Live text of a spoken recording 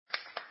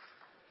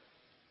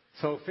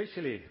So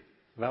officially,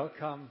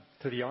 welcome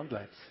to the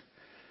Analyst.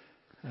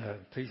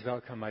 Please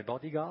welcome my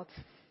bodyguard.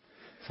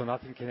 So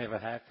nothing can ever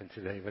happen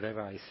today,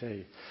 whatever I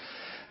say.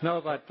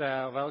 No, but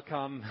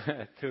welcome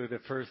to the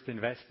first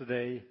Investor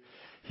Day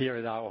here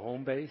at our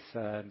home base.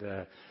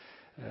 And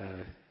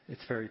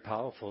it's very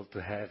powerful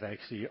to have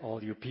actually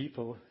all you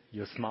people,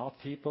 you smart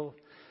people,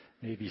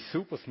 maybe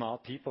super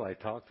smart people. I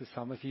talked to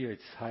some of you.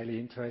 It's highly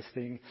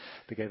interesting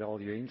to get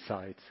all your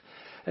insights.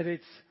 And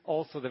it's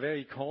also the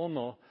very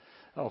corner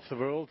of the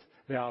world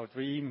where our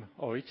dream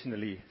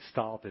originally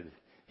started.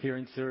 Here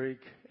in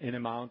Zurich, in the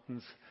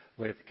mountains,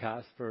 with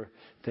Casper,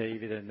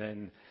 David, and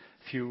then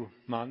a few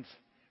months,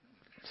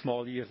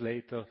 small years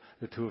later,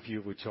 the two of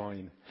you would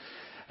join.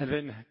 And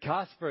when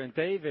Casper and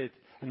David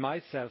and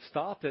myself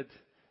started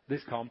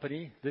this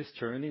company, this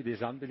journey,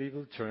 this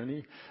unbelievable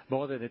journey,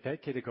 more than a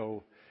decade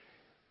ago,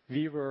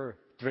 we were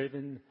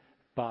driven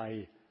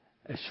by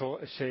a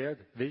shared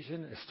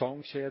vision, a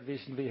strong shared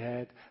vision we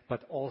had,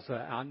 but also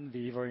an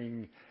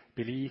unwavering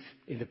belief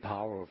in the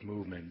power of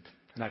movement.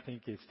 And I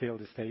think it's still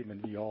the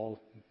statement we all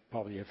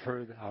probably have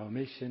heard, our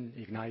mission,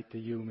 ignite the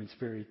human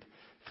spirit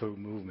through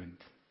movement.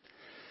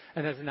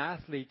 And as an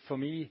athlete, for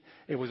me,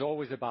 it was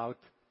always about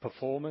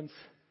performance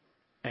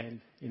and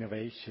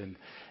innovation.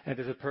 And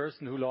as a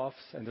person who loves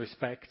and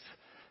respects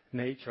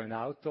nature and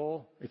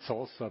outdoor, it's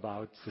also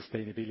about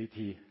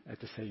sustainability at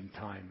the same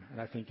time. And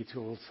I think it's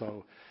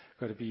also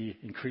going to be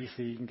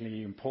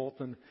increasingly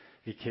important.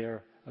 We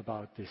care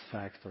about this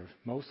factor.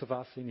 Most of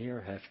us in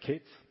here have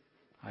kids.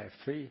 I have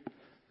 3.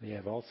 We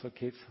have also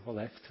kids from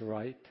left to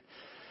right.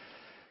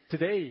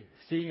 Today,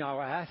 seeing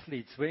our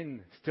athletes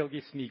win still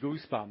gives me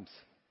goosebumps.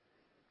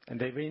 And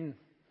they win,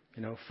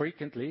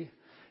 frequently.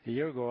 A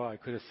year ago, I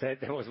could have said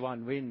there was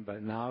one win,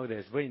 but now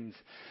there's wins.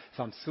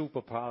 So I'm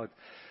super proud.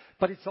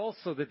 But it's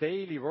also the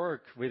daily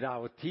work with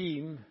our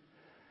team,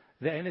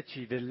 the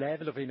energy, the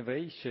level of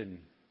innovation,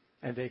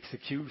 and the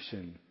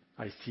execution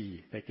I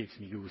see that gives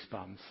me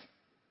goosebumps.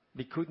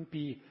 We couldn't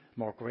be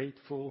more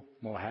grateful,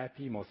 more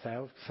happy, more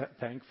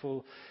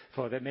thankful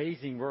for the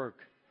amazing work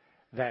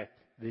that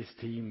this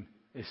team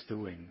is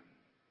doing.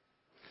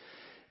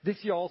 This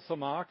year also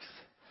marks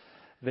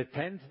the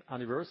 10th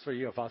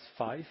anniversary of us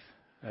 5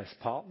 as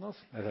partners.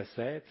 As I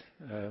said,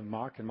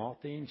 Mark and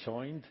Martin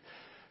joined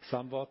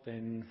somewhat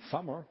in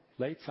summer,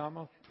 late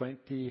summer,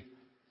 Spring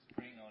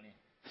only.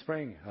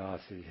 Spring.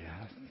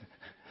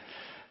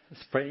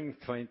 Spring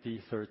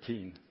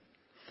 2013.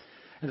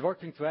 And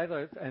working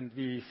together, and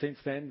since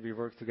then we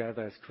work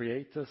together as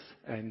creators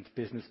and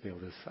business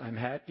builders. I'm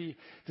happy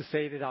to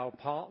say that our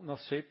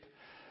partnership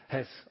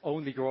has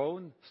only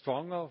grown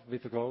stronger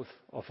with the growth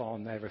of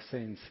On ever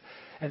since.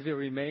 And we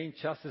remain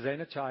just as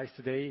energized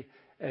today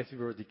as we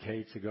were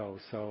decades ago.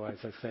 So as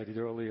I said it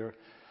earlier,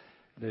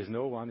 there's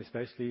no one,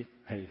 especially,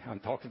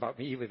 I'm talking about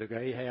me with the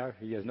gray hair.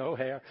 He has no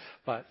hair.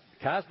 But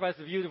Casper has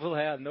a beautiful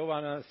hair. No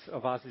one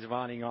of us is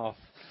running off.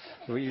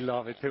 We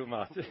love it too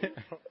much.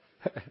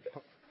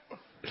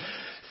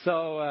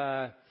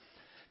 So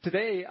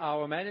today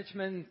our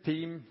management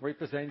team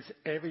represents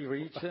every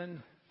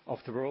region of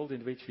the world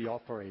in which we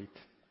operate.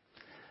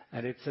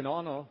 And it's an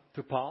honor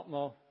to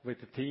partner with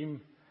a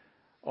team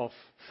of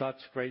such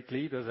great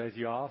leaders as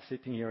you are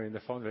sitting here in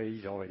the front. Where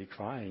he's already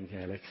crying,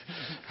 Alex.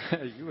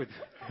 You would.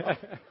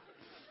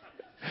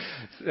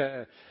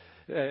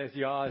 As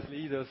you are as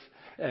leaders,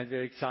 and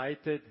we're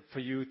excited for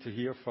you to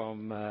hear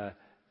from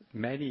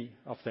many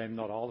of them,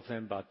 not all of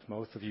them, but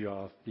most of you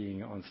are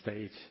being on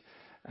stage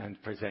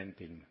and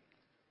presenting.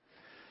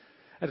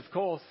 And of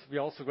course, we're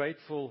also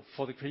grateful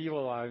for the key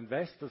role our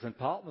investors and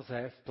partners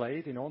have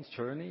played in On's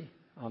journey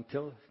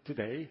until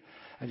today.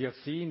 And you have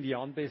seen the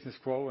On business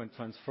grow and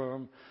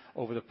transform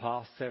over the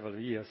past several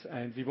years.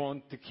 And we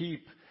want to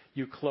keep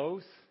you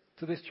close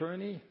to this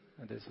journey.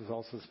 And this is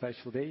also a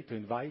special day to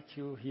invite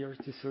you here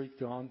to Zurich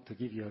to On, to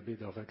give you a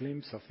bit of a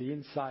glimpse of the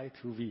inside,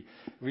 who we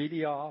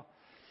really are,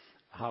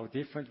 how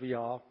different we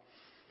are.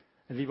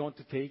 And we want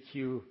to take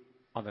you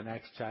on the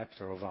next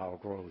chapter of our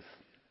growth.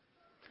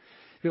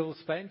 We will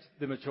spend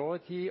the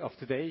majority of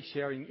today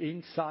sharing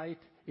insight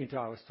into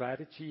our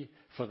strategy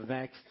for the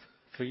next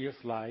 3 years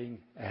lying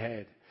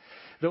ahead.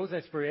 Those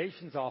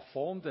aspirations are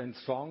formed and a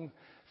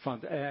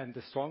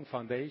strong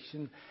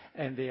foundation,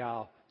 and they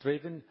are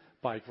driven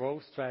by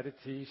growth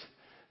strategies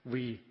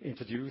we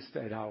introduced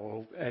at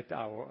our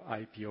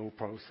IPO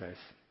process.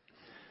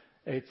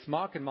 It's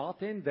Mark and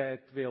Martin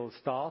that will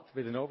start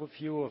with an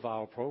overview of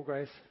our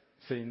progress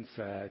since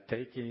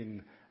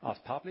taking us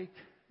public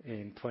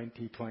in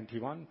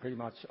 2021, pretty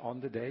much on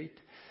the date,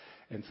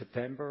 in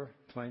September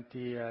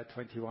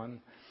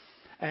 2021,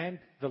 and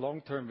the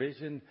long-term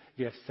vision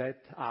we have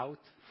set out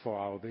for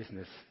our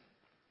business.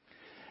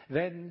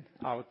 Then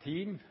our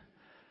team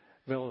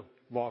will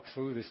walk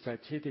through the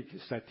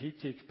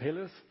strategic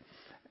pillars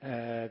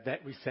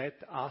that we set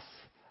us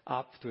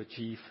up to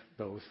achieve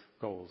those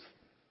goals.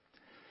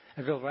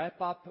 And we'll wrap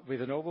up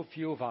with an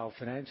overview of our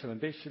financial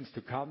ambitions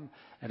to come,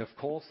 and of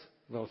course,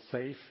 we'll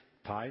save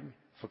time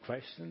for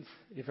questions,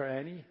 if there are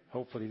any.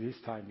 Hopefully this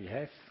time we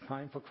have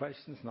time for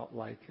questions, not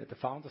like at the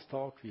founders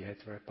talk, we had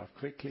to wrap up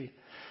quickly.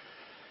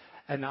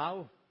 And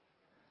now,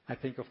 I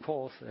think, of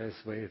course, as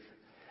with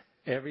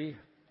every,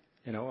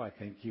 I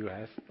think you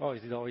have. Oh,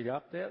 is it already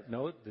up there?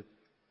 No,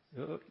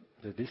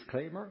 the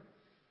disclaimer,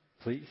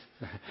 please.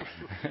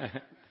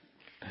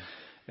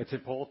 It's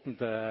important.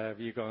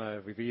 We're going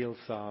to reveal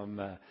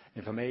some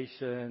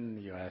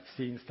information. You have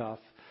seen stuff.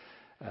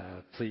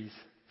 Please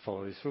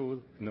follow this rule.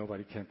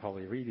 Nobody can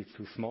probably read it. It's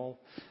too small.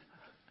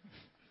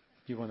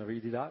 You want to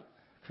read it out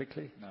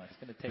quickly? No, it's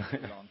going to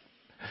take too long.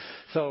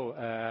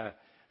 So,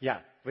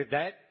 with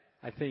that,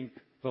 I think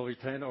we'll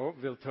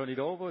turn it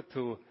over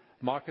to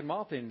Mark and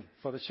Martin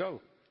for the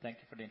show. Thank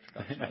you for the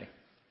introduction, Oli.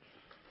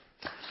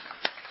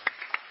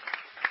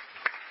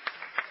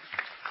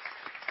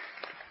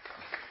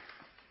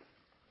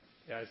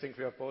 Yeah, I think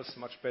we are both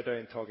much better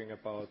in talking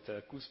about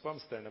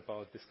goosebumps than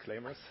about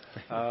disclaimers.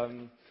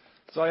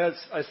 So I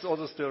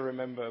also still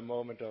remember a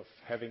moment of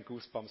having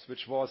goosebumps,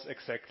 which was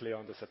exactly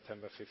on the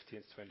September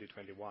 15th,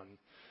 2021,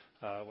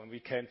 when we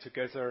came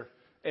together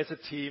as a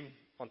team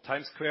on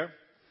Times Square,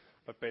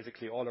 but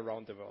basically all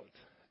around the world.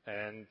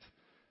 And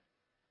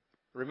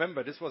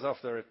remember, this was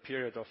after a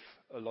period of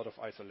a lot of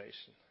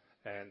isolation.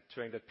 And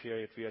during that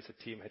period, we as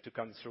a team had to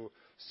come through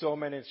so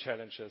many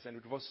challenges, and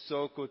it was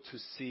so good to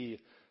see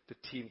the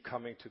team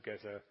coming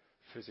together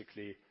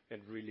physically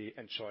and really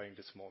enjoying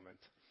this moment.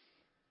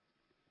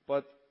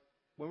 But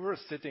when we were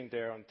sitting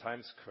there on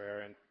Times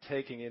Square and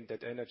taking in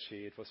that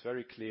energy, it was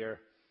very clear,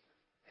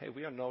 hey,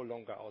 we are no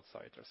longer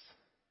outsiders.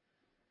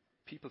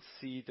 People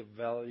see the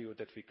value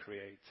that we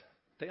create.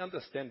 They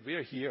understand we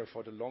are here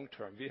for the long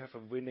term. We have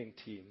a winning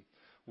team.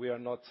 We are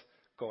not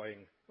going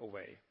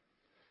away.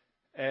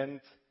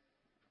 And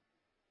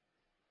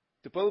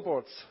the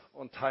billboards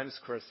on Times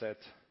Square said,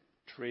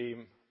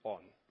 "Dream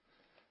on."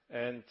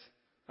 And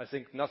I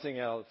think nothing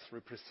else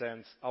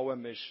represents our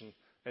mission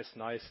as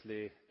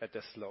nicely as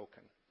the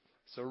slogan.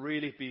 So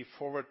really be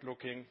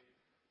forward-looking,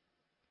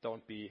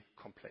 don't be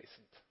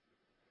complacent.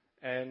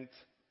 And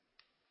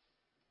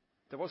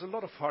there was a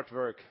lot of hard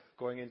work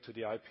going into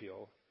the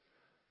IPO,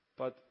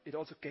 but it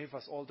also gave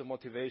us all the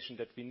motivation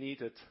that we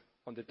needed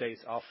on the days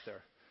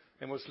after.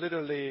 It was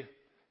literally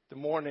the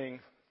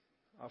morning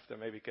after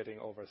maybe getting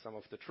over some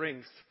of the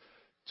drinks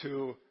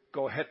to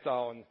go head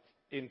down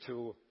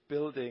into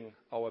building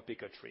our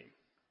bigger dream.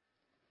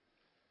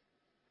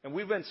 And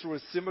we went through a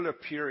similar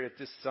period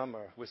this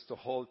summer with the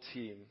whole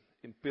team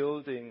in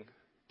building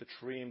the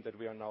dream that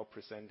we are now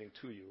presenting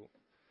to you.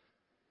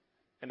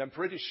 And I'm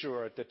pretty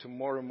sure that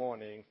tomorrow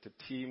morning the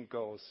team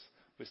goes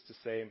with the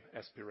same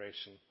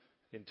aspiration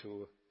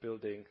into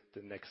building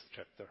the next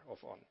chapter of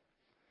On.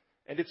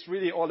 And it's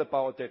really all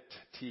about that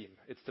team.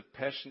 It's the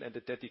passion and the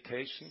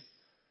dedication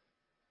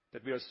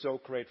that we are so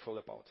grateful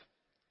about.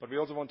 But we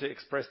also want to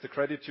express the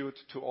gratitude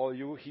to all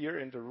you here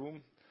in the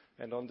room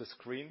and on the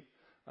screen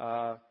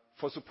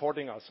for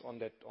supporting us on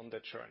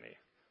that journey.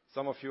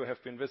 Some of you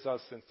have been with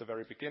us since the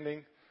very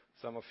beginning.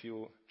 Some of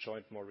you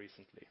joined more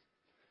recently.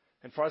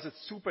 And for us,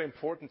 it's super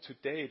important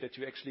today that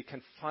you actually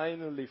can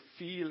finally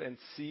feel and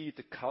see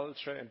the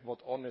culture and what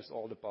On is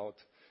all about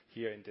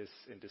here in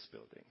this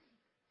building.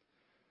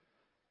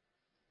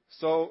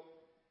 So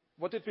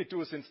what did we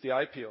do since the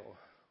IPO?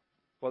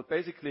 Well,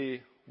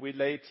 basically, we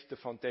laid the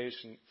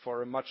foundation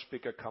for a much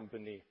bigger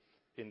company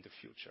in the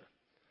future.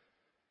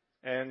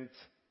 And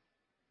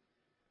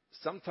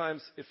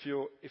sometimes if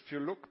you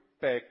look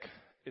back,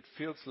 it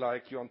feels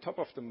like you're on top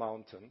of the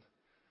mountain,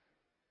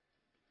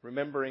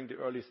 remembering the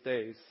earliest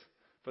days.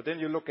 But then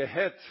you look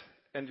ahead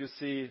and you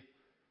see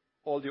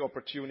all the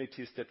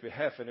opportunities that we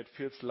have, and it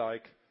feels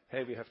like,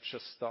 hey, we have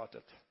just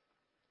started.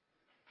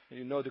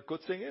 And the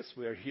good thing is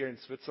we are here in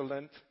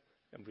Switzerland,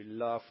 and we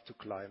love to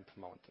climb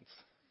mountains.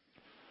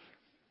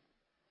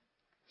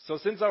 So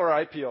since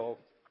our IPO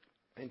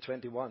in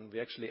 21, we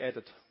actually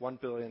added 1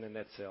 billion in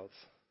net sales.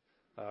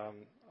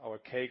 Our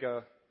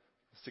CAGR,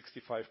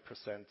 65%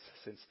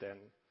 since then.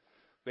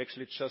 We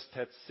actually just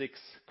had 6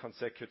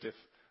 consecutive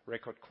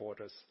record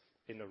quarters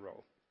in a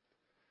row,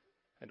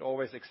 and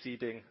always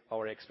exceeding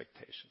our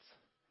expectations.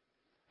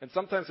 And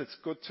sometimes it's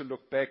good to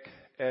look back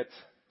at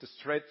the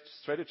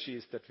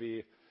strategies that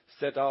we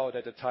set out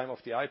at the time of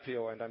the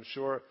IPO, and I'm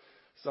sure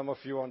some of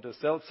you on the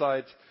sell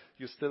side,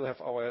 you still have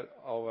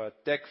our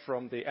deck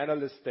from the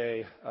Analyst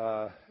Day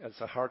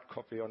as a hard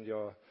copy on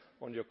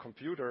your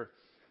computer.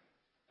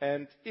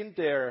 And in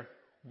there,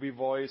 we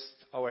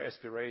voiced our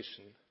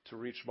aspiration to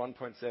reach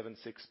 1.76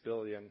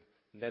 billion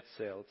net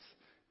sales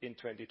in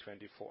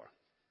 2024.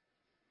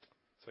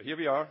 So here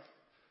we are,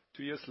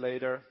 2 years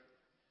later,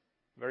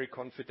 very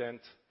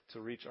confident to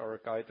reach our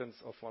guidance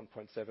of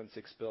 1.76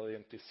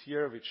 billion this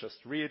year. We just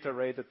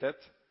reiterated that.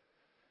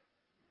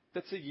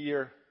 That's a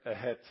year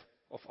ahead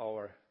of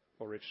our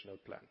original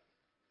plan.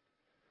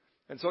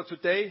 And so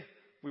today,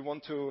 we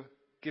want to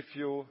give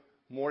you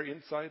more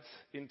insights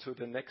into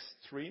the next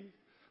stream.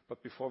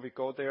 But before we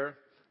go there,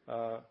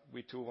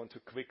 we do want to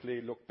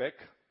quickly look back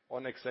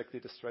on exactly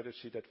the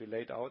strategy that we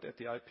laid out at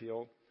the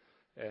IPO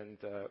and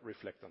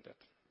reflect on that.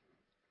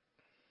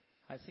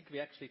 I think we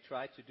actually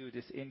tried to do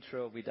this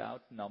intro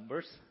without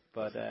numbers,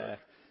 but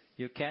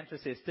you can't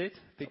resist it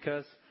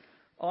because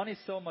On is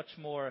so much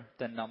more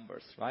than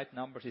numbers, right?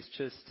 Numbers is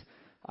just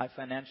a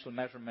financial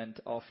measurement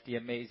of the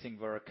amazing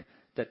work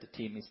that the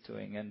team is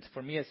doing. And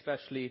for me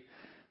especially,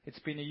 it's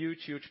been a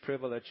huge, huge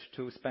privilege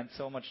to spend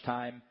so much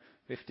time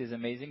with this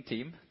amazing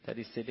team that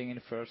is sitting in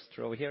the first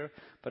row here,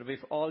 but with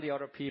all the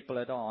other people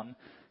at On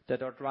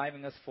that are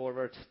driving us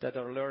forward, that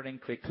are learning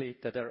quickly,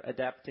 that are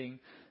adapting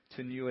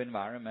to new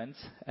environments,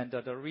 and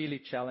that are really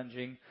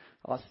challenging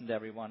us and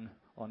everyone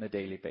on a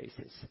daily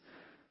basis.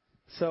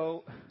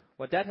 So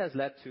what that has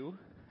led to,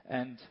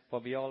 and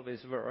what we always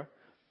were,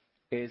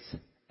 is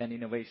an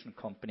innovation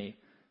company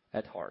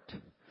at heart.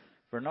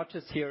 We're not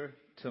just here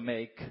to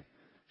make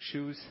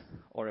shoes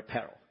or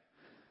apparel.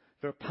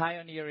 We're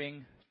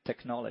pioneering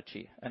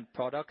technology and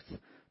products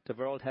the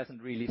world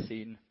hasn't really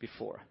seen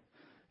before.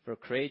 We're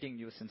creating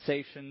new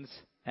sensations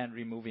and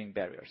removing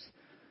barriers.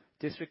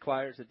 This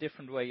requires a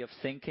different way of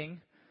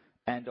thinking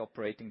and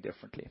operating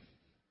differently.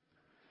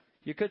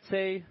 You could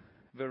say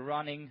we're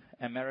running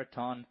a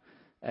marathon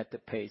at the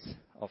pace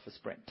of a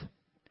sprint.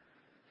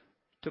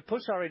 To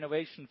push our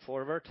innovation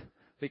forward,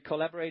 we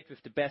collaborate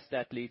with the best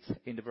athletes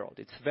in the world.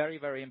 It's very,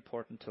 very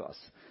important to us.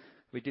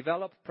 We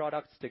develop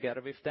products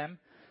together with them.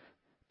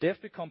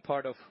 They've become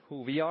part of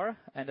who we are,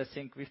 and I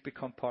think we've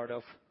become part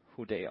of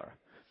who they are.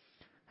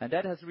 And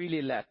that has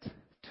really led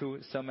to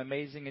some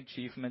amazing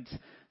achievements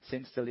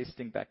since the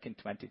listing back in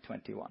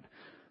 2021.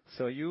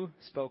 So you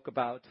spoke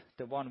about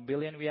the 1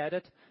 billion we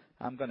added.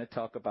 I'm going to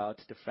talk about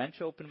the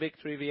French Open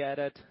victory we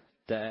added,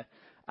 the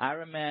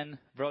Ironman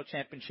World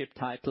Championship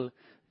title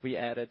we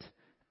added,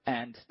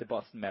 and the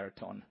Boston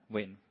Marathon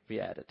win we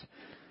added.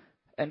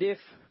 And if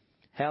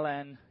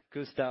Helen,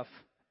 Gustav,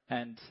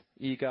 and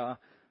Iga,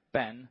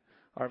 Ben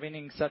are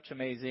winning such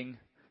amazing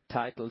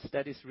titles,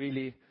 that is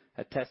really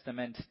a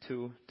testament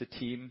to the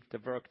team, the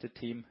work the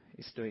team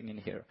is doing in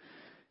here.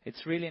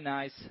 It's really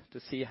nice to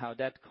see how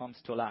that comes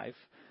to life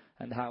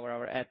and how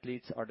our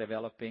athletes are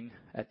developing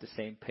at the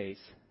same pace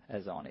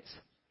as On is.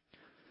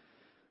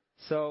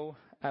 So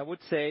I would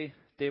say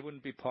they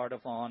wouldn't be part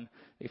of On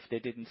if they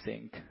didn't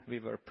think we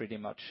were pretty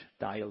much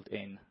dialed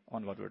in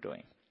on what we're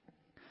doing.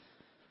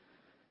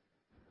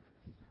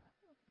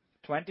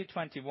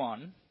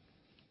 2021,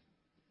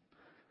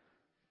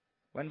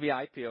 when we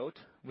IPO'd,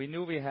 we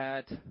knew we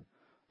had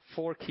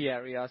 4 key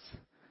areas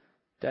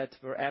that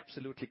were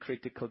absolutely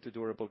critical to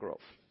durable growth.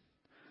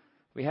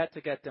 We had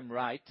to get them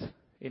right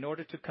in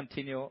order to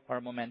continue our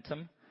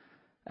momentum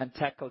and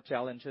tackle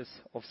challenges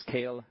of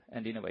scale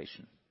and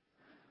innovation.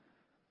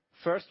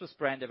 First was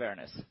brand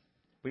awareness.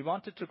 We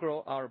wanted to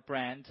grow our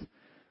brand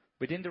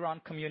within the run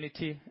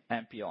community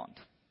and beyond.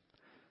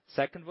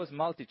 Second was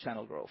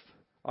multi-channel growth.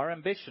 Our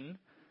ambition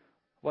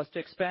was to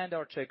expand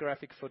our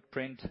geographic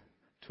footprint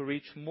to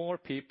reach more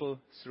people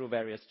through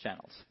various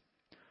channels.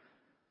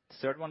 The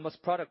third one was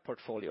product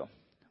portfolio.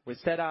 We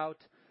set out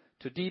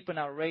to deepen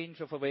our range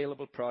of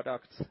available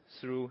products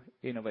through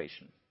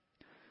innovation.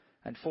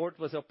 And fourth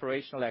was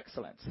operational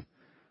excellence.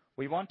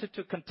 We wanted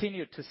to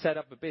continue to set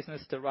up a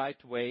business the right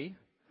way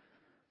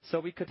so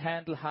we could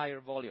handle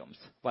higher volumes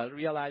while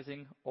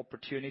realizing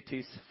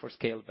opportunities for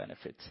scale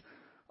benefits.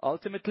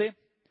 Ultimately,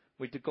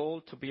 with the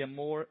goal to be a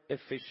more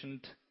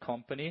efficient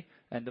company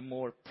and a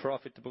more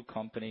profitable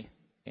company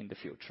in the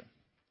future.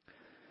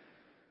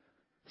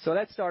 So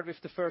let's start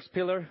with the first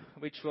pillar,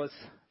 which was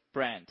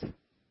brand.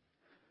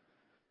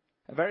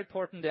 A very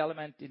important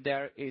element in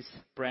there is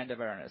brand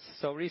awareness.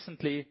 So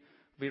recently,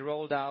 we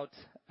rolled out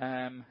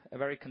a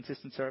very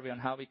consistent survey on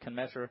how we can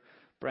measure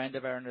brand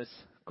awareness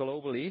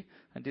globally,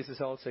 and this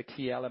is also a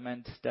key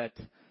element that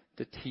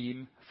the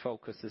team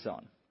focuses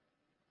on.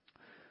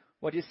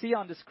 What you see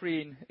on the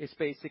screen is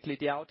basically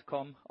the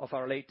outcome of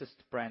our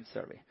latest brand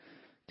survey.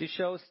 This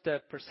shows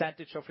the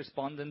percentage of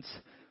respondents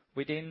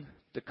within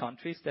the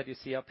countries that you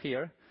see up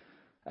here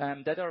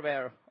that are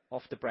aware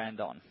of the brand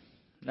On.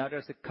 Now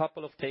there's a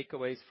couple of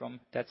takeaways from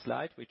that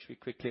slide which we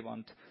quickly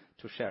want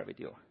to share with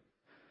you.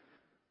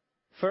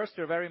 First,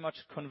 we're very much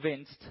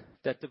convinced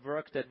that the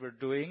work that we're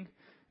doing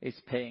is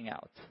paying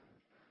out.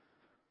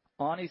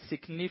 On is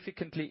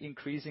significantly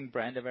increasing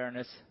brand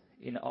awareness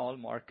in all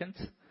markets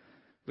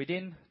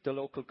within the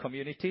local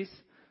communities,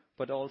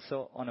 but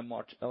also on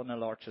a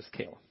larger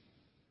scale.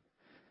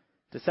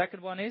 The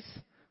second one is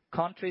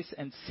countries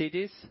and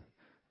cities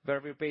where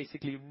we're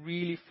basically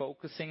really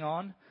focusing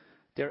on,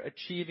 they're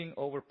achieving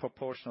over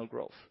proportional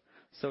growth.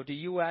 So the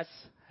US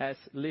has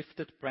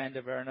lifted brand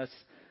awareness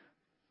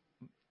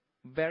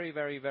very,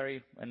 very,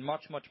 very, and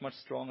much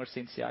stronger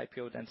since the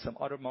IPO than some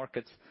other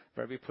markets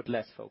where we put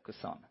less focus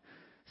on.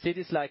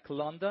 Cities like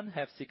London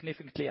have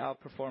significantly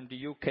outperformed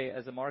the UK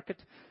as a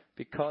market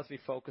because we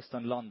focused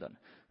on London.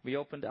 We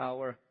opened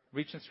our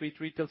Regent Street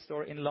retail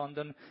store in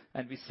London,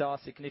 and we saw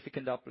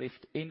significant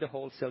uplift in the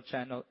wholesale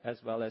channel as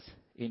well as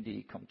in the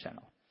e-com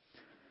channel.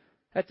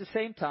 At the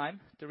same time,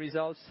 the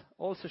results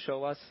also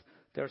show us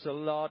there's a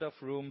lot of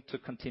room to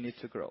continue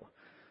to grow.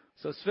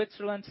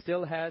 Switzerland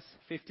still has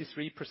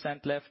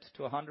 53% left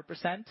to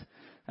 100%,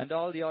 and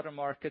all the other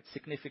markets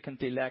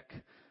significantly lag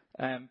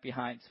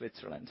behind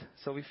Switzerland.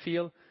 We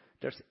feel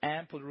there's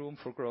ample room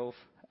for growth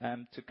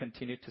to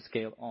continue to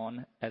scale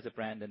On as a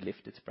brand and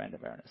lift its brand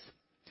awareness.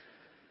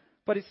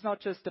 It's not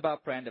just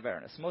about brand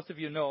awareness. Most of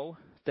you know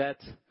that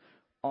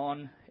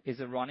On is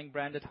a running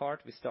brand at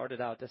heart. We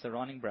started out as a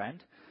running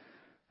brand.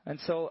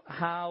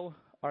 How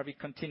are we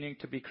continuing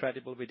to be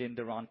credible within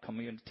the run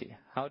community?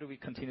 How do we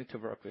continue to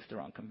work with the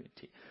run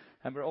community?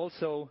 We're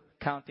also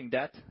counting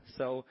that.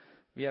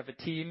 We have a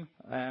team,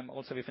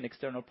 also with an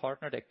external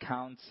partner, that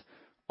counts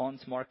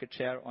On's market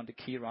share on the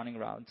key running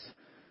routes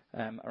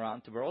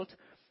around the world.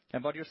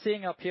 What you're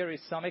seeing up here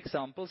is some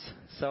examples.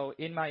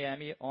 In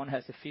Miami, On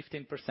has a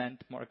 15%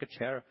 market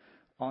share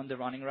on the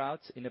running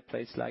routes. In a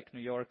place like New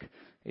York,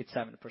 it's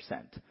 7%.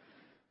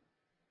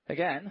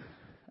 Again,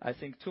 I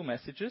think two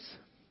messages.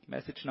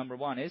 Message number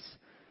one is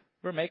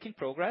we're making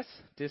progress.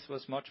 This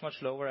was much, much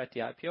lower at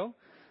the IPO.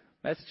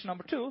 Message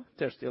number two,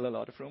 there's still a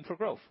lot of room for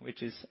growth,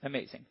 which is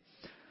amazing.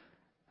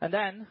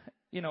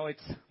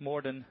 It's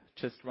more than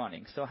just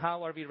running.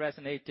 How are we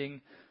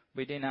resonating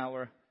within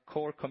our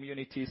core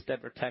communities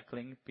that we're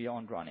tackling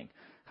beyond running?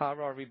 How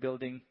are we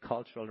building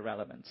cultural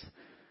relevance?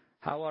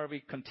 How are we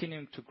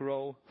continuing to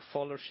grow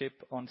followership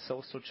on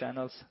social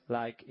channels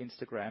like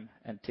Instagram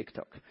and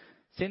TikTok?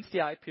 Since the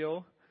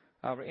IPO,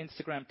 our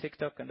Instagram,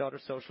 TikTok, and other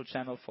social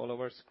channel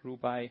followers grew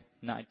by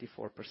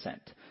 94%.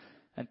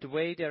 The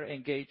way they're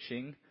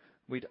engaging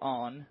with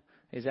On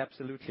is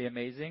absolutely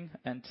amazing,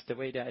 and the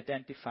way they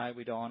identify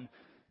with On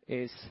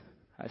is,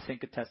 I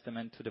think, a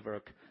testament to the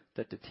work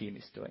that the team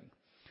is doing.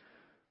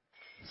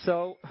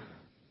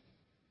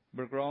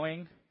 We're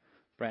growing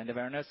brand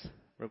awareness.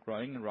 We're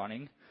growing in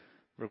running.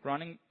 We're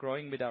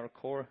growing with our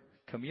core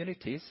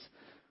communities,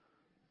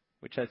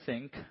 which I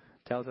think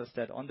tells us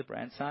that on the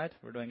brand side,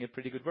 we're doing a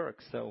pretty good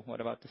work. What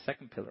about the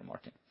second pillar,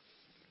 Martin?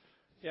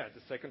 Yeah,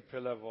 the second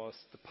pillar was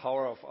the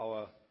power of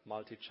our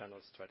multi-channel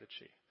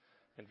strategy.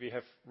 We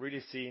have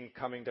really seen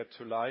coming that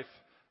to life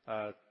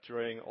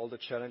during all the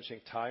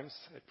challenging times.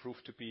 It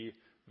proved to be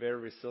very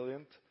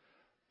resilient.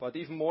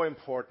 Even more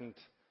important,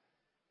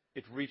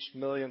 it reached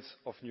millions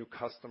of new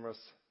customers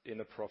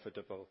in a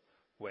profitable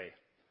way.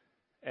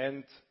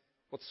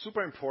 What's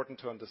super important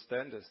to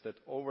understand is that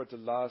over the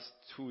last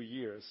 2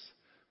 years,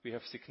 we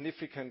have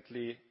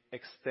significantly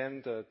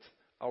extended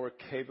our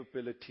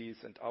capabilities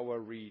and our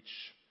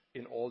reach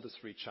in all the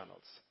 3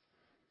 channels.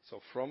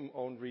 From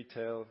own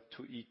retail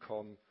to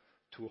e-com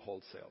to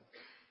wholesale.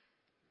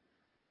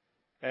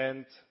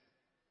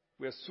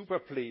 We are super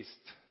pleased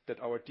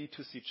that our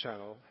D2C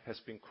channel has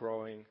been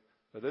growing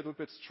a little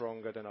bit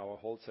stronger than our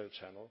wholesale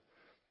channel,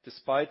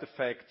 despite the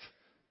fact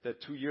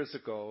that 2 years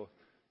ago,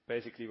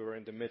 basically, we were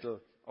in the middle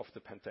of the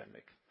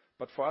pandemic.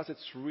 For us,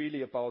 it's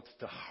really about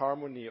the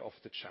harmony of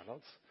the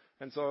channels.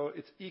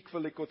 It's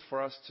equally good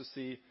for us to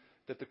see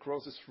that the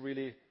growth is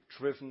really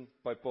driven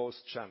by both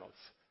channels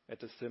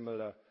at a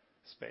similar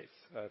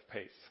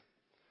pace.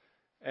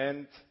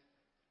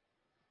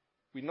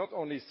 We're not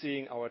only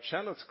seeing our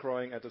channels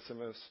growing at a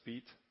similar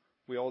speed,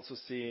 we're also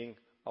seeing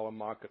our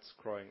markets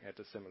growing at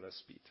a similar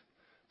speed.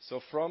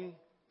 From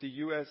the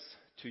U.S.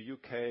 to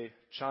U.K.,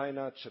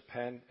 China,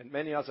 Japan, and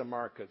many other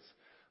markets,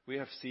 we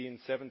have seen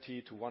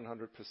 70%-100%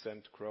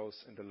 growth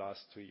in the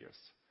last 2 years.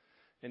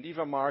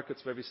 Even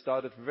markets where we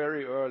started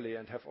very early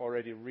and have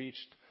already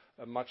reached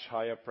a much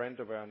higher brand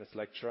awareness,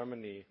 like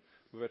Germany,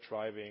 we were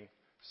driving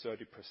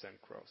 30%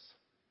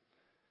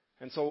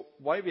 growth.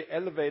 While we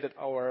elevated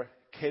our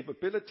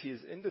capabilities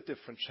in the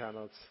different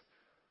channels,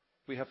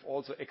 we have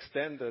also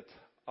extended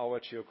our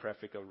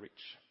geographical reach.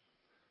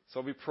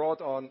 We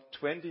brought on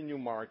 20 new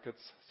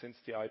markets since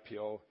the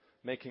IPO,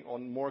 making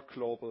On more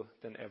global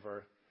than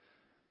ever.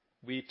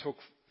 We took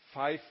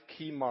 5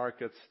 key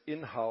markets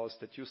in-house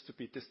that used to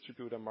be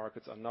distributor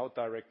markets, are now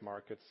direct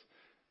markets,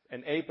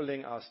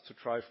 enabling us to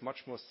drive much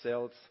more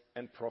sales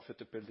and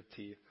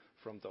profitability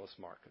from those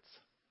markets.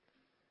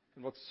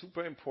 What's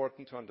super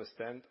important to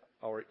understand,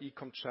 our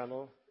e-com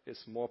channel is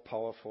more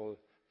powerful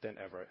than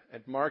ever.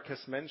 Mark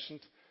has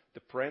mentioned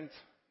the brand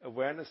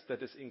awareness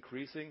that is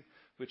increasing,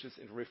 which is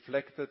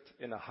reflected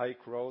in a high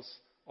growth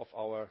of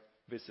our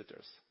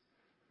visitors.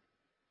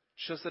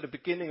 Just at the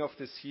beginning of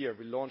this year,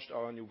 we launched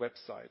our new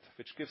website,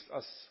 which gives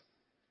us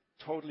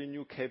totally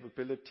new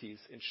capabilities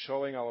in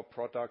showing our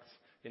products,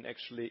 in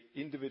actually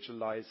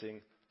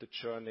individualizing the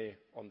journey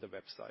on the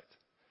website.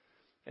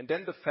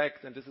 The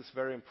fact, and this is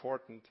very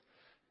important,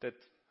 that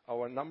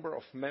our number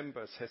of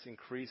members has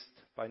increased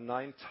by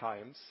 9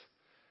 times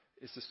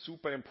is a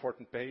super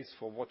important base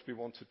for what we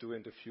want to do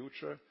in the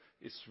future.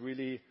 It's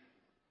really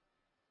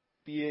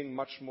being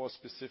much more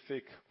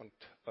specific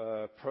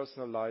and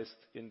personalized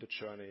in the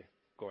journey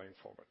going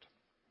forward.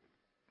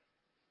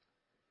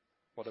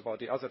 What about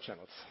the other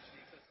channels?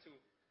 Leads us to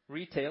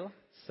retail.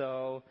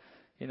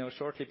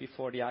 Shortly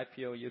before the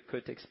IPO, you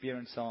could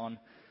experience On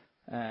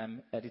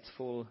at its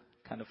full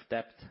kind of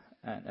depth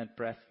and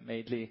breadth,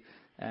 mainly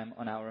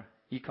on our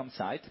e-com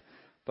site.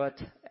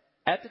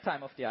 At the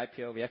time of the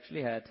IPO, we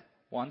actually had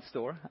one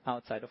store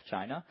outside of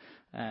China,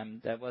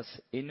 that was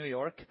in New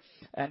York,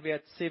 and we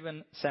had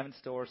seven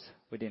stores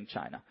within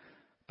China.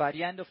 By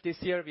the end of this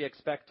year, we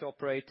expect to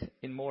operate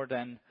in more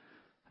than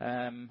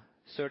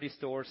 30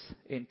 stores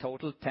in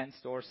total, 10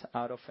 stores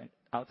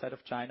outside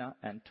of China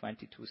and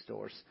 22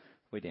 stores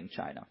within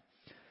China.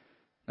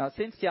 Now,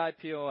 since the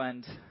IPO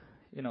and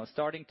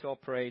starting to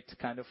operate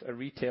kind of a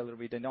retailer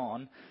within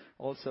On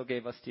also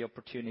gave us the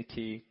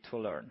opportunity to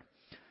learn.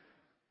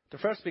 The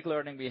first big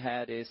learning we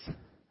had is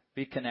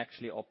we can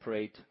actually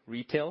operate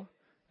retail,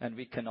 and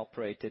we can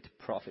operate it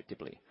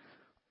profitably.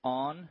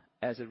 On,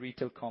 as a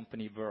retail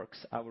company,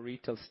 works. Our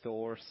retail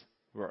stores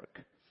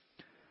work.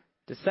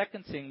 The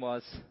second thing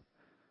was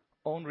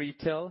own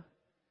retail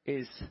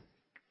is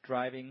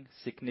driving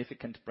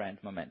significant brand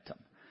momentum.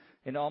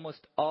 In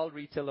almost all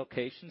retail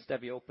locations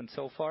that we opened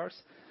so far,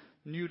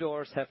 new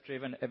doors have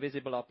driven a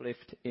visible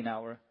uplift in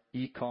our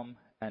e-com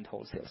and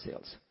wholesale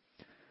sales.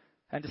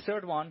 And the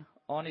third one,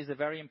 On is a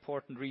very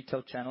important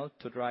retail channel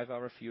to drive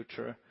our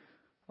future.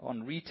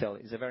 On retail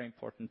is a very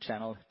important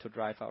channel to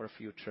drive our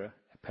future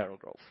apparel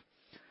growth.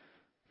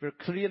 We're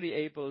clearly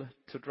able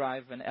to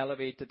drive an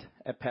elevated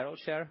apparel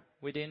share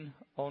within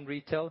own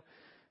retail,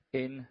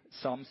 in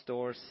some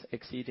stores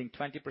exceeding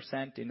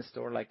 20%. In a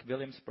store like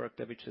Williamsburg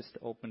that we just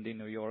opened in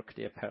New York,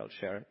 the apparel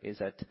share is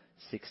at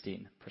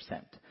 16%.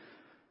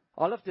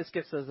 All of this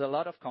gives us a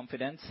lot of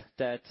confidence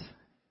that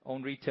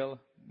own retail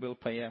will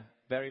play a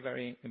very,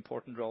 very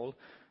important role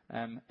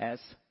as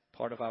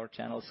part of our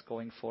channels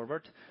going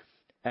forward.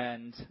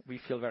 And we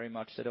feel very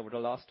much that over the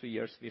last 2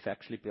 years, we've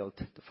actually built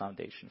the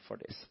foundation for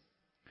this.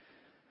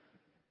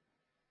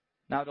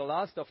 Now, the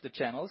last of the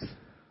channels,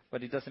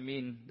 but it doesn't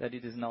mean that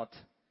it is not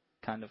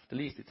kind of the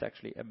least, it's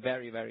actually a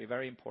very, very,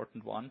 very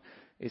important one,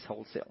 is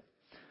wholesale.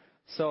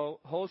 So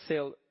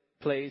wholesale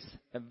plays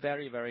a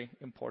very, very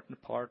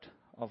important part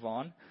of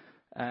On.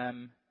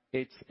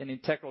 It's an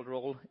integral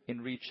role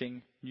in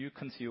reaching new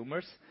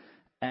consumers,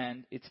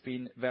 and it's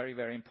been very,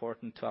 very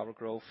important to our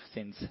growth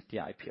since the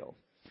IPO.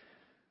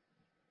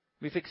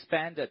 We've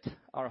expanded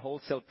our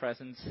wholesale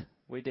presence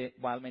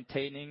while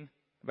maintaining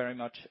very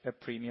much a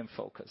premium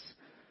focus,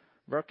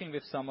 working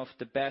with some of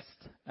the best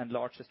and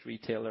largest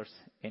retailers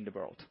in the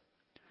world.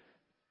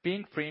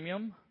 Being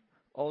premium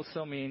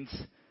also means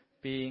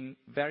being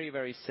very,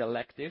 very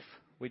selective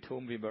with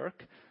whom we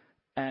work,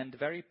 and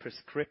very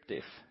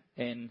prescriptive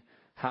in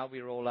how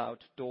we roll out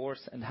doors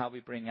and how we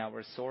bring our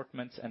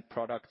assortments and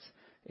products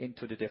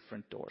into the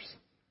different doors.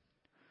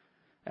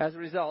 As a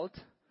result,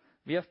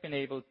 we have been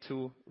able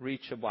to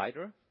reach a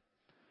wider,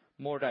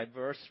 more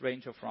diverse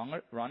range of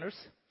runners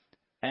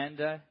and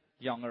a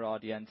younger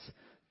audience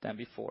than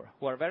before,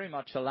 who are very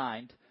much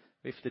aligned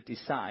with the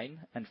design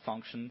and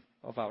function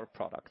of our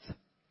products.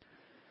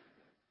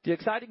 The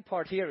exciting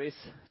part here is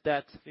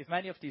that with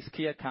many of these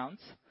key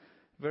accounts,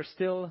 we're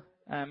still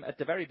at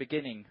the very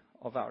beginning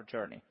of our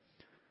journey.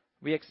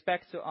 We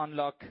expect to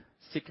unlock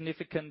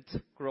significant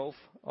growth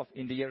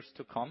in the years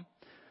to come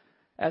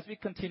as we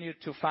continue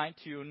to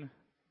fine-tune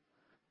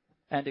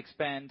and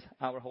expand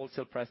our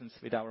wholesale presence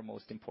with our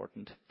most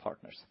important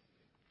partners.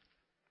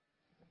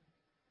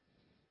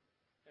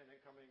 And then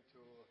coming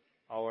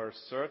to our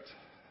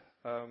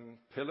third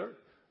pillar,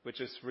 which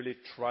is really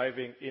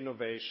driving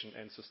innovation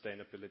and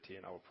sustainability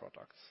in our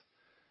products.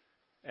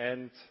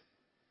 And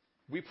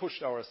we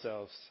pushed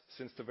ourselves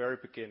since the very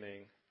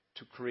beginning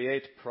to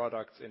create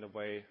products in a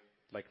way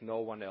like no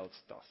one else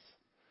does.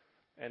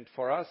 And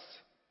for us,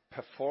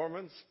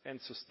 performance and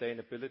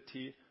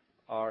sustainability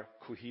are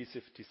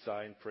cohesive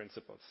design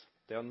principles.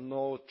 There are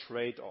no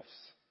trade-offs.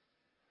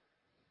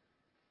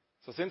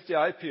 So since the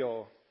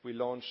IPO, we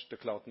launched the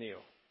Cloud Neo,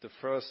 the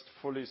first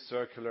fully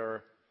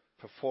circular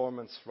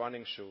performance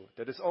running shoe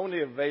that is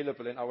only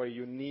available in our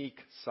unique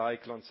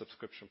Cyclone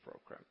subscription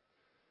program.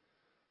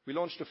 We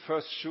launched the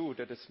first shoe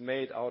that is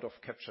made out of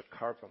captured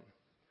carbon.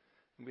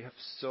 And we have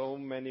so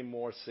many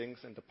more things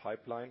in the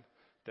pipeline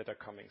that are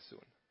coming soon.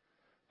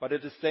 But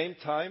at the same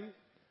time,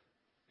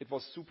 it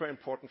was super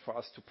important for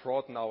us to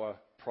broaden our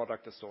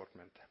product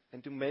assortment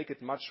and to make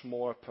it much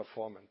more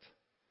performant.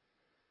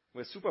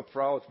 We're super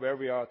proud where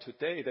we are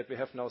today, that we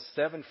have now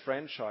 7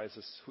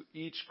 franchises who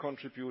each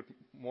contribute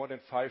more than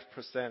 5%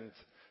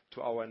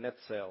 to our net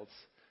sales,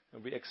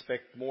 and we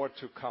expect more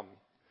to come.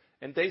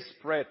 And they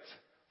spread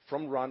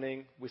from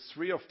running, with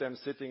 3 of them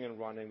sitting and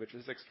running, which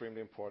is extremely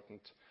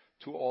important,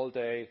 to all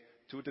day,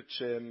 to the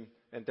gym,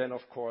 and then,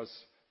 of course,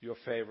 your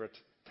favorite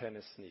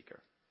tennis sneaker.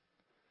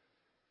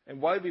 And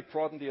while we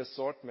broadened the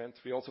assortment,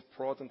 we also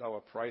broadened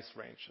our price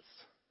ranges.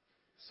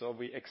 So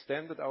we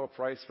extended our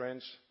price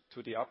range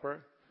to the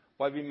upper,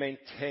 while we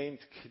maintained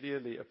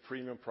clearly a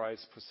premium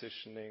price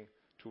positioning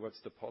towards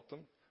the bottom.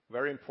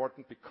 Very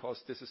important,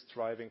 because this is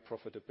driving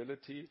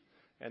profitability,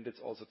 and it's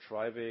also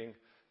driving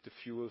the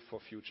fuel for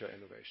future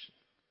innovation.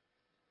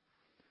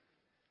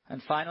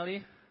 And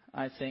finally,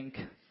 I think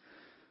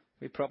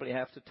we probably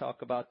have to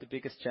talk about the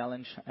biggest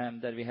challenge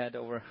that we had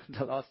over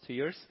the last 2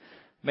 years,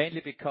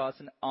 mainly because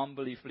an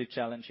unbelievably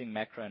challenging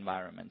macro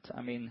environment.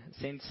 I mean,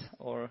 since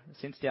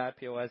the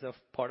IPO, as of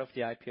part of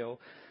the IPO,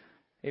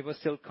 it was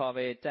still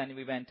COVID, then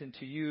we went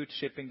into huge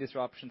shipping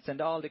disruptions, and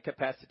all the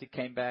capacity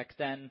came back.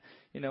 Then,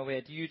 we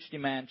had huge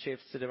demand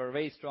shifts that were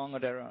way stronger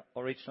than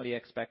originally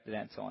expected,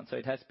 and so on.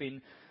 It has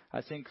been,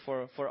 I think,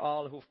 for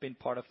all who've been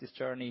part of this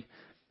journey,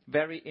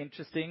 very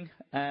interesting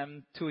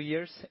 2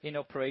 years in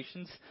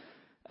operations.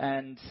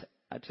 And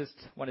I just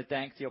want to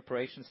thank the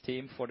operations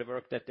team for the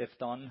work that they've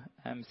done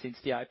since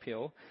the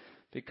IPO,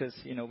 because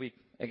we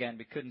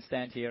couldn't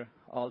stand here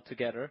all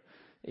together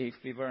if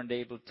we weren't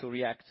able to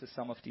react to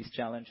some of these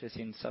challenges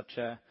in such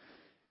a,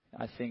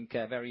 I think,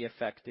 a very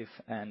effective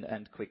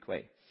and quick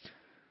way.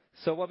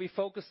 So what we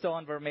focused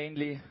on were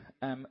mainly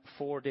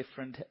 4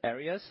 different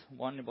areas.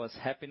 One was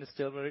happiness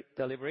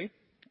delivery,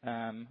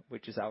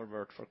 which is our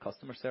word for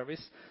customer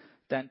service.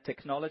 Then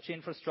technology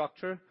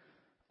infrastructure,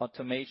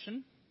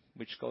 automation,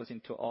 which goes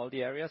into all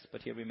the areas,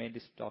 but here we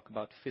mainly talk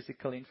about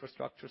physical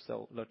infrastructure,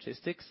 so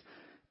logistics,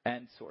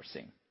 and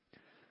sourcing.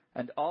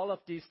 And all of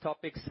these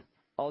topics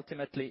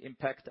ultimately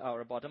impact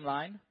our bottom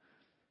line,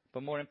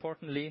 but more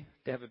importantly,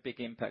 they have a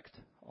big impact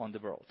on the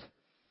world.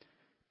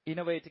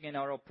 Innovating in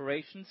our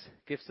operations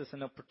gives us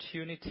an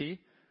opportunity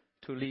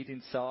to lead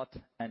in thought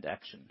and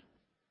action.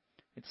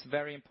 It's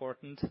very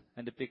important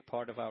and a big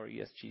part of our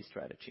ESG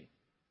strategy.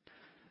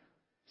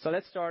 So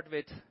let's start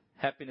with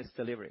happiness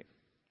delivery.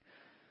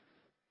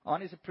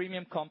 On is a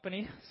premium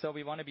company, so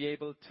we want to be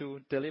able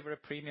to deliver a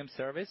premium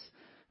service.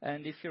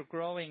 And if you're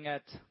growing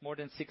at more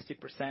than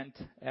 60%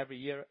 every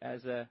year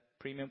as a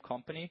premium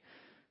company,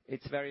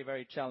 it's very,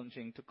 very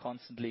challenging to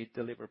constantly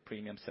deliver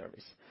premium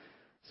service.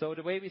 So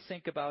the way we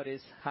think about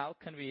is, how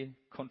can we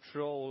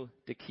control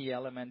the key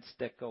elements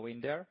that go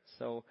in there?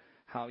 So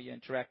how you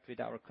interact with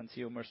our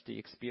consumers, the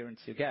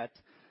experience you get,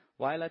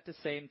 while at the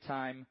same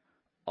time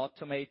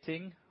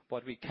automating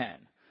what we can.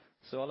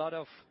 So a lot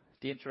of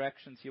the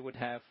interactions you would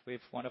have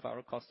with one of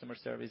our customer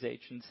service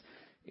agents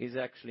is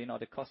actually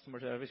not a customer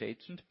service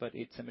agent, but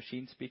it's a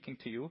machine speaking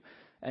to you.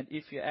 And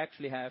if you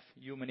actually have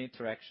human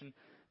interaction,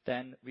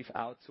 then we've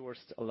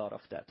outsourced a lot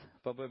of that.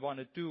 What we want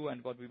to do,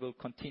 and what we will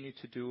continue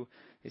to do,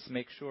 is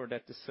make sure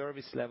that the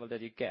service level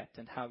that you get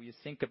and how you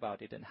think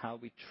about it and how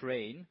we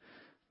train,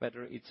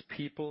 whether it's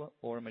people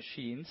or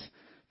machines,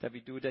 that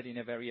we do that in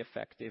a very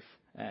effective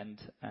and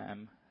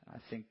I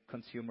think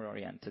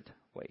consumer-oriented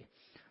way.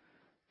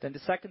 Then the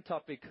second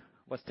topic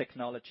was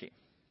technology.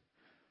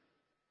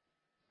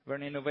 We're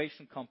an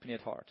innovation company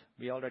at heart.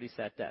 We already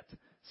said that.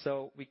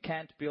 So we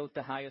can't build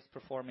the highest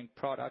performing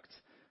products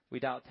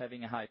without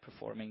having a high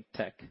performing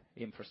tech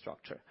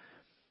infrastructure.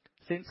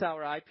 Since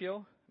our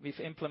IPO, we've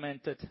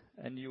implemented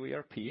a new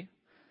ERP.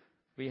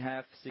 We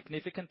have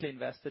significantly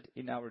invested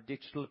in our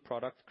digital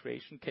product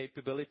creation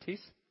capabilities.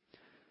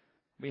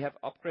 We have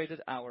upgraded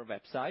our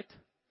website,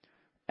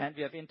 and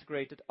we have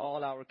integrated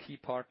all our key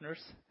partners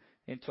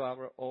into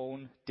our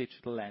own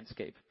digital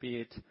landscape,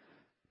 be it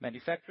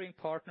manufacturing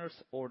partners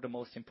or the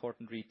most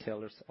important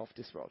retailers of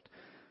this world.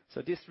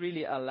 So this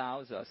really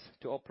allows us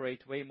to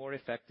operate way more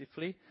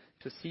effectively,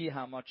 to see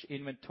how much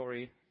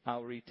inventory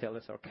our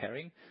retailers are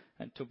carrying,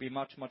 and to be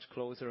much, much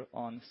closer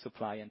on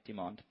supply and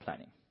demand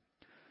planning.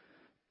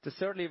 The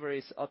third lever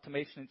is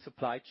automation in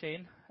supply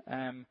chain.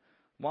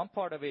 One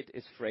part of it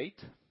is freight,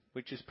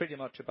 which is pretty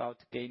much about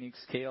gaining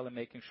scale and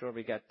making sure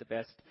we get the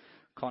best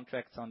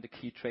contracts on the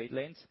key trade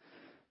lanes.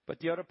 But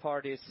the other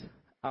part is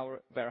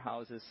our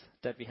warehouses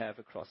that we have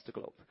across the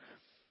globe.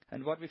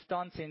 And what we've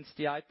done since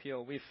the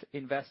IPO, we've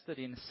invested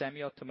in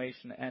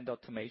semi-automation and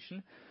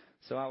automation.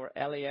 So our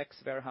LAX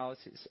warehouse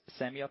is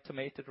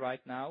semi-automated right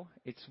now.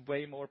 It's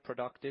way more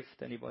productive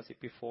than it was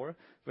before.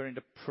 We're in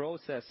the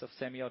process of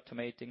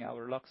semi-automating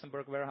our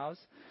Luxembourg warehouse,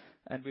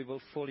 and we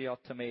will fully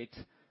automate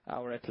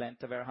our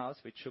Atlanta warehouse,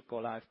 which should go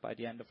live by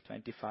the end of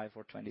 25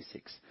 or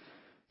 26.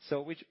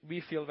 So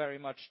we feel very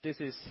much this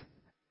is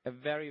a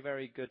very,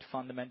 very good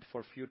fundament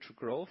for future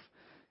growth.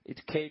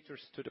 It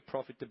caters to the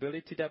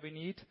profitability that we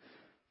need,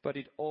 but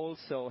it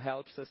also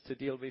helps us to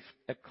deal with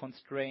a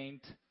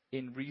constraint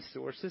in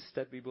resources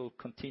that we will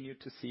continue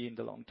to see in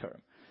the long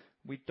term.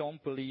 We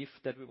don't believe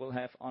that we will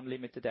have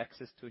unlimited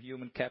access to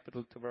human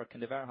capital to work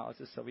in the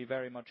warehouses, so we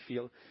very much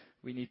feel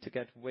we need to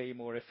get way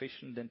more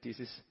efficient, and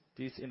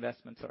these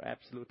investments are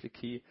absolutely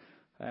key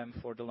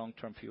for the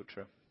long-term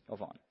future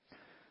of On.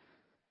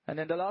 And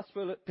then the last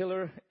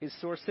pillar is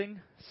sourcing.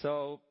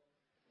 So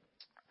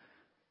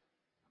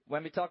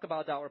when we talk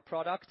about our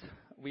product,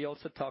 we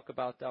also talk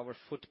about our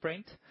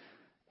footprint,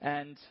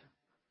 and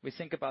we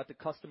think about the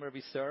customer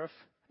we serve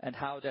and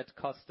how that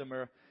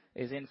customer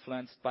is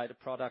influenced by the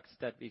products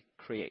that we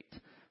create.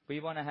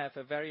 We want to have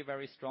a very,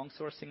 very strong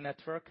sourcing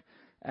network,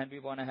 and we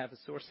want to have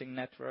a sourcing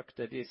network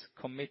that is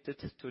committed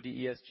to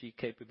the ESG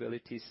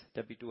capabilities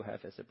that we do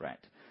have as a brand.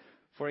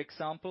 For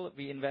example,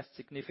 we invest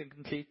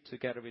significantly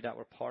together with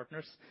our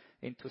partners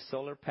into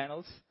solar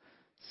panels.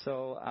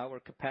 So our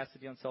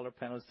capacity on solar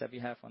panels that we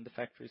have on the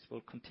factories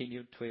will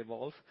continue to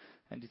evolve.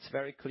 And it's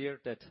very clear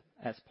that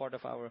as part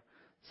of our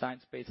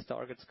science-based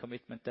targets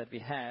commitment that we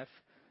have,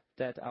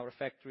 that our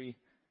factory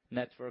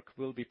network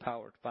will be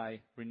powered by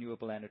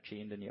renewable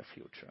energy in the near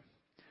future.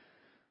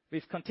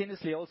 We've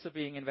continuously also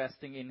been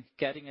investing in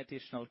getting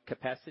additional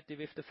capacity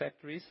with the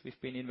factories. We've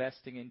been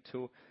investing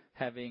into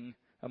having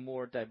a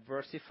more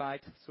diversified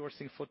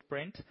sourcing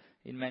footprint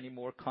in many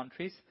more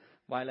countries,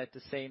 while at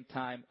the same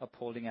time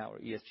upholding our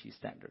ESG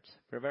standards.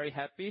 We're very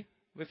happy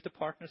with the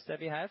partners that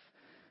we have,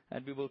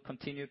 and we will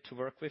continue to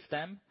work with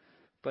them,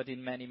 but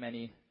in many,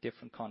 many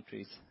different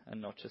countries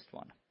and not just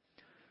one.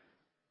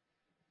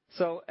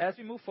 As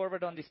we move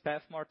forward on this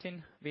path,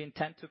 Martin, we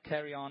intend to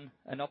carry on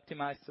an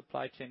optimized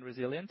supply chain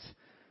resilience,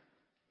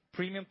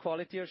 premium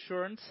quality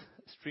assurance,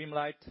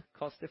 streamlined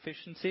cost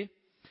efficiency,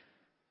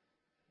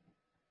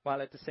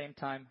 while at the same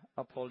time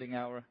upholding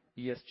our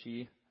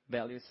ESG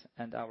values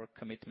and our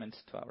commitment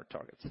to our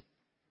targets.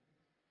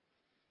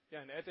 Yeah,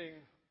 adding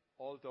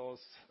all those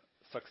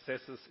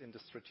successes in the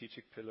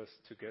strategic pillars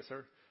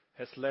together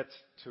has led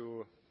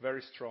to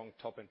very strong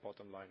top and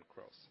bottom line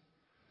growth.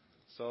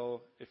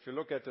 If you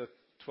look at the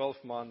 12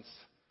 months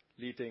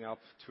leading up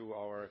to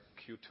our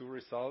Q2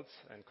 results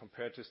and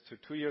compare this to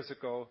 2 years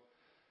ago,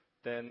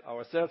 then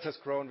our sales has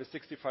grown with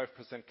 65%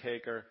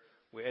 CAGR.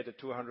 We added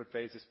 200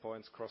 basis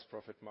points gross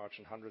profit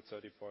margin,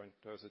 130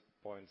 basis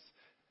points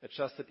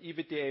adjusted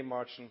EBITDA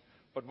margin.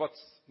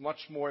 What's much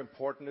more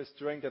important is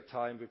during that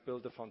time, we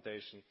built a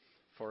foundation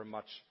for a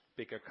much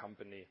bigger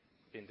company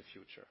in the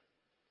future.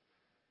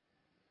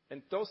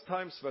 Those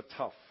times were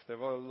tough. There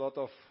were a lot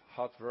of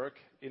hard work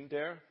in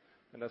there,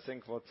 and I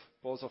think what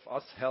both of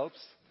us helps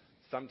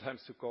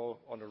sometimes to go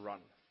on a run.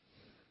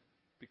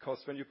 Because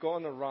when you go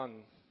on a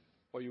run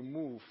or you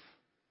move,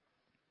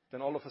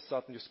 then all of a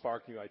sudden you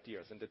spark new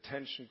ideas and the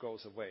tension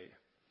goes away.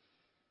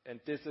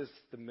 This is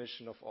the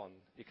mission of On,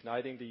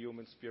 igniting the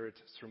human spirit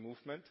through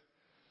movement.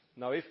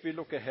 Now, if we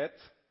look ahead,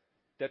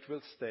 that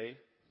will stay,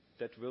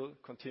 that will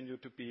continue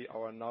to be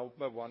our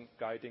number one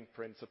guiding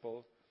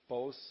principle,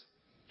 both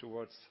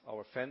towards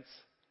our fans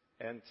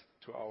and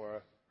to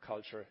our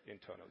culture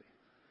internally.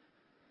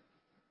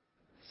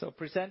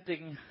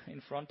 Presenting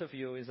in front of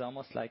you is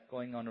almost like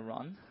going on a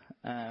run.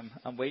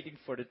 I'm waiting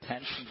for the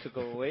tension to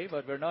go away,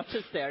 but we're not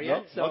just there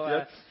yet. No,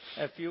 not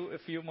yet. A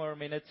few more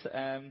minutes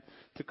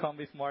to come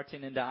with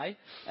Martin and I.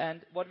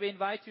 What we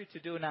invite you to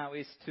do now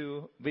is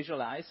to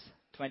visualize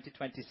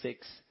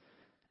 2026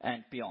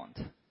 and beyond.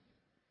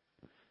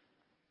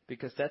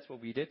 Because that's what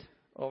we did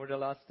over the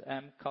last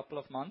couple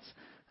of months,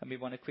 and we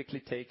want to quickly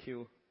take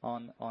you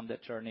on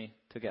that journey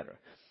together.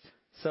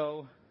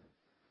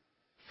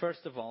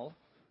 First of all,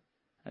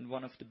 and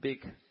one of the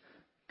big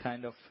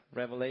kind of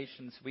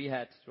revelations we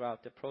had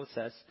throughout the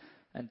process,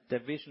 and the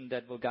vision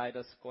that will guide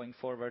us going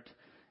forward,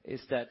 is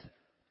that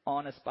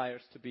On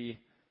aspires to be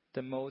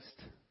the most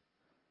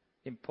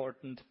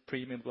important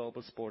premium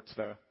global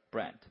sportswear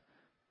brand,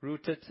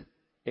 rooted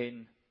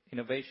in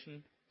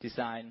innovation,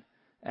 design,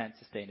 and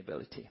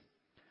sustainability.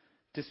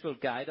 This will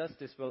guide us,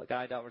 this will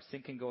guide our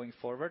thinking going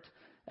forward,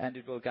 and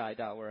it will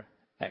guide our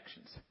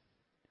actions.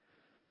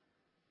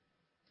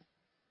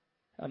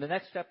 On the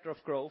next chapter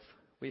of growth,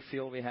 we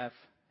feel we have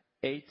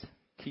 8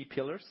 key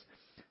pillars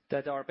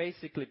that are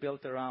basically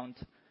built around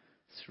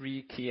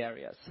 3 key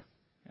areas.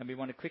 We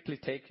want to quickly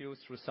take you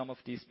through some of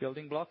these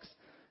building blocks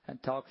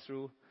and talk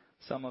through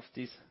some of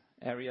these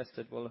areas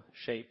that will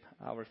shape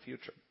our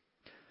future.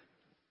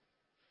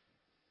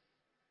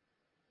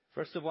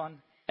 First of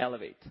one,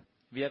 elevate.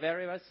 We have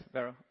areas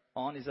where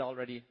On is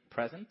already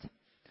present.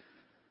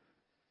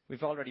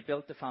 We've already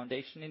built the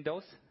foundation in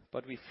those,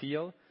 but we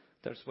feel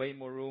there's way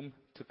more room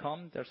to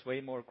come. There's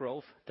way more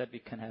growth that we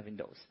can have in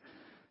those.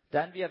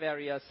 We have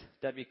areas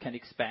that we can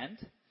expand,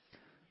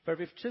 where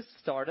we've just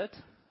started,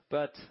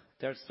 but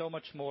there's so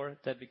much more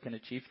that we can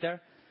achieve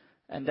there.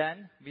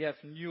 We have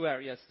new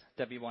areas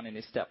that we want to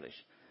establish.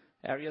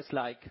 Areas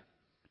like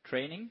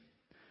training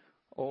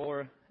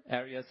or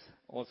areas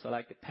also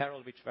like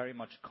apparel, which very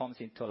much comes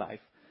into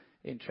life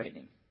in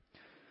training.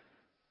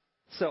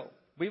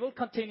 We will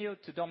continue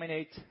to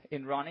dominate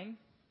in running,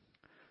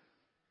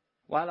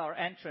 while our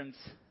entrance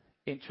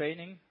in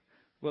training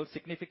will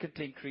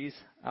significantly increase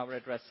our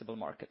addressable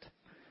market.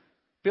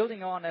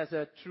 Building On as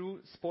a true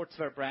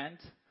sportswear brand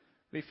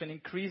with an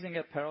increasing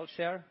apparel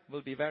share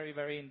will be very,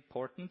 very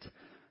important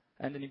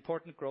and an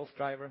important growth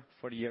driver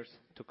for the years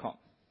to come.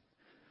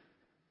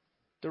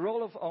 The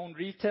role of own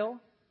retail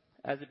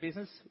as a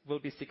business will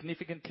be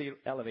significantly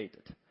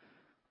elevated.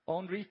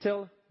 Own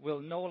retail will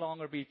no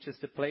longer be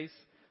just a place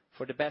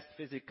for the best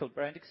physical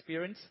brand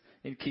experience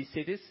in key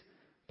cities,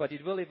 but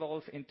it will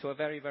evolve into a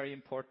very, very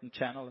important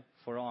channel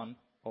for On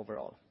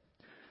overall.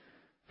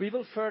 We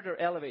will further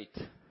elevate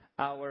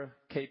our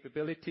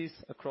capabilities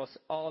across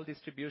all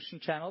distribution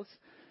channels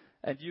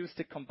and use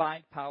the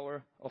combined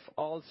power of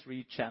all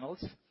 3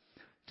 channels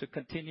to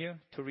continue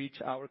to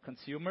reach our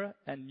consumer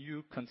and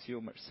new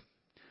consumers.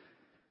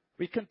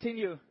 We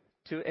continue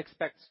to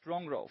expect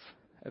strong growth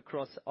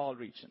across all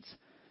regions.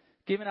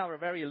 Given our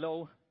very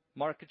low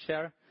market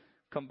share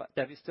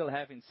that we still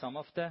have in some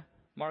of the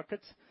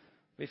markets,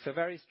 with a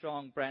very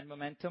strong brand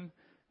momentum,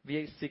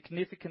 we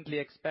significantly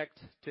expect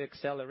to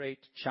accelerate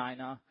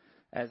China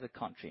as a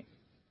country.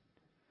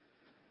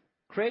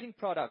 Creating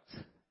products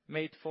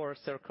made for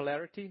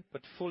circularity,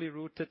 but fully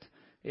rooted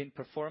in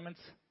performance,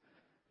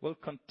 we'll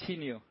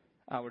continue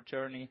our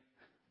journey,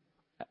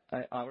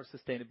 our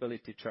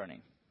sustainability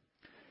journey.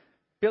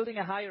 Building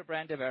a higher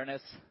brand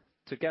awareness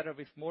together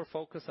with more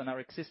focus on our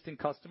existing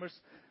customers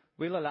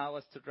will allow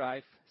us to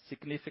drive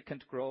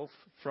significant growth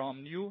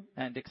from new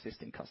and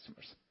existing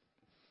customers.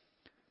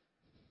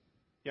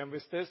 Yeah, and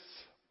with this,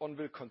 On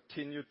will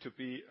continue to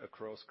be a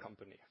growth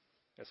company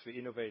as we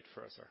innovate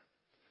further.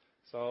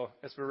 So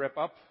as we wrap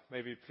up,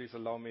 maybe please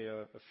allow me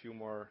a few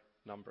more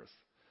numbers.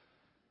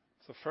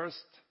 So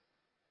first,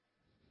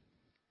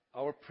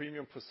 our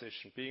premium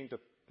position, being the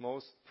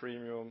most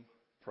premium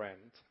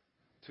brand,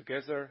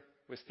 together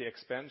with the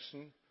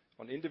expansion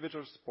on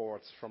individual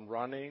sports from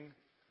running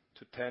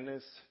to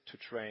tennis to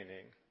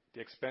training,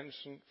 the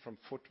expansion from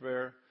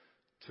footwear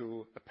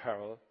to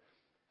apparel,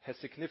 has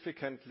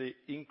significantly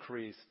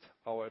increased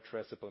our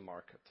addressable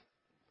market.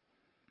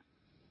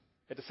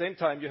 At the same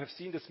time, you have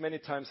seen this many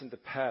times in the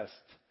past,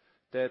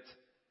 that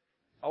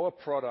our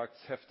products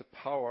have the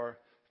power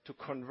to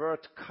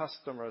convert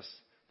customers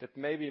that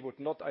maybe would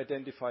not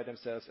identify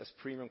themselves as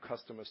premium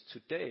customers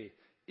today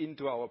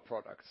into our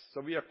products.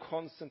 So we are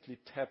constantly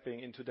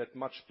tapping into that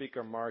much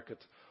bigger market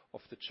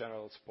of the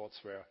general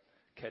sportswear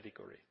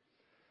category.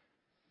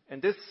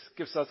 And this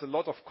gives us a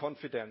lot of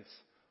confidence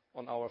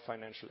on our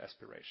financial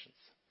aspirations.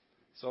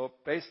 So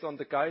based on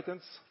the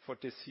guidance for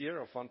this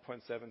year of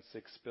 1.76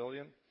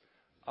 billion,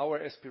 our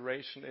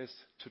aspiration is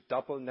to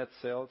double net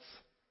sales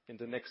in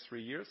the next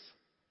 3 years,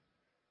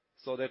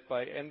 so that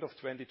by end of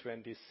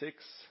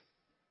 2026,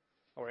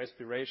 our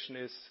aspiration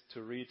is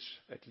to reach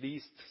at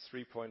least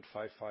 3.55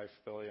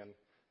 billion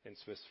in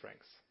Swiss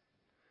francs.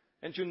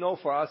 And you know,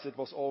 for us, it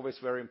was always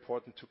very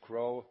important to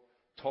grow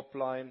top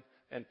line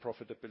and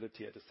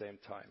profitability at the same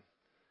time,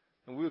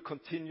 and we will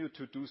continue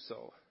to do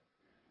so.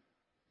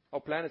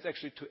 Our plan is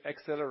actually to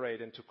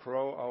accelerate and to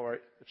grow our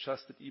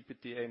adjusted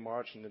EBITDA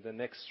margin in the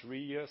next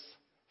 3 years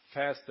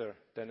faster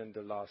than in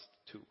the last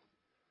 2.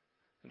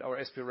 And our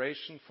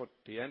aspiration for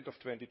the end of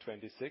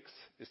 2026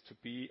 is to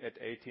be at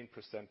 18%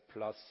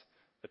 plus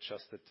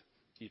adjusted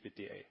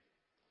EBITDA.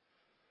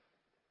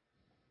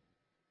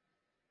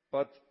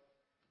 But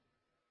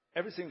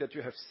everything that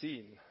you have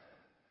seen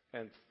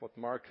and what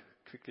Mark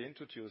quickly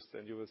introduced,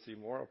 and you will see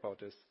more about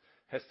this,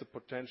 has the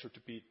potential to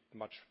be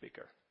much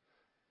bigger.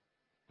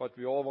 But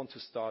we all want to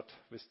start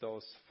with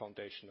those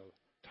foundational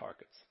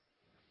targets.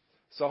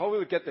 So how will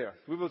we get there?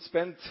 We will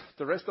spend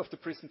the rest of the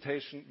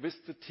presentation with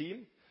the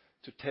team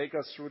to take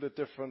us through the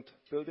different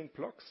building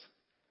blocks.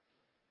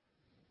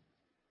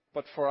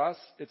 But for us,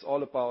 it's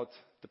all about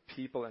the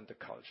people and the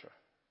culture.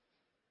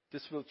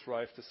 This will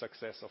drive the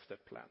success of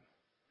that plan.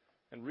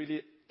 And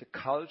really, the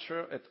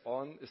culture at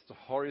On is the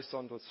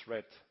horizontal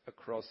thread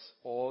across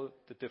all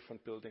the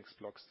different building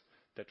blocks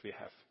that we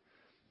have.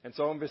 And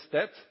so with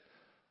that,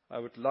 I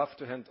would love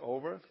to hand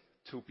over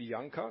to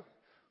Bianca,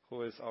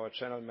 who is our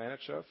General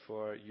Manager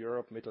for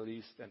Europe, Middle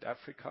East, and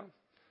Africa,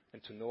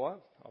 and to Noah,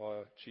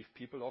 our Chief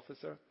People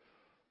Officer.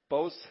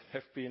 Both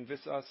have been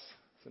with us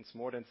since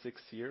more than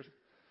 6 years.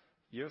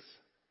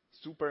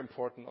 Super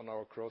important on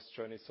our growth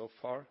journey so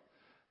far.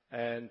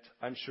 And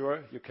I'm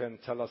sure you can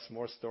tell us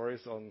more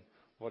stories on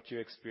what you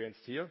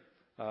experienced here.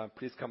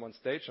 Please come on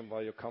stage, and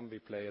while you come, we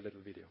play a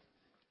little video.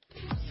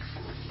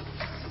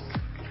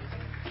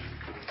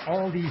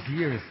 All these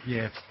years, we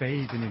have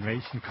stayed an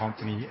innovation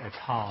company at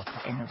heart.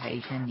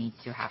 Innovation needs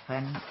to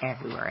happen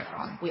everywhere at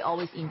On. We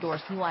always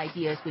endorse new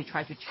ideas. We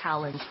try to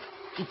challenge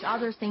each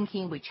other's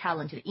thinking. We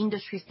challenge the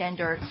industry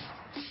standards.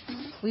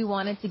 We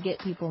wanted to get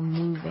people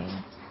moving,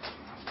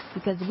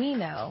 because we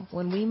know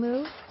when we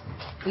move,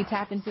 we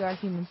tap into our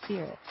human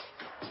spirit.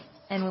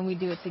 And when we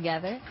do it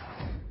together,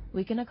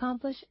 we can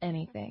accomplish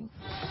anything.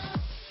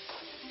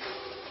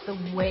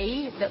 The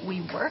way that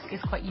we work is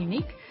quite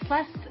unique,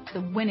 plus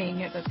the winning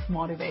that's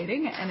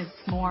motivating, and it's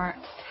more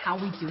how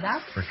we do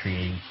that. For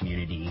creating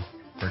community,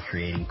 for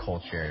creating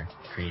culture,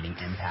 creating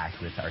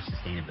impact with our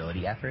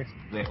sustainability efforts.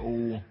 We're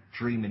all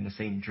dreaming the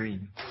same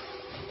dream.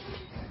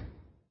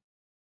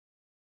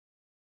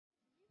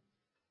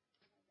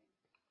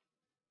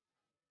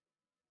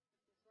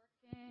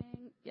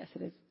 Yes,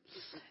 it is.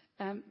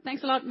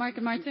 Thanks a lot, Mark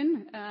and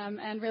Martin,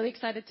 and really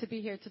excited to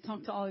be here to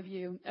talk to all of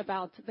you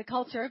about the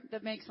culture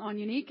that makes On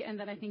unique, and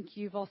that I think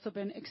you've also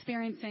been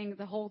experiencing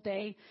the whole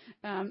day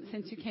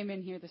since you came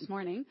in here this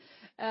morning.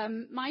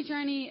 My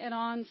journey at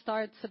On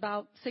starts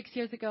about 6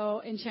 years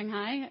ago in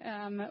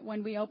Shanghai,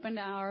 when we opened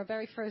our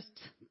very first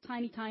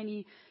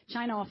tiny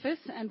China office,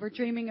 and we're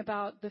dreaming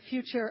about the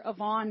future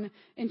of On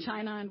in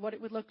China and what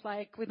it would look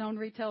like with own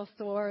retail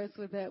stores,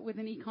 with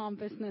an e-com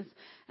business,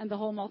 and the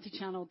whole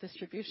multi-channel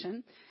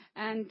distribution.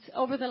 And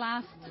over the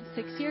last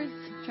 6 years,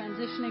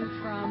 transitioning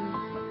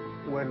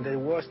from... When they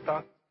were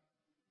start...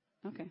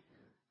 Okay.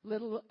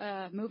 Little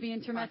movie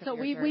intermezzo. Part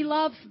of your We journey.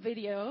 love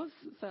videos,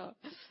 so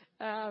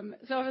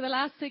So over the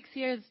last 6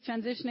 years,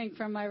 transitioning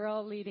from my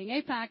role leading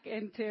APAC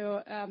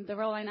into the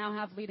role I now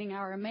have leading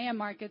our EMEA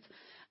markets,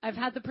 I've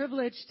had the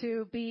privilege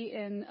to be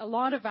in a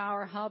lot of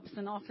our hubs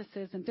and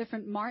offices in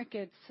different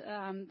markets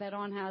that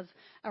On has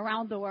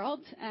around the world,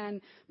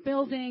 and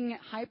building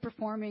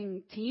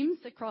high-performing teams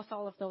across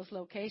all of those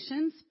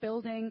locations,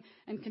 building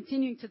and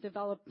continuing to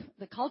develop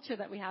the culture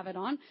that we have at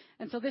On.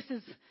 And so this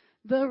is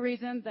the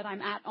reason that I'm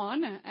at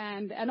On,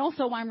 and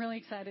also why I'm really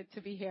excited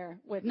to be here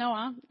with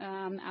Noah,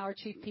 our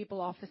Chief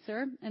People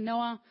Officer. And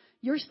Noah,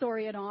 your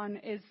story at On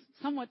is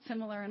somewhat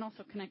similar and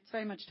also connects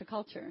very much to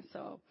culture.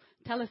 So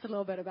tell us a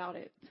little bit about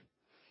it.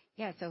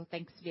 Yeah, so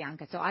thanks,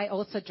 Bianca. So I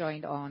also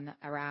joined On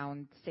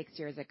around 6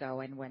 years ago,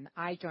 and when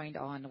I joined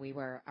On, we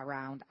were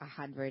around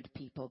 100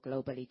 people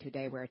globally.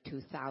 Today we're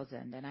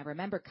 2,000, and I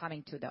remember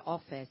coming to the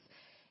office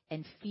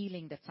and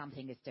feeling that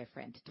something is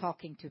different,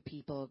 talking to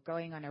people,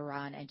 going on a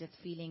run, and just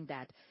feeling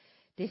that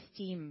this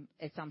team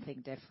is something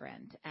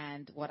different.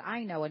 And what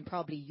I know, and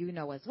probably you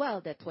know as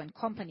well, that when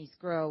companies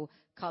grow,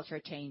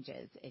 culture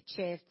changes. It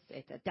shifts,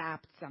 it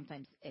adapts.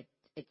 Sometimes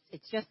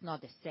it's just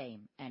not the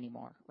same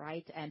anymore,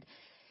 right? And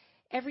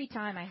every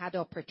time I had the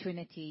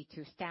opportunity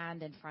to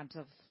stand in front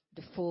of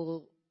the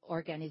full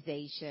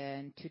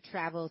organization, to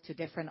travel to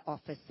different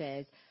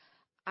offices,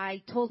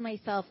 I told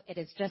myself it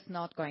is just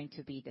not going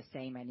to be the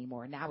same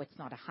anymore. Now it's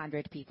not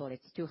 100 people,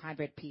 it's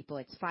 200 people,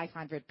 it's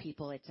 500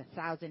 people, it's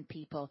 1,000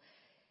 people.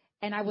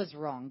 And I was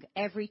wrong.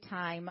 Every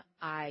time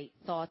I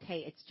thought,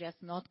 hey, it's just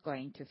not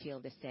going to feel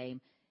the same,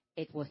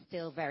 it was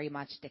still very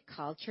much the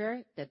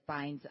culture that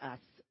binds us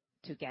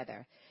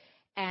together.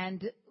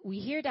 And we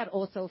hear that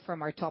also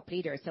from our top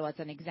leaders. So as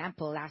an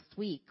example, last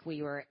week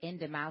we were in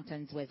the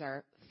mountains with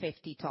our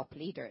 50 top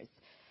leaders.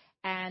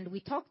 And we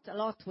talked a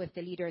lot with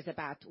the leaders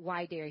about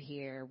why they're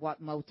here,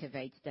 what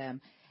motivates them.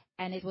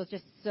 And it was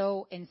just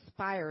so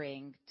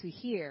inspiring to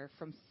hear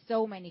from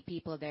so many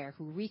people there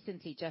who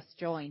recently just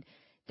joined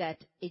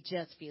that it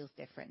just feels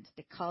different.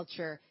 The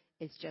culture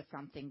is just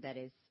something that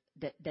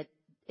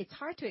it's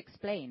hard to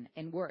explain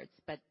in words,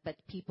 but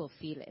people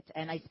feel it.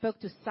 And I spoke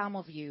to some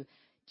of you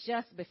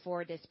just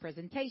before this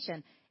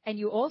presentation, and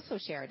you also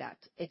share that.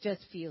 It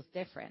just feels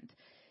different.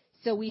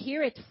 So we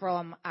hear it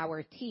from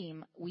our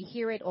team, we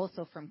hear it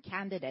also from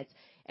candidates,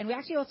 and we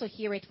actually also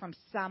hear it from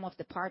some of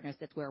the partners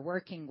that we're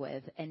working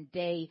with, and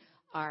they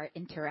are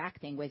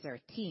interacting with our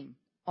team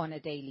on a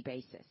daily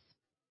basis.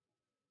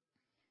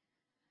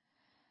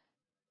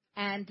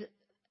 And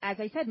as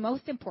I said,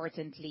 most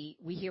importantly,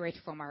 we hear it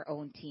from our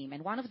own team.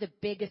 And one of the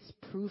biggest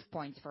proof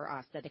points for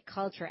us that the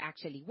culture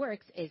actually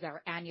works is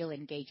our annual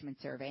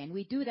engagement survey. And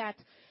we do that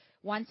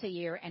once a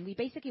year, and we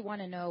basically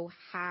want to know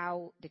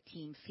how the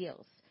team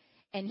feels.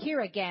 And here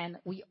again,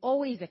 we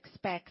always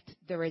expect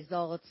the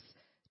results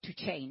to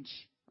change,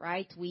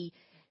 right?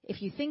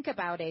 If you think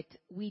about it,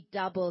 we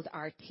doubled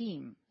our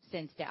team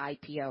since the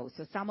IPO.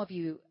 So some of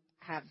you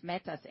have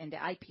met us in the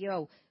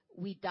IPO.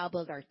 We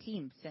doubled our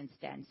team since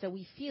then. So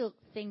we feel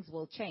things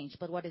will change.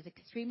 But what is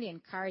extremely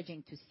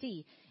encouraging to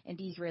see in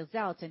these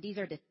results, and these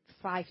are the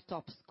 5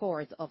 top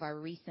scores of our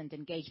recent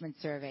engagement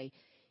survey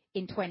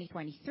in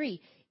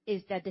 2023,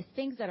 is that the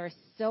things that are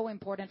so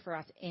important for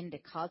us in the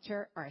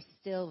culture are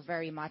still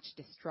very much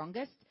the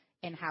strongest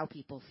in how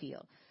people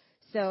feel.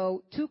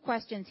 So 2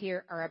 questions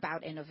here are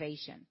about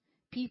innovation.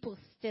 People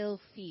still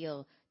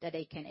feel that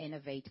they can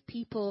innovate.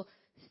 People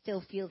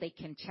still feel they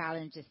can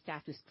challenge the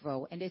status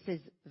quo, and this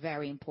is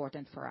very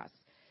important for us.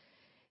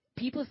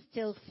 People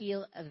still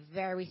feel a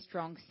very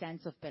strong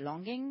sense of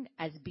belonging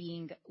as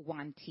being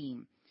one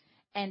team.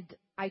 And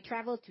I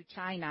traveled to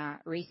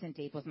China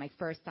recently. It was my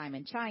first time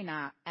in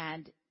China,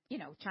 and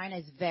China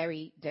is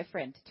very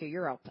different to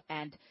Europe,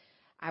 and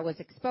I was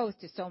exposed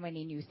to so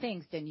many new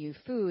things, the new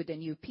food, the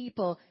new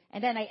people,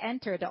 and then I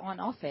entered the On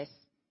office,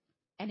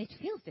 and it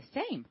feels the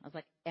same. I was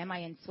like, am I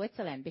in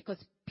Switzerland? Because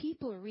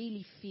people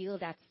really feel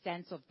that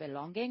sense of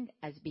belonging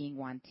as being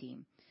one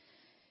team.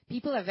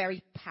 People are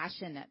very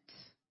passionate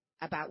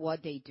about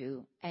what they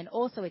do, and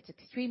also it's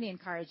extremely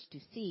encouraged to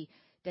see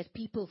that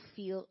people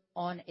feel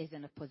On is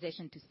in a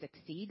position to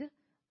succeed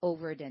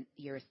over the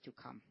years to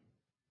come.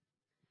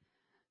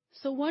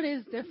 So what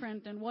is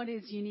different and what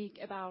is unique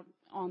about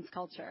On's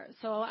culture?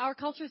 So our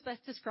culture is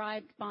best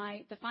described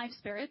by the 5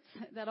 spirits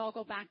that all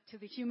go back to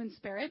the human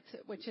spirit,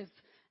 which is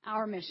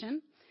our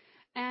mission.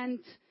 And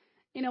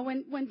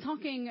when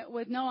talking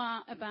with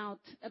Noah about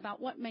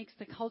what makes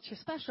the culture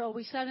special,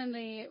 we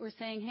suddenly were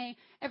saying, hey,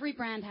 every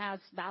brand has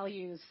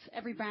values,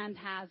 every brand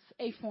has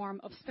a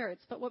form of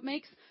spirits. But what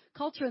makes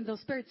culture and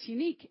those spirits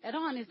unique at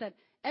On is that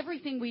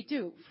everything we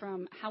do,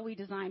 from how we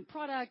design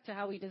product to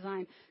how we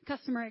design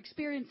customer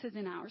experiences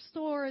in our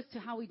stores to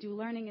how we do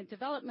learning and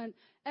development,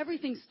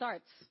 everything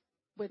starts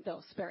with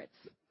those spirits.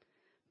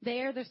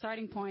 They're the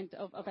starting point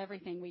of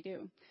everything we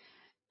do.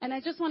 And I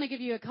just want to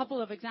give you a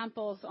couple of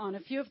examples on a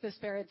few of the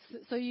spirits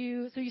so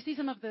you see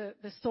some of the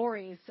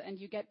stories and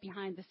you get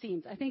behind the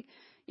scenes. I think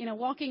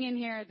walking in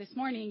here this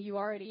morning,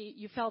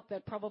 you felt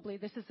that probably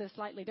this is a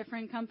slightly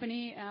different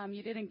company.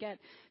 You didn't get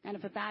kind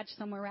of a badge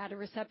somewhere at a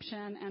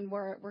reception and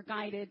were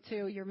guided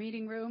to your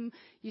meeting room.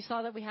 You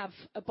saw that we have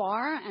a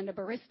bar and a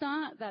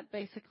barista. That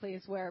basically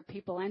is where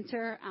people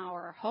enter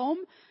our home.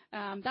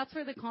 That's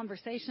where the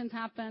conversations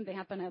happen. They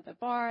happen at the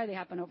bar. They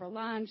happen over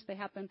lunch. They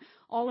happen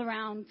all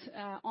around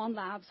On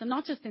Labs, and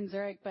not just in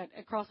Zurich, but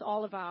across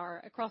all of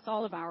our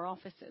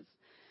offices.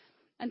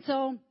 And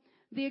so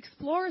the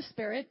explorer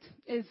spirit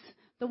is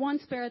the one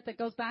spirit that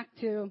goes back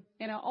to,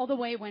 all the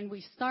way when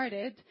we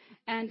started.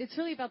 And it's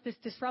really about this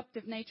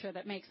disruptive nature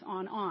that makes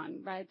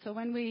On, right? So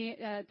when we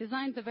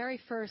designed the very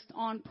first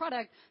On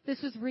product,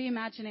 this was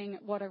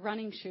reimagining what a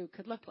running shoe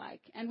could look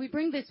like. And we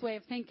bring this way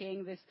of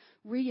thinking, this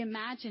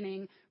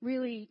reimagining,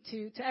 really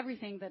to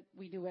everything that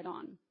we do at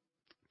On.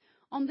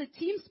 On the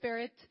team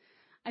spirit,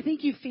 I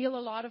think you feel a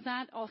lot of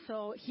that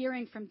also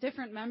hearing from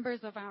different members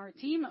of our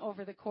team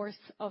over the course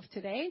of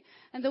today.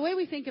 And the way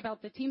we think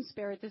about the team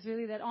spirit is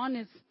really that On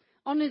is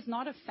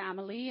not a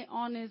family.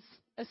 On is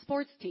a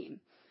sports team.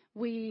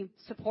 We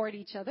support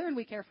each other and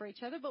we care for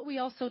each other, but we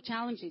also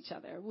challenge each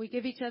other. We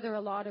give each other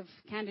a lot of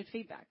candid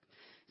feedback.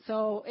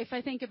 So if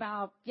I think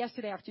about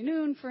yesterday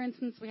afternoon, for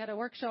instance, we had a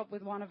workshop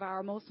with one of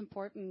our most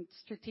important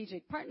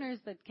strategic partners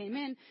that came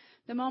in.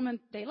 The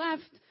moment they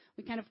left,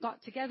 we kind of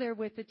got together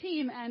with the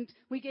team and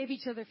we gave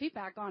each other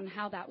feedback on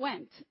how that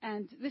went.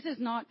 And this is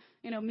not,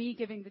 me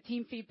giving the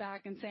team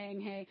feedback and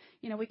saying, hey,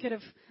 we could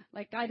have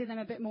guided them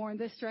a bit more in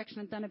this direction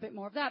and done a bit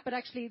more of that. But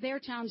actually they're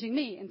challenging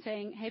me and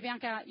saying, hey,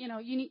 Bianca,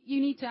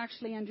 you need to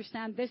actually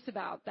understand this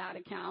about that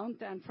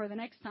account. And for the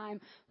next time,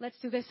 let's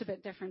do this a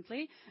bit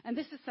differently. And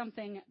this is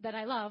something that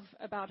I love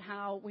about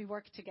how we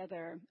work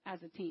together as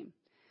a team.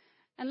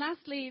 And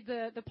lastly,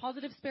 the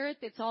positive spirit,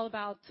 it's all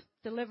about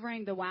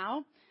delivering the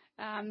wow.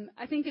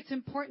 I think it's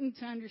important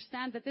to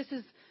understand that this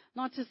is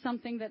not just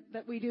something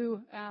that we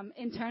do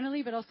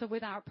internally, but also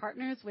with our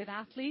partners, with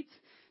athletes.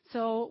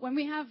 So when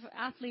we have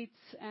athletes,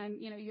 and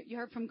you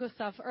heard from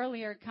Gustav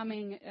earlier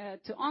coming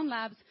to On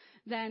Labs,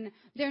 then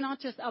they're not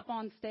just up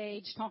on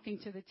stage talking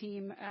to the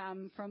team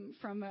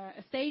from a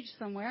stage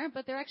somewhere,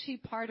 but they're actually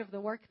part of the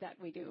work that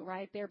we do,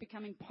 right? They're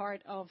becoming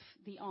part of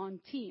the On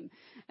team.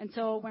 And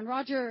so when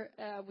Roger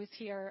was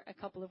here a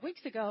couple of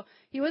weeks ago,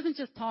 he wasn't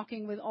just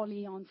talking with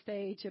Ollie on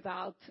stage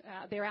about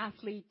their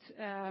athlete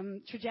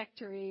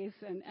trajectories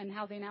and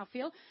how they now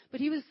feel, but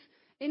he was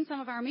in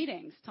some of our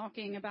meetings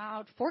talking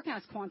about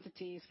forecast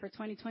quantities for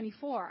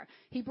 2024.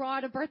 He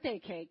brought a birthday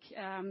cake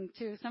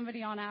to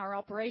somebody on our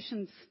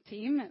operations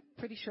team.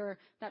 Pretty sure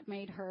that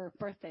made her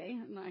birthday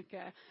like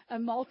a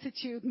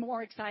multitude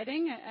more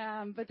exciting.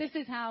 But this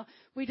is how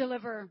we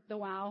deliver the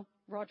wow.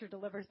 Roger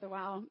delivers the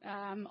wow.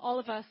 All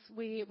of us,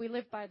 we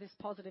live by this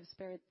positive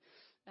spirit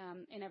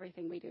in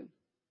everything we do.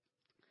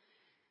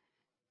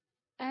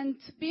 And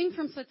being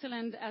from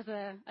Switzerland as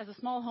a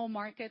small home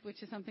market,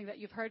 which is something that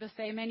you've heard us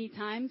say many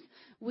times,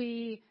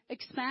 we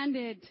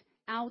expanded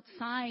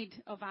outside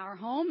of our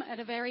home at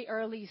a very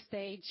early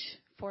stage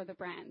for the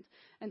brand.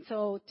 And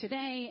so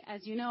today,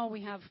 as you know,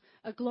 we have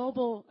a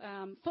global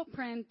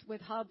footprint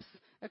with hubs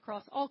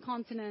across all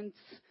continents,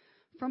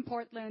 from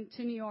Portland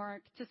to New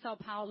York to Sao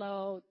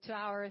Paulo, to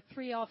our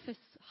 3 office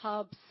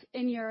hubs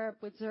in Europe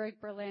with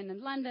Zurich, Berlin, and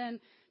London,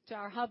 to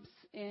our hubs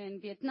in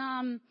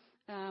Vietnam,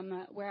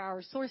 where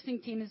our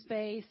sourcing team is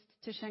based,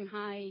 to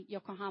Shanghai,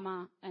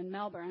 Yokohama, and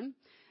Melbourne.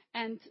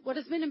 And what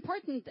has been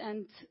important,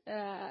 and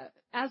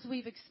as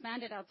we've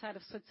expanded outside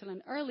of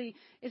Switzerland early,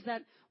 is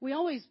that we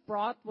always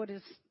brought what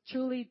is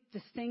truly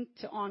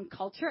distinct to On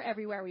culture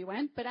everywhere we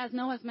went. But as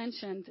Noah's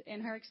mentioned in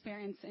her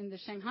experience in the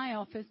Shanghai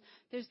office,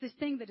 there's this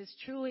thing that is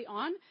truly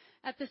On.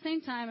 At the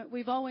same time,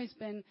 we've always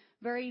been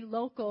very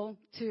local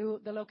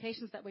to the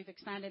locations that we've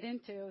expanded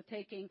into,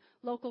 taking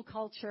local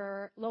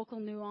culture, local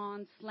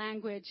nuance,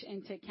 language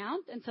into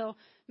account. And so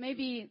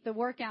maybe the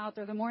workout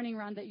or the morning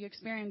run that you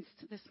experienced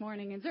this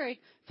morning in Zurich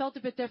felt a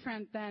bit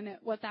different than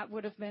what that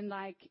would have been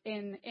like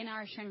in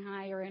our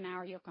Shanghai or in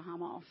our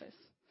Yokohama office.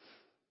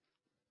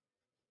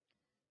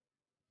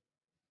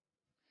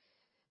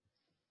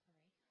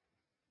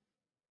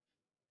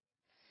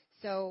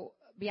 So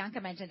Bianca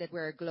mentioned that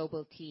we're a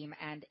global team,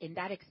 and in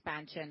that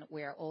expansion,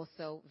 we're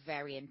also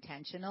very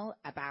intentional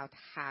about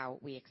how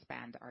we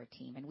expand our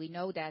team. And we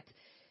know that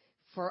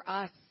for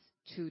us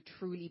to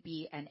truly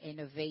be an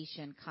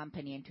innovation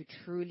company and to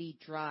truly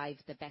drive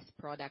the best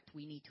product,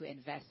 we need to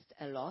invest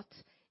a lot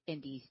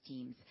in these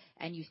teams.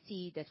 And you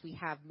see that we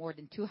have more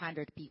than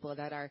 200 people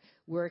that are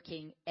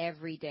working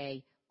every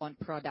day on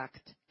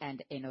product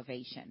and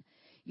innovation.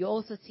 You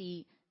also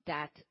see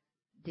that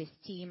this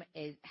team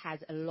has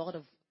a lot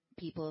of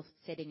people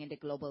sitting in the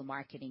global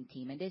marketing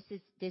team, and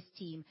this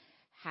team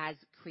has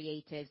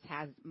creatives,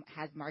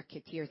 has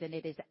marketeers, and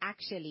it is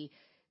actually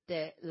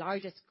the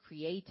largest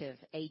creative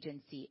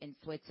agency in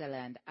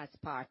Switzerland as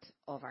part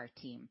of our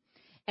team.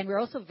 And we're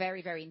also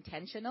very, very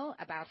intentional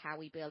about how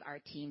we build our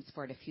teams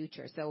for the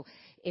future. So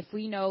if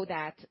we know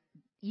that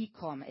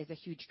e-com is a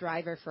huge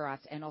driver for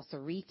us and also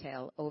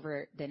retail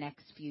over the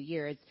next few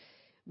years,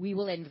 we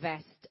will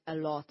invest a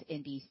lot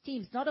in these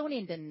teams, not only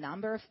in the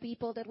number of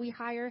people that we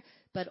hire,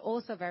 but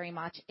also very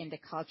much in the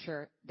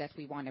culture that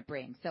we want to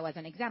bring. So as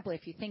an example,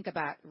 if you think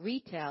about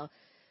retail,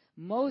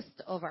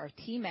 most of our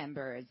team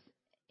members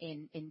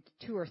in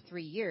 2 or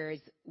 3 years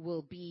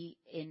will be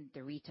in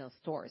the retail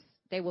stores.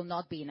 They will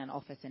not be in an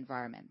office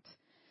environment.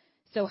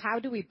 So how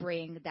do we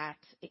bring that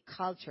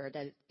culture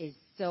that is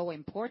so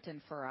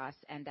important for us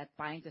and that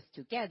binds us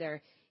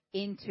together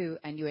into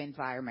a new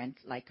environment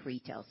like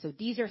retail? So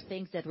these are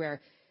things that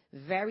we're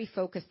very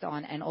focused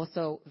on and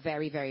also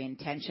very, very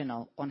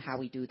intentional on how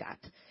we do that.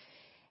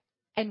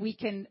 And we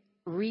can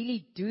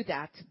really do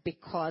that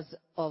because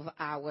of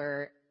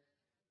our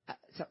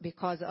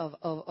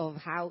of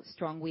how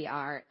strong we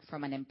are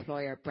from an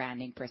employer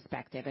branding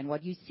perspective. And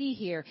what you see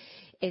here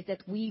is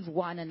that we've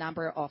won a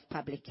number of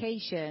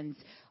publications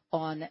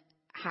on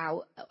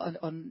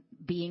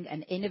being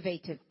an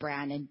innovative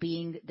brand and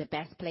being the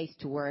best place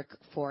to work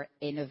for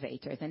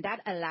innovators. And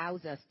that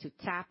allows us to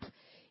tap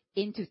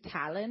into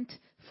talent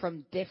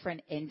from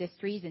different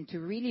industries and to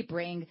really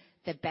bring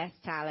the best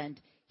talent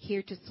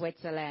here to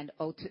Switzerland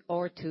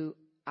or to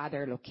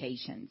other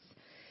locations.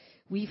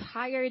 We've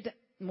hired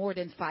more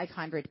than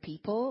 500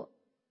 people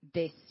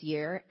this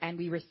year, and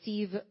we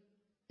receive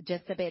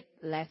just a bit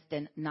less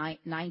than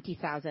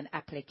 90,000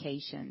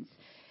 applications.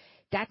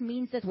 That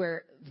means that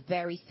we're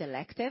very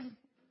selective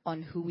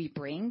on who we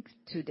bring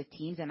to the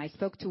teams. And I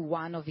spoke to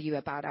one of you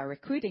about our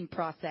recruiting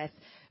process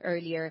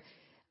earlier.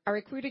 Our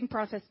recruiting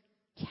process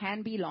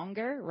can be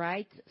longer,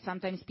 right?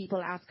 Sometimes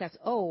people ask us,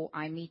 oh,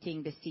 I'm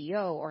meeting the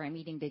CEO or I'm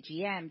meeting the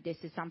GM. This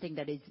is something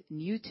that is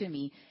new to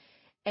me.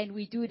 And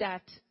we do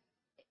that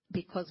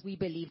because we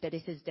believe that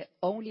this is the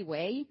only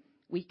way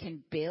we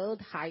can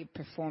build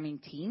high-performing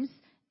teams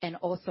and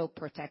also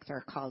protect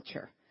our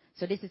culture.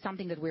 So this is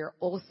something that we're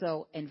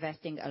also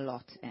investing a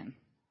lot in.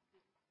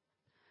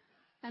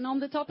 And on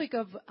the topic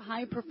of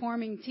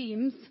high-performing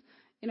teams,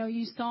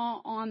 you saw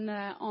on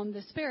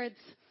the spirits,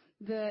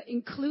 the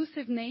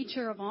inclusive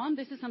nature of On.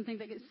 This is something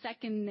that is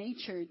second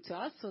nature to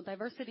us. So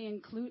diversity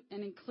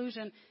and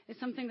inclusion is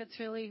something that's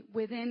really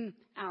within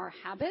our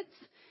habits.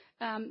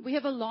 We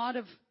have a lot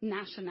of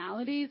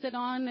nationalities at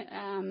On.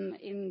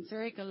 In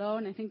Zurich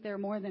alone, I think there are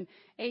more than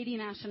 80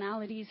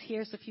 nationalities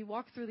here. So if you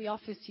walk through the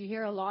office, you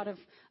hear a lot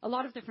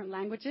of different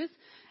languages.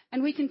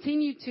 And we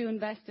continue to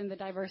invest in the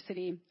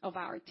diversity of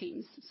our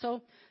teams.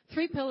 So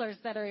 3 pillars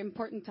that are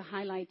important to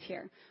highlight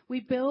here.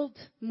 We build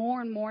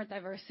more and more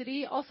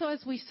diversity. Also,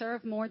 as we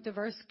serve more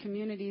diverse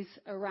communities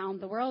around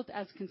the world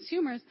as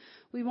consumers,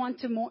 we want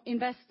to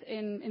invest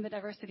in the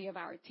diversity of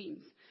our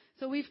teams.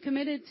 So we've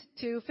committed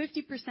to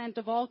 50%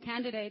 of all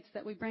candidates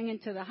that we bring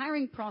into the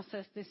hiring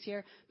process this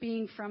year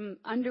being from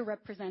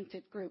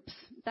underrepresented groups.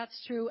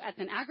 That's true at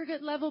an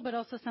aggregate level, but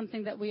also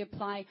something that we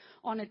apply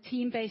on a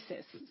team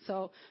basis.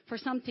 So for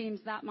some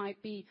teams, that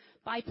might be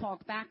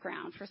BIPOC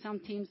background. For some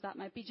teams, that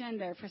might be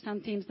gender. For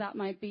some teams, that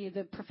might be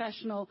the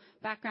professional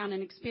background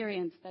and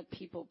experience that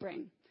people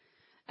bring.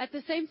 At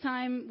the same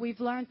time, we've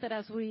learned that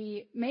as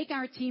we make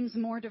our teams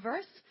more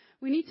diverse,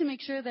 we need to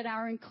make sure that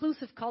our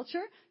inclusive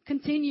culture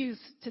continues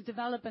to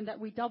develop and that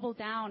we double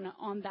down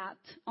on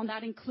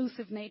that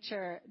inclusive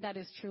nature that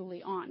is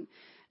truly On.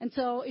 And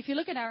so if you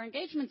look at our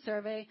engagement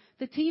survey,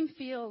 the team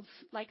feels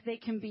like they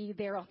can be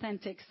their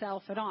authentic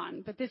self at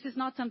On. But this is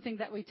not something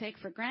that we take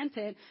for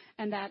granted,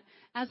 and that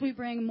as we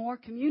bring more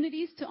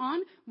communities to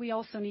On, we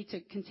also need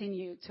to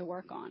continue to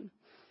work on.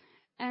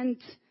 And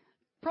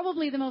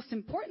probably the most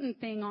important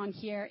thing on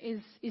here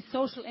is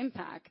social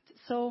impact.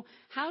 So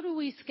how do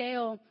we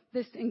scale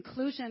this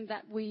inclusion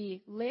that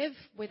we live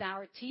with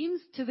our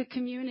teams to the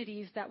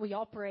communities that we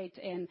operate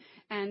in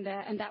and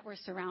that we're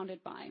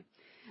surrounded by?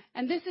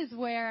 And this is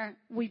where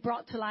we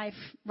brought to life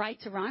Right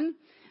to Run.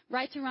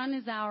 Right to Run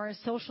is our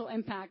social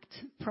impact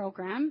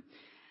program.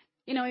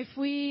 If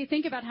we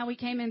think about how we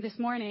came in this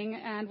morning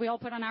and we all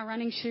put on our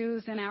running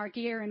shoes and our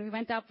gear and we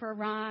went out for a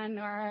run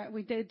or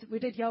we did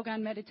yoga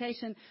and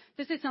meditation,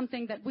 this is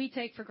something that we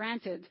take for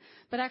granted.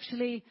 But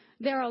actually,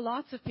 there are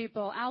lots of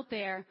people out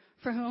there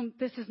for whom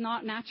this is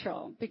not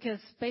natural because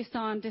based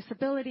on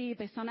disability,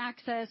 based on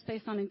access,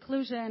 based on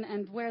inclusion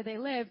and where they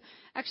live,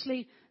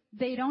 actually,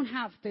 they don't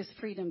have this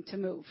freedom to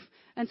move.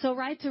 And so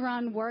Right to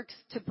Run works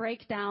to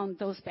break down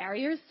those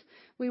barriers.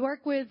 We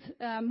work with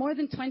more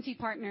than 20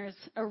 partners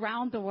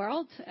around the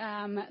world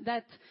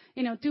that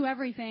do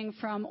everything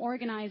from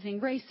organizing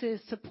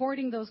races,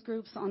 supporting those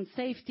groups on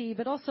safety,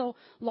 but also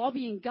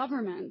lobbying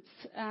governments.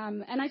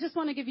 And I just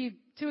want to give you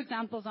 2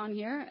 examples on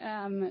here.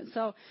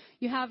 So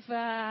you have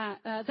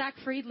Zach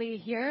Friedley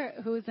here,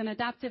 who is an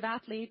adaptive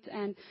athlete,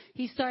 and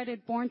he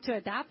started Born to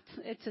Adapt.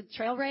 It's a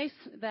trail race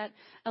that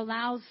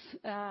allows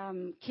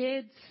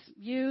kids,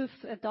 youth,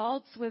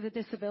 adults with a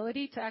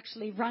disability to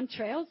actually run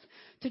trails,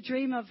 to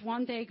dream of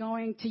one day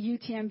going to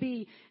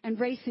UTMB and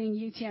racing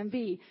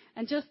UTMB.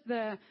 And just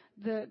the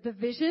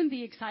vision,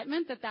 the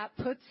excitement that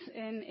puts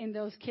in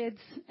those kids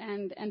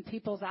and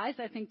people's eyes,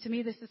 I think to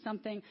me this is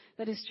something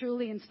that is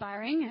truly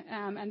inspiring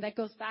and that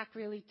goes back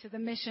really to the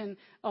mission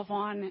of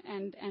On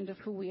and of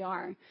who we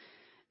are.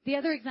 The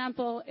other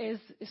example is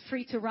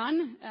free to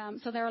run.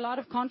 So there are a lot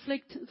of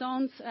conflict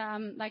zones,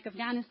 like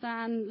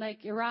Afghanistan,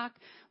 like Iraq,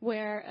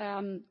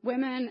 where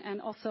women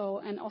and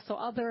also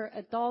other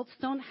adults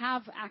don't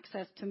have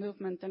access to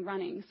movement and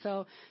running.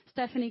 So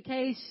Stephanie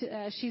Case,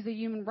 she's a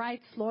human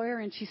rights lawyer,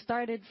 and she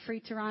started Free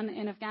to Run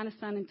in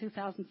Afghanistan in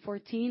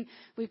 2014.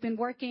 We've been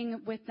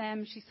working with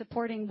them. She's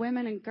supporting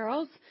women and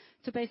girls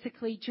to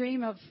basically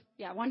dream of,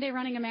 one day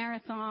running a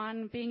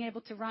marathon, being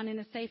able to run in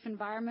a safe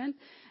environment,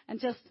 and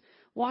just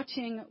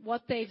watching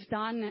what they've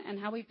done and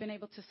how we've been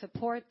able to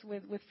support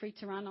with Free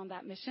to Run on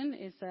that mission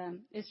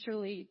is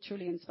truly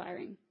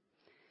inspiring.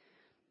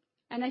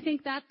 And I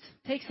think that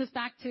takes us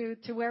back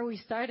to where we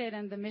started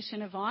and the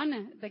mission of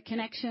On, the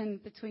connection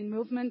between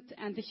movement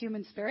and the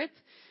human spirit.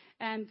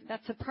 And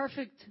that's a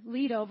perfect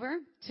lead over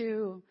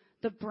to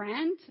the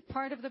brand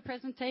part of the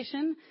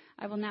presentation.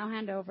 I will now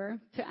hand over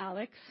to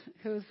Alex,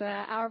 who's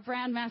our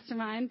brand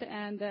mastermind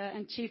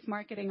and chief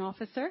marketing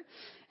officer.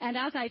 And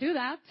as I do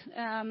that,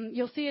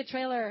 you'll see a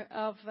trailer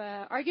of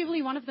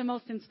arguably one of the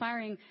most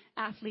inspiring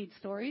athlete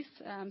stories.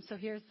 So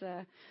here's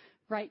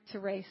Right to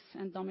Race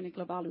and Dominic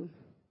Lobalu.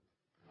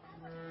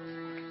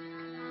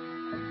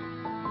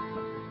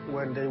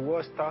 When the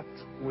war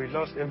started, we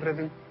lost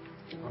everything.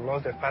 We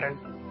lost the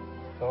parents,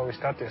 so we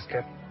started to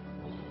escape.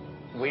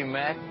 We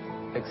met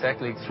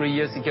exactly 3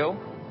 years ago,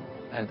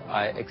 and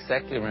I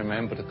exactly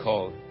remember the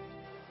call.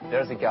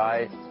 There's a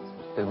guy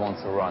that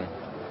wants to run.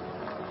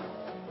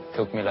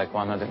 Took me like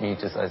 100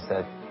 meters. I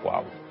said,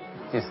 wow,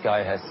 this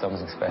guy has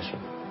something special.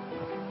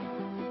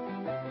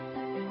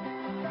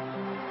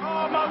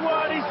 Oh my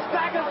word, he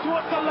staggers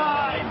towards the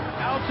line.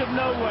 Out of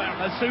nowhere,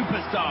 a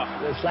superstar.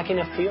 It's like in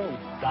a film.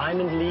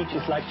 Diamond League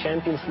is like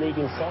Champions League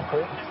in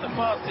soccer. It's the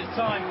fastest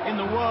time in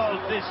the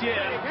world this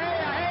year.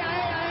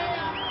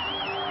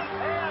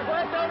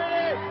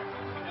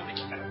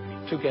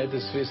 To get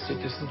the Swiss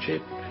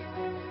citizenship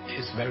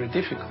is very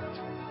difficult.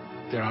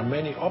 There are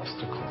many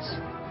obstacles.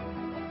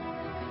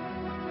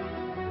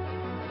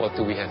 What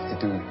do we have to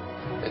do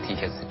that he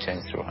has the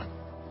chance to run?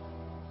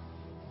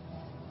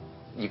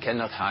 You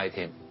cannot hide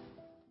him.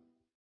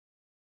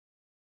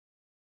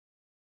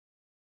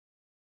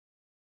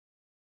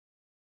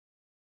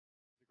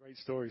 Great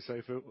story.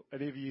 So for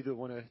any of you that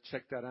want to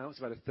check that out, it's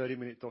about a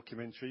 30-minute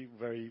documentary.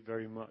 Very,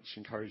 very much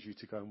encourage you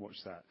to go and watch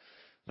that.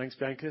 Thanks,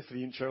 Bianca, for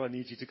the intro. I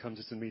need you to come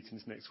to some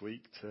meetings next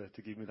week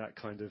to give me that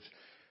kind of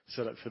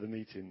setup for the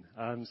meeting.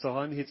 So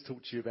I'm here to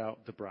talk to you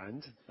about the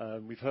brand.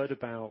 We've heard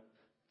about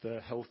the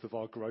health of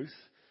our growth.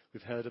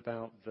 We've heard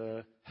about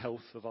the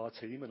health of our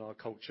team and our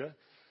culture.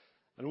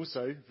 And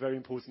also, very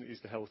important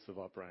is the health of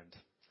our brand.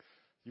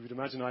 You would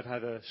imagine I've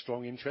had a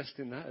strong interest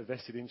in that, a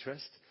vested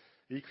interest.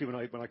 Equally,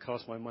 when I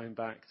cast my mind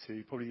back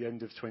to probably the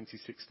end of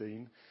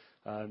 2016,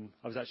 I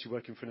was actually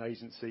working for an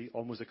agency.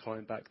 On was a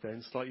client back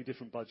then. Slightly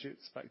different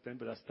budgets back then,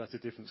 but that's a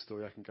different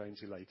story I can go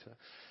into later.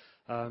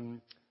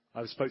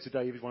 I spoke to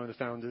David, one of the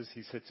founders.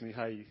 He said to me,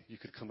 hey, you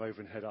could come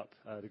over and head up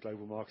the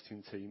global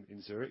marketing team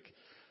in Zurich.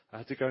 I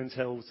had to go and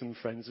tell some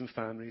friends and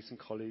family, some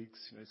colleagues,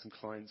 some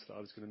clients that I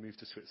was going to move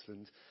to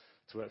Switzerland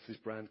to work for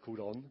this brand called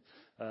On,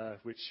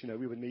 which,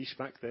 we were niche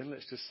back then,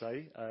 let's just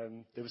say.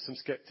 There were some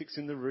skeptics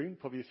in the room,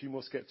 probably a few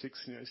more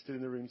skeptics, still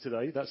in the room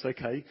today. That's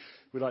okay.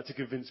 We like to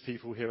convince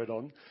people here at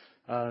On.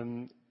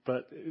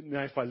 But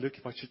now if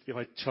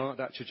I chart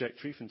that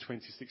trajectory from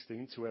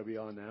 2016 to where we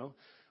are now,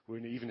 we're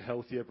an even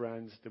healthier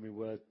brand than we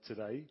were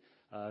today.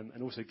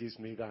 And also gives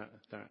me that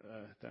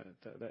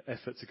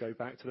effort to go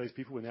back to those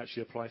people when they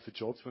actually apply for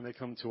jobs when they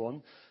come to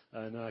On.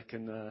 And I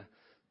can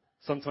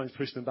sometimes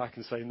push them back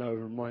and say no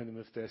and remind them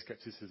of their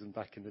skepticism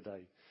back in the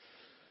day.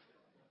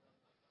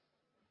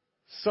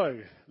 So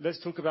let's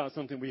talk about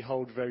something we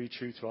hold very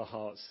true to our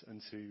hearts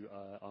and to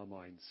our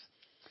minds.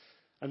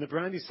 And the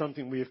brand is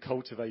something we have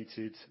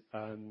cultivated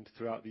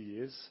throughout the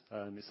years.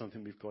 It's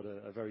something we've got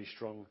a very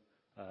strong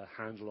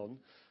handle on.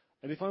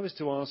 And if I was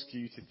to ask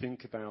you to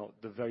think about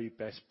the very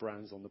best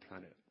brands on the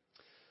planet,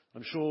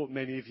 I'm sure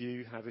many of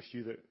you have a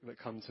few that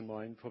come to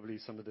mind, probably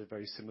some of the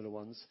very similar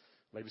ones.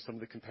 Maybe some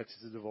of the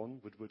competitors of On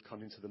would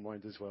come into the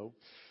mind as well.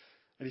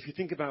 And if you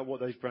think about what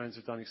those brands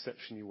have done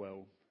exceptionally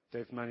well,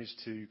 they've managed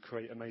to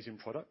create amazing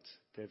product.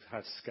 They've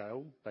had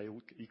scale. They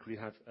equally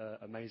have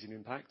amazing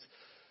impact.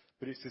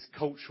 But it's this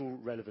cultural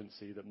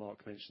relevancy that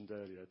Mark mentioned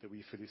earlier that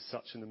we feel is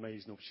such an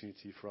amazing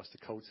opportunity for us to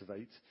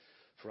cultivate,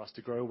 for us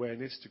to grow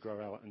awareness, to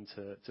grow out, and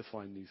to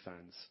find new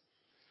fans.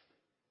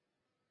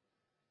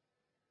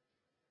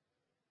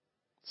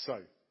 So,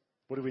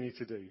 what do we need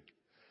to do?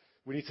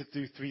 We need to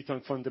do three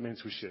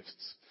fundamental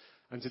shifts.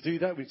 And to do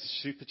that, we need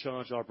to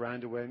supercharge our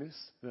brand awareness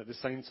and at the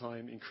same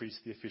time increase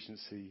the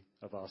efficiency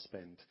of our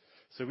spend.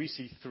 So we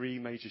see three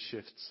major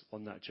shifts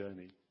on that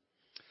journey.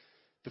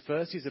 The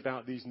first is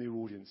about these new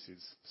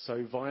audiences.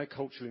 So via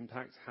cultural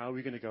impact, how are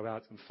we going to go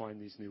out and find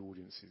these new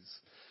audiences?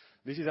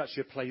 This is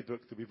actually a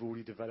playbook that we've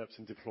already developed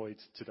and deployed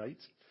to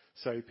date.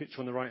 So picture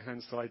on the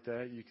right-hand side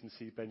there, you can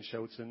see Ben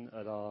Shelton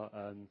at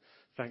our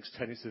Thanks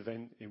Tennis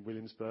event in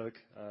Williamsburg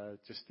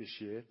just this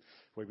year,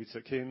 where we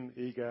took him,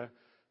 Iga,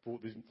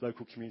 brought the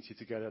local community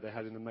together. They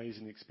had an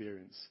amazing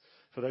experience.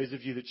 For those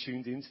of you that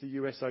tuned into the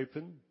US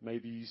Open,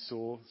 maybe you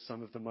saw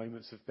some of the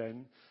moments of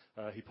Ben.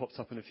 He popped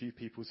up on a few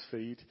people's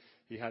feed.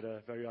 He had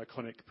a very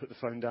iconic put the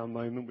phone down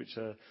moment, which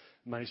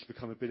managed to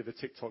become a bit of a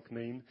TikTok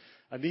meme.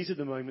 And these are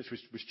the moments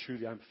which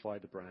truly amplify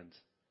the brand.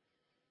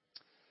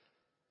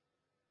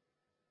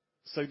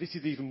 So this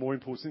is even more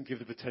important,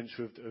 given the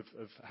potential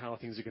of how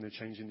things are going to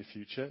change in the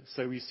future.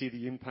 So we see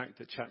the impact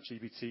that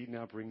ChatGPT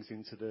now brings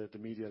into the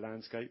media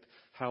landscape.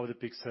 How are the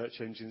big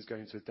search engines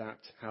going to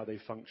adapt, how they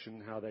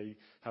function,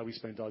 how we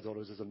spend our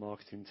dollars as a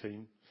marketing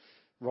team.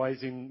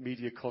 Rising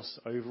media costs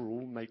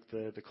overall make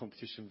the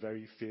competition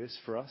very fierce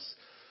for us.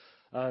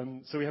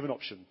 So we have an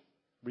option.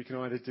 We can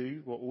either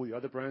do what all the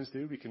other brands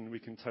do, we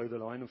can toe the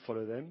line and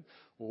follow them,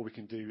 or we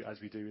can do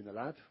as we do in the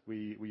lab,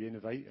 we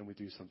innovate and we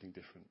do something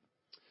different.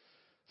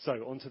 So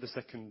on to the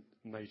second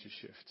major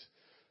shift.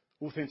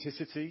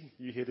 Authenticity,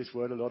 you hear this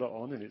word a lot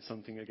on, and it's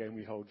something, again,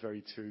 we hold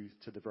very true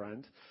to the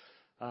brand.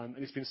 And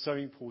it's been so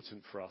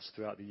important for us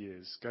throughout the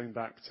years, going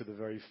back to the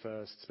very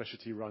first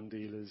specialty run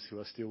dealers who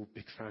are still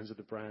big fans of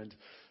the brand,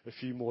 a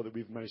few more that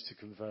we've managed to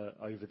convert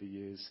over the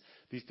years.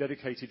 These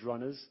dedicated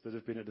runners that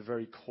have been at the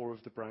very core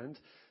of the brand,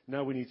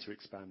 now we need to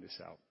expand this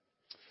out.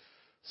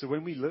 So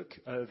when we look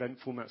at event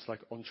formats like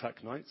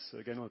on-track nights,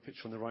 again, on the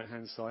picture on the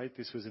right-hand side,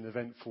 this was an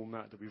event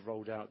format that we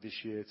rolled out this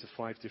year to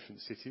 5 different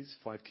cities,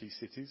 5 key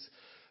cities,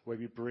 where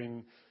we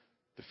bring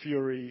the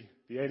fury,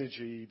 the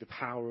energy, the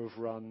power of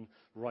run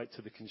right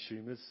to the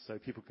consumers, so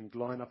people can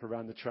line up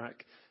around the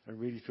track and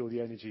really feel the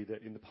energy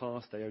that in the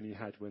past they only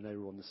had when they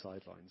were on the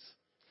sidelines.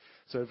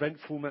 So event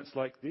formats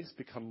like this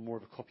become more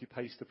of a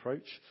copy-paste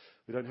approach.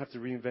 We don't have to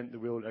reinvent the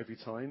wheel every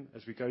time.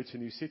 As we go to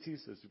new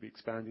cities, as we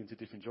expand into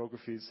different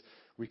geographies,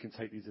 we can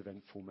take these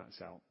event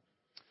formats out.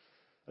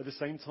 At the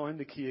same time,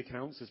 the key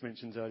accounts, as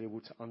mentioned earlier,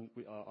 will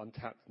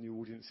untap new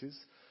audiences,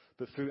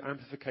 but through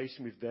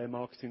amplification with their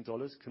marketing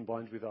dollars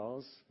combined with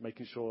ours,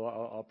 making sure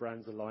our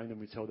brands align and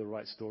we tell the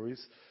right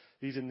stories,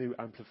 these are new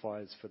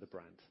amplifiers for the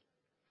brand.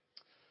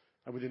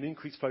 And with an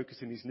increased focus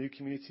in these new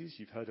communities,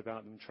 you've heard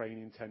about them,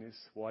 training, tennis,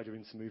 wider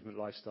into movement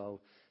lifestyle,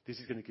 this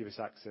is going to give us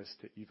access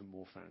to even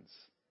more fans.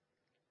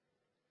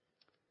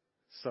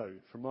 So,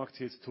 for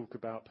marketeers to talk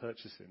about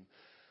purchasing,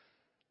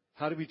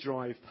 how do we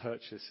drive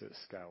purchase at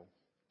scale?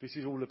 This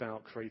is all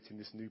about creating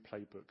this new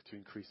playbook to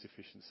increase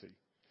efficiency.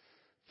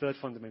 Third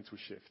fundamental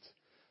shift.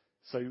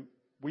 So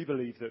we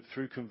believe that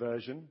through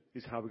conversion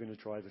is how we're going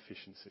to drive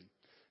efficiency.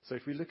 So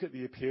if we look at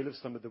the appeal of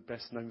some of the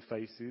best-known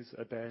faces,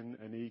 a Ben,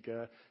 an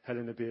Iga,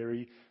 Helena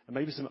Beery, and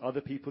maybe some other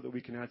people that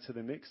we can add to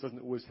the mix,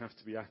 doesn't always have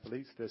to be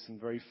athletes. There's some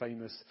very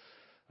famous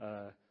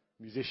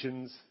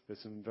musicians, there's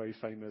some very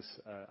famous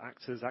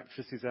actors,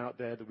 actresses out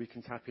there that we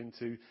can tap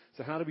into.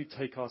 So how do we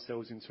take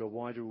ourselves into a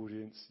wider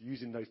audience,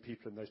 using those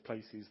people and those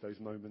places, those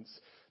moments,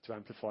 to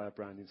amplify our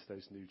brand into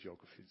those new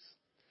geographies?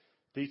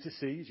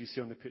 D2C, as you see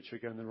on the picture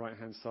again on the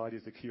right-hand side,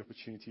 is the key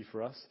opportunity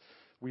for us.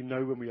 We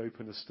know when we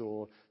open a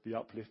store, the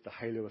uplift, the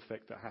halo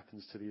effect that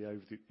happens to the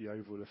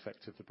overall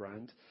effect of the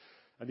brand.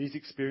 And these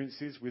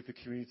experiences with the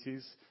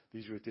communities,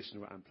 these are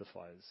additional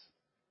amplifiers.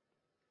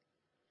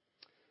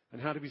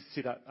 And how do we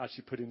see that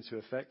actually put into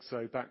effect?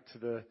 So back to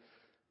the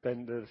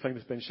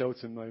famous Ben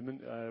Shelton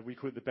moment. We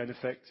call it the Ben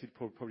effect. You'd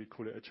probably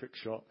call it a trick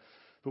shot.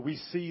 But we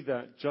see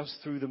that just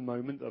through the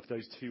moment of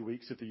those 2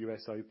 weeks of the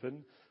US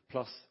Open,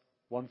 plus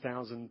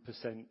 1,000%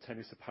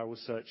 tennis apparel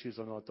searches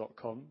on our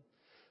 .com,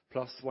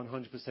 plus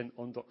 100%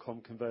 on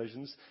 .com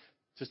conversions.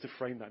 Just to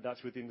frame that,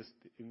 that's in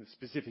the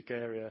specific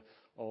area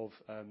of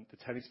the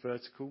tennis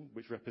vertical,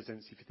 which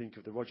represents, if you think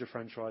of the Roger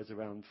franchise,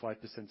 around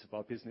 5% of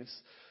our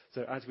business.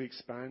 So as we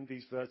expand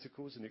these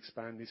verticals and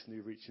expand this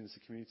new reach into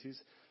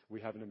communities, we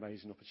have an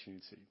amazing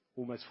opportunity.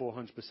 Almost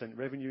 400%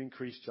 revenue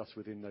increase just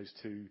within those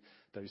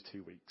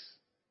two weeks.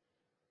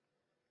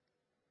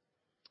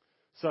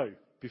 So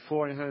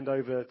before I hand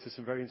over to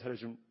some very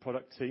intelligent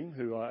product team,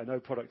 who I know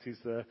product is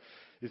the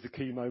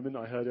key moment.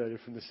 I heard earlier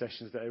from the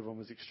sessions that everyone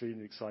was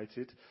extremely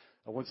excited.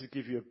 I wanted to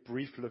give you a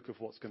brief look of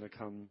what's going to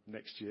come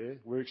next year.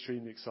 We're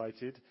extremely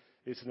excited.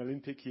 It's an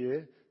Olympic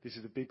year. This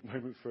is a big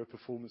moment for a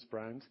performance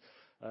brand.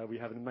 We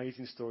have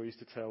amazing stories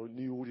to tell,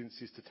 new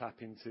audiences to tap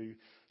into,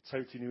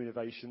 totally new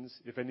innovations.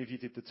 If any of you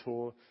did the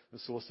tour and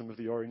saw some of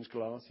the orange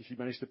glass, if you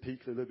managed to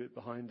peek a little bit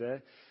behind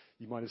there,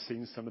 you might have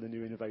seen some of the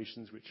new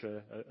innovations which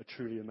are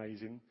truly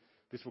amazing.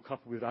 This will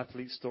couple with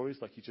athlete stories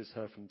like you just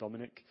heard from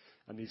Dominic,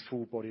 and these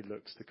full-body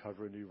looks to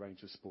cover a new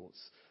range of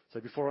sports.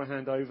 So before I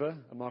hand over,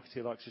 a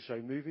marketer likes to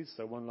show movies,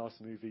 so one last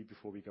movie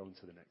before we go on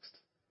to the next.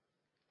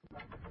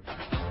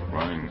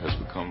 Running has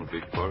become a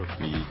big part of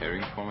me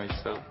caring for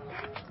myself.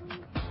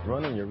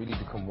 Running, you really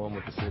become one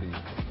with the city.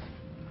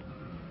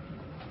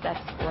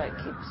 That's what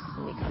keeps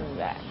me coming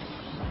back.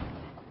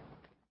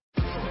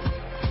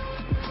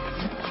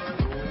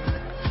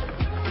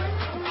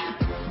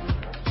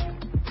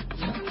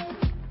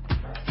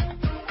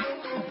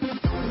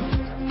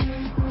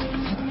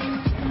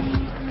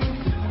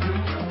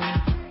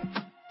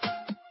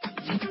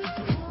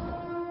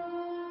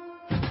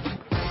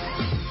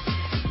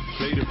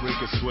 Play to break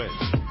a sweat.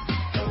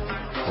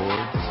 Or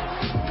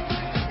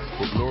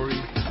glory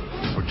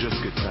or just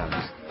good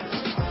times?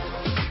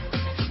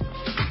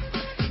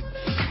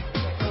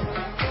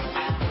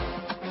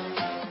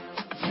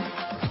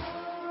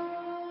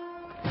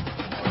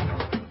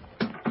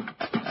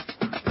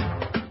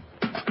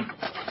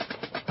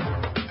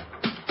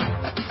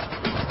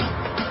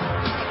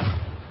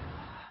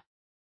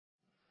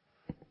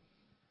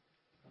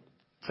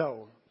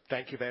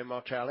 Thank you very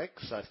much,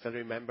 Alex. I still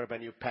remember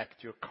when you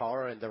packed your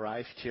car and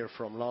arrived here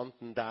from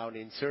London down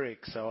in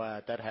Zurich.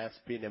 That has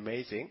been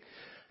amazing.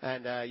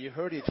 You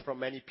heard it from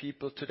many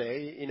people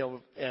today.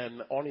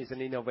 On is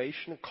an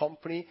innovation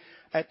company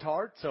at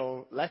heart.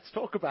 Let's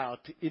talk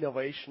about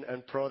innovation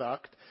and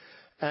product.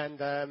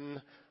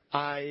 I'm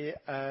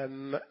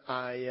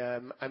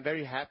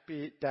very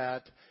happy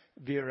that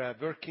we're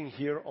working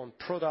here on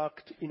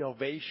product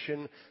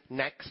innovation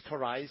next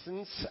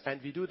horizons,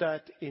 and we do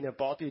that in a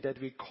body that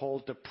we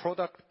call the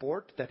product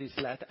board, that is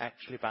led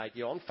actually by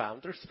the On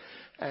founders.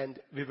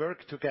 We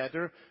work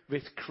together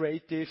with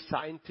creative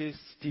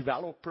scientists,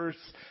 developers,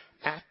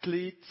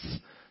 athletes,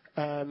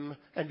 and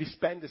we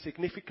spend a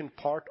significant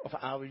part of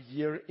our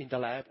year in the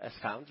lab as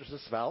founders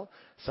as well,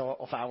 so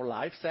of our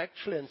lives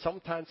actually.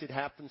 Sometimes it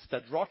happens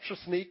that Roger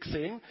sneaks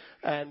in,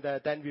 and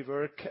then we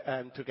work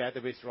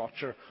together with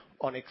Roger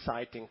on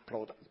exciting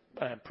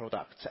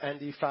products.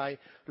 If I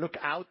look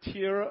out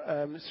here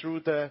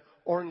through the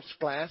orange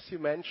glass, you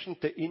mentioned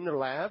the inner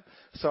lab.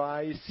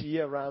 I see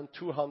around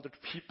 200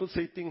 people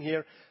sitting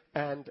here,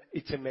 and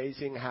it's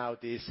amazing how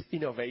this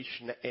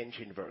innovation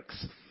engine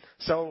works.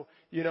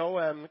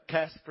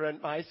 Casper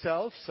and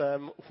myself,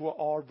 who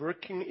are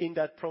working in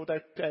that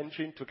product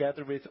engine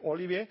together with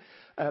Olivier.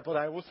 But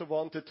I also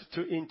wanted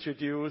to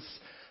introduce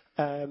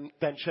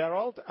then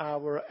Gerald,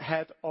 our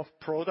head of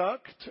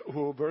product,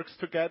 who works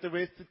together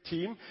with the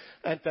team.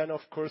 Then, of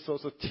course,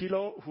 also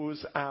Thilo,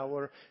 who's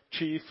our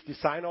chief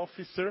design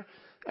officer.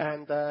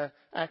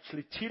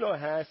 Actually, Thilo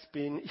has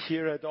been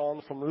here at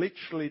On from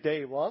literally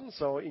day one.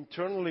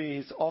 Internally,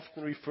 he's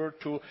often referred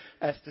to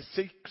as the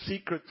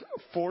secret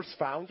force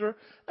founder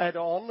at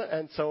On.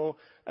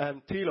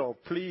 Thilo,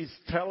 please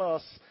tell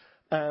us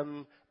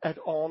at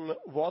On,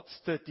 what's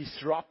the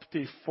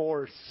disruptive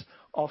force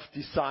of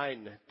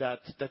design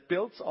that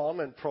builds On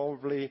and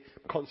probably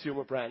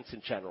consumer brands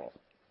in general?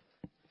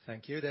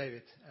 Thank you,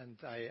 David, and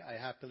I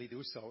happily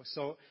do so.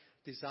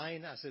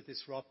 Design as a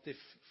disruptive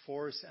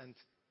force, and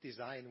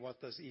design,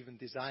 what does even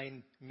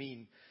design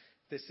mean?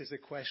 This is a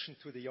question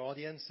to the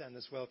audience and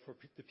as well for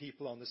the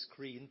people on the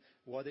screen.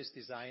 What is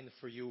design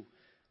for you?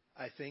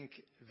 I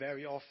think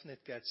very often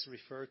it gets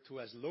referred to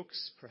as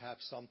looks,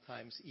 perhaps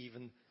sometimes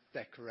even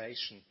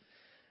decoration.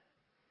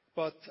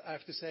 But I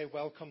have to say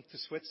welcome to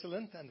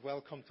Switzerland and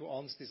welcome to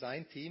On's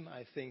design team.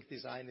 I think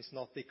design is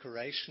not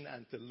decoration,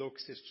 and the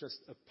looks is just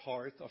a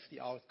part of the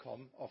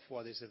outcome of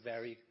what is a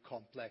very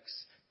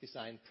complex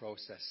design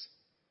process.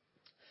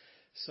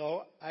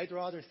 I'd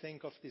rather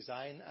think of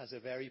design as a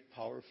very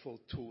powerful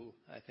tool.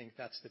 I think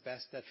that's the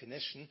best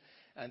definition.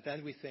 And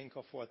then we think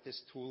of what this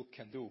tool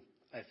can do.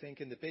 I think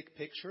in the big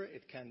picture,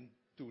 it can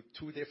do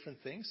two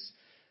different things.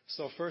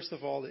 First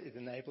of all, it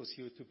enables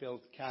you to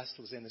build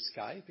castles in the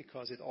sky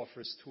because it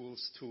offers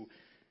tools to,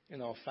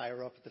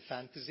 fire up the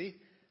fantasy.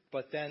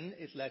 But then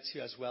it lets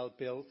you as well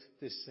build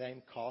the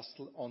same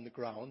castle on the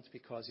ground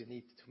because you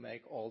need to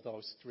make all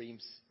those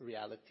dreams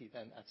reality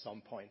then at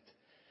some point.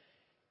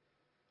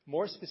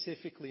 More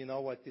specifically,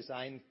 what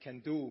design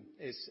can do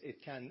is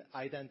it can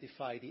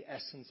identify the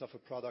essence of a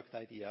product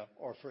idea,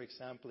 or for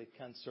example, it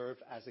can serve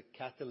as a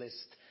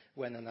catalyst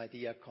when an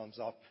idea comes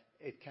up.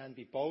 It can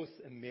be both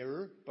a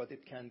mirror, but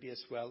it can be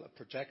as well a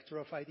projector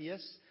of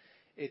ideas.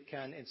 It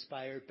can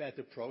inspire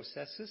better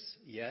processes.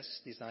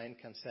 Yes, design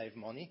can save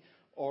money,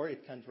 or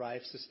it can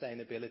drive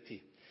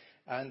sustainability.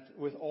 And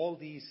with all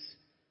these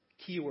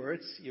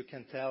keywords, you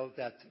can tell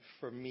that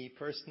for me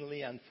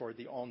personally and for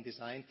the On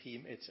design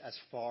team, it's as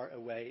far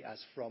away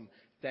as from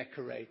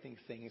decorating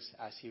things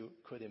as you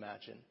could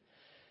imagine.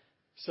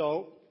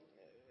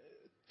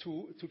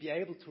 To be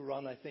able to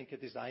run, I think, a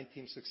design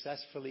team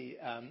successfully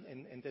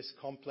in this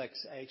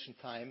complex age and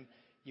time,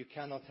 you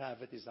cannot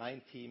have a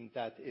design team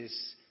that is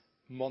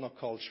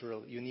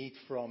monocultural. You need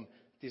from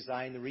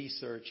design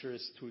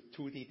researchers to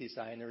 2D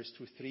designers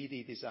to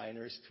 3D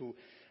designers to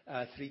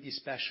 3D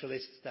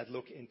specialists that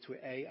look into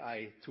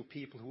AI to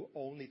people who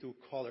only do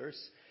colors.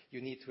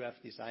 You need to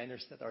have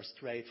designers that are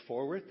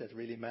straightforward, that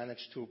really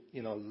manage to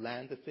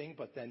land the thing,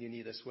 but then you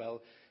need as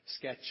well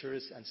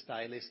sketchers and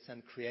stylists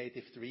and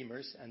creative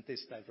dreamers, and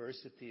this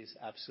diversity is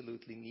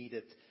absolutely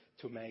needed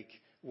to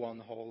make one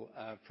whole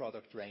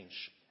product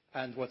range.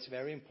 And what's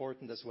very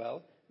important as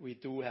well, we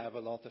do have a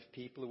lot of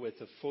people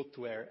with a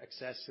footwear,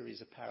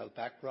 accessories, apparel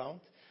background,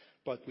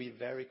 but we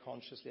very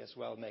consciously as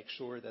well make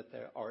sure that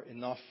there are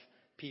enough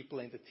people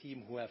in the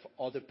team who have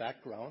other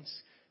backgrounds,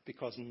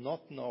 because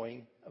not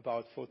knowing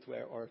about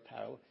footwear or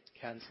apparel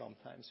can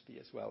sometimes be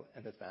as well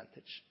an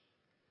advantage.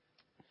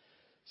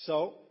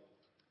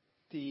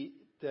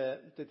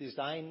 This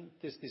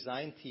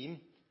design team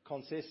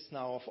consists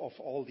now of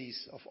all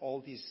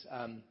these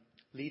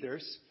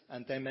leaders,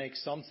 and they make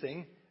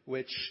something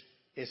which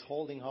is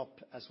holding up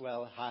as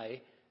well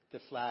high the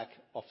flag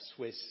of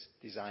Swiss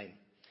design.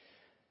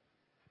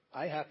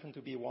 I happen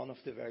to be one of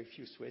the very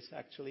few Swiss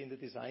actually in the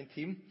design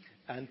team,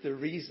 and the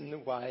reason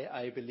why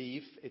I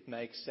believe it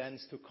makes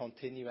sense to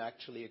continue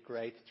actually a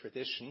great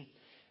tradition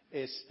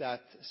is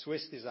that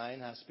Swiss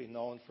design has been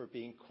known for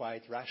being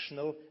quite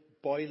rational,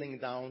 boiling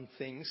down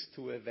things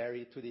to the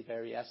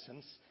very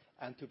essence,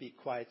 and to be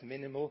quite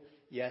minimal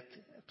yet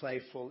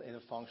playful in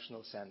a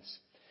functional sense.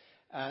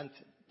 And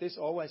this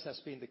always has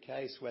been the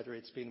case, whether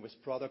it's been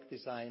with product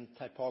design,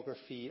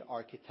 typography,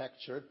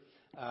 architecture,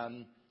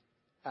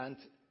 and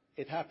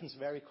it happens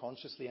very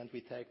consciously, and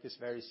we take this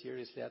very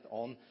seriously at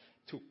On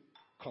to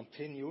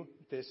continue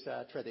this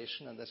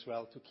tradition, and as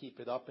well to keep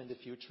it up in the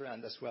future,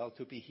 and as well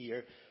to be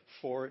here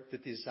for the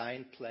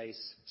design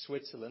place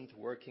Switzerland,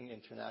 working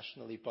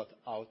internationally but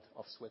out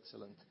of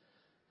Switzerland.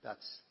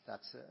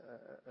 That's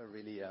a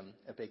really a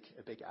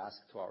big ask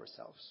to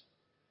ourselves.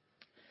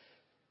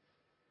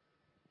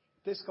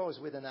 This goes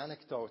with an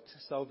anecdote.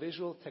 So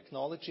visual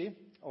technology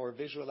or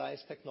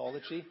visualized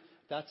technology,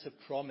 that's a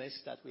promise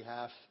that we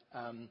have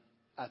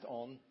at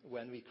On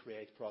when we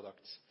create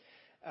products.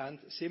 And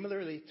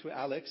similarly to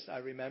Alex, I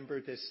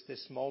remember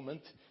this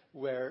moment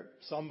where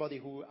somebody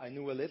who I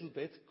knew a little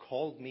bit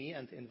called me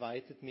and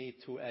invited me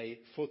to a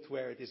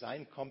footwear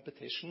design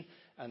competition.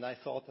 And I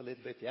thought a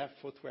little bit, yeah,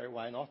 footwear,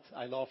 why not?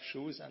 I love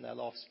shoes and I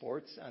love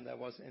sports, and I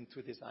was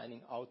into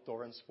designing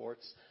outdoor and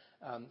sports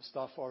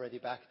stuff already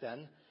back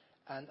then.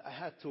 And I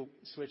had to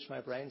switch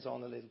my brains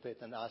on a little bit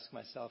and ask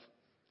myself,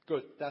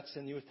 good, that's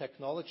a new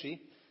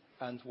technology,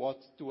 and what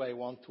do I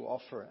want to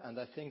offer? And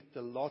I think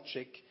the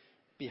logic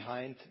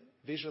behind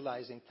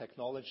visualizing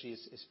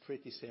technologies is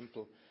pretty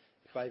simple.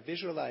 By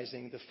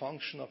visualizing the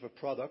function of a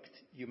product,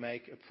 you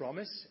make a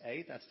promise,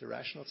 that's the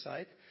rational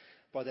side,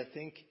 but I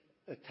think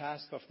a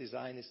task of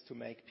design is to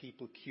make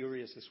people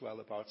curious as well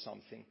about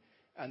something.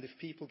 And if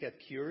people get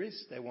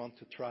curious, they want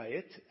to try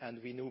it,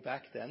 and we knew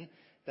back then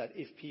that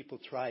if people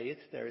try it,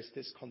 there is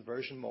this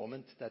conversion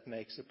moment that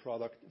makes a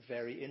product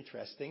very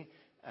interesting,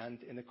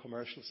 and in a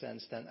commercial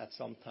sense, then at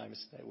some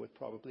times they would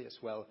probably as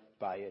well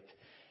buy it.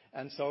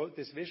 And so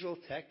this visual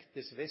tech,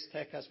 this vis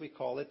tech as we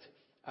call it,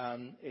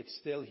 it's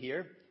still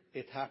here.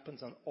 It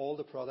happens on all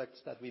the products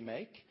that we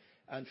make.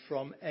 And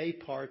from a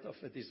part of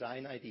a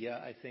design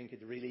idea, I think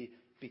it really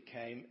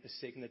became a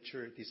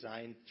signature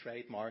design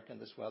trademark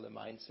and as well a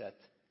mindset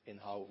in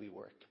how we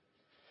work.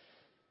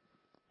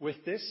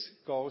 With this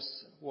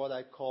goes what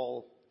I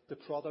call the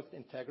product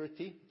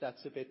integrity.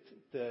 That's a bit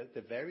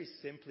the very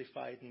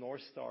simplified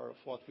North Star of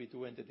what we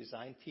do in the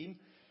design team.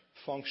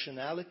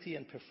 Functionality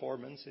and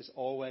performance is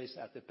always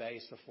at the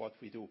base of what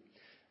we do.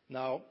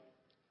 Now,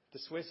 the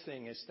Swiss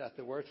thing is that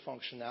the word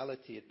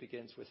functionality, it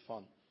begins with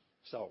fun.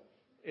 So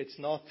it's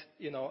not,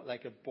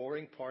 like a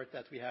boring part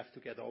that we have to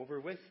get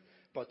over with,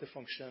 but the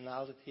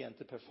functionality and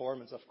the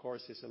performance, of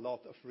course, is a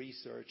lot of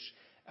research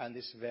and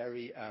is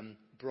very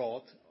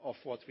broad of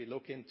what we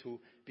look into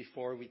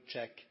before we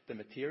check the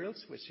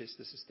materials, which is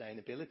the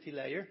sustainability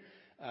layer.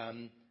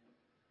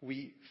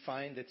 We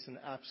find it's an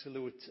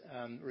absolute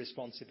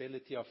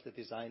responsibility of the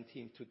design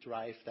team to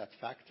drive that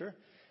factor.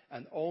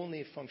 And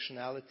only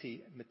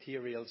functionality,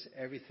 materials,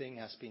 everything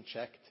has been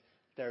checked.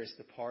 There is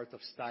the part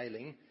of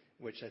styling,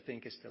 which I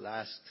think is the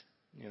last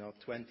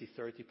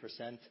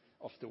 20-30%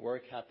 of the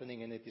work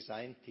happening in a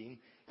design team,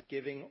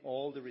 giving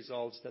all the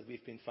results that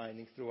we've been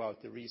finding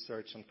throughout the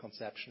research and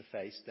conception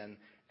phase, then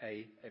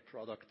a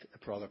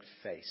product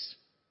phase.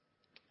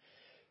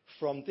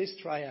 From this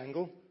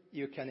triangle,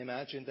 you can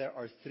imagine there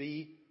are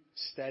 3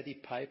 steady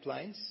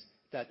pipelines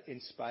that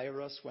inspire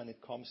us when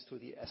it comes to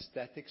the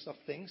aesthetics of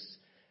things.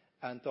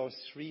 And those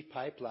 3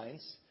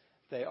 pipelines,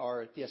 they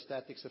are the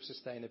aesthetics of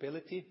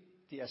sustainability,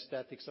 the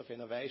aesthetics of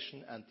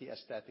innovation, and the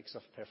aesthetics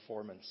of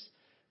performance.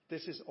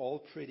 This is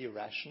all pretty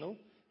rational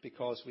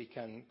because we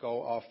can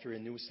go after a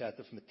new set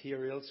of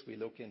materials. We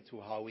look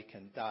into how we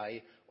can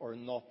dye or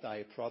not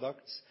dye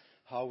products,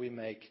 how we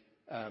make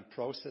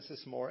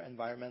processes more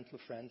environmental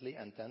friendly,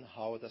 and then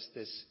how does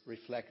this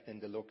reflect in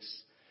the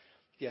looks.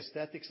 The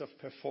aesthetics of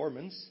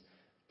performance,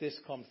 this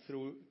comes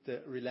through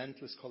the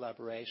relentless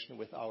collaboration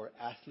with our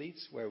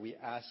athletes, where we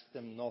ask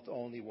them not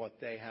only what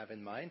they have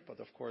in mind, but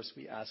of course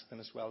we ask them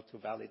as well to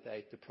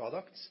validate the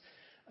products.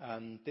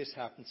 This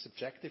happens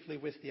subjectively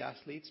with the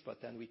athletes,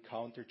 but then we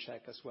counter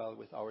check as well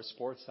with our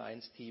sports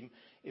science team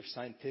if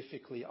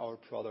scientifically our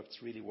products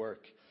really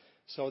work.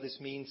 So this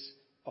means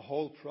a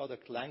whole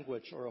product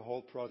language or a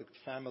whole product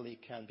family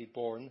can be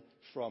born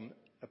from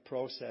a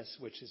process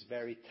which is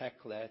very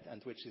tech-led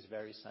and which is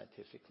very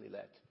scientifically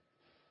led.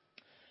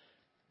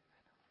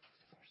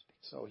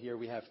 So here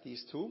we have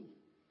these 2.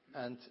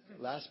 And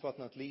last but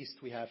not least,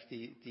 we have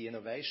the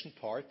innovation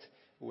part,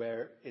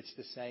 where it's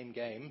the same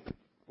game,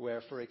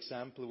 where, for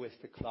example, with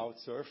the Cloud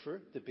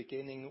Surfer, the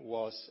beginning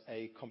was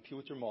a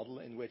computer model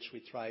in which we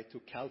tried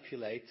to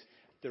calculate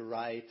the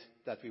ride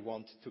that we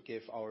want to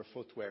give our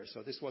footwear.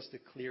 So this was the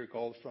clear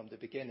goal from the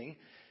beginning,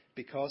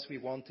 because we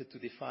wanted to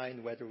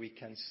define whether we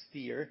can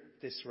steer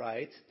this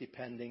ride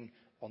depending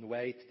on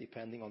weight,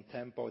 depending on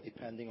tempo,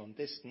 depending on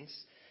distance.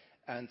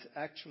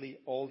 Actually,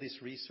 all this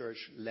research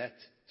led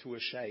to a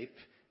shape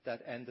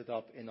that ended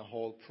up in a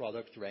whole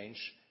product range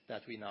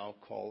that we now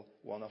call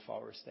one of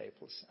our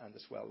staples, and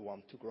as well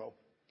want to grow.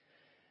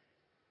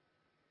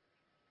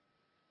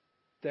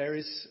 There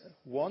is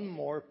one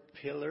more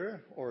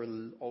pillar or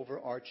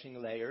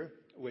overarching layer,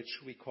 which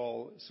we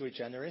call sui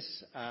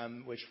generis,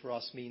 which for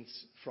us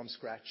means from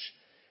scratch.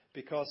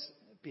 Because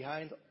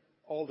behind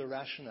all the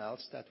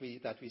rationales that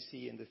we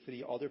see in the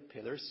three other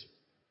pillars,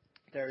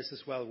 there is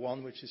as well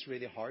one which is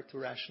really hard to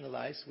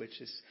rationalize, which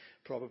is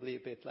probably a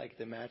bit like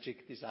the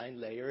magic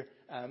design layer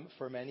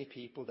for many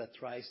people, that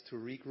tries to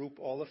regroup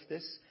all of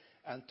this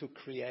and to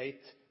create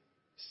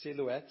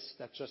silhouettes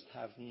that just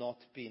have not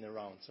been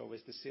around. So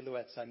with the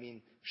silhouettes, I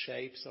mean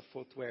shapes of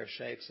footwear,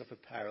 shapes of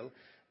apparel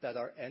that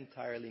are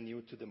entirely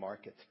new to the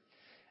market.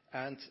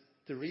 And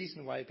the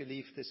reason why I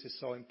believe this is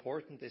so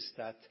important is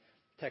that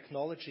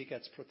technology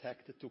gets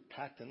protected to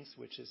patents,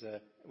 which is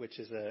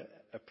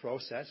a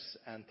process,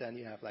 and then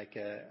you have like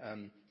a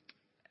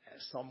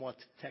somewhat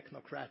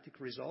technocratic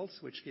results,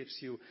 which gives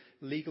you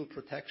legal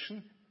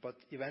protection, but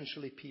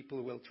eventually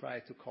people will try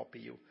to copy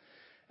you.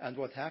 And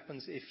what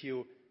happens if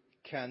you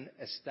can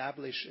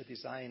establish a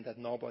design that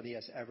nobody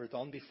has ever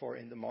done before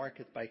in the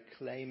market by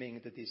claiming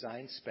the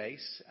design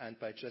space and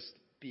by just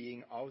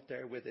being out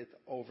there with it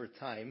over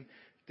time,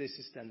 this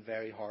is then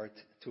very hard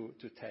to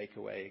take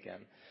away again.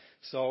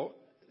 So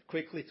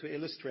quickly to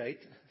illustrate,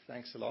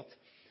 thanks a lot,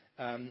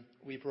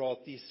 we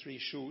brought these three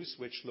shoes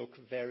which look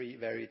very,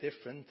 very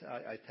different.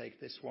 I take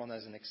this one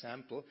as an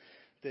example.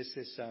 This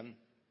is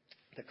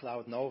the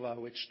Cloud Nova,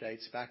 which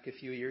dates back a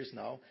few years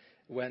now.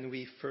 When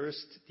we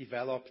first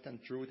developed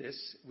and drew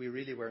this, we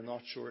really were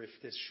not sure if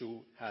this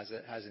shoe has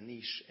a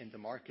niche in the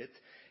market.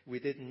 We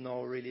didn't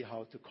know really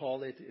how to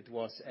call it. It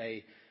was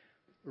a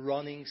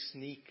running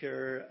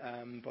sneaker,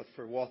 but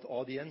for what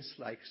audience?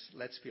 Like,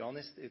 let's be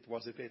honest, it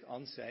was a bit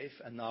unsafe.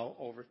 And now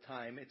over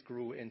time, it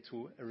grew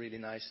into a really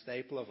nice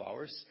staple of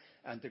ours.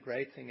 And the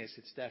great thing is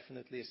it's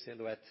definitely a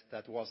silhouette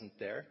that wasn't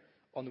there,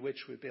 on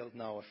which we build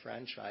now a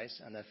franchise.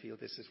 And I feel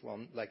this is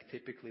one, like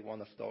typically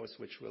one of those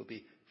which will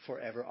be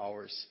forever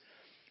ours.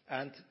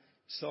 And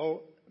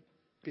so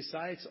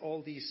besides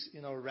all these,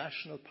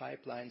 rational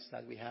pipelines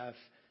that we have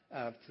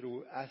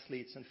through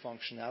athletes and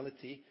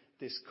functionality,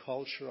 this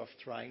culture of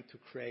trying to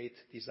create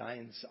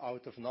designs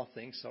out of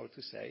nothing, so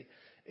to say,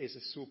 is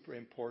a super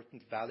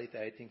important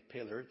validating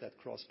pillar that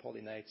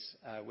cross-pollinates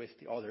with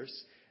the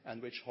others,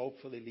 and which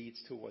hopefully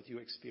leads to what you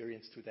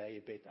experience today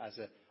a bit as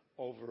an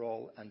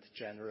overall and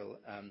general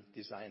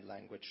design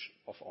language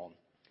of On.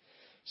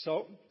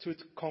 So to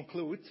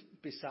conclude,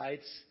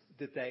 besides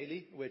the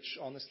daily, which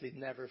honestly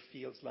never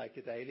feels like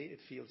a daily, it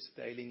feels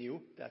daily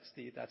new. That's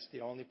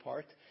the only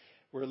part.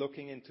 We're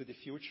looking into the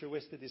future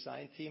with the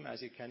design team.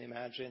 As you can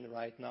imagine,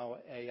 right now,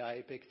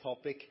 AI, big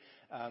topic.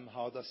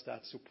 How does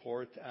that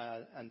support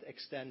and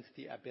extend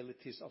the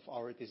abilities of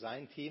our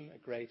design team? A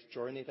great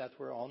journey that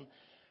we're on.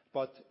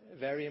 But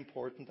very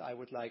important, I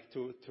would like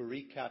to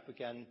recap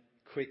again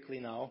quickly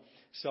now.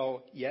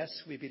 So yes,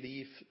 we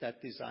believe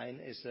that design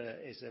is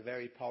a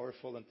very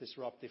powerful and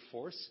disruptive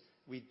force.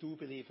 We do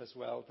believe as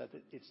well that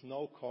it's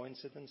no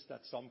coincidence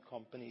that some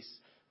companies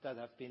that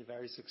have been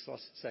very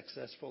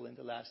successful in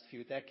the last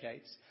few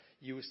decades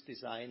use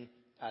design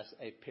as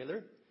a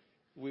pillar.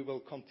 We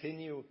will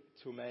continue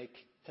to make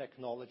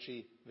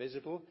technology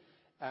visible,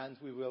 and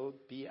we will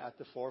be at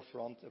the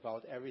forefront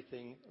about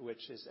everything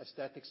which is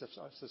aesthetics of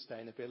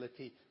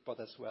sustainability, but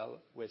as well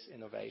with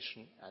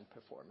innovation and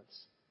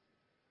performance.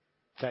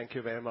 Thank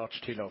you very much,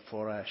 Thilo,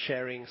 for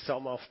sharing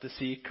some of the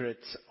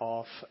secrets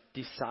of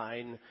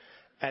design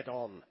at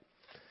On.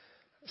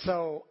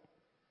 So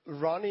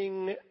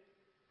running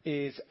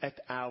is at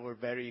our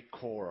very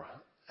core,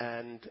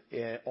 and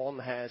On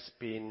has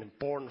been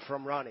born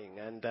from running,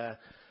 and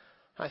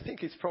I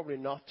think it's probably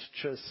not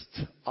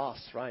just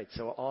us, right?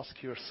 So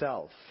ask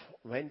yourself,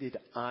 when did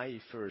I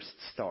first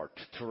start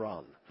to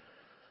run?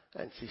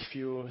 And if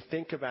you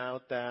think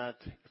about that,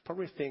 you're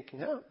probably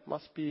thinking,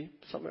 must be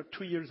somewhere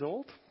 2 years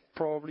old.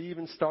 Probably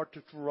even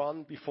started to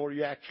run before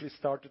you actually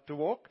started to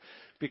walk,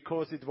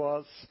 because it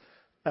was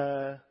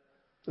a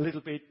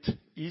little bit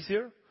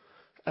easier.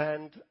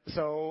 And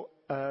so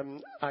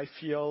I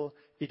feel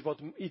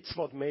it's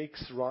what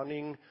makes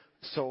running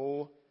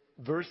so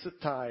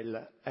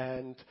versatile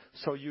and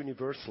so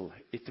universal.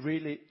 It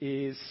really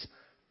is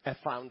a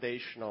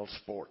foundational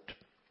sport.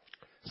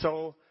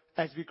 So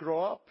as we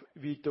grow up,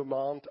 we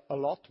demand a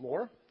lot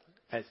more,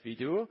 as we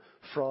do,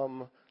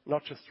 from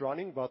not just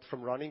running, but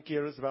from running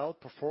gear as well.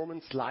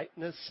 Performance,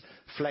 lightness,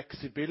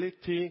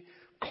 flexibility,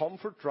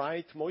 comfort,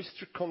 right?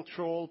 Moisture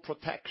control,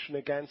 protection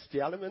against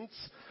the elements.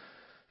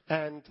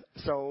 And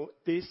so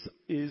this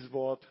is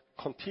what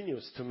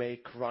continues to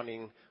make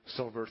running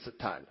so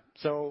versatile.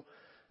 So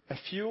a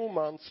few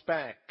months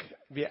back,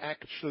 we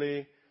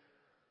actually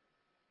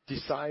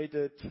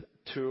decided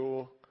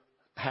to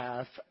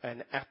have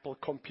an Apple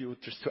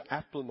computers to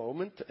Apple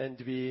moment,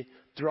 and we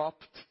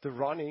dropped the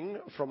running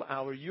from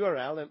our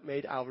URL and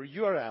made our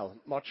URL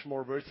much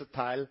more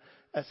versatile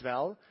as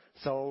well.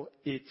 So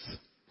it's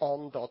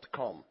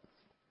on.com.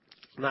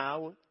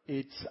 Now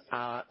it's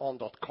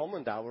on.com,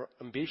 and our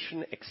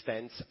ambition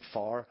extends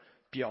far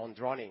beyond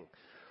running.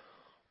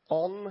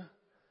 On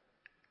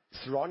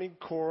running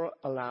core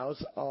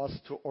allows us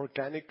to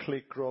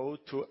organically grow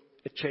to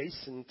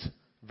adjacent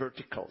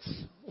verticals,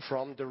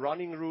 from the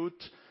running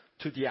route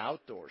to the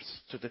outdoors,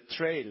 to the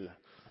trail,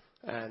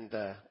 and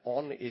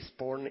On is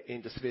born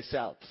in the Swiss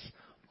Alps,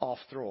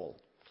 after all.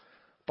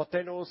 But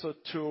then also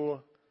to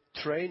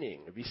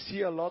training. We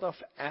see a lot of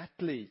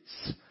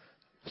athletes,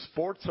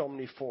 sports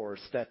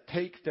omnivores, that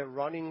take their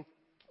running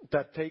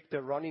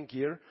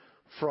gear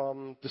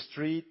from the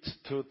street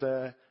to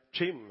the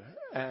gym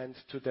and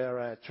to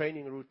their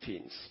training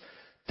routines.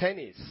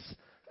 Tennis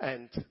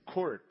and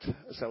court,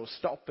 so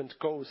stop and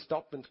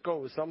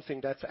go, something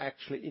that's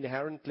actually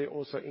inherently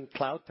also in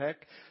cloud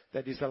tech,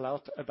 that is a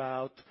lot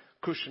about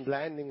cushioned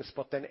landings,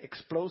 but then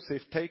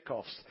explosive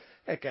takeoffs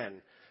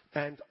again.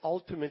 And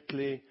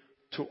ultimately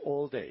to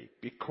all day,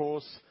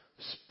 because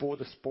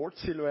the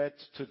sports silhouette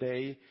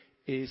today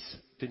is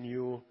the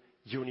new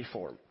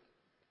uniform.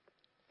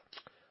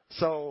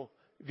 So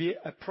we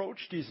approach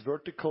these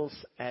verticals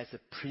as a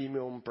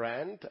premium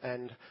brand,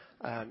 and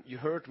you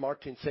heard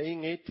Martin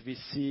saying it. We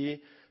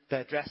see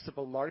the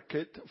addressable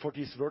market for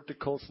these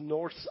verticals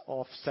north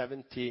of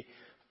 70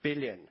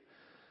 billion.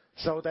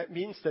 So that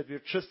means that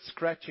we're just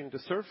scratching the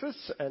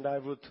surface, and I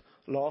would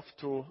love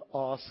to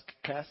ask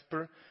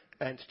Casper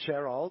and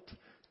Gerald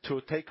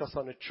to take us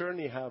on a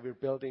journey how we're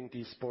building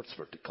these sports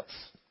verticals.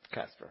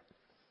 Casper.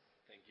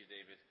 Thank you,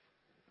 David.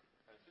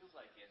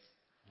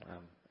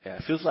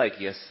 It feels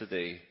like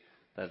yesterday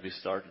that we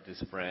started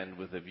this brand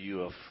with a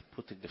view of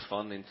putting the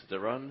fun into the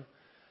run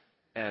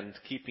and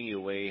keeping you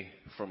away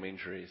from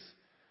injuries.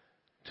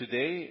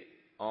 Today,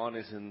 On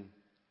is in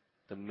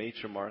the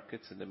major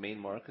markets, in the main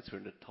markets. We're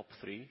in the top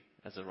 3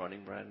 as a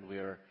running brand. We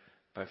are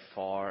by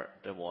far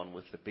the one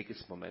with the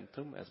biggest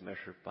momentum as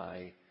measured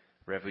by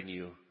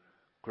revenue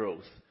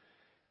growth.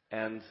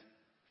 And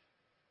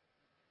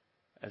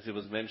as it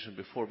was mentioned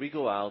before, we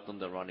go out on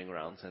the running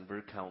rounds and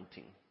we're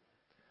counting.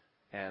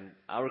 And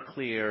our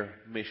clear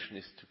mission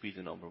is to be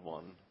the number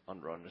 1 on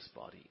runners'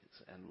 bodies.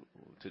 And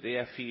today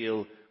I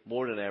feel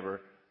more than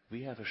ever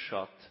we have a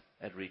shot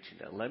at reaching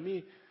that. Let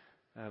me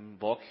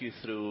walk you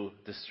through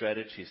the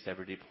strategies that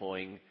we're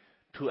deploying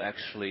to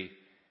actually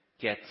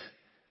get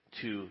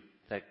to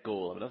that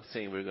goal. I'm not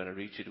saying we're going to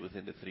reach it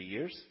within the 3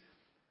 years,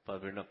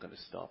 but we're not going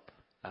to stop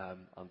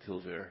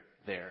until we're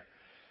there.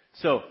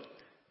 So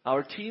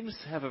our teams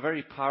have a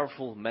very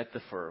powerful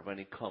metaphor when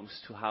it comes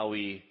to how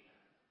we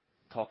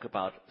talk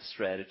about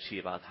strategy,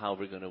 about how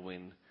we're going to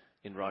win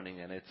in running.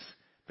 And it's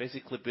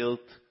basically built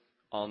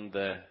on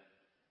the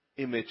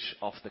image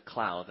of the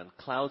cloud. And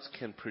clouds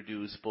can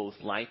produce both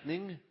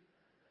lightning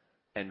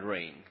and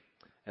rain.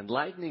 And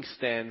lightning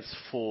stands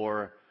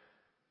for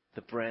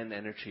the brand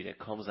energy that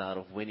comes out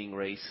of winning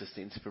races,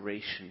 the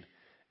inspiration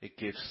it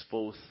gives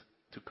both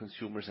to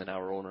consumers and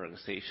our own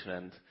organization.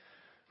 And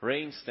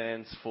rain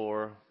stands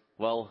for,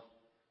 well,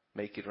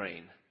 make it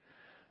rain.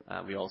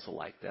 We also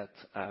like that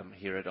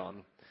here at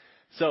On.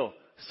 So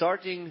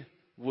starting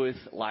with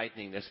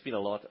lightning, there's been a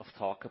lot of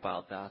talk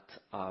about that.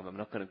 I'm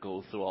not going to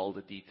go through all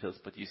the details,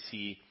 but you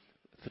see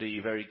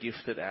 3 very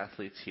gifted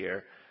athletes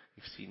here.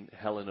 You've seen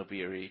Helen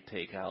Obiri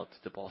take out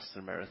the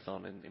Boston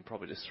Marathon in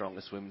probably the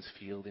strongest women's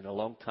field in a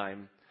long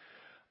time.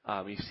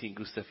 You've seen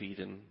Gustav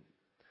Iden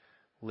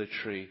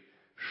literally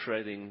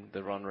shredding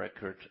the run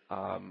record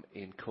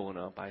in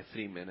Kona by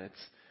 3 minutes.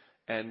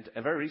 And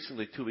very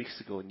recently, 2 weeks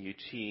ago in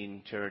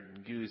Eugene, Jared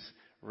Hughes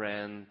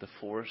ran the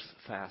 4th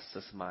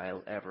fastest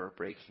mile ever,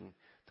 breaking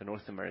the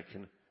North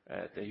American,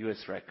 the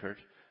US record,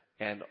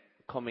 and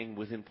coming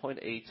within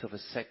 0.8 of a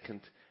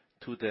second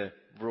to the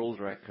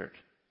world record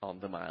on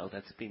the mile.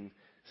 That's been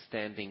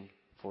standing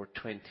for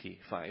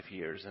 25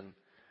 years. And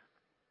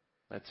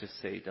let's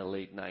just say the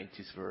late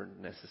 90s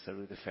weren't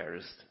necessarily the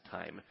fairest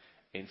time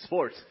in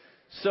sports.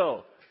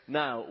 So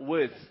now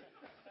with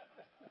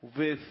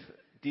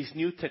these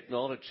new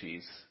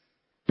technologies,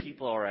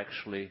 people are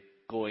actually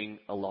going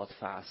a lot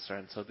faster.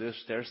 And so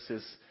there's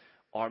this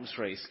arms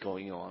race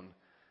going on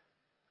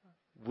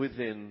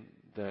within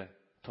the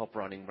top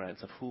running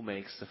brands of who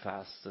makes the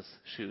fastest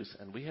shoes.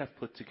 And we have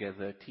put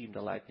together a team,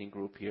 the Lightning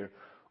Group here,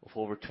 of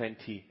over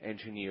 20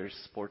 engineers,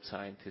 sports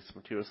scientists,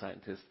 material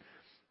scientists,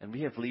 and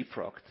we have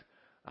leapfrogged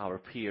our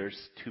peers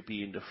to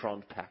be in the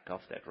front pack of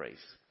that race.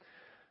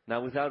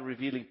 Now, without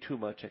revealing too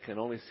much, I can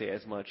only say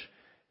as much.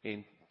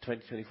 In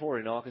 2024,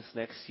 in August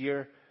next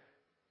year,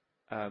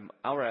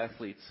 our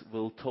athletes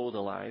will toe the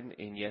line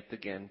in yet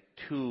again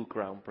 2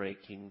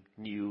 groundbreaking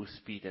new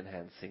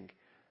speed-enhancing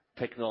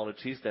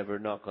technologies that we're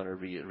not going to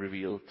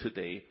reveal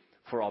today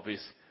for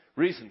obvious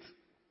reasons.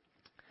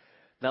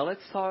 Now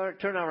let's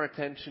turn our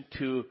attention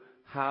to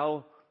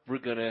how we're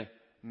going to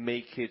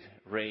make it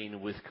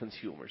rain with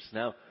consumers.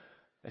 Now,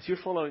 as you're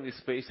following this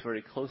space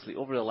very closely,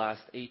 over the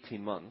last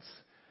 18 months,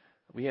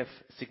 we have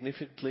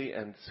significantly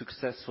and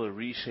successfully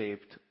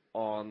reshaped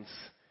On's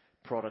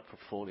product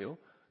portfolio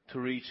to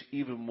reach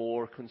even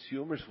more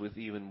consumers with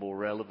even more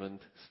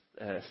relevant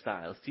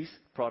styles. These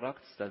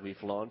products that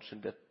we've launched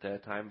in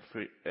that time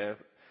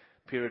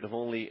period of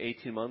only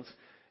 18 months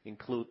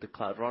include the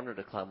Cloud Runner,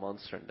 the Cloud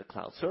Monster, and the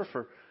Cloud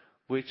Surfer,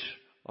 which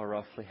are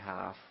roughly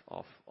half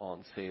of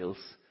on sales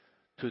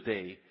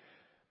today.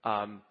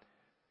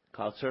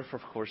 Cloud Surfer,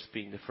 of course,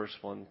 being the first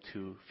one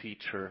to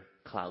feature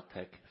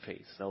CloudTech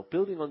Face. Now,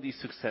 building on these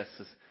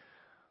successes,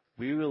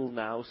 we will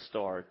now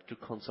start to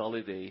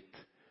consolidate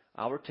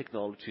our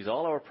technologies,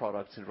 all our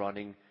products in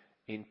running,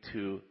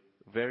 into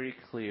very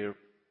clear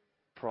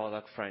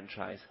product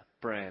franchise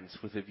brands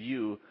with a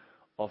view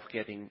of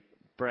getting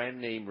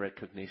brand name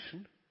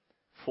recognition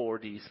for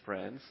these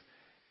brands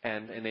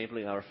and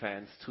enabling our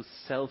fans to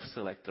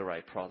self-select the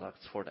right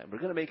products for them. We're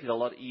going to make it a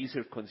lot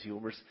easier for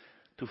consumers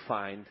to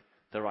find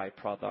the right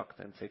product,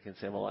 and they can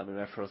say, well, I'm in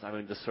Reference, I'm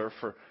in the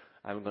Surfer,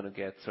 I'm going to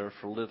get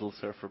Surfer Little,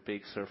 Surfer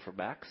Big, Surfer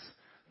Max.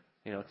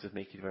 To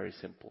make it very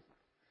simple.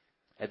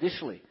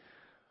 Additionally,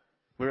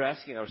 we're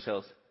asking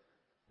ourselves,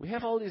 we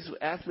have all these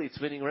athletes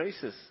winning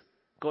races,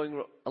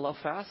 going a lot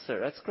faster.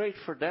 That's great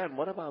for them.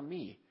 What about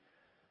me?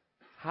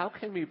 How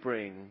can we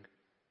bring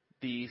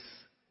these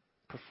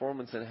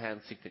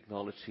performance-enhancing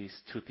technologies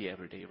to the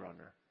everyday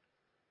runner?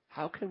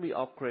 How can we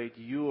upgrade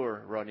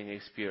your running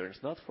experience,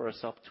 not for a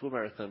sub-2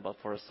 marathon, but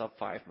for a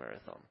sub-5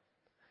 marathon?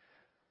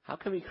 How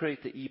can we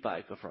create the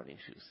e-bike of running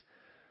shoes?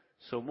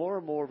 So more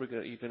and more,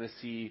 you're going to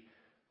see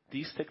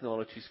these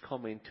technologies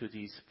come into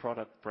these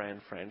product brand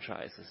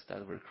franchises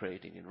that we're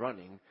creating in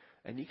running,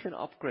 and you can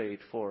upgrade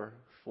for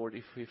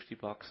 $40,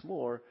 $50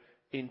 more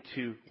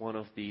into one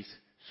of these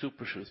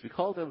super shoes. We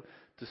call them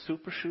the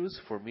super shoes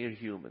for mere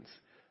humans.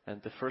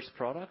 And the first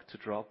product to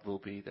drop will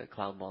be the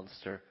Cloud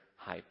Monster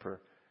Hyper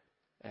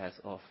as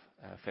of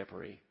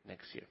February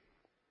next year.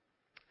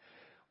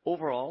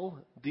 Overall,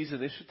 these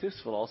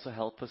initiatives will also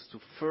help us to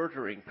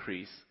further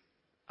increase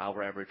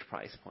our average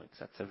price points.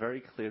 That's a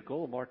very clear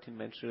goal. Martin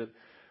mentioned it.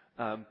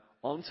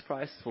 ON's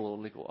price will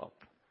only go up,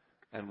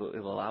 and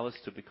it will allow us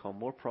to become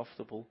more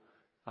profitable,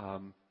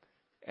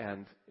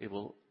 and it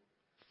will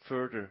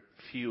further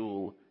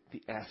fuel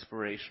the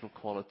aspirational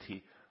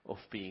quality of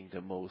being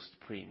the most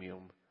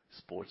premium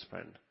sports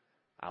brand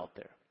out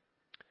there.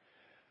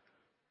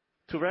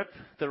 To wrap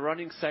the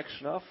running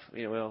section off,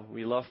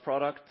 we love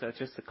product.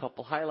 Just a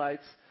couple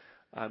highlights.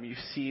 You've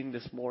seen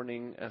this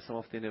morning some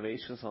of the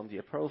innovations on the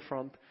apparel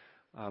front.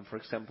 For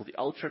example, the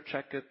Ultra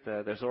Jacket,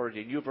 there's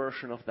already a new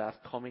version of that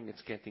coming.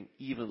 It's getting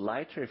even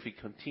lighter. If we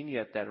continue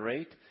at that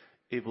rate,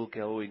 it will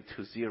go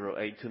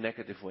into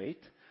negative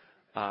weight.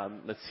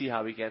 Let's see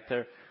how we get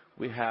there.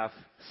 We have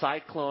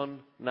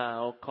Cyclone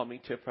now coming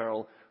to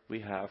apparel. We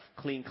have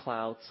Clean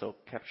Cloud, so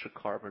captured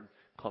carbon,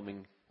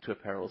 coming to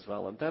apparel as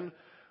well. And then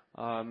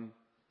on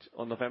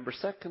November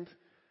 2nd,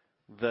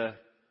 the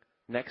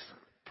next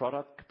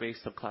product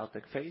based on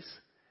CloudTech Face,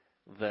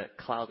 the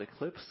Cloud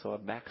Eclipse, so a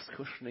max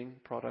cushioning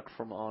product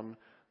from On,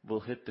 will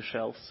hit the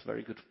shelves.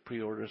 Very good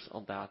pre-orders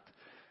on that.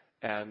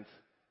 And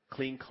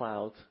Clean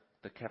Cloud,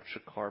 the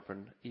captured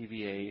carbon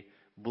EVA,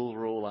 will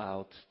roll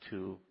out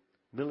to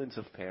millions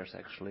of pairs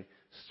actually,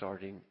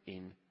 starting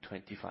in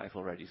 25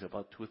 already. So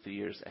about 2 or 3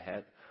 years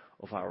ahead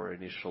of our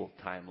initial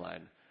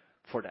timeline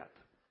for that.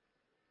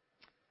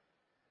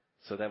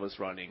 So that was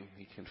running.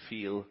 You can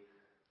feel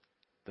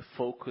the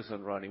focus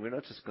on running. We're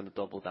not just going to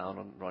double down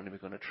on running, we're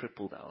going to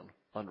triple down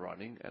on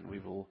running, and we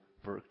will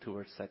work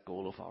towards that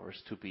goal of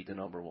ours to be the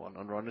number one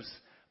on runners'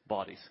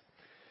 bodies.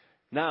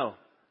 Now,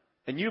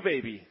 a new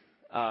baby,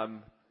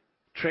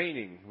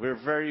 training. We're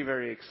very,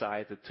 very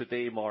excited.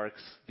 Today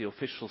marks the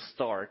official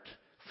start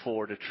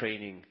for the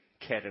training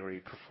category,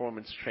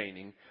 performance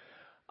training.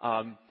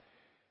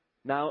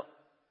 Now,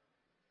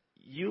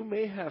 you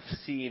may have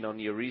seen on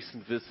your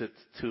recent visit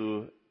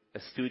to a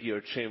studio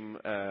or gym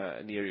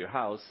near your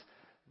house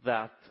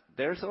that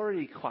there's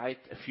already quite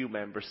a few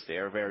members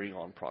there wearing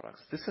On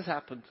products. This has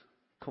happened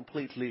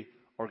completely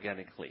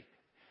organically.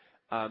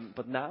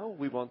 But now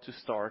we want to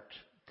start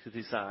to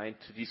design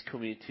to these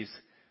communities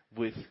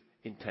with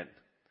intent.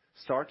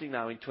 Starting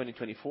now in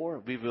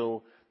 2024, we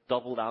will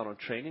double down on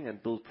training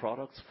and build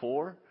products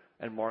for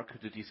and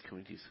market to these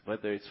communities,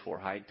 whether it's for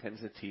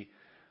high-intensity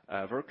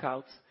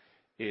workouts,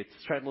 it's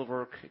treadmill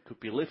work, it could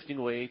be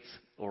lifting weights,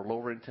 or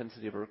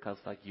lower-intensity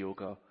workouts like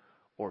yoga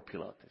or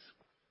Pilates.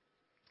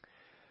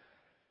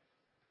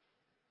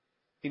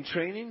 In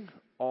training,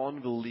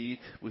 On will lead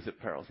with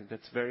apparel. I think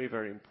that's very,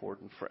 very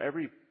important. For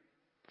every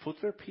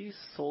footwear piece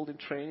sold in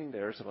training,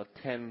 there's about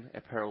 10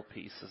 apparel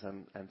pieces.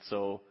 And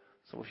so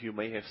some of you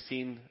may have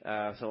seen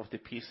some of the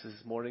pieces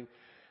this morning.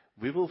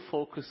 We will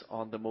focus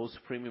on the most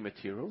premium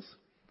materials,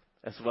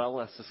 as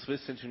well as the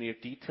Swiss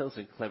engineered details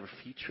and clever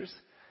features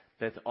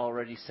that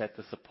already set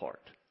us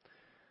apart.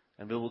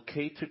 And we will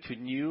cater to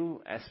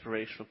new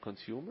aspirational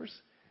consumers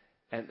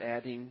and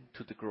adding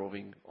to the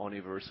growing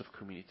Oniverse of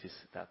communities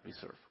that we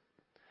serve.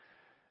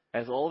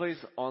 As always,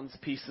 On's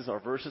pieces are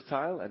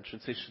versatile and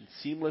transition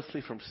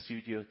seamlessly from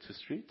studio to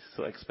street,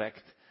 so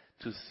expect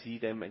to see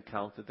them and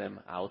encounter them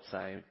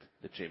outside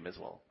the gym as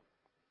well.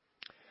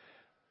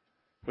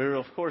 We're,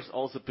 of course,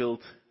 also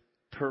built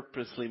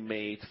purposely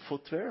made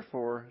footwear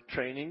for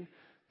training.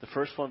 The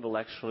first one will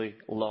actually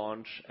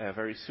launch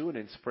very soon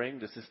in spring.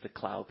 This is the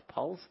Cloud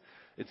Pulse.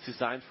 It's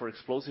designed for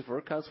explosive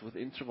workouts with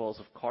intervals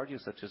of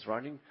cardio such as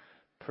running,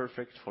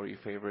 perfect for your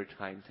favorite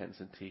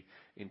high-intensity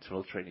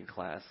interval training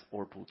class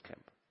or boot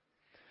camp.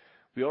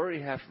 We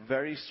already have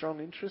very strong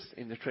interest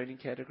in the training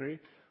category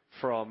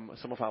from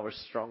some of our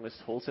strongest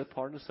wholesale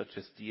partners, such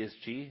as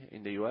DSG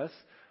in the US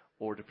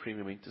or the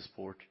Premium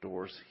Intersport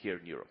doors here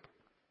in Europe.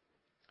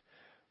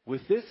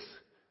 With this,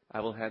 I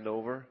will hand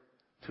over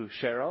to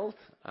Gerald,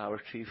 our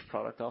Chief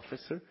Product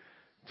Officer,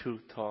 to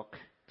talk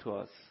to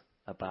us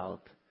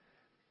about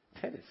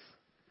tennis.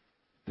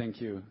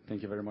 Thank you.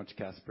 Thank you very much,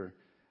 Casper.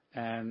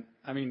 And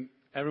I mean,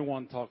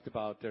 everyone talked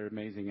about their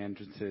amazing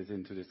entrances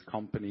into this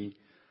company.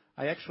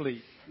 I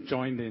actually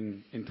joined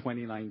in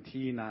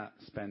 2019. I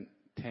spent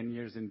 10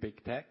 years in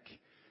big tech,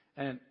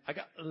 and I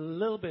got a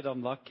little bit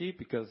unlucky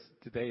because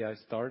the day I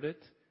started,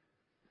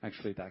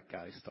 actually that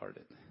guy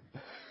started.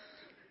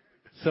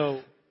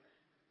 So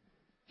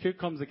here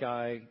comes a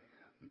guy,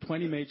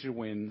 20 major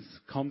wins,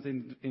 comes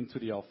into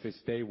the office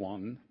day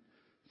one,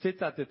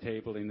 sits at the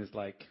table and is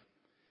like,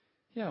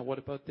 yeah, what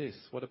about this?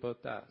 What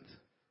about that?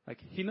 Like,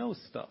 he knows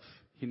stuff.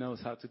 He knows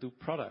how to do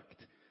product.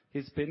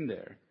 He's been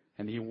there,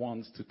 and he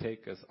wants to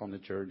take us on a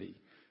journey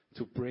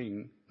to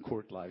bring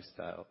court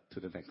lifestyle to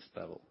the next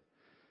level.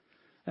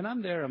 And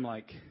I'm there, I'm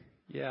like,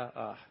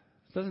 yeah,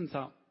 doesn't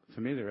sound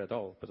familiar at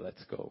all, but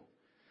let's go.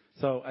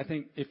 So I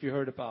think if you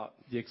heard about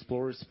the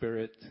explorer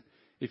spirit,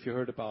 if you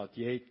heard about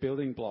the 8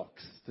 building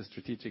blocks, the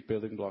strategic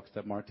building blocks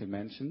that Martin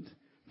mentioned,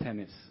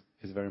 tennis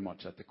is very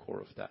much at the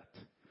core of that.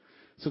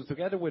 So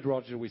together with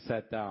Roger, we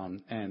sat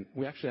down, and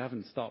we actually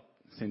haven't stopped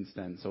since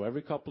then. So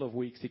every couple of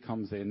weeks he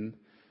comes in,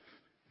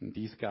 and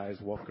these guys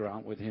walk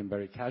around with him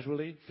very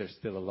casually. There's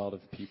still a lot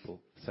of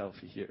people,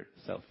 selfie here,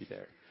 selfie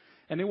there.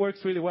 And it works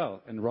really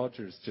well. And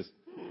Roger's just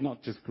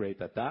not just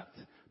great at that,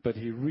 but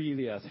he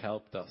really has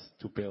helped us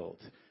to build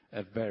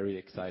a very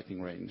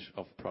exciting range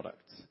of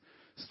products.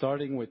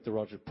 Starting with the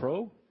Roger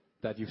Pro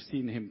that you've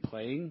seen him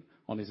playing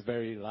on his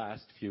very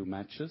last few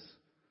matches.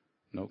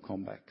 No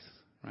comebacks,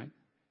 right?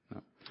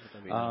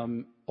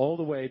 No. All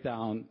the way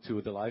down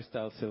to the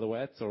lifestyle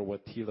silhouettes, or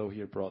what Thilo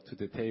here brought to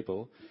the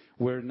table.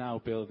 We're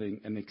now building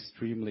an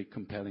extremely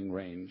compelling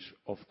range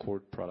of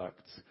court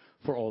products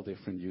for all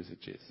different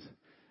usages.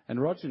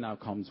 And Roger now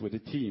comes with a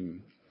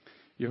team.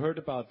 You heard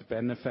about the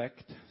Ben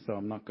effect, so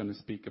I'm not going to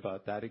speak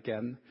about that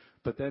again.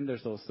 But then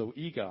there's also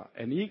Iga,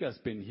 and Iga's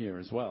been here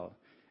as well.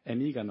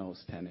 And Iga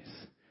knows tennis.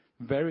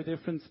 Very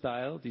different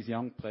style. These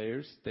young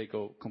players, they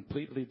go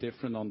completely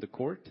different on the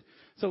court.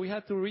 So we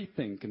had to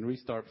rethink and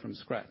restart from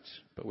scratch.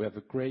 But we have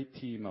a great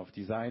team of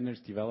designers,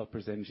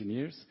 developers,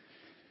 engineers.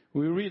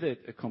 We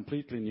redid a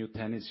completely new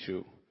tennis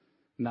shoe.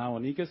 Now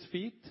on Iga's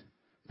feet,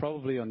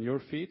 probably on your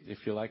feet, if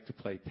you like to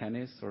play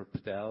tennis or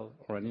padel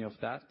or any of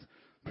that,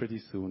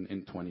 pretty soon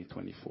in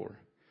 2024.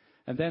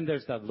 And then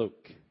there's that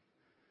look.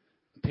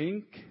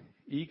 Pink,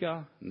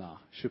 Iga, nah,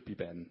 should be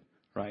Ben.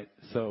 Right?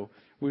 So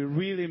we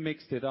really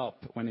mixed it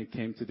up when it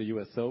came to the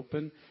US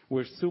Open.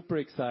 We're super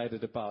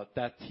excited about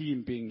that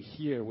team being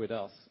here with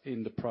us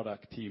in the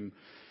product team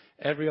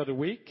every other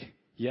week.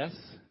 Yes,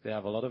 they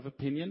have a lot of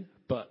opinion,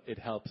 but it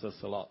helps us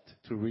a lot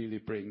to really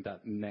bring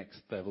that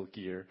next level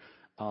gear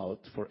out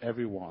for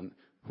everyone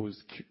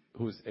who's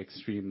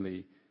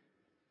extremely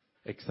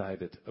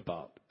excited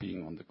about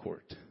being on the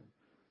court.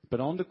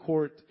 But on the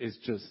court is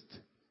just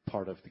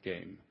part of the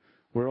game.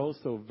 We're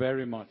also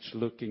very much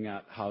looking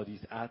at how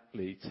these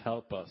athletes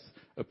help us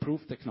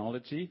approve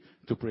technology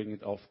to bring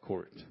it off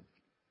court.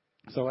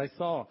 So I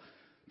saw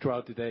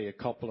throughout the day a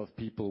couple of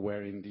people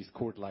wearing these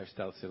court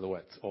lifestyle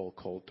silhouettes, all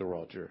called the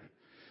Roger.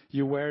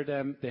 You wear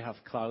them, they have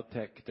cloud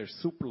tech, they're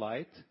super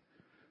light,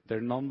 they're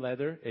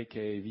non-leather,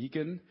 aka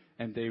vegan,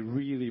 and they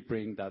really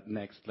bring that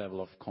next level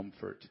of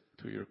comfort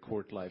to your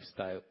court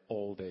lifestyle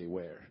all day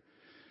wear.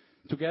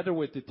 Together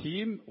with the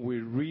team, we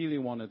really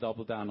want to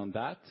double down on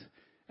that.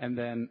 And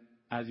then,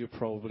 as you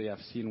probably have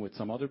seen with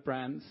some other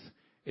brands,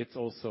 it's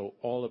also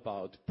all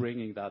about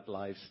bringing that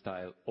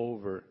lifestyle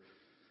over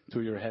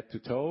to your head to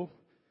toe.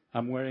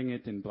 I'm wearing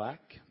it in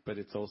black, but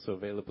it's also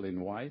available in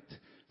white.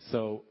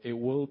 So it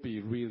will be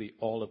really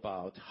all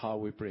about how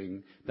we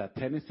bring that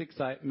tennis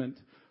excitement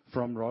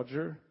from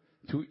Roger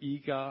to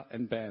Iga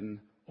and Ben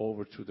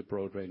over to the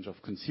broad range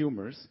of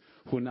consumers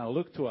who now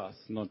look to us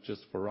not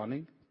just for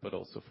running, but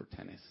also for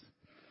tennis.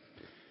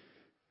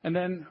 And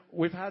then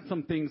we've had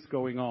some things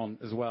going on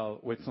as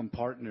well with some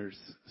partners.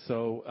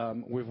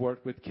 So we've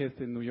worked with Kith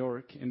in New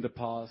York in the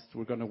past.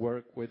 We're going to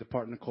work with a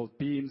partner called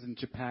Beams in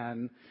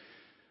Japan,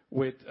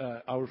 with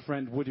our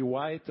friend Woody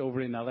White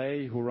over in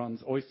LA, who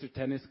runs Oyster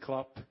Tennis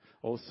Club,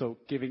 also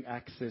giving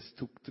access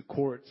to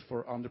courts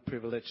for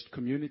underprivileged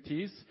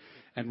communities.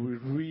 And we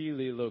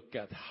really look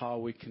at how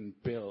we can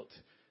build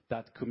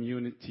that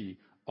community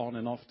on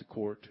and off the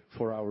court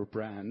for our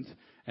brand,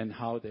 and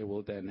how they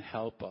will then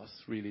help us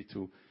really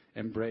to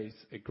embrace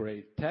a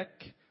great tech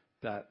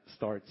that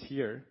starts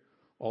here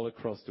all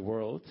across the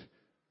world,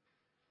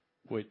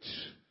 which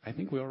I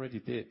think we already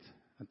did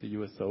at the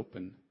US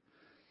Open.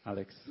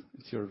 Alex,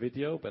 it's your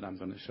video, but I'm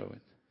gonna show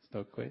it. Is that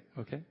okay?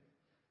 Okay?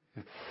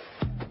 Yeah.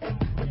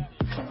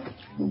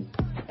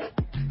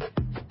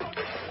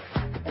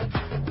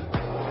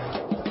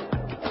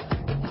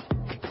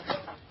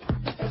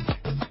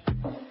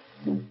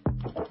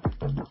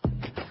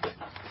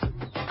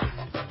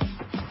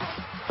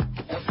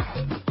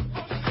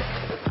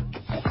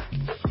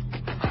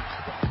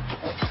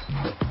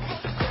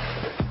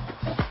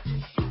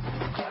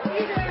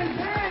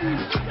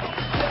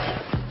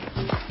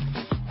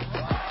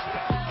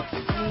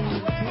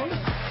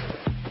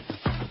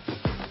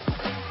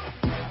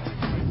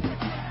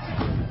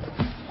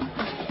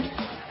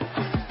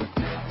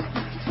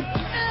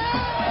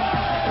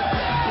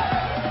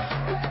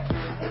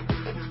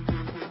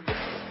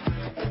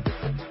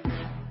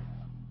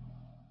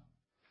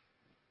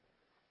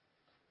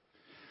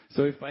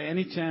 So if by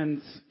any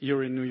chance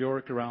you're in New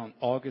York around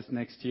August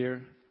next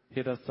year,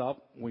 hit us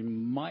up. We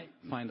might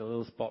find a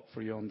little spot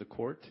for you on the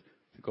court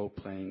to go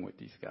playing with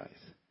these guys.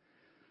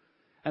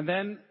 And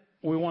then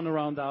we want to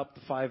round up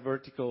the 5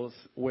 verticals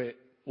with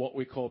what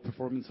we call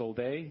Performance All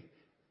Day.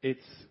 It's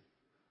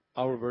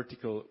our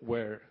vertical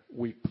where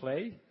we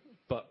play,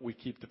 but we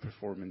keep the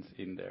performance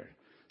in there.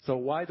 So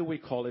why do we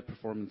call it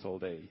Performance All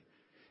Day?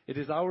 It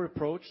is our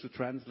approach to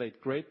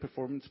translate great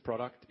performance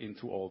product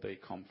into all-day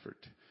comfort.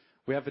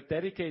 We have a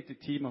dedicated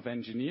team of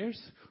engineers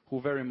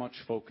who very much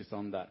focus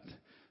on that.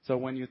 So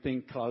when you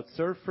think Cloud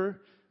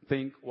Surfer,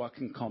 think what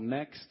can come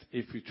next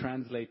if we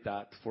translate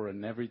that for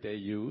an everyday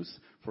use,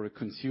 for a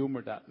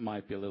consumer that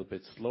might be a little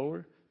bit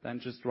slower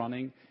than just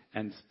running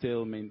and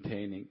still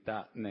maintaining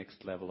that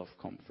next level of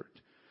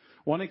comfort.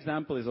 One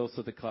example is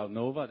also the Cloud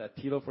Nova that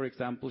Thilo, for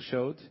example,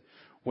 showed.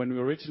 When we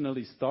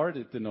originally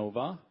started the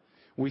Nova,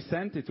 we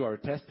sent it to our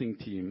testing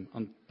team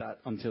that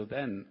until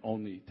then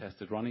only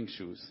tested running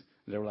shoes.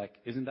 They were like,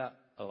 "Isn't that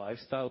a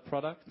lifestyle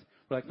product?"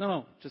 We're like,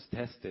 "No, just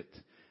test it."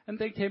 And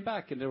they came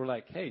back and they were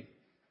like, "Hey,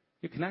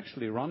 you can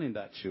actually run in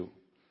that shoe.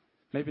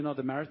 Maybe not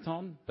a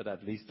marathon, but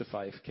at least a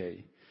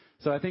 5K."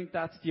 So I think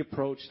that's the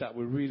approach that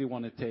we really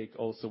want to take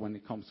also when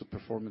it comes to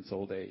Performance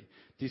All Day.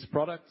 These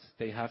products,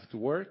 they have to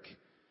work.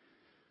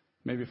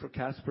 Maybe for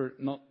Casper,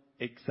 not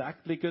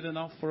exactly good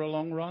enough for a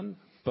long run,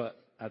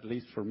 but at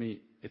least for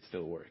me, it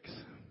still works.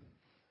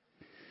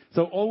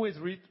 So always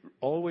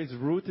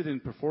rooted in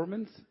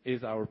performance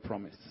is our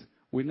promise.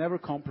 We never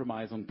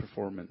compromise on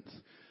performance.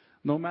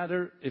 No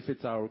matter if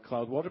it's our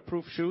Cloud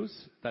waterproof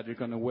shoes that you're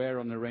gonna wear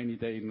on a rainy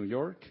day in New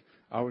York,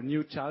 our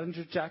new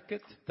Challenger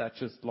jacket that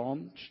just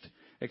launched,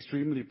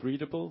 extremely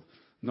breathable.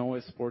 Noah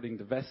is sporting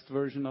the vest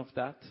version of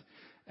that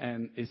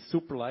and is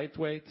super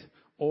lightweight,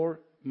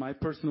 or my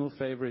personal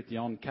favorite, the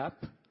On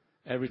Cap.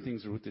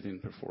 Everything's rooted in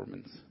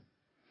performance.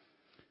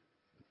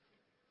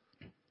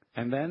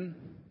 And then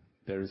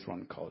there is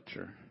run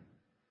culture.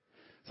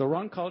 So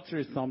run culture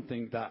is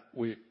something that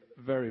we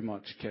very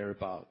much care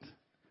about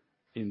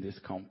in this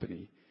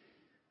company.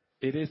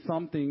 It is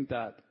something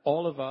that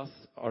all of us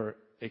are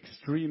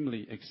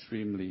extremely,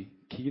 extremely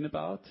keen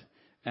about.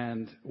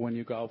 And when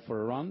you go out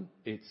for a run,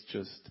 it's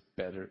just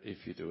better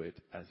if you do it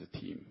as a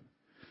team.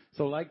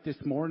 So like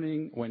this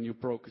morning, when you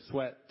broke a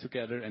sweat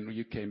together and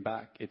you came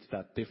back, it's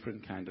that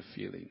different kind of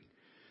feeling.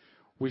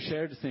 We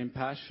share the same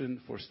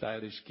passion for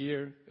stylish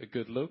gear, a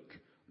good look,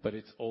 but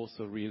it's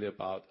also really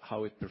about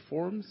how it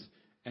performs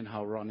and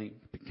how running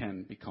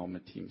can become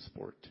a team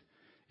sport.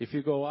 If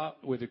you go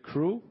out with a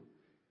crew,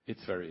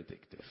 it's very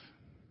addictive.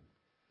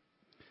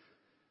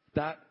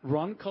 That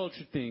run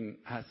culture thing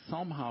has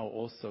somehow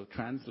also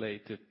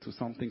translated to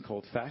something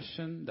called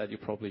fashion that you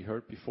probably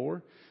heard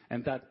before.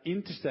 And that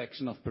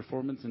intersection of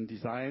performance and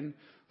design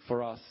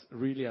for us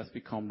really has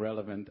become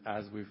relevant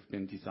as we've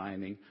been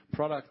designing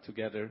product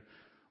together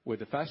with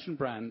a fashion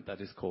brand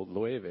that is called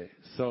Loewe.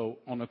 So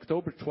on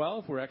October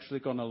 12th, we're actually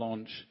gonna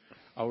launch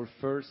our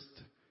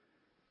first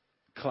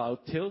Cloud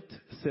Tilt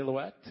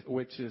silhouette,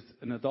 which is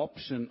an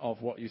adoption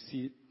of what you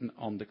see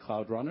on the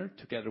Cloud Runner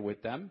together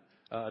with them,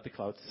 the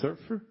Cloud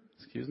Surfer,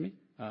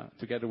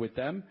 together with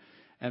them.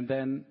 And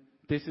then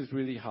this is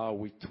really how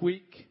we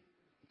tweak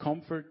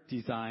comfort,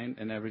 design,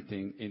 and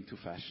everything into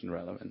fashion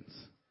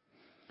relevance.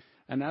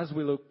 And as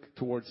we look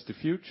towards the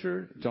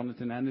future,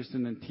 Jonathan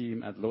Anderson and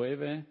team at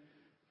Loewe,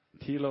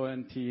 Thilo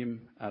and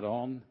team at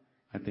On,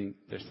 I think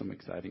there's some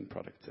exciting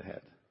products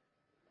ahead.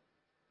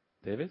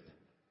 David,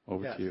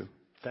 over to you.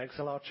 Thanks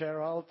a lot,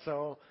 Gerald.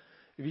 So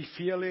we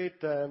feel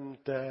it, and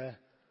the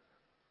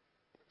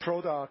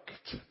product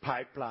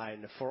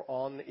pipeline for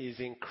On is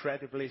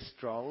incredibly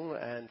strong.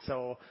 And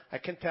so I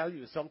can tell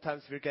you,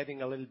 sometimes we're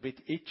getting a little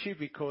bit itchy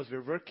because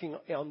we're working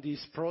on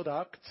these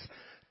products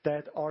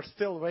that are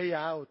still way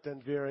out,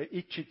 and we're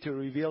itchy to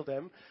reveal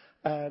them.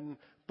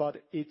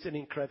 But it's an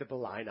incredible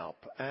lineup.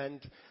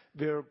 And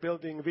we're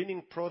building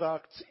winning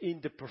products in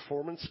the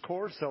performance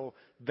core, so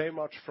very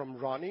much from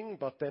running,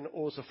 but then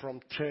also from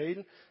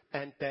trail,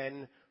 and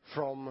then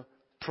from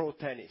pro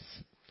tennis.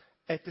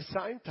 At the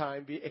same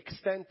time, we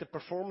extend the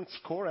performance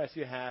core, as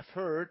you have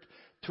heard,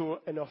 to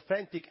an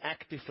authentic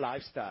active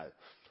lifestyle.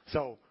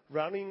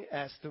 Running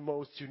as the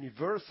most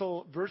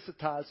universal,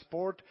 versatile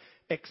sport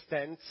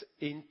extends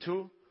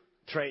into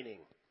training,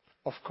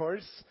 of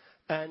course,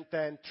 and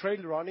then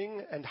trail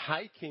running and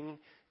hiking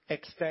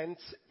extends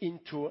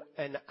into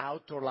an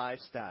outdoor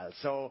lifestyle.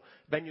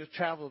 When you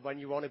travel, when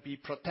you want to be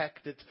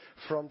protected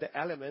from the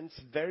elements,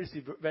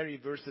 very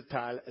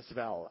versatile as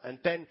well.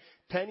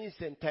 Tennis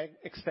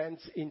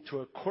extends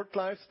into a court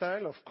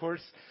lifestyle. Of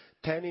course,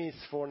 tennis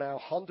for now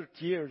 100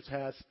 years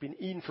has been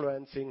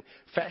influencing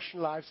fashion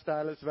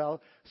lifestyle as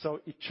well,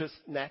 so it just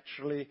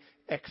naturally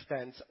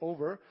extends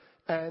over.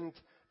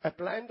 A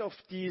blend of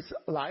these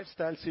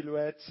lifestyle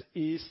silhouettes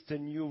is the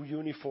new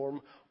uniform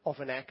of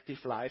an active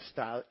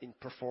lifestyle in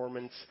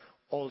performance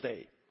all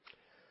day.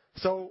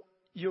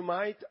 You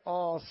might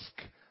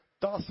ask,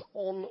 does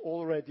On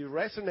already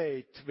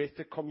resonate with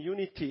the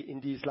community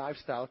in these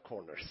lifestyle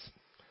corners?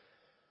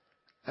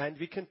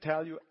 We can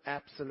tell you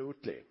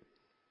absolutely.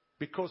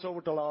 Because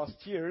over the last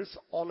years,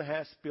 On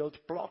has built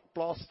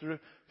blockbuster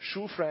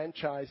shoe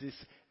franchises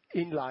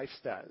in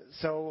lifestyle.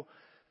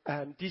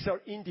 These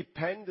are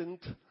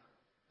independent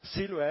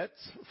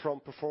silhouettes from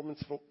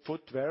performance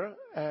footwear,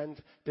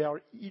 and they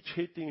are each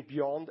hitting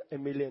beyond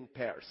 1 million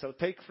pairs.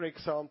 Take, for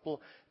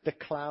example, the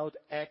Cloud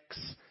X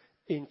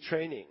in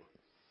training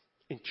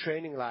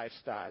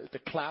lifestyle, the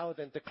Cloud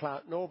and the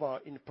Cloud Nova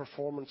in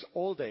performance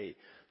all day,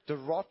 the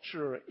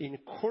Roger in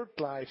court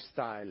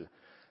lifestyle,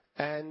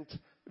 and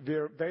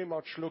we're very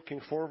much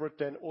looking forward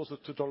then also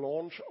to the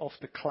launch of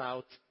the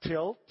Cloud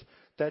Tilt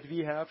that we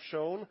have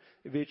shown,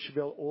 which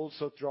will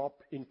also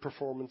drop in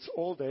performance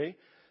all day.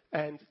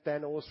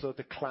 Also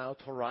the Cloud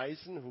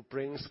Horizon, who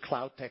brings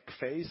CloudTec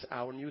Phase,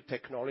 our new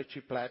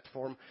technology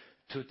platform,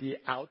 to the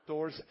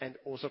outdoors and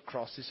also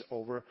crosses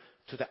over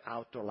to the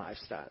outdoor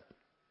lifestyle.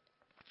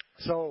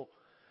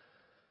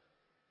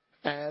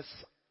 At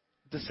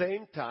the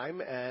same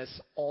time as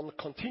On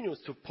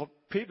continues to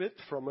pivot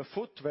from a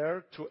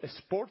footwear to a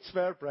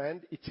sportswear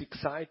brand, it's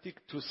exciting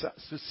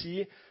to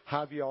see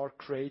how we are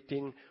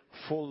creating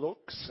full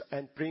looks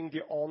and bring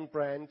the On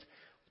brand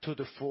to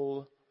the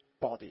full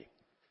body.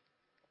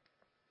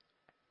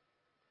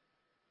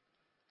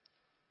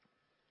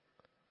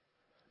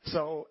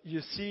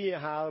 You see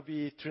how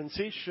we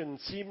transition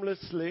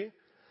seamlessly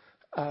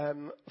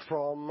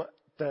from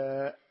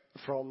the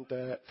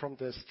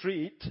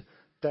street,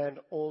 then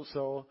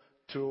also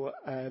to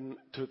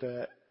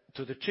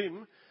the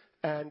gym,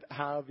 and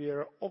how we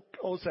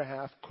also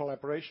have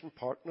collaboration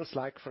partners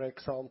like, for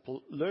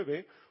example,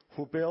 Loewe,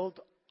 who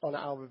build on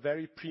our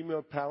very premium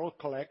apparel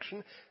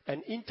collection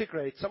and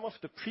integrate some of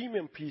the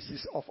premium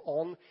pieces of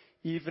On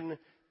even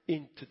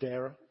into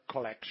their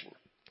collection.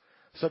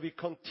 We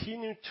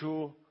continue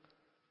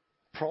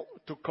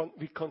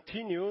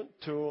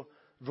to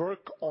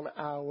work on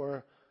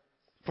our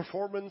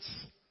performance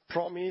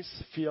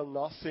promise, feel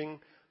nothing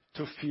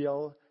to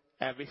feel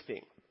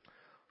everything.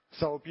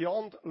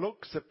 Beyond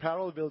looks,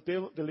 apparel will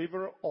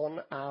deliver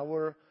on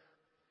our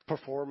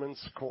performance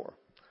core.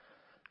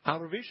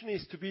 Our vision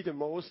is to be the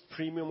most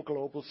premium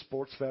global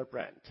sportswear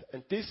brand,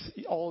 and this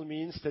all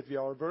means that we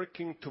are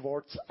working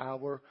towards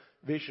our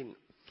vision.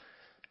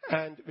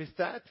 With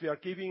that, we are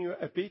giving you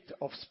a bit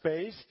of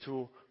space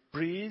to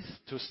breathe,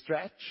 to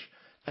stretch,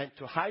 and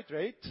to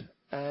hydrate.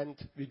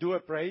 We do a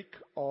break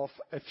of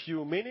a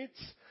few minutes,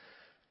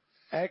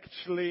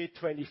 actually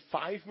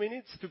 25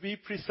 minutes to be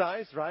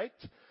precise, right?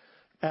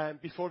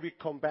 Before we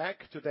come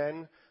back to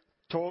then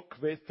talk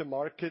with the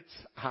markets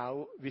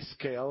how we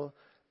scale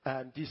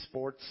these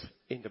sports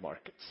in the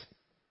markets.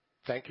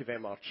 Thank you very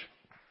much.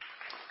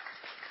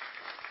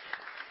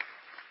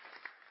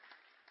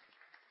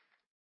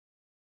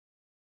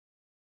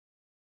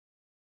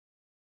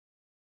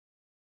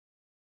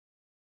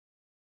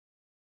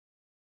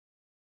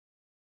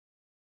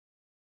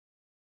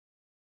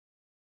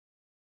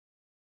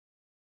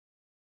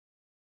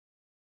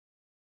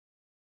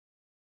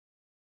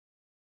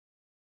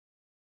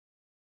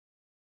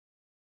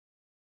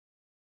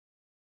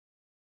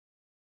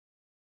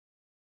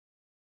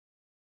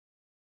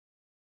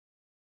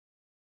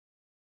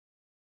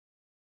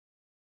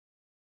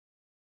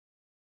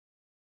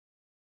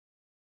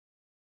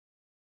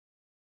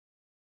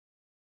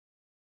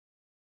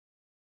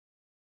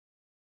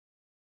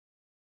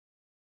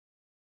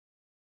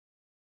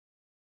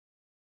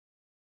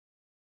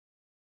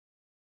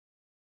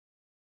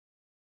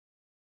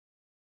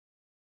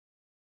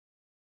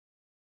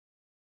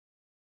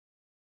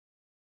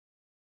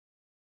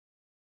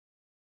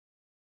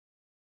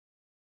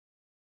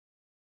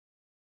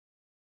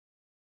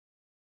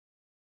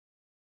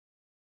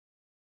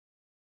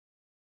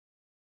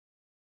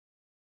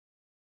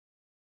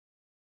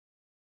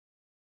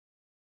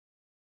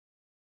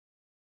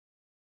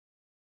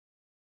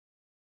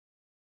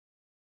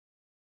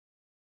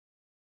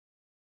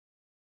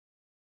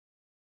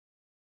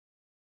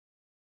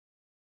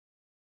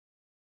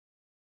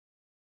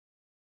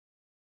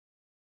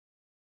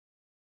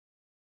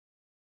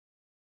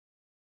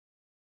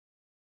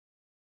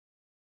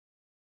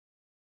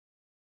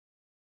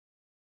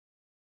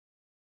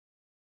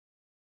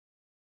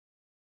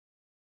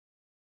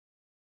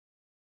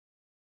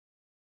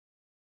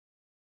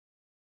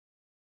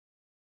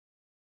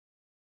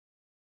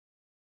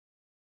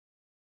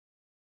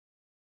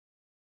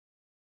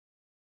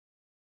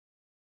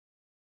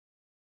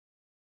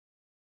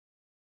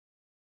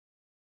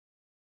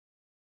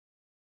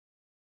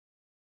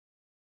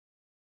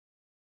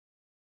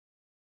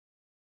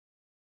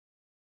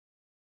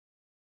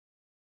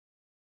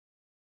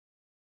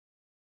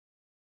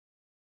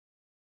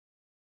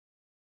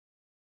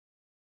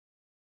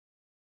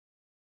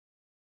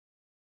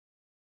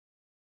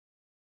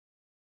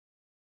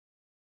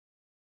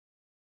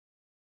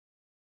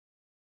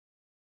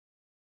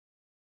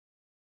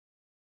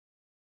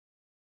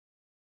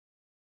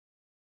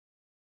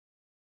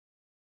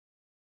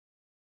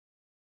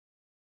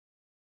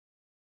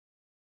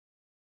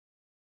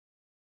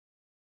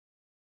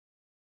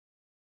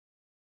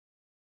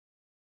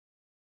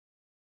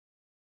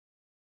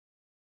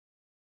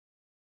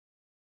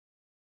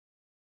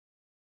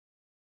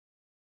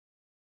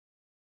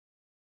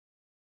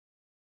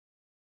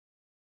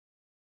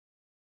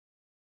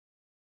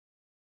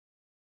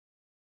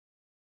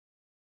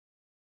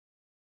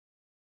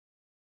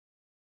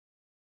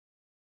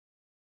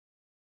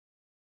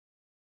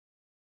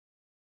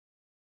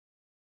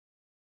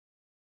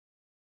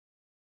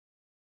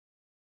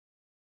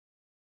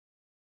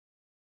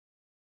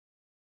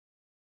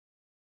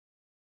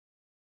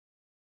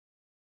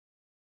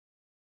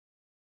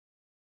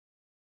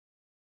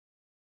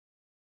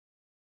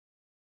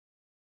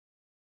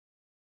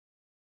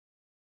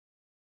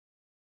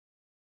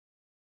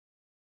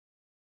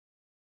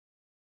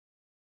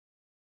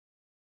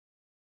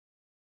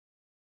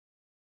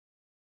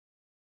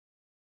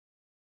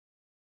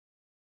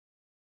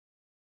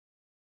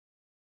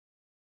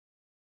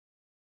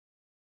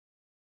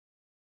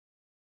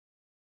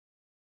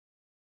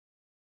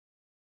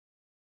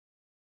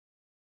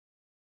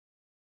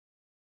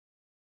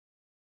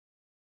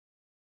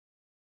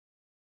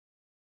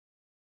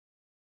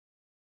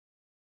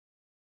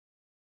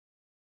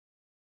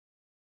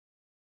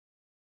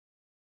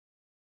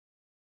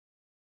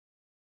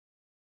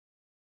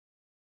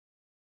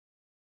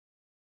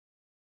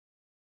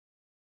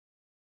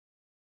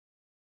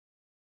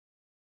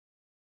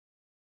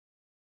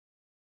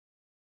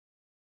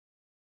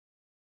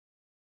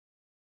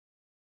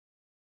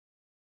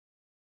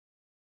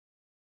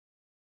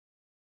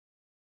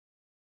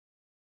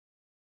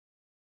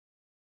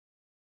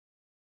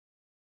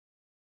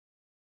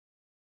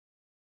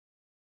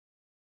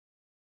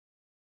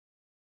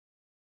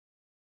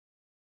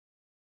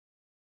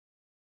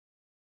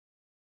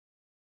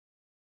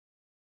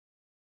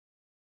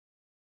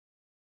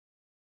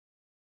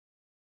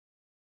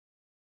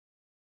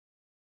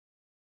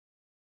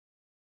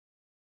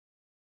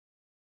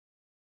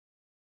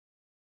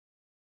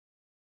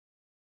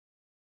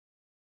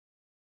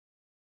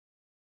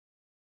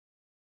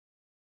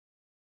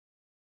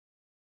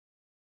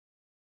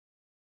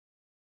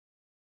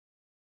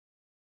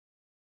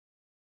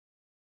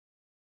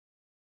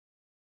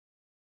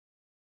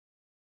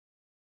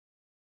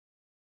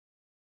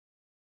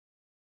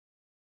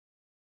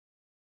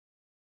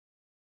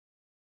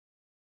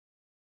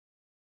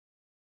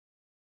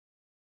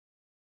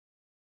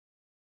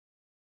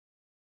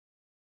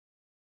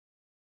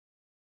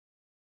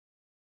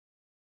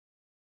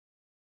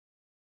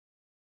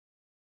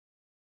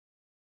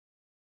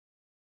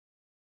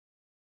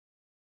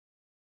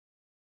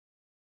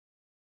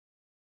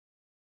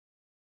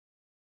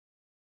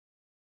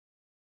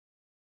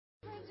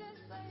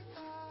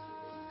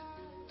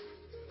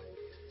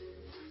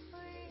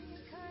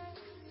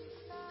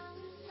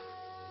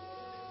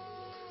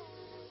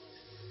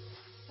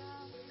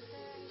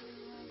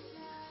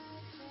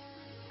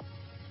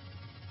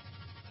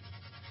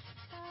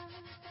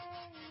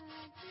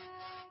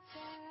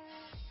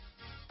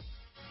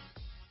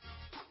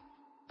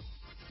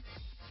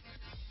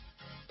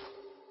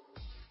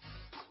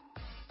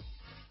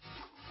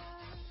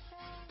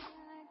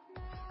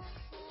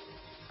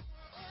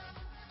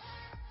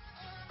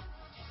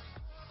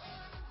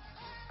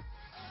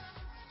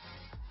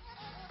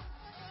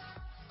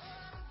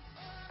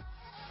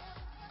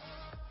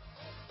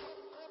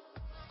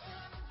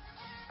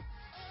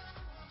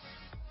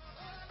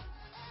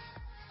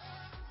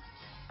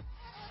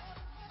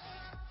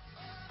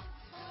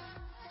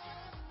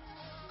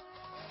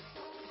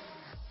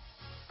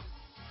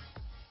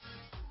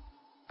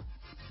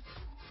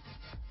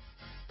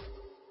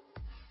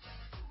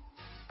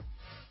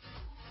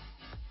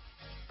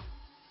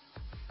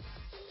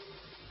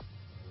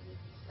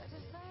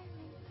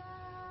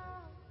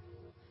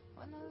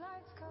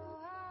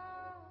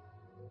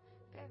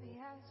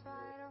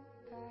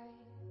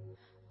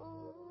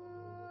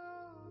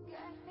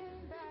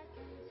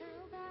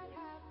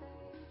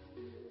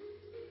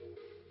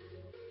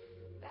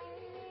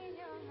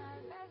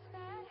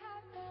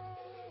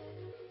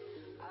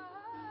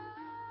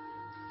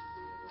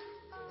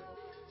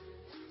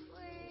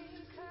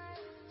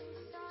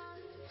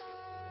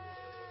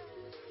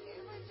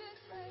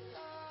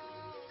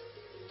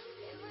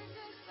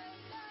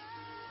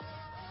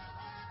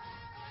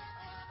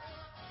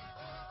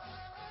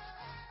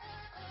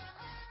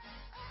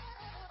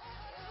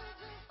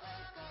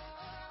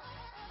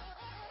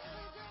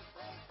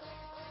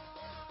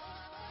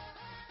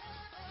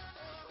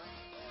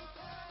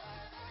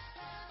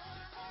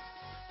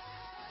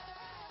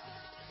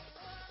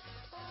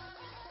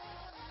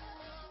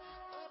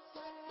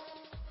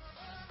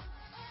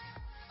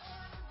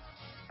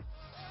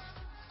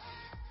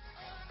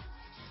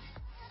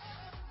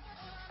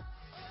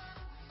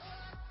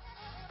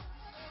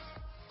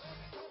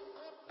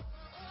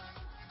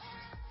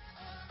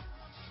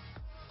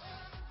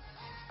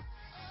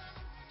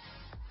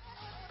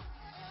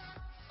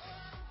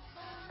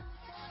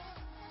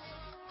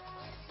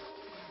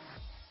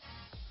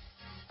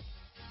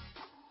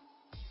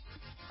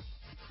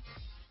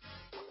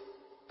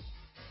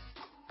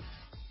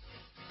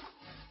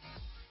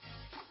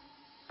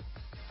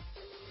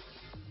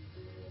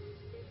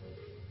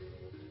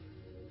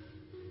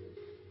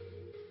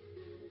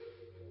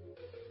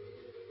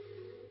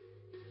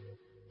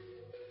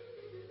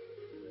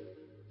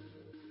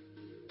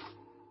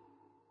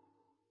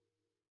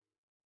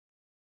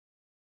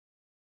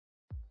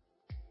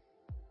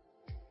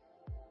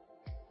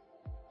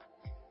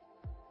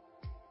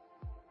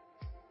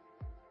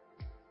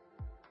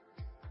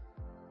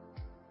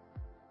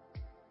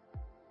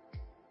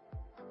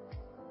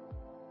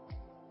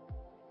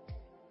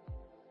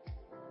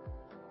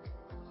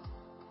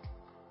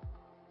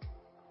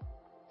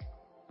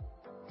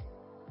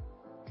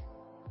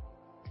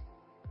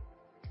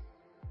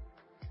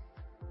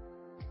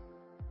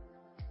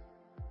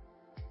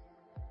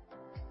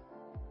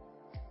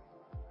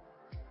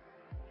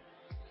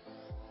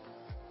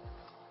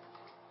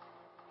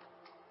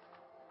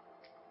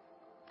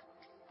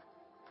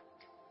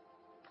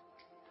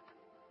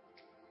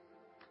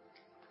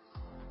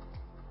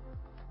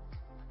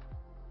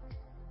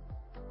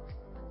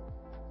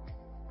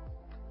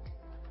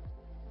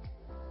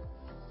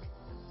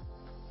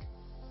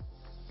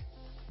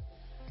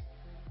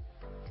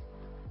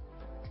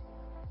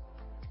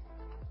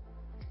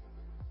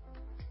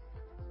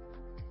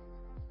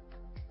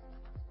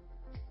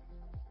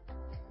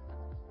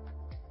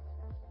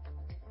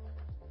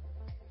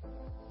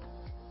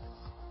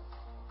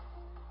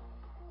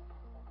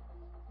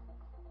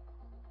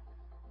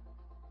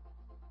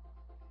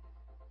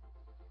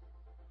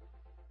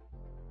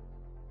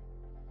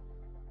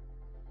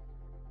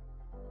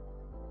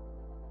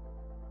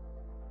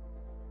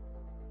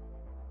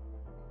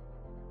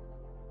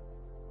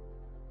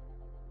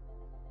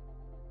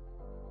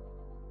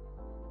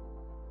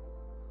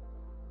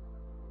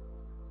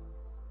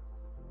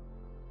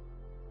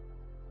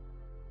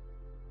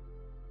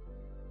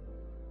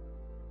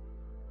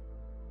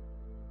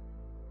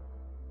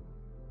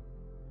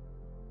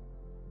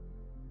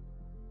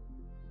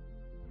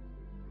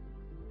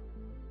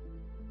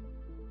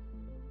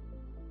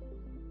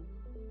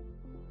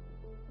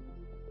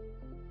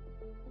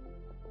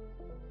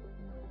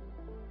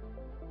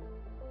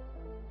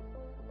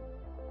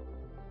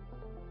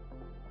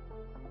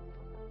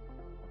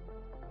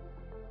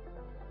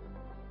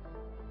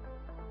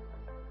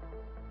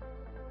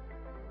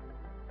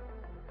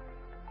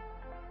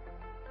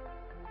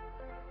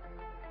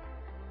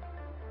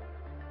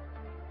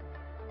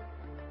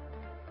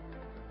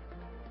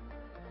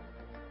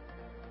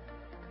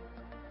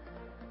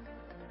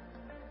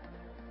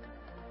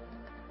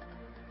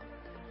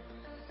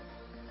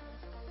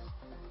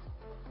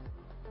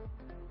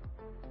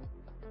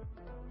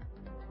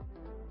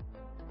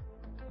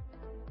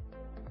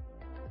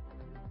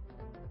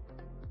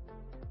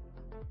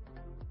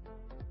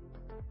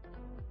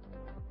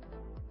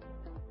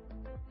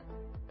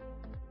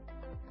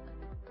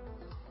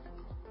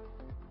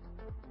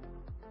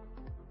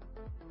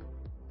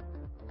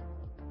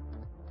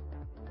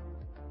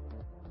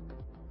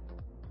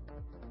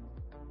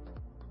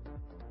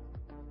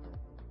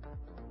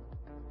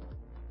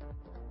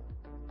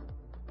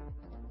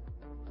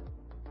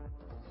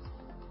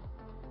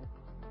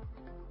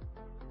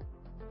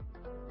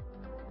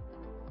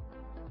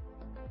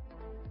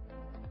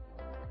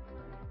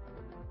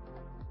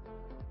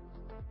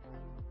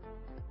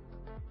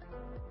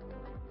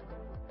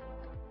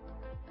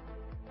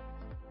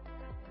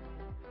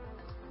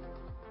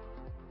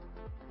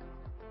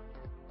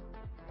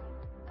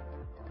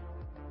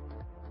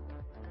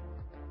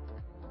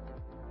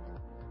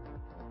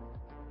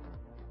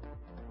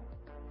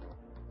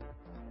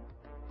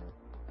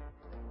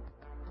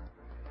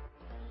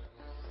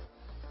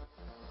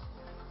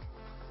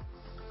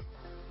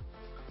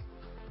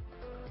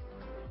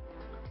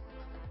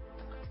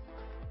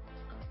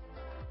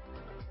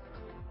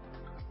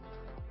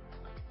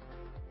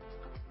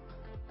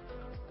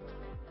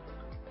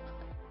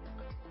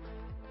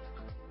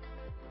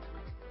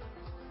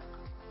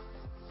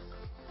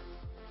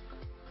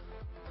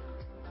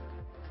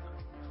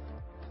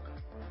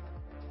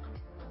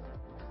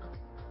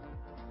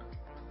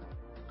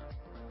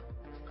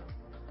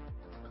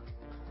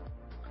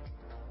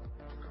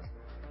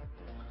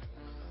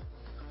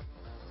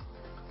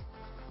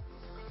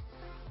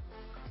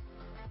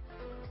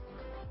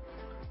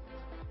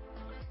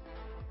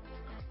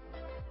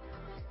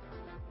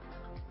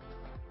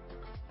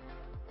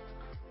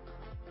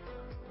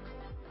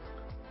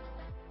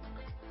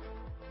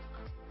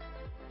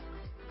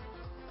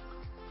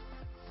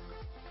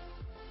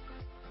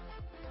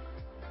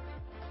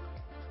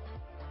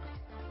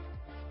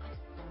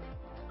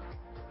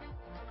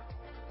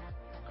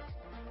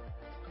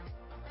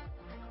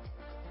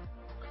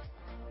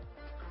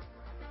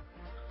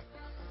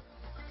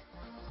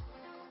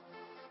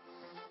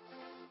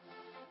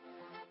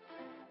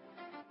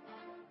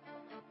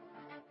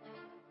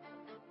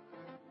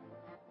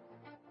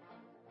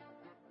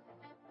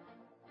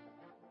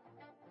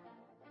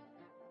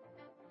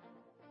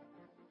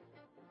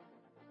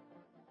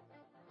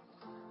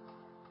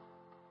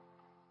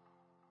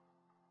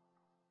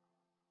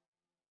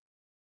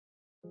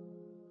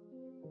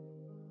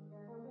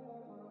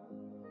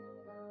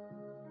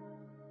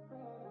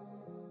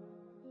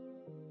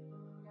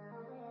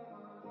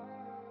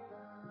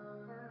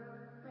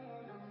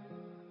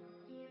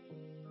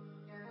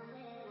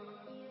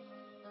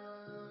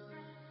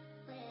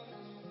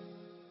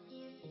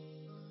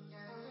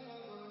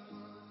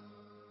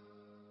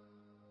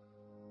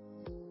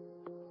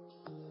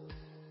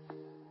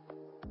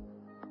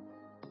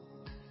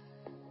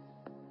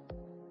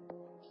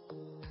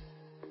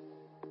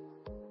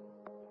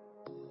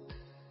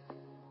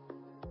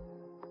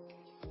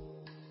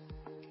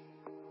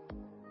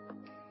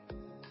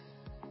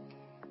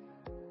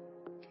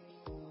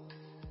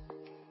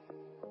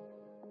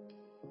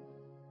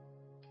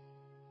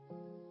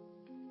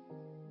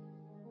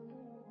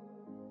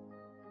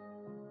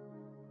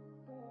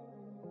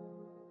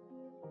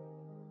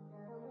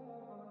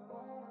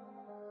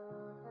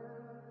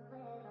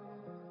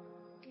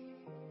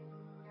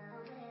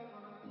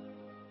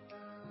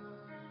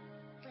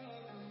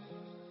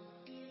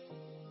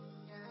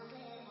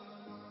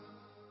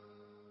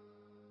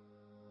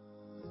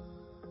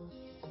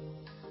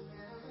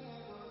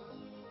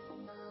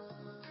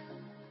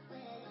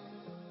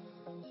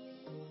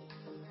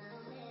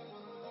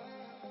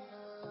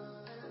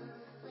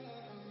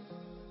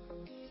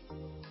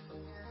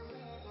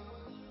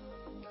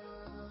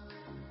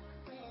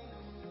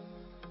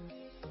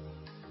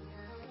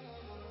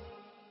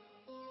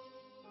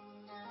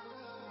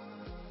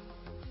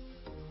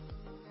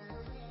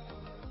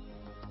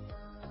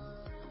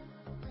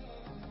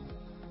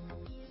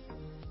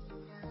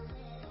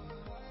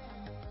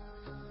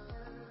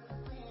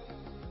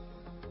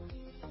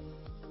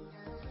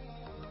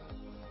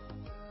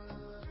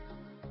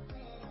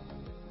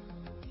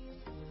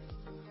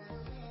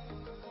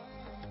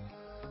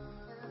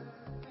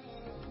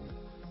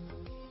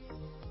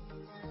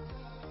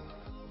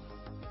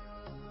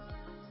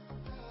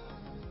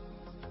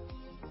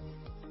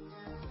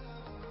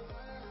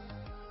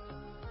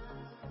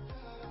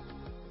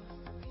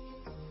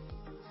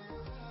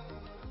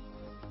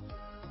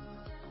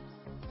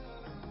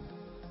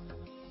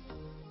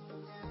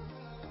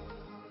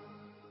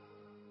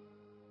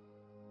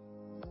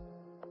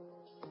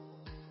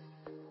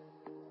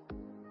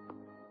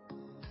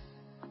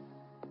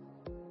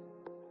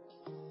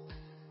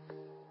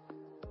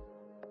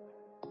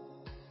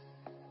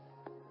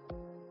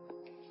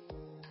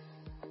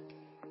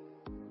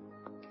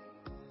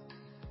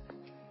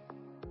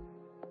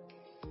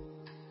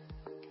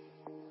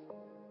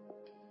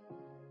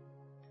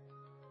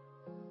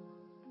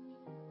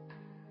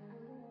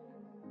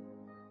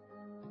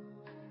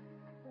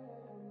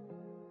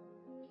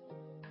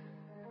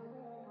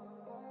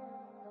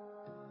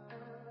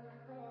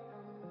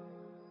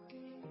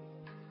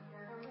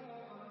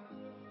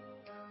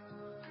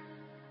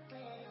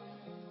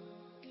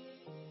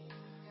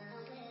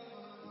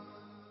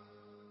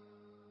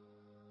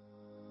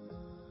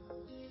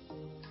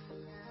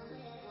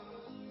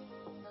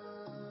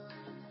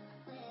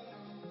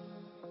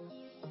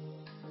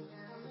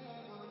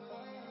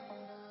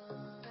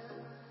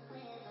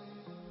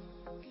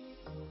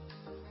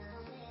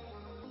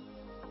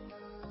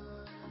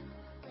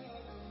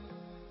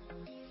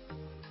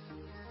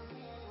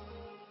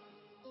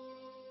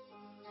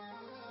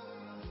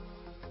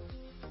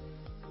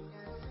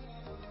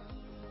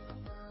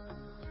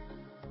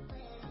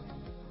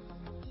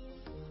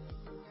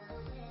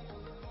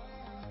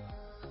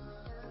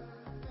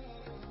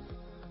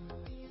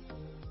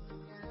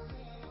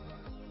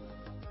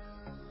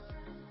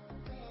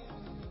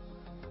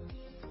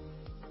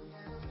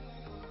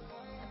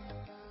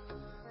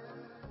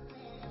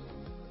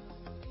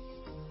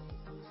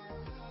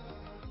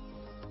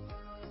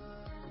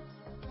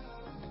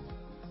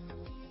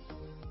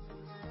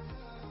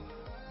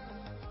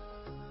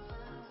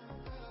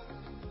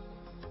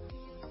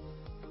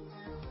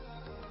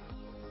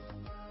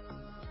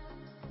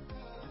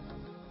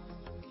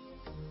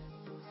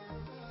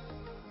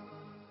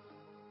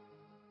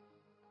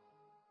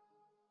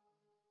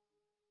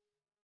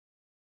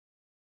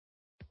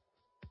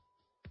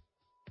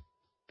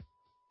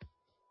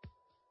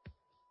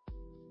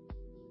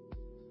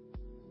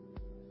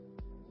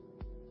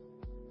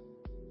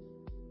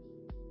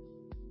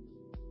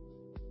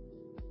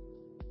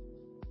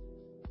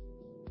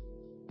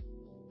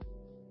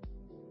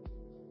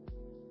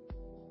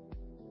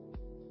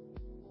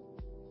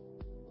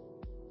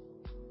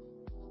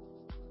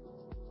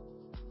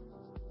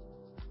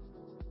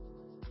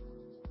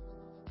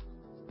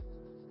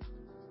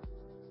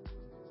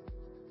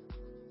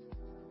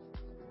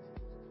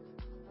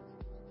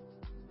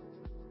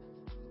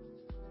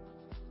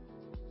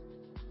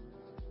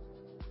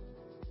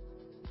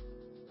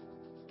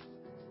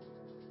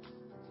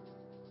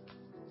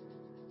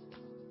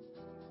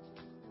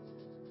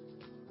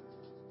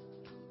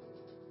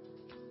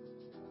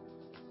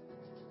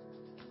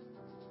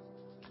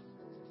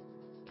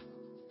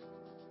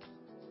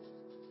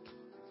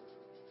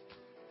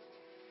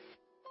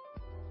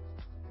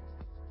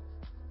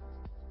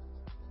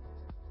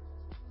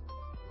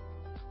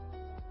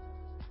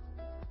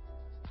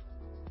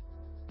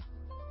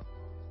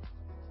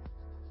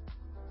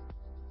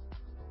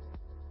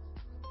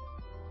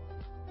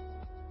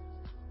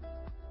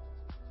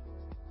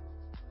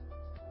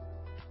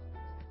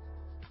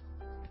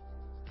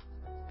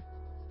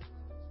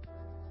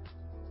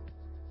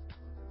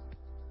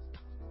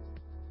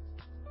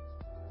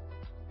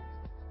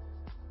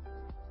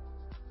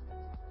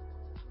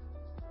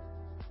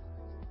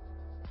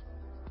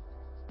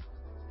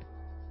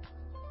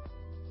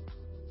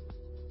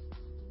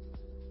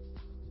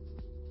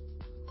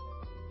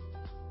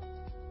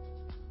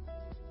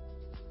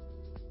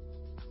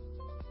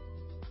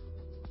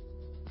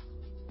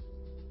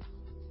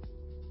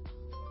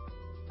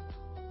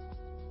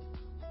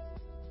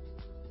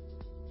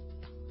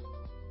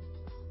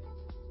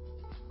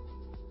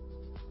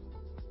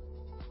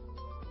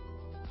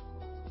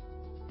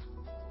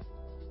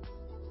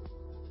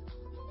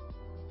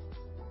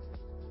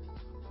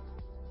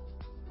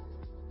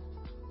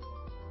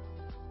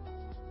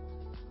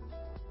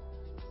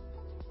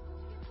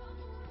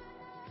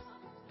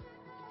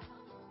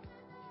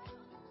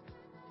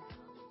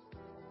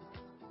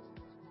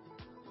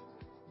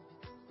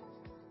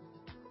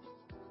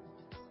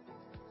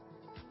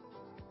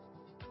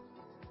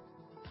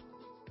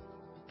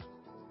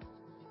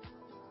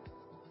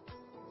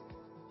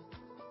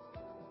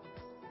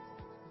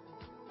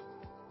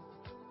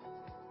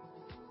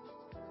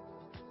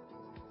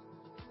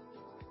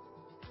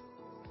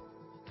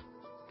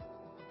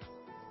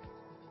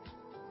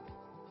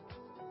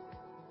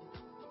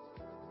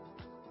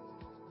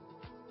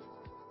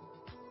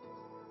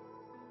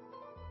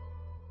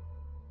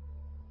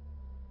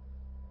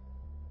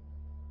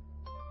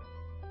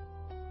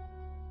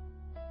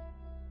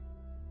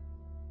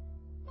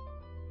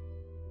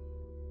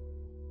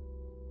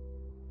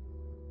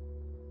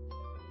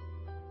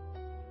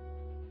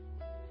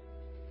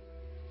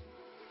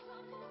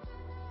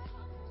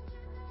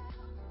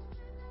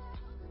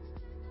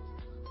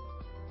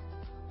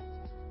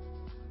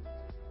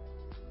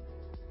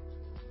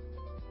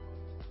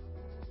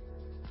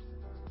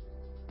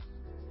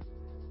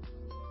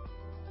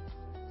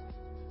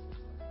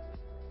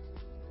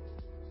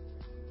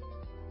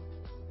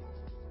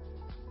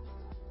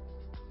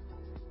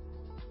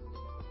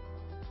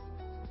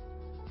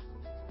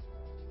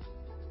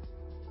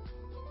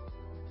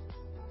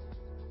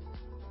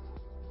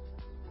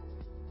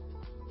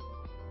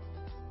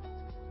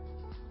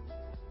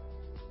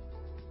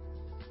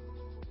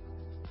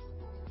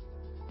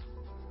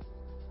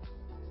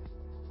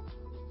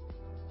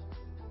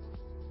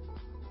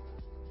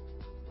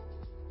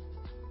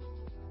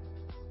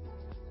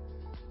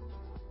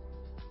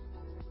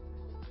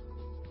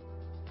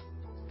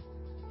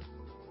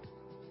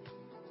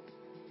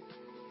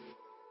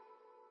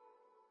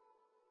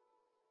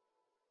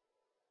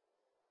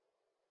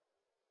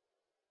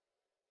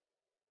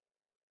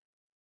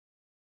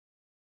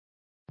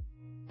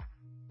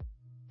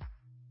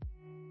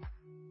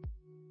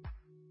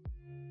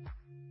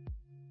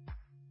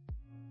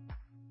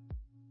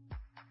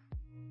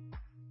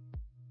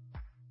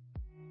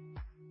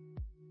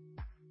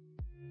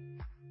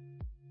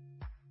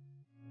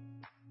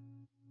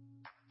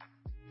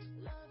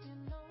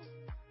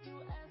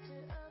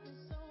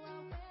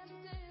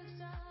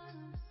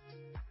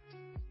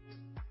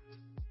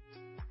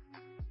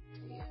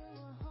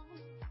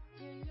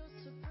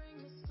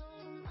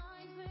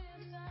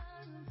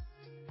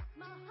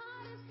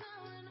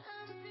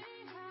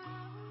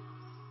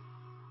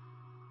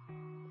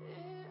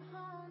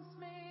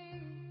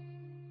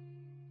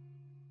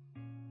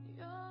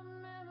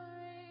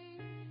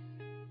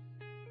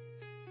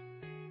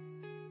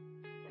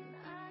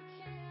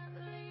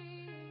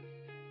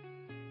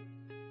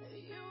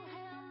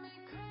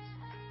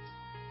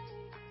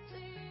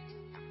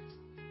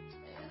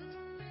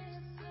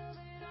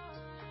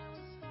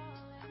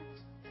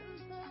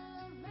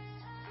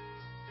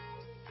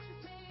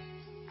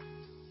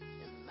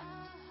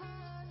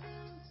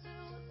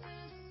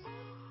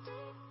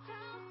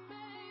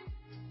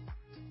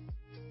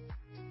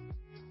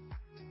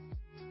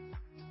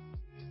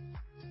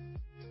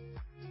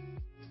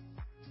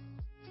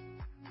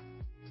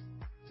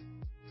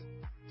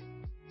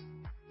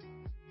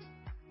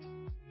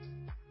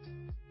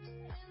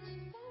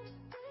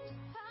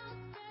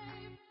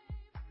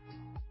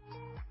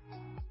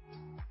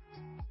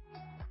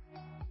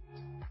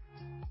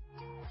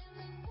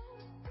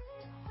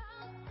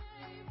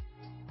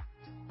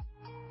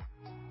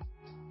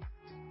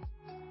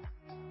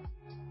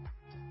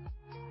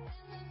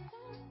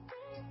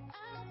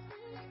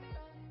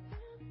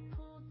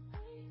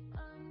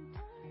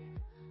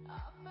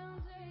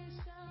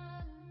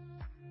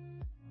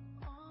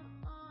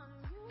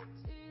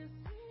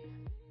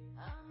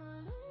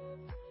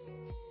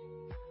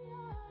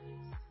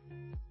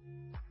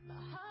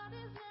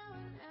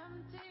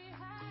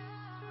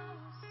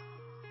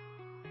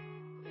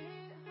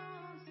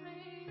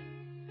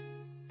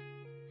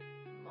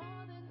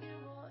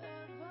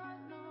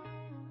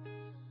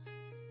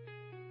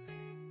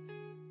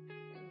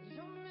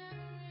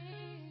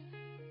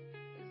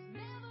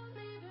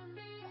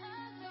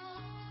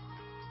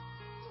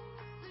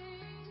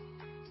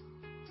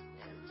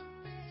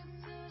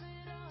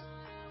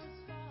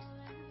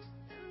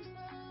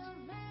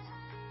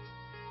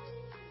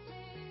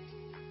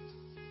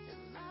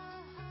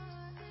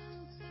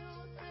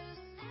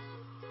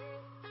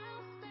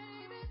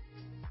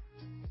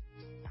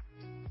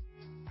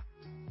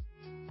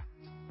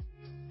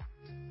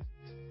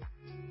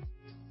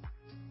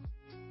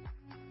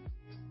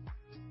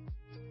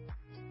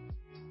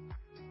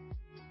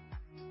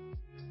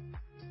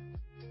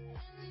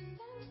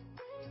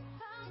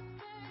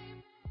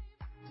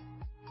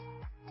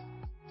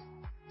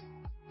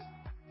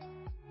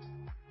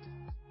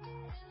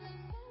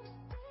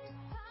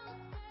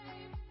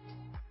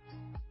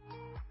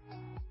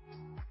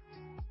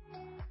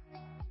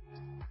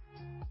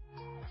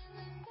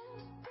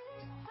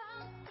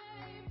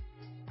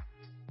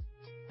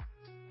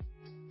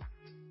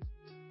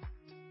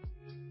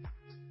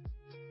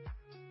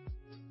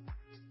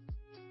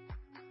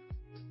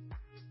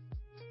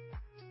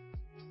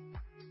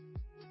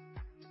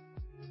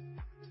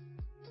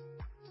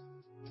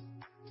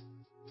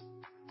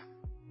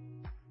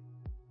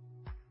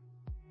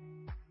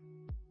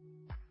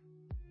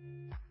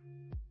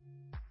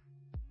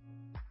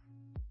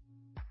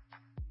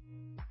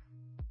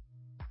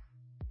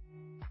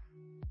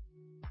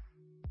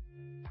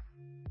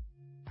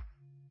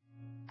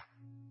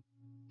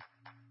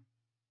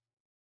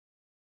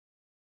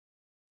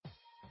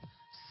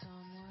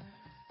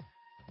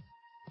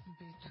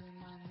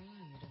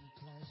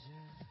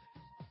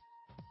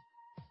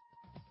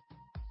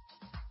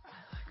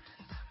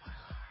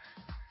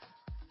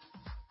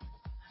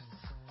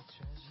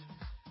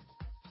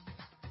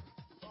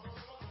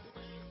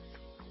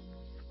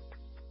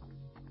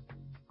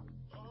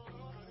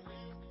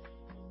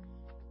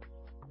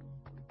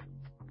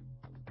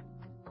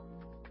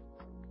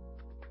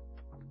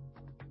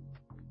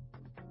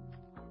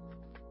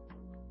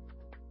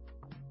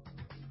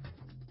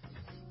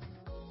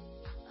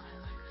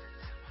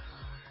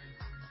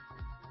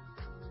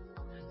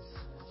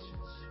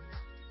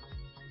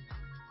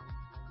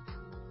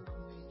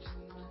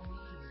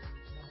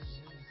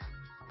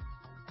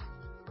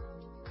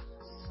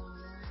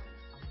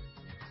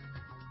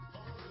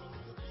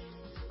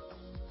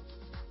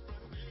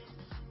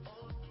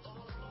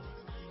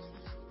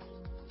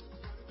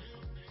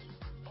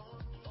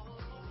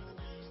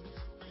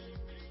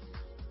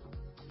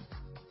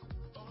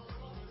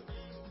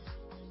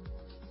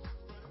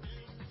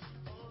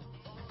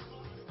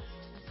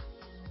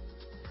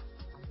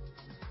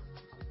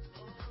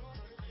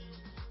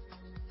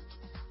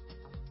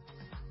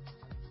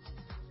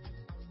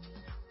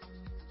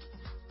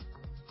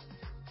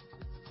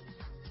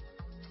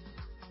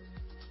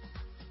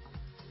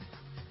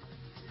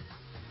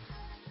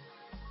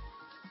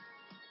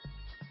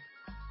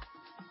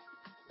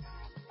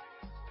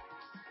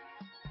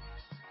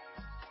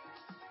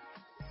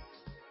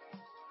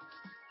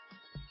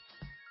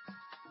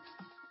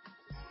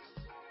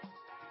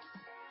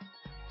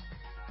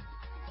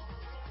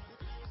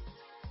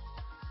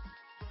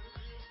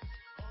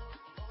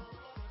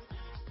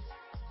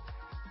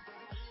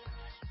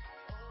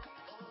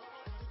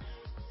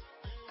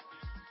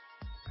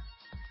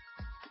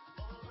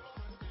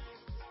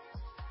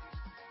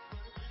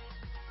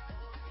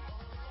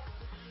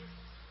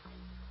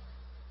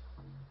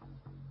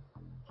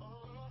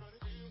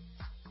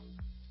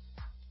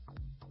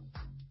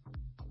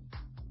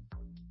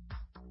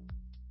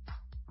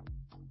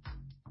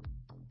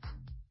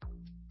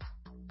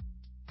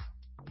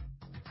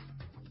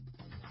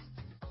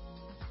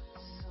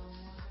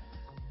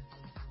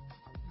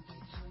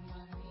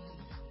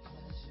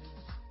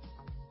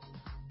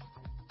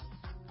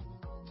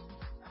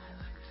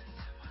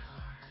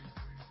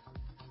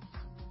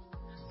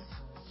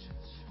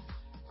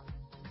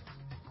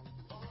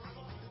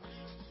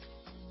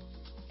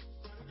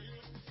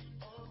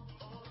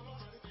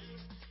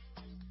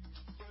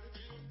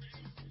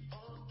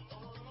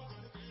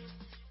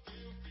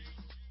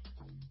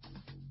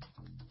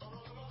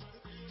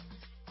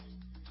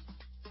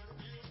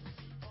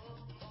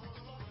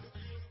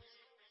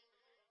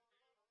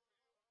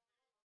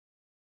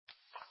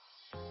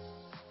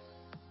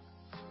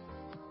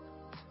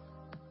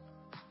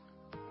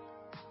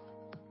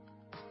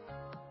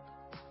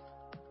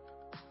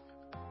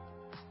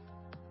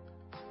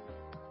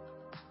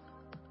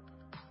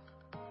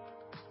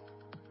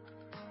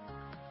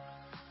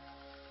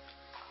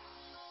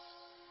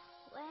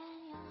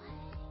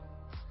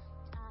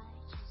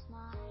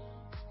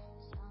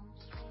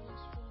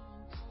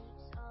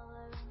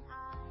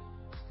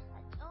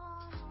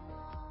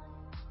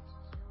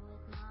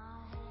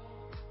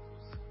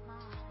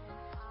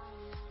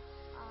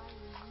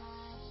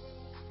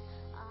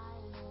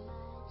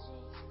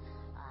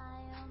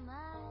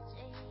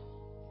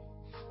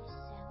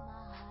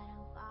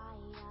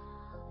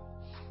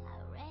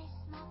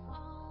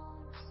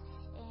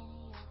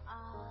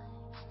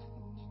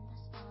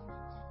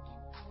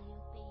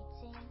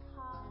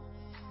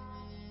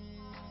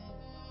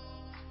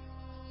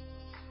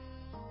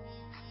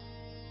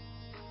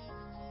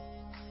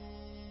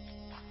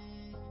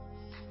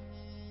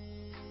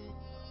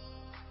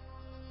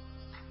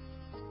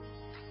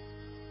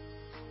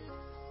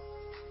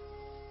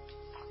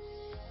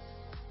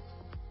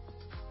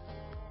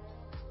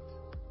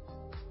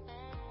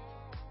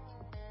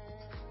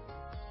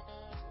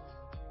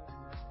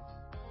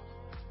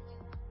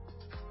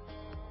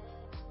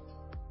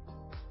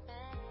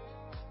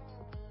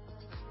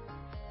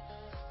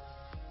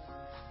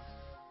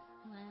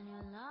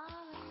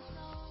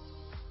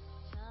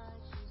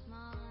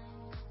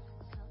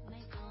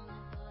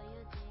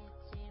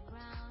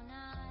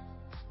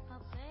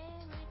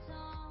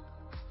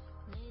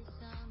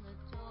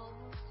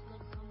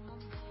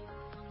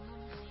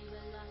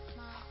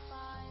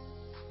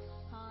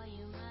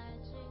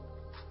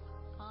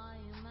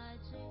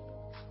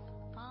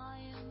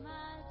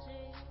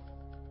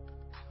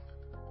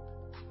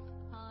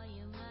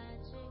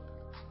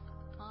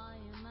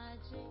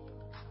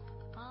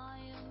 Are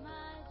you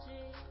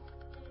magic?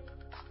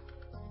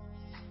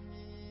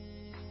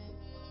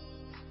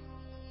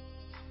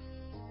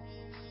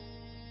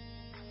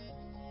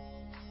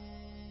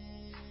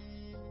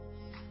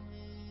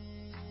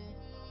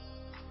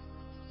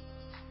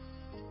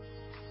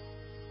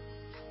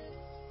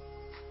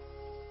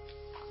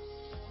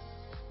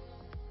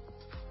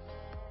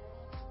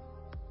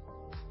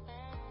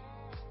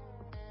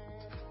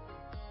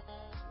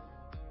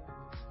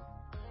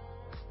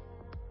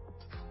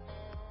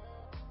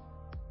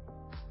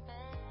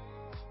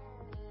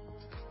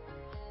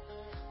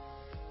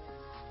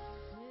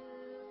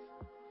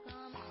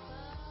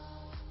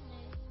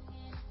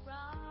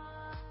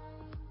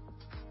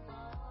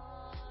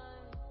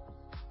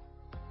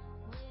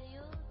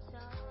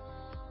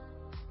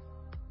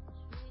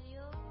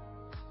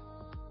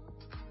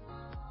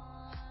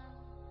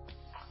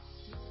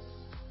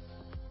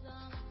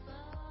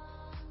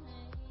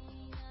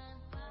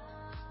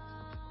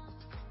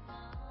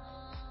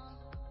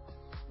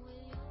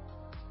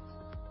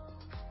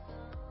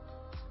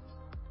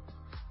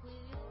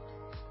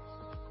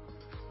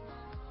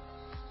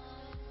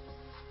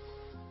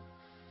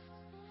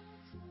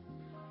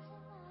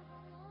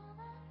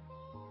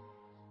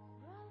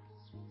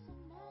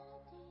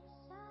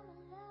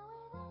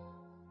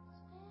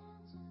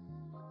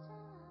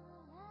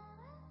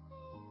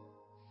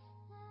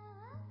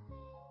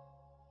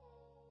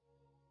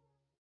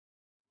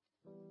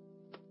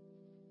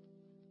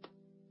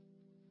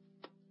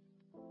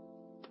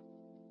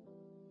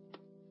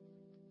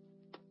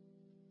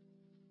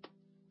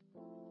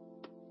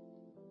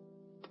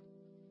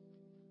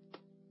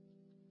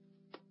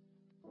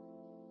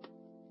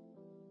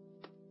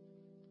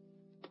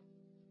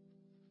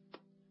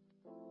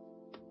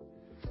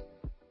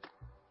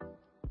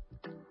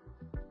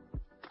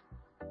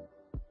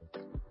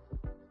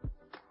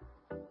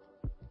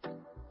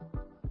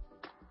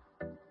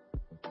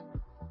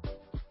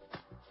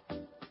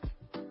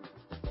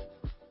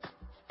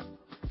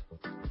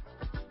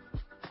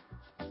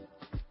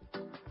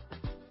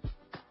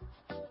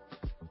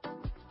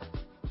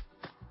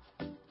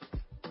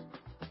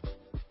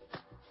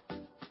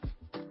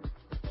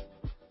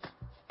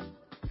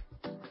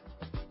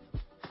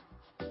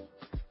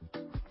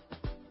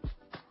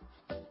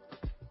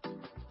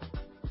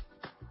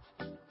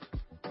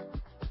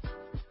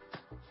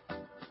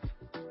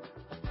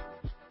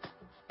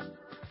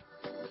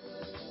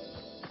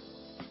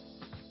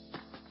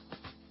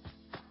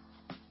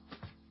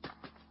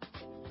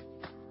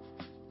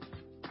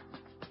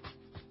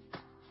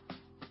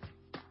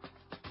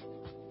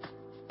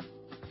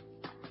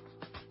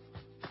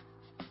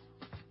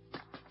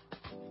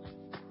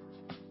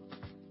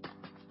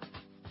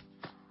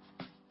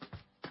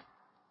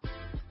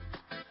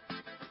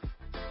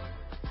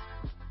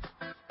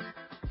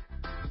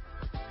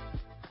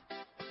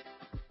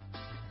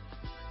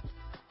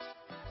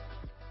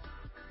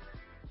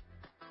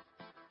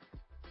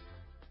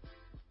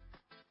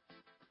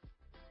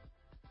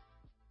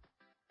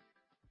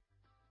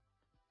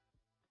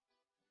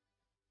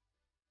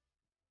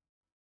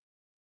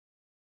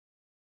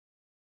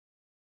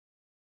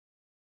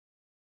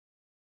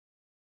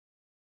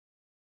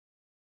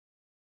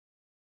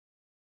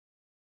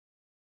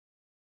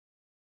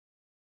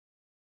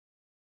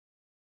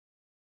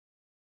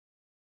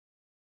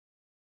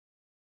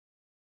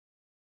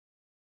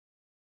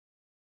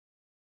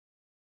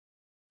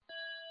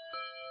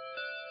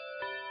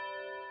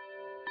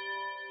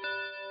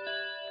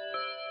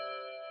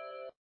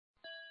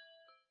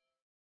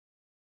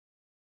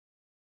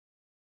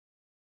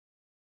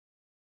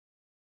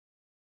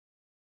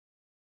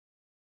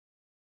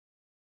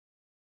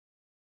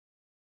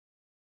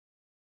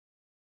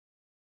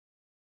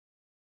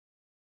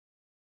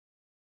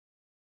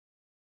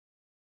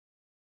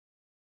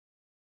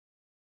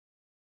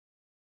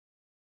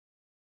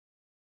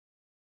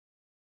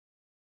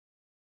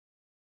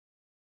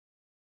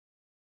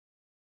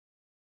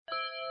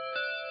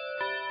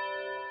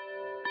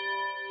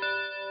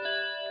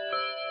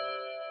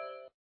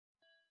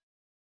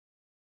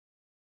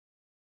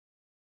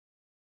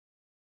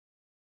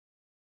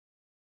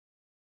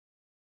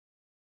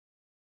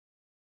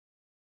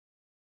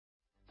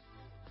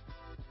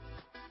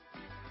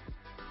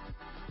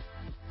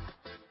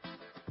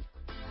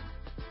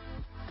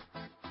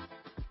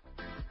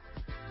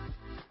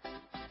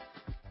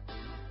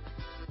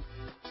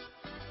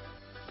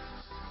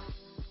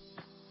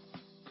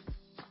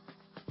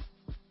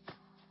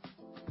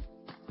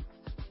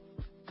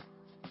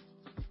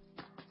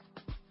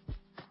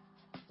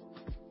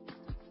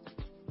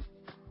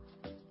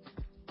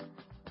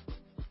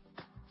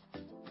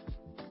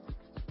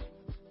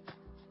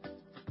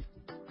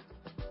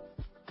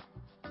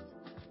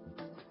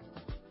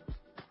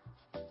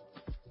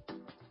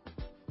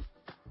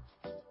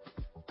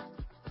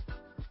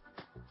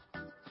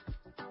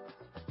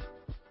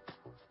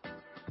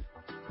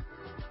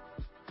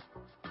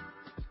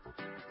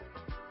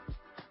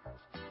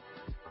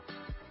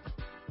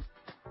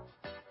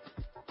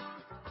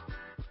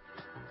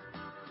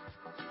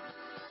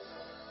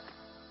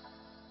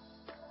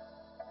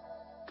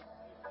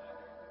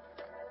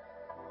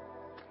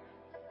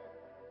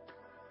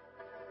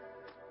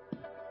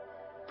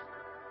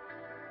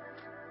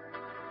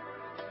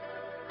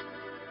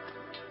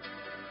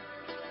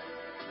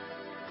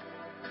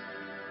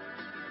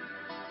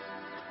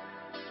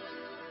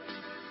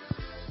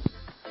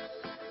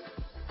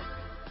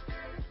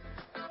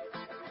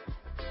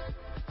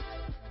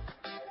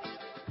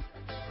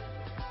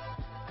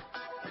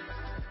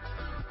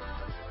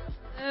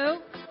 Hello.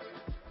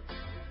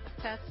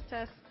 Test,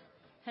 test.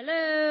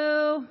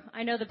 Hello.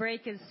 I know the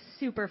break is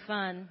super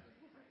fun,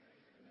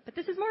 but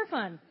this is more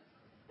fun.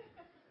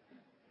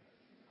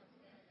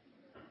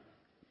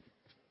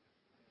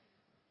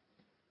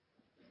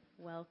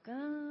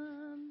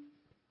 Welcome.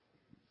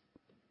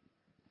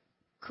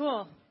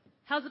 Cool.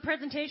 How's the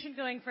presentation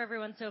going for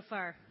everyone so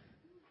far?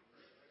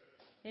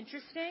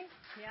 Interesting?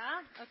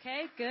 Yeah?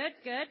 Okay, good,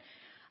 good.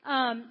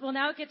 Well,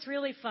 now it gets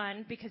really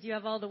fun because you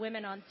have all the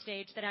women on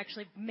stage that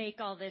actually make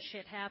all this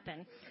shit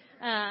happen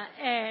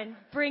and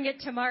bring it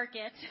to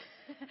market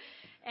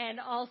and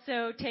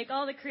also take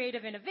all the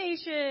creative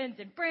innovations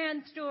and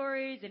brand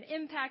stories and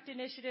impact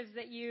initiatives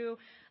that you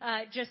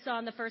just saw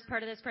in the first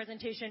part of this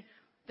presentation.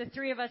 The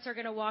three of us are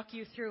going to walk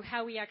you through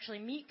how we actually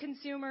meet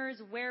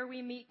consumers, where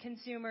we meet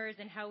consumers,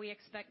 and how we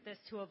expect this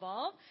to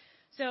evolve.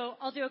 So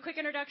I'll do a quick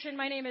introduction.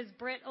 My name is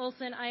Britt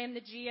Olson. I am the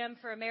GM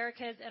for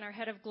Americas and our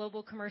head of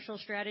global commercial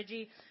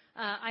strategy.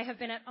 I have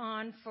been at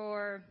On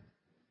for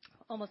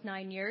almost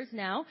 9 years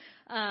now.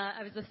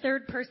 I was the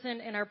third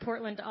person in our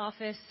Portland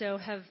office, so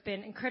have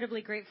been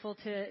incredibly grateful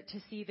to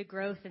see the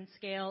growth and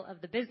scale of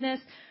the business.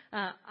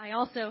 I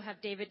also have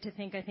David to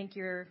thank. I think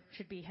you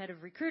should be head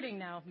of recruiting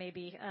now,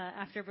 maybe,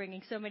 after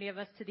bringing so many of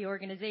us to the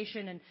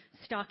organization and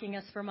stalking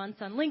us for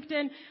months on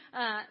LinkedIn.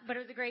 But it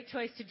was a great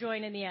choice to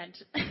join in the end.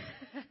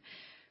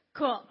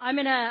 Cool. I'm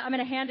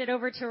gonna hand it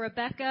over to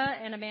Rebecca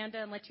and Amanda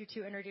and let you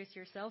two introduce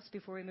yourselves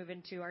before we move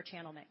into our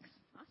channel mix.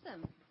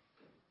 Awesome.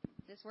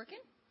 Is this working?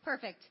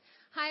 Perfect.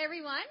 Hi,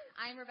 everyone.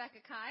 I'm Rebecca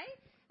Kai.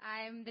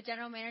 I'm the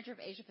General Manager of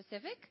Asia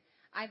Pacific.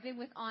 I've been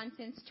with On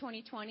since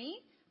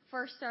 2020,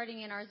 first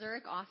starting in our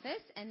Zurich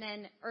office, and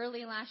then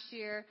early last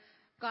year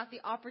got the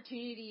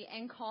opportunity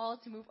and call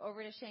to move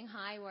over to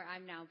Shanghai, where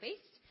I'm now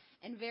based,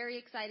 and very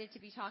excited to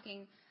be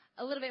talking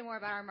a little bit more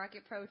about our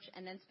market approach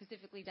and then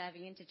specifically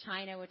diving into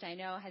China, which I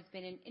know has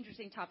been an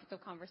interesting topic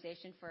of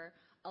conversation for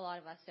a lot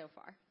of us so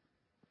far.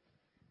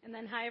 And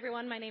then, hi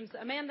everyone, my name's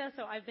Amanda.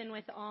 So I've been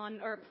with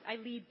On, or I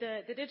lead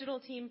the digital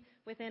team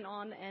within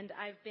On, and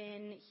I've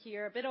been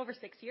here a bit over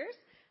 6 years.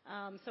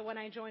 So when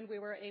I joined, we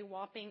were a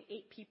whopping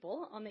 8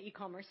 people on the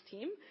e-commerce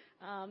team,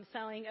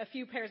 selling a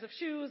few pairs of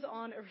shoes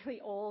on a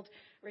really old,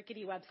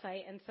 rickety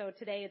website. And so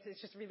today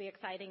it's just really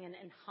exciting and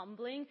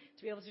humbling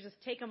to be able to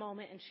just take a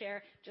moment and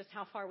share just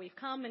how far we've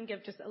come and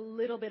give just a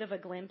little bit of a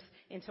glimpse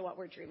into what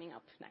we're dreaming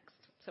up next.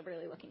 So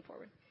really looking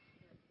forward.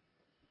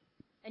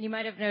 And you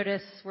might have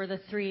noticed we're the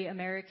 3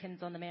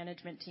 Americans on the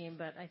management team,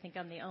 but I think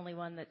I'm the only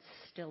one that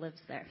still lives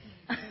there.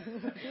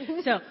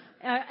 So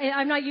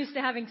I'm not used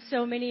to having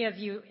so many of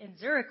you in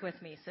Zurich with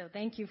me, so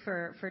thank you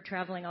for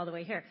traveling all the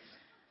way here.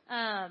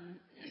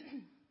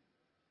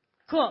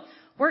 Cool.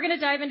 We're going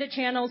to dive into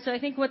channels. So I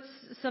think what's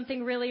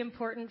something really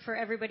important for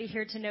everybody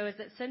here to know is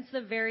that since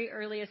the very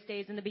earliest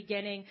days in the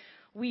beginning,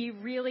 we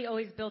really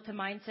always built a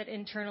mindset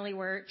internally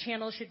where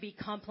channels should be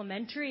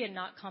complementary and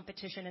not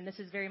competition. And this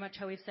is very much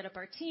how we've set up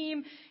our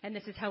team, and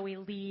this is how we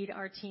lead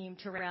our team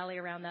to rally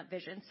around that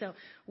vision. So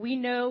we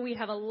know we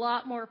have a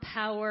lot more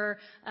power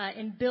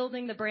in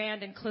building the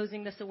brand and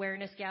closing this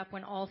awareness gap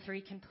when all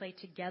 3 can play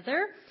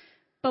together.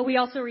 But we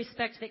also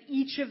respect that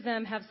each of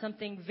them have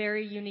something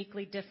very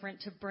uniquely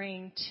different to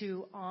bring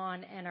to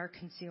On and our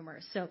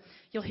consumers. So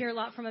you'll hear a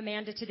lot from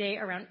Amanda today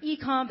around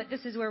e-com, but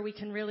this is where we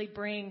can really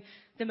bring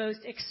the most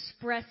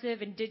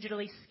expressive and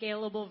digitally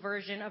scalable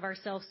version of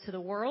ourselves to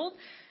the world.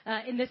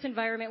 In this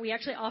environment, we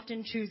actually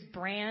often choose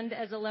brand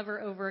as a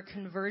lever over a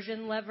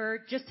conversion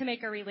lever just to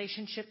make our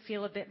relationship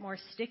feel a bit more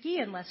sticky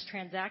and less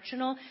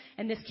transactional,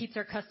 and this keeps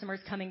our customers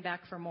coming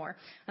back for more.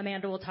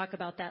 Amanda will talk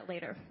about that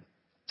later.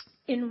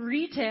 In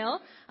retail,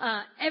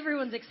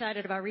 everyone's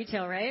excited about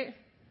retail, right?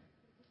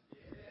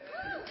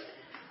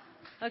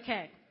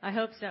 Okay, I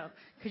hope so,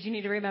 because you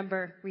need to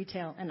remember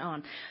retail and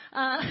On.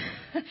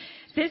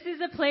 This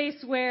is a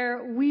place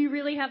where we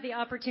really have the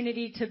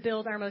opportunity to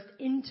build our most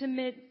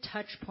intimate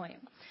touch point.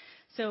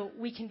 So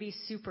we can be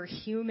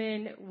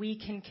superhuman. We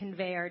can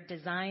convey our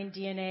design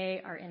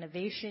DNA, our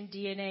innovation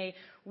DNA.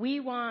 We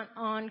want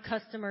On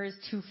customers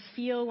to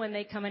feel when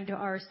they come into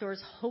our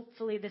stores,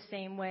 hopefully the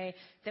same way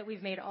that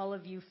we've made all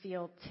of you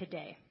feel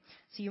today.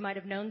 So you might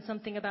have known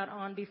something about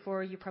On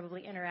before. You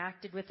probably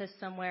interacted with us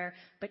somewhere.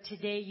 But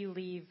today you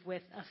leave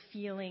with a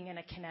feeling and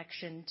a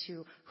connection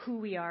to who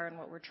we are and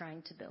what we're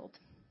trying to build.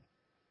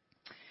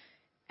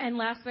 And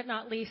last but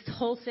not least,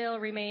 wholesale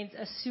remains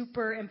a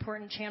super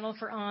important channel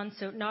for On.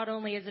 So not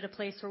only is it a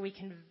place where we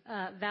can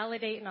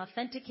validate and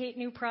authenticate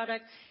new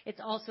product,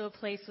 it's also a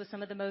place with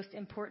some of the most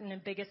important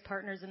and biggest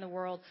partners in the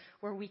world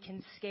where we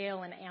can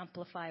scale and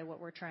amplify what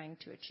we're trying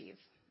to achieve.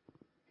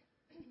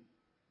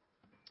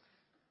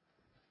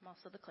 I'm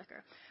also the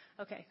clicker.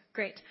 Okay,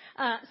 great.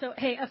 So,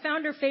 hey, a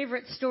founder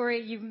favorite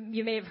story,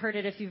 you may have heard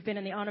it if you've been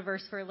in the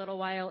Oniverse for a little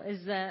while,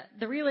 is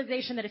the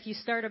realization that if you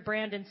start a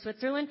brand in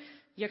Switzerland,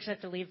 you actually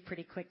have to leave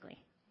pretty quickly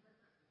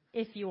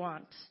if you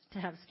want to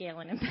have scale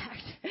and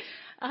impact.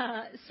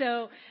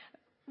 So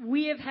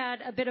we have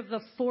had a bit of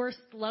the forced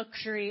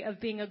luxury of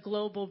being a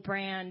global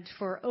brand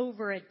for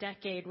over a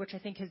decade, which I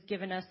think has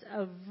given us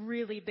a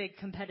really big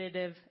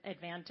competitive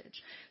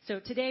advantage. So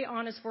today,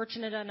 On is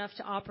fortunate enough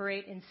to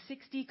operate in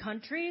 60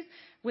 countries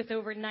with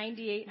over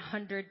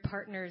 9,800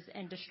 partners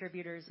and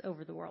distributors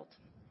over the world.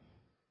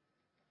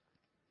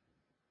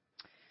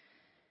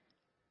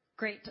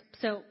 Great.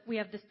 So we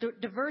have this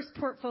diverse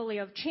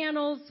portfolio of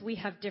channels. We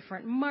have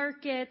different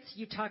markets.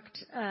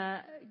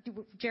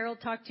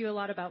 Gerald talked to you a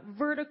lot about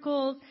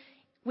verticals.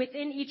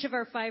 Within each of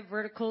our 5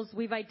 verticals,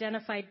 we've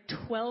identified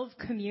 12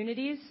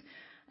 communities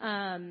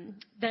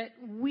that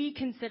we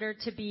consider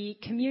to be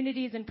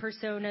communities and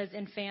personas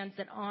and fans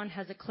that On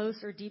has a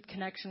close or deep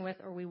connection with,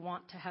 or we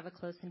want to have a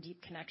close and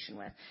deep connection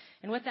with.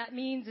 And what that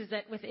means is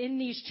that within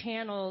these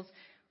channels,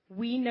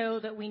 we know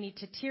that we need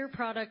to tier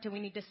product and we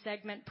need to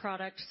segment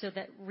product so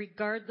that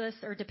regardless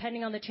or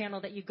depending on the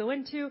channel that you go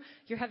into,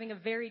 you're having a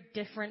very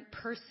different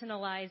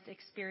personalized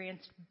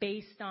experience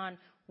based on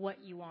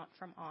what you want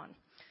from On.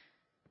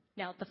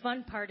 Now, the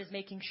fun part is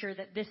making sure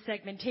that this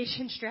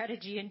segmentation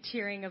strategy and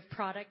tiering of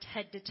product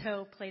head to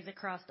toe plays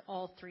across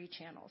all 3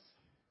 channels.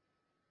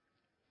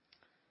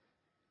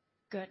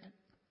 Good.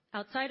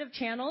 Outside of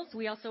channels,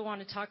 we also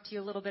want to talk to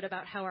you a little bit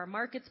about how our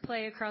markets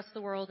play across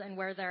the world and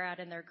where they're at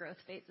in their growth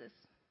phases.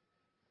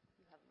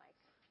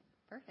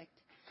 Perfect.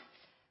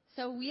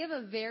 So we have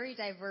a very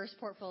diverse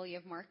portfolio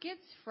of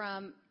markets,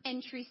 from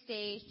entry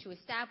stage to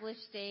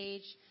established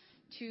stage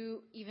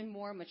to even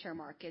more mature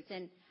markets.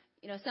 And,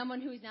 you know,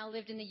 someone who's now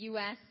lived in the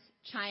U.S.,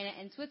 China,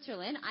 and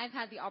Switzerland, I've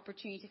had the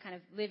opportunity to kind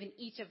of live in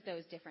each of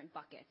those different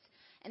buckets.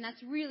 And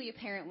that's really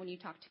apparent when you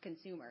talk to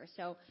consumers.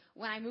 So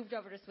when I moved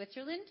over to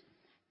Switzerland,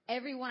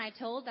 everyone I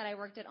told that I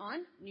worked at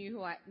On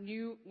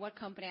knew what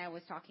company I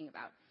was talking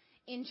about.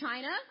 In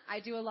China, I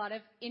do a lot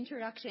of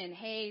introduction.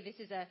 Hey, this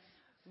is a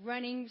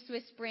running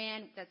Swiss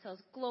brand that sells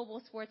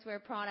global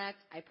sportswear products.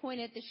 I point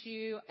at the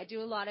shoe. I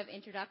do a lot of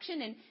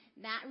introduction, and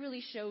that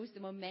really shows the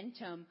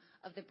momentum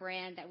of the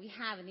brand that we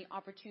have and the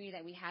opportunity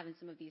that we have in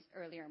some of these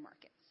earlier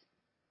markets.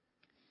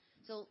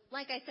 So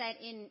like I said,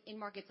 in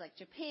markets like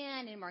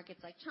Japan, in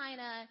markets like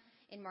China,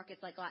 in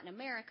markets like Latin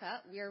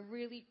America, we are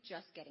really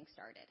just getting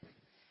started.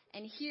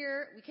 And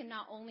here we can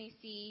not only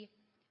see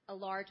a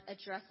large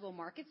addressable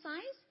market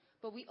size,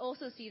 but we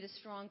also see the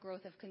strong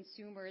growth of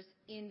consumers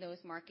in those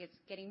markets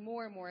getting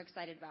more and more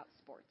excited about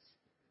sports.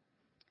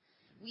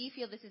 We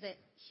feel this is a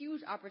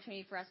huge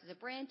opportunity for us as a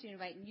brand to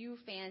invite new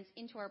fans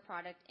into our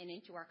product and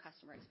into our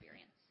customer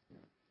experience.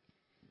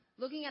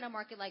 Looking at a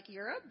market like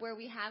Europe, where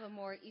we have a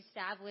more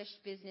established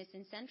business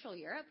in Central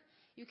Europe,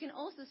 you can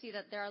also see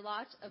that there are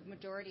lots of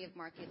majority of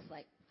markets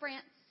like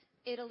France,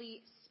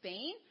 Italy,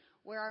 Spain,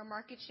 where our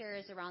market share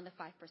is around the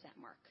 5%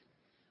 mark.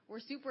 We're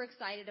super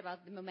excited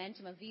about the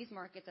momentum of these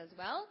markets as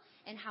well,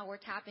 and how we're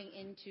tapping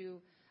into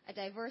a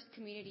diverse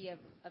community of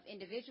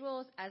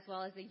individuals, as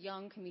well as the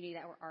young community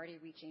that we're already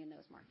reaching in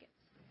those markets.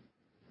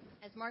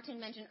 As Martin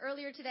mentioned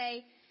earlier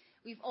today,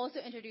 we've also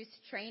introduced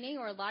training,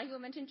 or a lot of people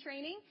mentioned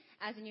training,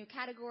 as a new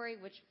category,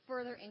 which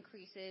further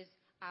increases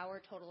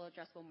our total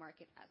addressable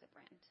market as a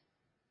brand.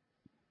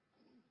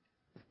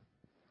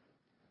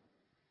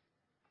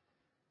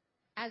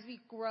 As we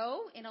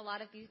grow in a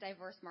lot of these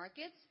diverse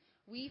markets,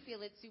 we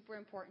feel it's super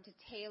important to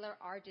tailor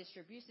our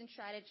distribution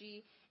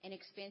strategy and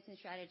expansion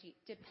strategy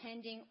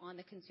depending on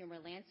the consumer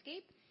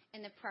landscape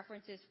and the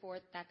preferences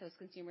that those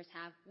consumers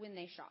have when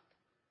they shop.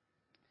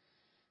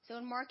 So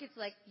in markets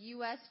like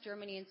US,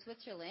 Germany, and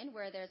Switzerland,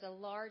 where there's a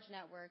large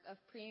network of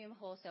premium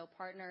wholesale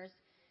partners,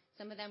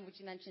 some of them which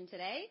you mentioned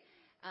today,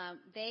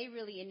 they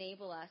really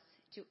enable us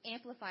to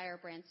amplify our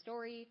brand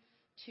story,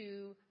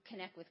 to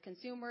connect with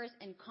consumers,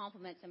 and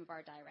complement some of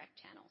our direct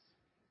channels.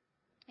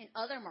 In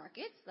other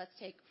markets, let's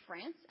take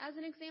France as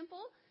an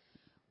example,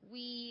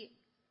 we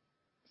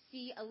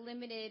see a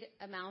limited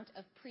amount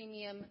of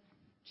premium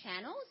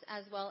channels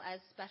as well as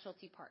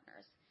specialty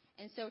partners.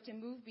 And so to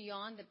move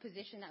beyond the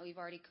position that we've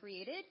already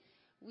created,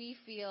 we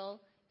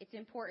feel it's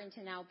important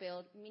to now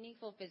build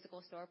meaningful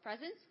physical store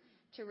presence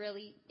to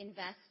really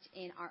invest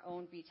in our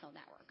own retail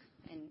network.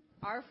 And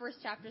our first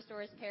chapter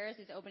store, Paris,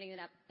 is opening it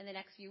up in the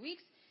next few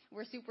weeks.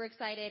 We're super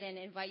excited and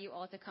invite you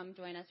all to come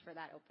join us for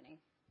that opening.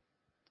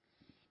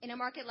 In a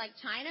market like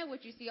China,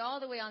 which you see all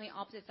the way on the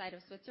opposite side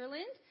of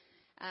Switzerland,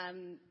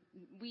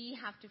 we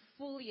have to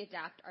fully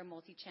adapt our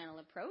multi-channel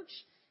approach,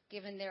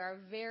 given there are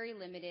very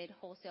limited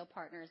wholesale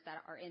partners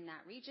that are in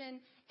that region,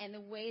 and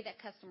the way that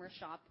customers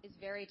shop is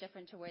very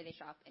different to where they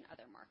shop in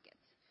other markets.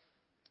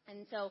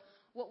 And so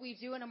what we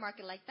do in a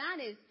market like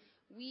that is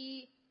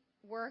we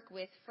work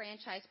with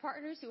franchise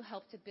partners who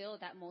help to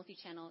build that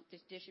multi-channel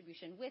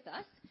distribution with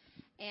us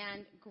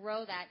and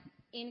grow that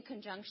in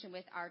conjunction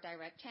with our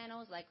direct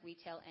channels like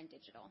retail and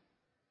digital.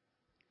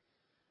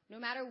 No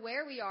matter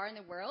where we are in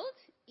the world,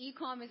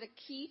 e-com is a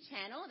key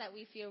channel that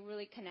we feel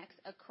really connects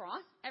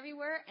across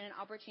everywhere, and an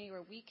opportunity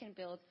where we can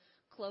build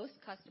close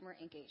customer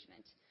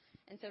engagement.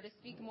 And so to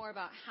speak more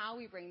about how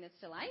we bring this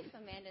to life,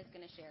 Amanda is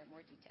going to share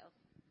more details.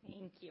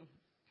 Thank you.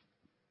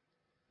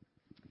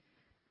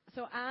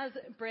 So as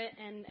Britt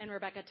and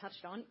Rebecca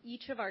touched on,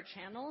 each of our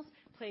channels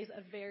plays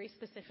a very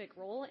specific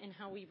role in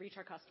how we reach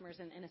our customers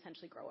and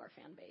essentially grow our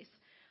fan base.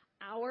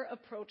 Our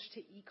approach to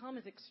e-com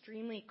is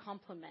extremely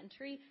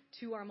complementary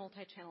to our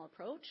multi-channel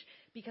approach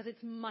because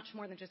it's much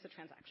more than just a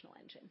transactional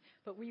engine.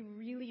 But we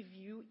really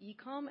view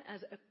e-com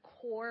as a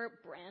core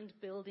brand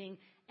building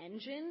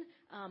engine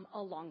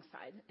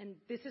alongside. And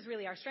this is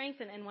really our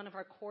strength and one of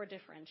our core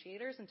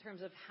differentiators in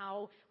terms of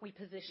how we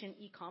position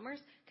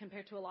e-commerce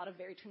compared to a lot of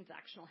very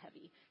transactional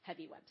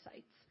heavy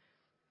websites.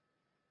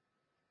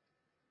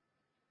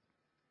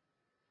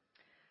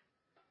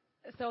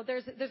 So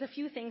there's a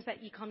few things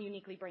that e-com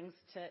uniquely brings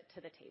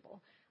to the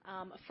table.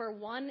 For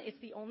one, it's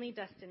the only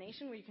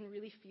destination where you can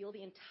really feel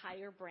the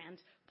entire brand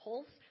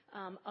pulse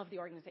of the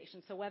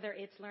organization. So whether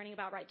it's learning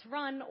about Right to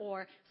Run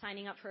or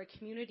signing up for a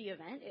community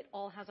event, it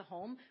all has a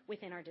home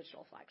within our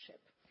digital flagship.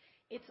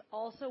 It's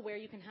also where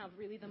you can have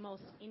really the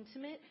most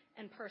intimate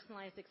and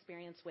personalized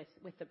experience with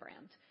the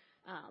brand.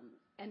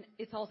 And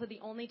it's also the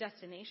only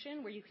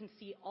destination where you can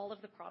see all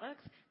of the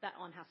products that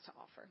On has to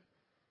offer.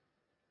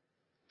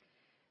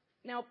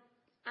 Now,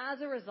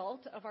 as a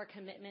result of our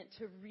commitment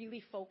to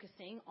really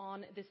focusing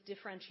on this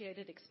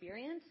differentiated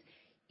experience,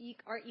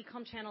 our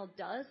e-com channel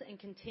does and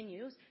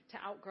continues to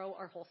outgrow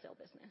our wholesale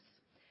business.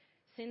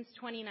 Since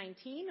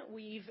 2019,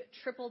 we've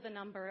tripled the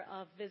number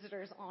of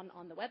visitors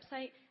on the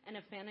website and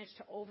have managed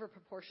to over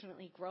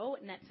proportionately grow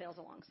net sales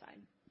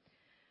alongside.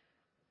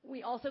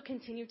 We also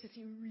continue to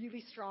see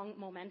really strong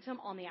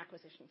momentum on the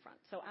acquisition front.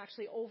 So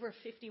actually over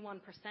 51%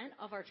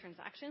 of our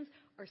transactions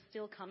are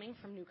still coming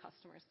from new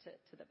customers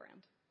to the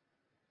brand.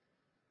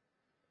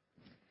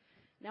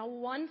 Now,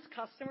 once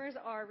customers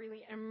are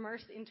really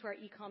immersed into our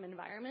e-com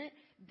environment,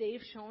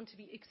 they've shown to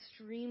be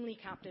extremely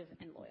captive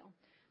and loyal.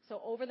 So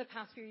over the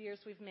past few years,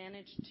 we've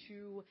managed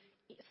to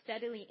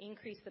steadily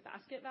increase the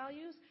basket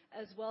values,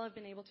 as well as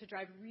been able to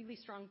drive really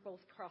strong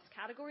both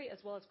cross-category as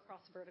well as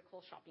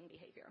cross-vertical shopping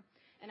behavior.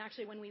 And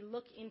actually, when we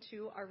look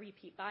into our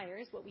repeat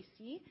buyers, what we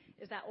see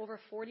is that over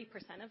 40%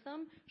 of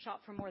them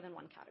shop for more than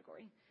one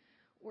category.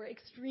 We're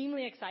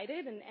extremely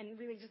excited and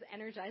really just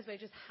energized by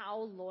just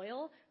how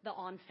loyal the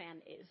On fan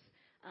is.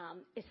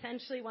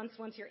 Essentially, once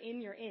you're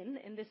in,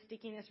 and this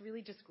stickiness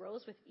really just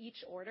grows with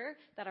each order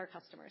that our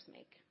customers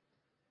make.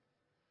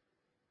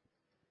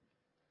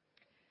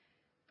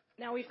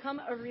 Now, we've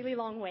come a really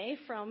long way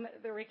from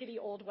the rickety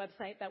old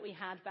website that we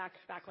had back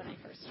when I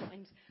first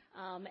joined.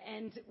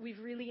 And we've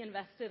really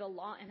invested a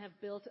lot and have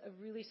built a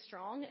really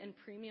strong and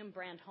premium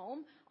brand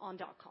home on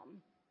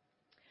 .com.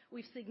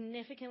 We've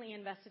significantly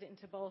invested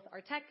into both our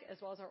tech as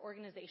well as our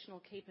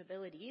organizational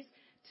capabilities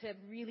to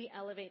really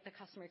elevate the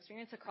customer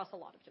experience across a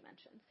lot of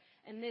dimensions.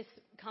 And this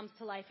comes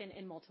to life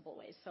in multiple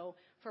ways. So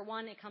for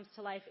one, it comes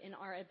to life in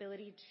our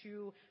ability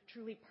to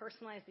truly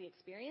personalize the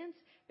experience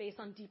based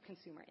on deep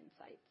consumer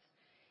insights.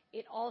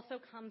 It also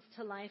comes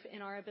to life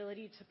in our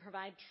ability to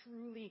provide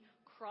truly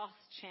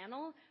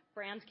cross-channel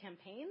brand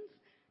campaigns.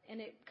 And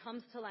it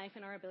comes to life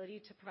in our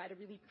ability to provide a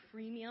really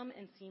premium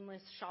and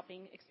seamless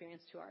shopping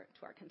experience to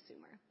our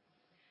consumer.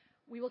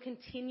 We will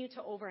continue to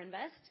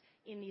overinvest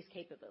in these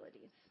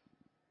capabilities.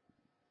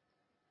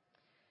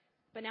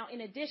 But now,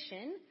 in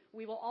addition,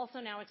 we will also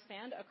now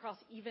expand across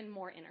even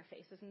more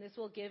interfaces, and this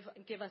will give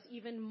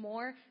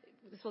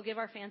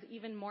our fans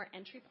even more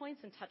entry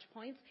points and touch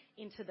points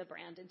into the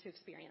brand and to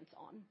experience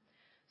On.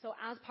 So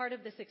as part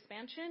of this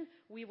expansion,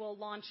 we will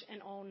launch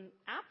an own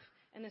app,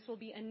 and this will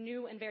be a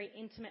new and very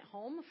intimate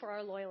home for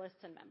our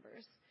loyalists and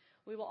members.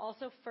 We will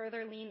also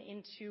further lean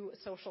into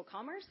social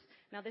commerce.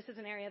 Now, this is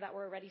an area that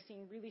we're already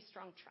seeing really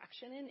strong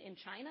traction in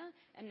China,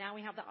 and now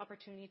we have the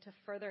opportunity to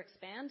further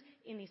expand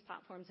in these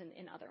platforms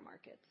in other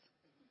markets.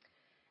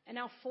 And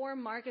now, for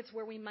markets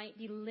where we might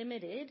be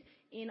limited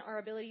in our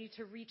ability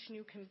to reach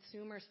new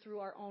consumers through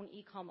our own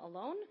e-com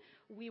alone,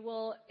 we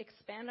will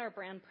expand our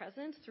brand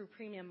presence through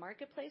premium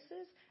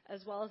marketplaces,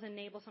 as well as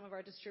enable some of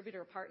our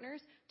distributor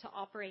partners to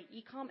operate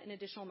e-com in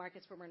additional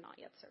markets where we're not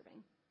yet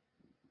serving.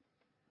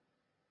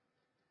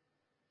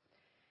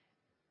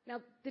 Now,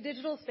 the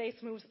digital space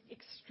moves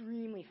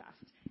extremely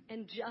fast,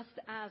 and just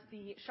as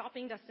the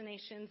shopping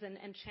destinations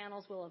and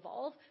channels will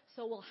evolve,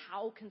 so will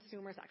how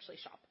consumers actually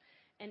shop.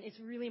 And it's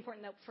really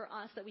important that for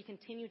us that we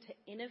continue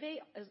to innovate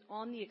as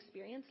on the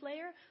experience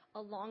layer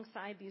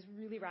alongside these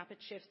really rapid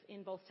shifts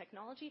in both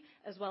technology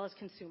as well as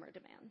consumer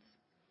demands.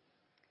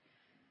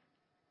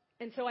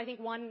 And so I think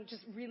one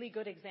just really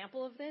good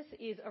example of this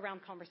is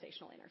around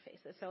conversational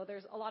interfaces. So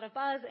there's a lot of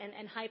buzz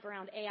and hype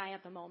around AI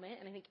at the moment,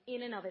 and I think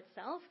in and of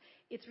itself,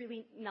 it's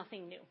really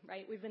nothing new,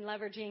 right? We've been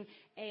leveraging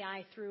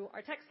AI through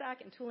our tech stack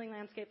and tooling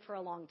landscape for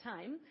a long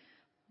time.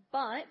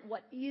 But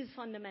what is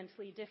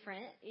fundamentally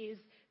different is,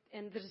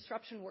 and the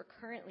disruption we're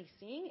currently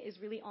seeing is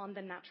really on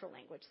the natural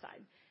language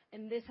side.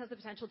 And this has the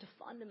potential to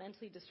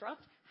fundamentally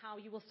disrupt how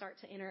you will start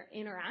to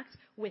interact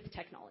with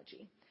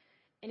technology.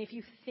 And if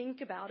you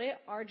think about it,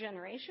 our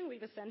generation,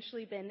 we've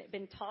essentially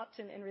been taught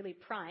and really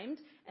primed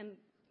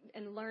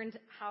and learned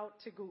how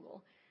to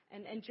Google.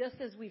 And just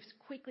as we've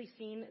quickly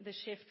seen the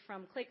shift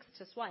from clicks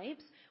to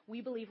swipes,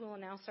 we believe we will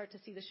now start to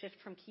see the shift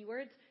from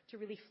keywords to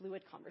really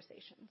fluid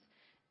conversations.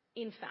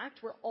 In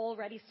fact, we're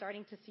already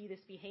starting to see this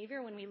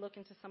behavior when we look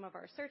into some of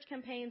our search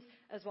campaigns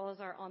as well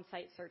as our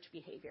on-site search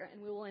behavior. And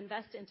we will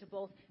invest into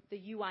both the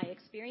UI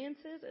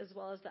experiences as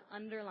well as the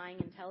underlying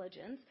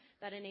intelligence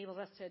that enables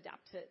us to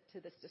adapt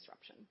to this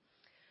disruption.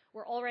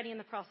 We're already in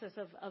the process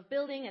of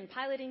building and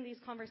piloting these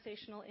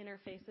conversational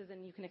interfaces,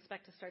 and you can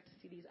expect to start to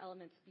see these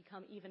elements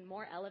become even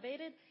more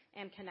elevated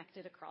and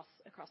connected across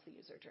the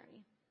user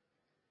journey.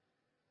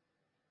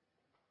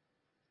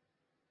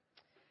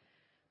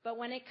 But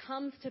when it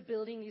comes to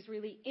building these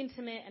really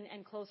intimate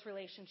and close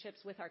relationships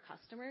with our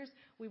customers,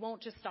 we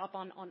won't just stop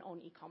on own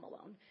e-com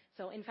alone.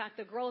 So in fact,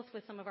 the growth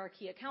with some of our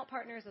key account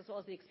partners, as well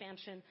as the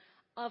expansion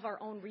of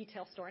our own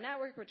retail store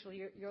network, which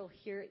you'll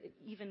hear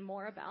even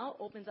more about,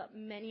 opens up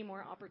many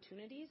more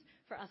opportunities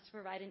for us to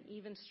provide an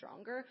even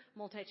stronger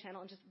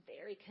multi-channel and just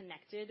very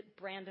connected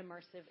brand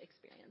immersive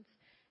experience.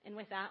 And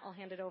with that, I'll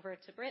hand it over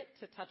to Britt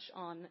to touch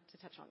on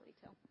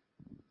retail.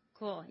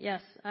 Cool.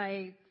 Yes,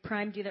 I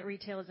primed you that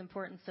retail is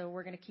important, so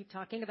we're going to keep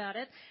talking about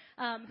it.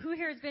 Who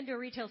here has been to a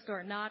retail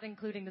store, not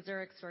including the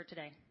Zurich store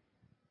today?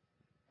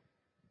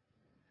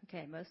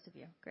 Okay, most of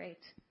you. Great.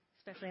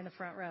 Especially in the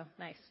front row.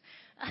 Nice.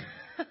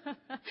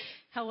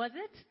 How was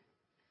it?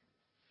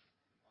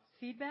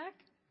 Feedback?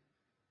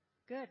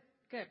 Good.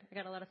 Good. I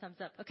got a lot of thumbs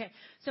up. Okay.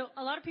 So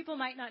a lot of people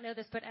might not know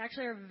this, but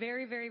actually our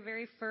very, very,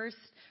 very first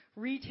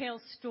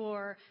retail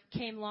store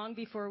came long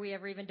before we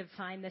ever even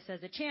defined this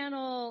as a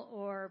channel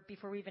or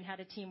before we even had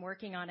a team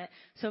working on it.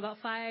 So about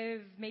 5,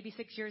 maybe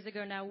 6 years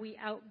ago now, we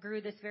outgrew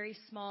this very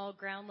small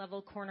ground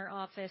level corner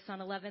office on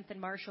 11th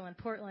and Marshall in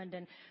Portland.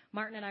 And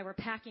Martin and I were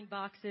packing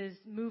boxes,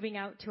 moving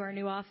out to our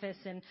new office.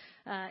 And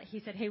he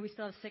said, hey, we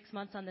still have 6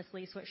 months on this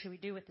lease. What should we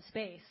do with the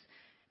space?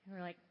 And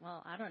we're like,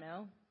 well, I don't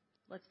know.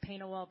 Let's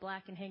paint a wall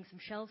black and hang some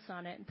shelves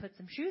on it and put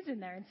some shoes in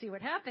there and see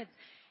what happens.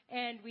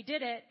 And we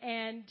did it,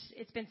 and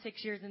it's been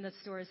 6 years, and the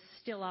store is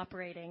still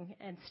operating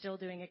and still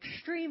doing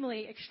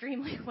extremely,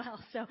 extremely well.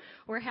 So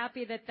we're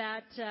happy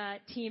that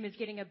team is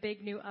getting a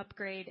big new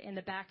upgrade in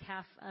the back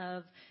half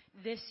of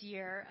this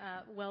year,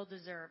 well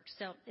deserved.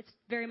 So it's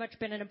very much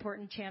been an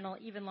important channel,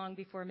 even long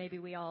before maybe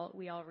we all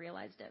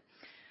realized it.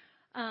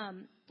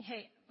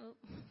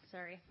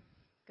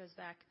 Goes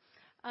back.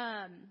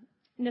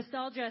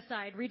 Nostalgia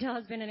aside, retail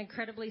has been an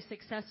incredibly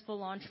successful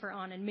launch for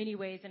On in many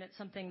ways, and it's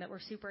something that we're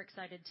super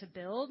excited to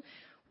build.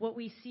 What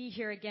we see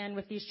here again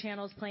with these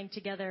channels playing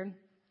together,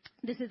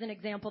 this is an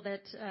example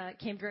that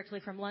came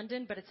directly from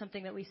London, but it's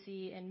something that we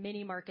see in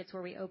many markets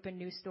where we open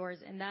new stores,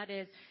 and that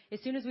is,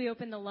 as soon as we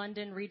opened the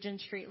London Regent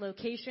Street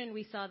location,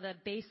 we saw the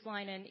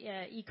baseline and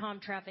e-com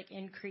traffic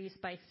increase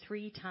by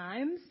 3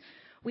 times.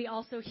 We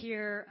also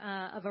hear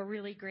of a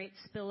really great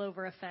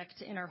spillover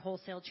effect in our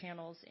wholesale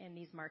channels in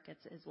these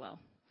markets as well.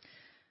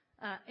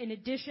 In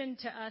addition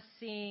to us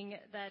seeing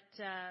that,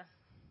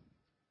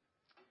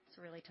 it's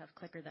a really tough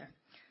clicker there.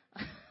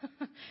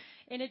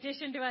 In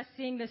addition to us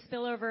seeing the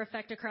spillover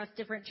effect across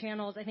different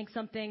channels, I think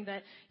something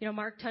that,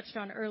 Mark touched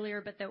on earlier,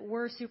 but that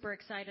we're super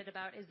excited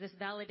about is this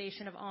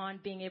validation of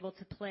On being able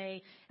to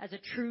play as a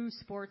true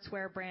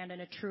sportswear brand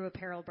and a true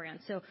apparel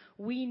brand. So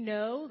we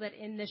know that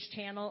in this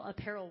channel,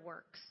 apparel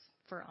works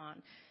for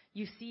On.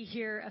 You see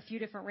here a few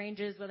different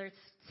ranges, whether it's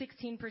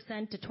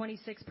 16% to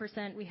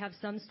 26%. We have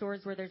some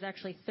stores where there's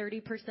actually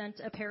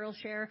 30% apparel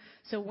share.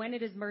 So when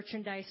it is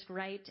merchandised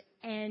right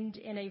and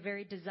in a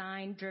very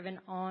design-driven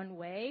On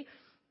way,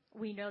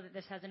 we know that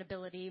this has an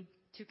ability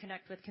to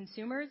connect with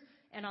consumers.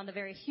 And on the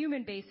very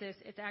human basis,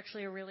 it's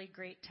actually a really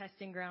great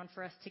testing ground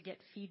for us to get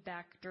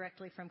feedback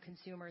directly from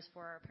consumers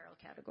for our apparel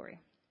category.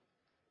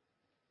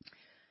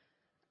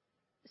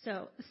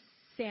 So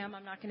Sam,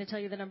 I'm not going to tell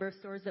you the number of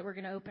stores that we're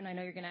going to open. I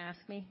know you're going to ask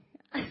me.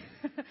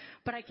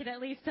 But I can at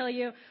least tell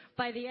you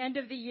by the end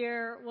of the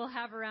year, we'll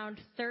have around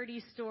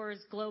 30 stores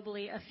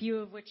globally, a few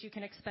of which you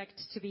can expect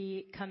to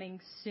be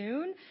coming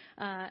soon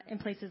in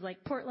places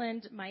like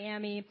Portland,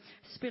 Miami.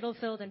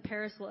 Spitalfield and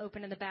Paris will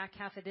open in the back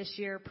half of this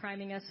year,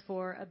 priming us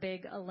for a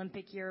big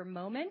Olympic year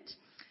moment.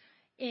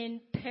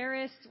 In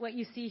Paris, what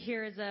you see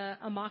here is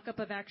a mock-up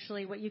of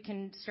actually what you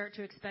can start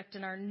to expect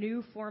in our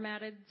new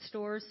formatted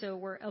stores. So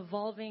we're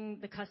evolving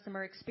the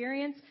customer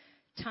experience,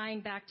 tying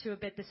back to a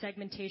bit the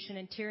segmentation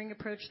and tiering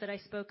approach that I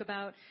spoke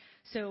about.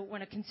 So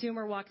when a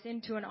consumer walks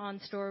into an On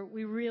store,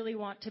 we really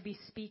want to be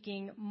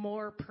speaking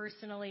more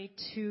personally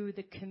to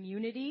the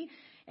community.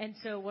 And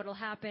so what will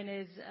happen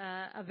is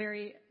a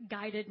very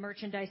guided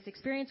merchandise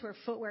experience where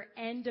footwear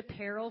and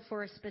apparel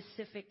for a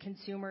specific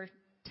consumer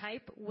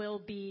type will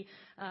be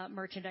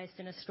merchandised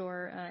in a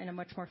store in a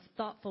much more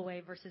thoughtful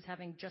way versus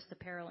having just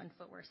apparel and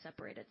footwear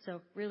separated.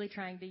 So really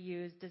trying to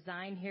use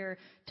design here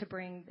to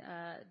bring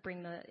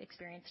the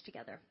experience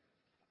together.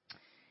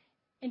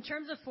 In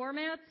terms of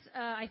formats,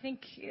 I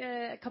think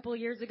a couple of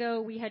years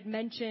ago we had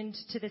mentioned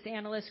to this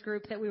analyst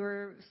group that we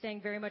were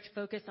staying very much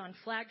focused on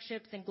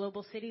flagships and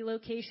global city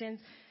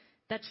locations.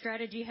 That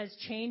strategy has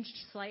changed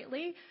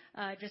slightly,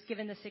 just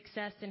given the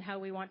success and how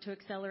we want to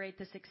accelerate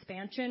this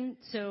expansion.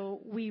 So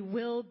we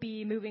will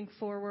be moving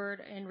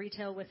forward in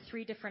retail with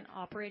 3 different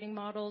operating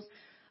models.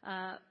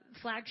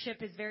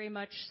 Flagship is very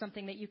much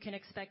something that you can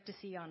expect to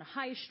see on a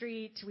high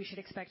street. We should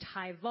expect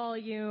high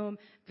volume,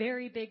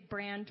 very big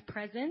brand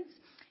presence.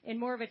 In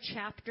more of a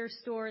chapter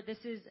store, this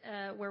is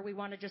where we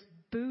want to just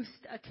boost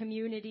a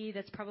community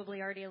that's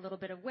probably already a little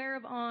bit aware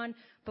of On,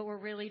 but we're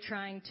really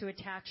trying to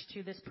attach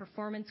to this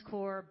performance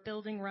core,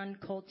 building run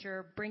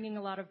culture, bringing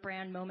a lot of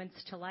brand moments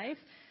to life.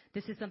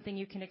 This is something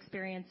you can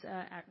experience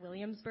at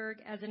Williamsburg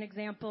as an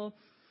example.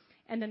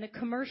 And then the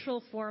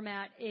commercial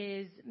format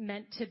is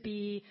meant to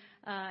be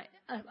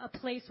a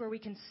place where we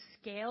can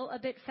scale a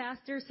bit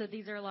faster. So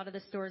these are a lot of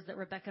the stores that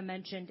Rebecca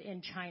mentioned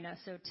in China.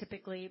 So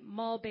typically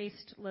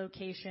mall-based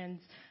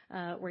locations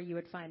where you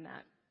would find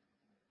that.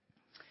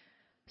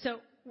 So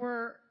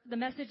the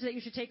message that you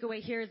should take away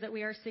here is that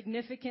we are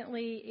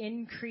significantly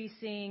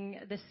increasing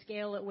the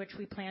scale at which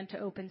we plan to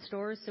open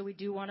stores. So we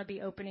do want to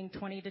be opening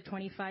 20 to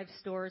 25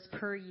 stores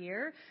per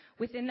year.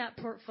 Within that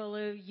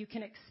portfolio, you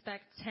can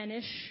expect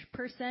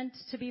 10-ish%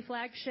 to be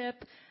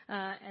flagship,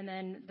 and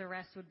then the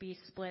rest would be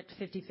split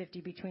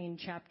 50-50 between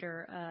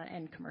chapter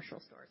and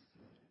commercial stores.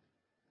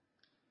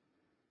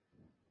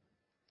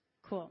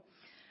 Cool.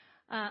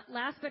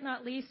 Last but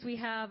not least, we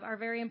have our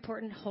very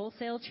important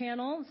wholesale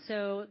channel.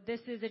 So this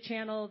is a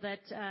channel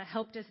that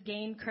helped us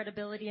gain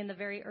credibility in the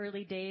very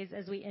early days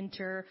as we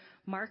enter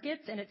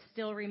markets, and it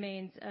still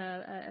remains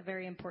a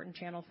very important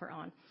channel for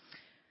On.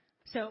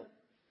 So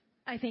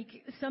I think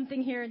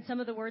something here in some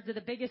of the words of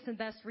the biggest and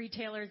best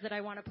retailers that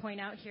I want to point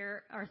out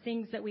here are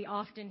things that we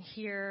often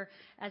hear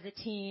as a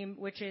team,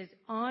 which is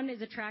On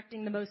is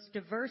attracting the most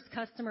diverse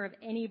customer of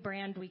any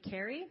brand we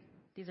carry.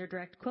 These are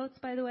direct quotes,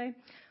 by the way.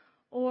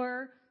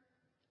 Or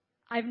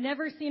I've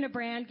never seen a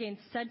brand gain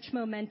such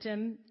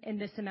momentum in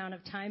this amount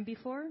of time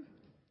before.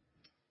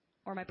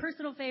 Or my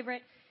personal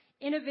favorite,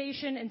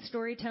 innovation and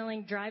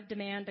storytelling drive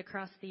demand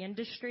across the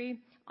industry.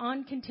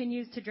 On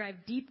continues to drive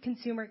deep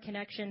consumer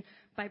connection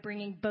by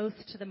bringing both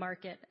to the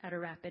market at a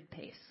rapid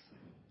pace.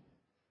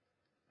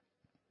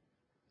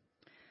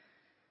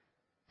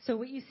 So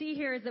what you see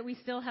here is that we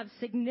still have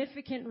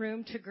significant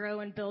room to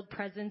grow and build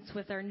presence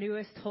with our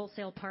newest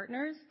wholesale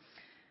partners.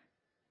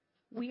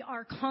 We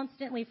are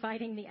constantly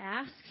fighting the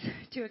asks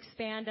to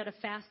expand at a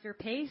faster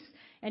pace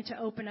and to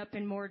open up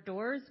in more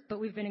doors, but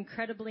we've been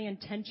incredibly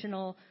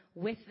intentional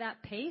with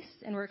that pace,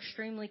 and we're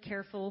extremely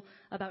careful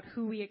about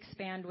who we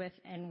expand with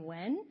and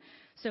when.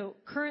 So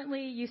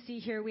currently, you see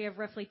here we have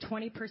roughly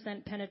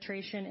 20%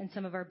 penetration in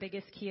some of our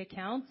biggest key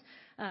accounts.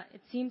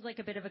 It seems like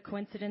a bit of a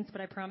coincidence, but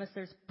I promise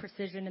there's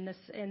precision in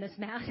this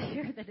math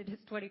here that it is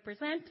 20%.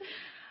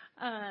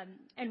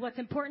 And what's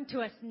important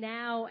to us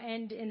now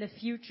and in the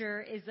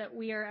future is that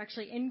we are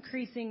actually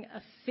increasing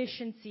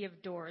efficiency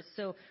of doors.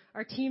 So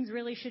our teams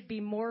really should be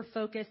more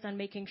focused on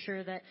making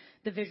sure that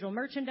the visual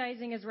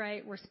merchandising is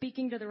right, we're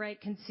speaking to the right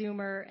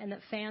consumer, and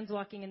that fans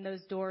walking in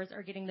those doors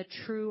are getting the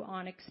true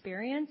On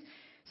experience.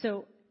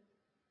 So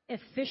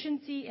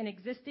efficiency in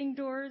existing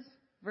doors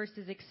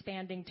versus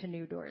expanding to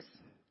new doors.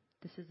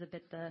 This is a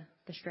bit the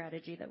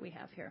strategy that we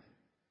have here.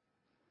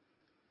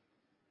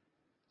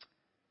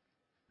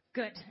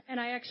 Good. And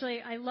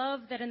I love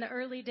that in the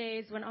early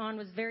days when On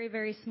was very,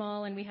 very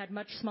small and we had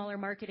much smaller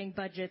marketing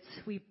budgets,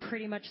 we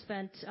pretty much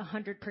spent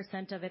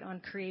 100% of it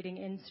on creating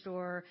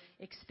in-store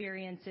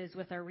experiences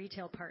with our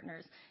retail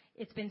partners.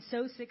 It's been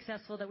so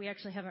successful that we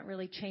actually haven't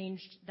really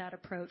changed that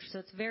approach. So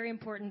it's very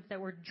important that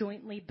we're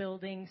jointly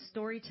building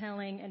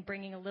storytelling and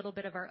bringing a little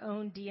bit of our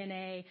own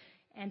DNA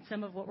and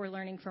some of what we're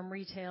learning from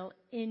retail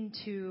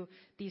into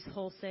these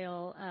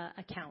wholesale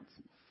accounts.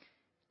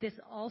 This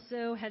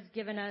also has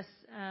given us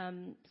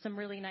some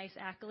really nice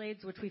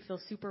accolades, which we feel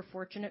super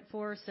fortunate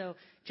for. So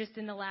just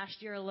in the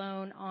last year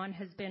alone, On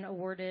has been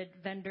awarded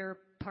Vendor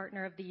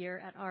Partner of the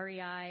Year at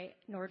REI,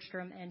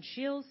 Nordstrom, and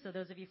Scheels. So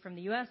those of you from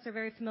the U.S. are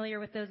very familiar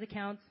with those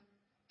accounts.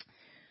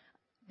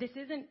 This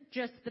isn't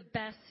just the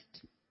best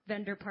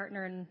vendor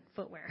partner in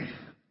footwear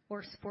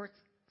or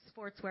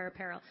sportswear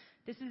apparel.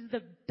 This is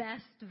the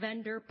best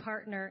vendor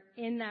partner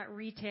in that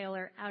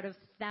retailer out of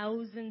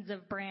thousands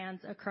of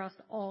brands across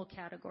all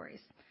categories.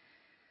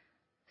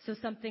 So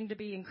something to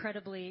be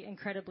incredibly,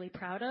 incredibly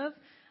proud of.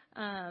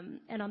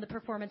 And on the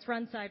performance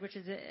run side, which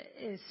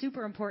is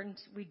super important,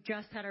 we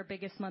just had our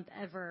biggest month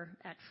ever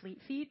at Fleet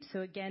Feet.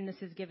 So again, this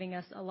is giving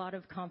us a lot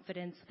of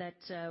confidence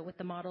that with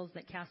the models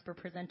that Casper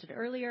presented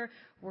earlier,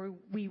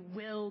 we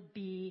will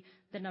be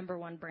the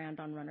 #1 brand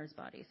on runners'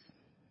 bodies.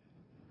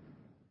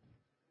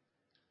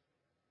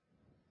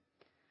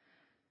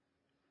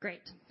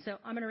 Great. So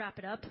I'm going to wrap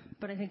it up,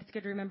 but I think it's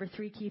good to remember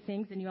 3 key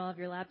things, and you all have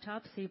your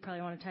laptops, so you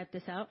probably want to type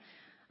this out.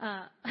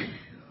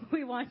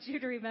 We want you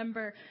to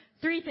remember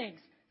 3 things.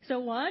 So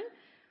 1,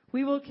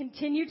 we will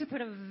continue to put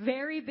a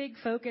very big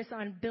focus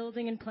on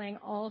building and playing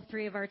all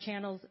 3 of our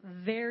channels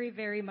very,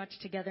 very much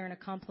together in a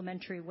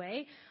complementary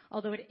way,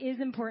 although it is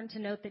important to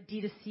note that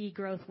D2C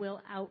growth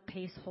will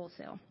outpace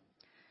wholesale.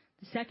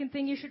 The second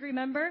thing you should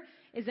remember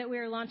is that we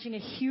are launching a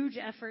huge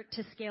effort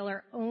to scale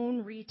our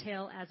own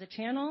retail as a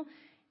channel.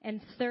 And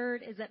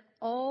third is that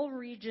all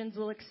regions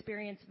will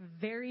experience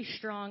very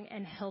strong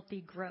and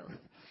healthy growth.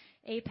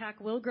 APAC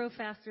will grow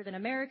faster than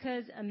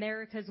Americas.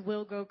 Americas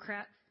will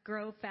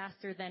grow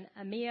faster than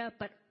EMEA,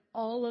 but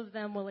all of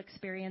them will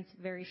experience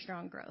very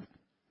strong growth.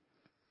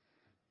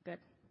 Good.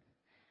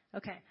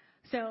 Okay.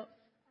 So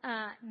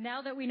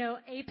now that we know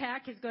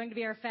APAC is going to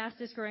be our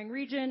fastest growing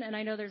region, and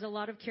I know there's a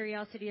lot of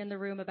curiosity in the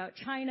room about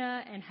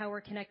China and how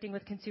we're connecting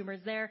with consumers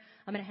there,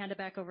 I'm going to hand it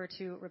back over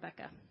to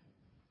Rebecca.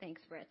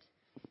 Thanks, Britt.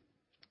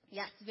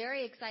 Yes,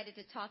 very excited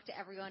to talk to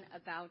everyone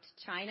about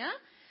China.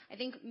 I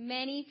think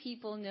many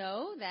people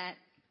know that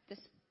this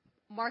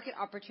market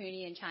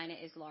opportunity in China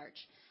is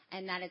large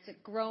and that it's a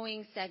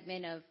growing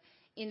segment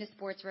in the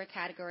sportswear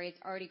category. It's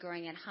already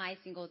growing at high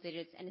single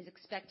digits and is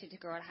expected to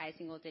grow at high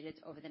single digits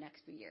over the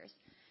next few years.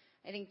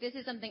 I think this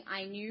is something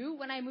I knew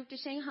when I moved to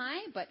Shanghai,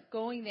 but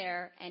going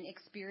there and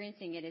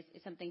experiencing it is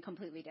something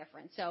completely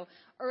different. So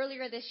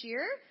earlier this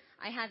year,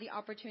 I had the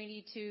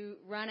opportunity to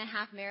run a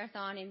half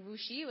marathon in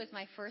Wuxi. It was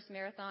my first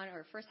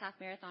half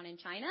marathon in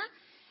China.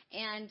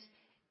 And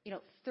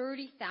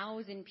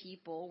 30,000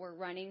 people were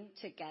running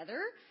together.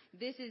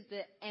 This is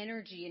the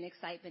energy and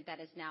excitement that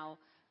is now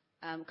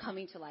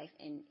coming to life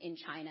in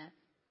China.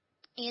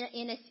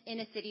 In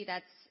a city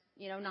that's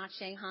not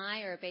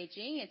Shanghai or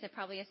Beijing, it's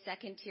probably a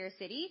second-tier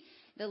city.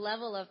 The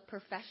level of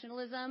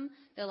professionalism,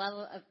 the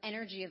level of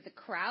energy of the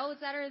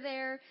crowds that are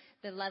there,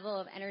 the level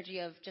of energy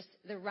of just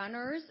the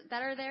runners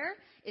that are there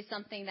is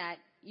something that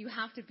you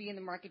have to be in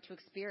the market to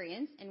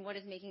experience, and what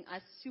is making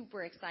us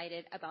super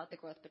excited about the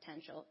growth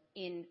potential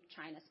in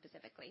China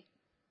specifically.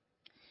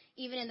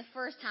 Even in the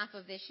first half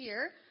of this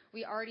year,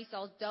 we already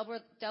saw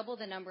double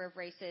the number of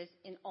races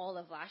in all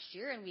of last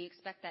year, and we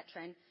expect that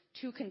trend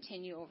to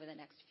continue over the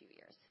next few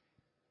years.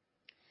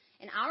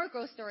 And our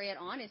growth story at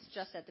On is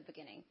just at the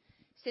beginning.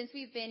 Since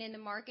we've been in the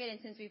market and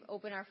since we've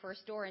opened our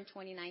first store in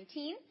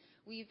 2019,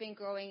 we've been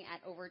growing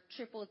at over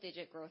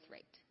triple-digit growth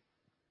rate,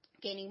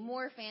 gaining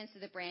more fans to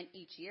the brand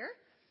each year.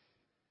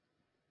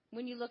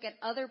 When you look at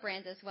other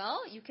brands as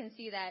well, you can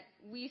see that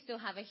we still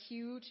have a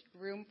huge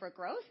room for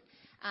growth,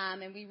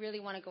 and we really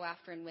want to go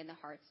after and win the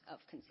hearts of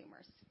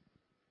consumers.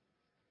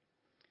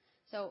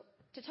 So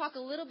to talk a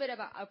little bit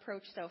about our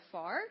approach so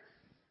far,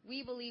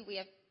 we believe we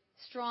have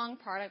strong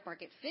product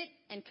market fit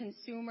and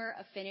consumer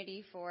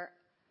affinity for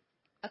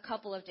a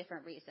couple of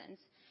different reasons.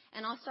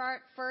 And I'll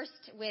start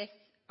first with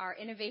our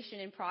innovation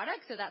in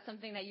product. So that's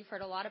something that you've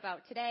heard a lot about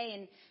today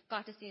and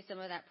got to see some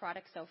of that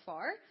product so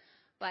far.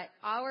 But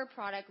our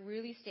product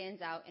really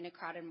stands out in a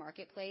crowded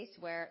marketplace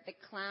where the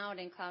Cloud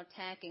and Cloud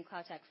Tech and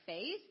Cloud Tech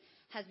phase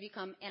has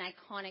become an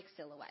iconic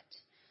silhouette.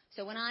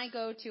 So when I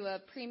go to a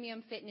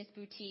premium fitness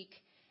boutique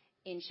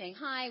in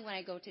Shanghai, when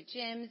I go to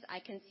gyms, I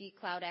can see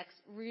Cloud X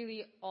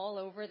really all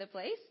over the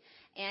place.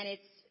 And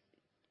it's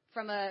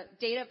from a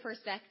data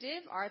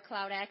perspective, our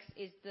Cloud X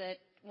is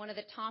one of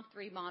the top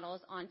 3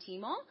 models on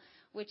Tmall,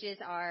 which is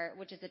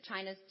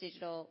China's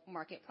digital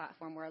market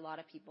platform where a lot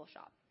of people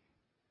shop.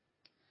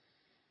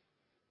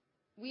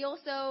 We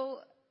also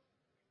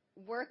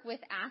work with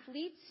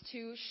athletes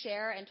to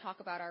share and talk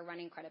about our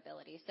running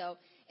credibility. So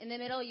in the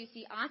middle, you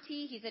see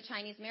Ati. He's a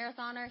Chinese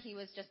marathoner. He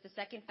was just the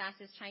second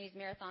fastest Chinese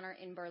marathoner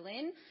in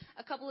Berlin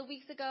a couple of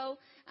weeks ago.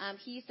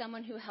 He's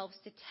someone who helps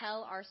to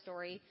tell our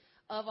story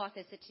of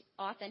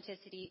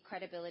authenticity,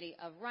 credibility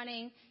of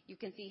running. You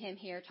can see him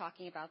here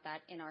talking about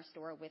that in our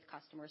store with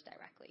customers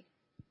directly.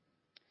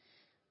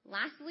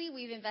 Lastly,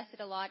 we've invested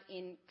a lot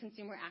in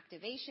consumer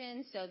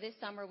activation. So this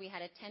summer, we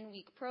had a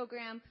 10-week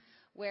program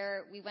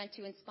where we went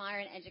to inspire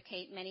and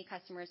educate many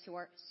customers who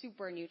are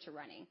super new to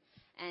running.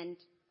 And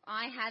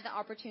I had the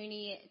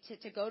opportunity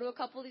to go to a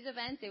couple of these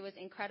events. It was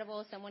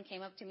incredible. Someone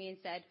came up to me and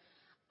said,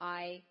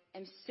 I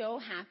am so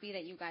happy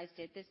that you guys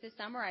did this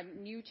summer.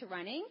 I'm new to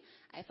running.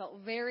 I felt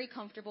very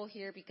comfortable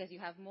here because you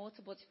have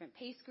multiple different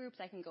pace groups.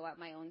 I can go at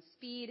my own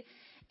speed.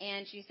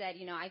 And she said,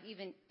 I've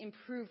even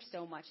improved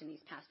so much in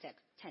these past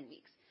 10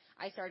 weeks.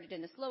 I started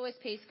in the slowest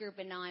pace group,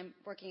 and now I'm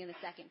working in the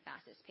second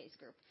fastest pace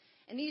group.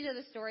 And these are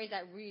the stories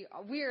that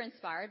we're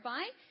inspired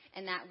by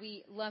and that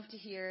we love to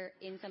hear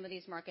in some of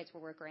these markets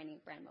where we're gaining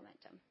brand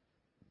momentum.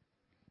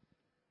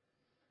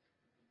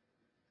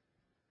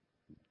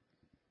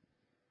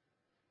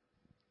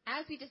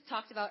 As we just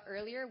talked about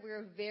earlier,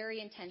 we're very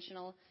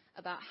intentional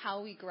about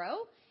how we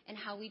grow and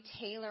how we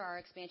tailor our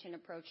expansion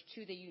approach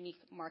to the unique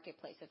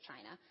marketplace of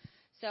China.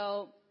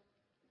 So,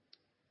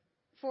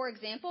 for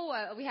example,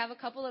 we have a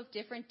couple of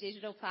different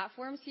digital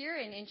platforms here.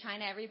 And in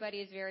China, everybody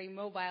is very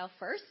mobile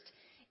first.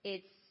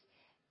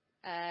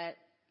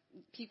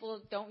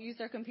 People don't use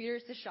their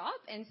computers to shop.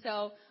 And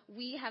so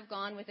we have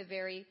gone with a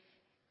very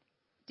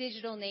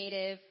digital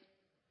native,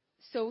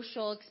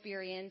 social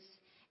experience,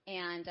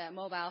 and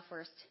mobile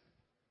first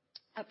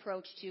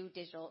approach to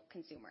digital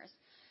consumers.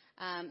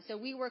 So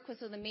we work with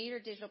some of the major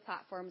digital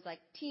platforms like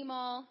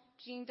Tmall,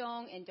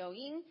 Jingdong, and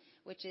Douyin,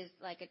 which is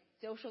like a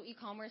social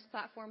e-commerce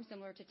platform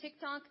similar to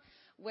TikTok,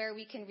 where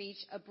we can reach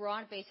a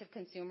broad base of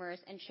consumers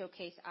and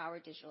showcase our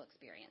digital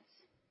experience.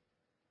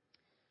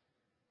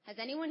 Has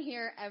anyone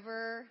here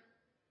ever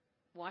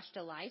watched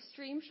a live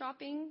stream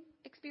shopping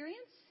experience?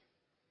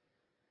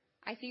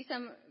 I see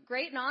some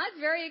great nods,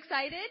 very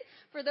excited.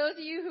 For those of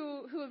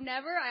you who have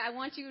never, I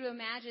want you to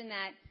imagine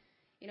that,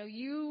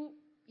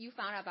 you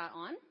found out about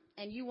On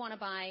and you want to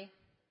buy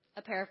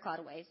a pair of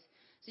cutaways.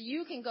 So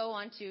you can go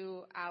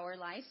onto our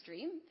live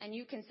stream and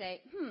you can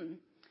say,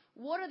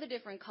 what are the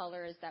different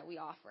colors that we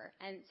offer?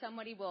 And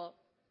somebody will,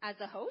 as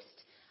a host,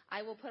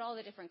 I will put all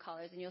the different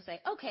colors and you'll say,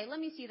 okay, let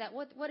me see that.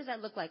 What does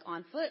that look like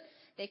on foot?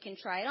 They can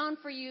try it on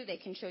for you. They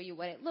can show you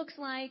what it looks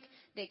like.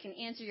 They can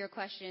answer your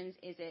questions.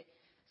 Is it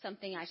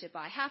something I should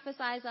buy half a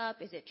size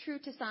up? Is it true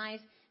to size?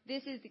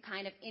 This is the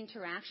kind of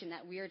interaction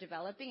that we are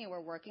developing and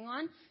we're working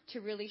on to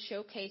really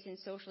showcase and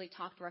socially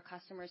talk to our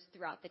customers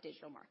throughout the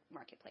digital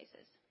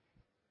marketplaces.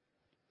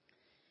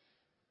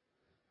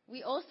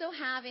 We also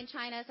have in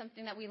China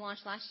something that we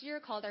launched last year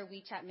called our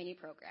WeChat mini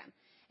program.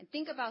 And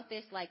think about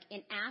this like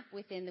an app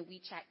within the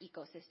WeChat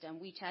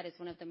ecosystem. WeChat is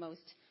one of the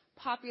most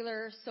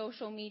popular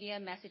social media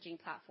messaging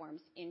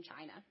platforms in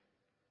China.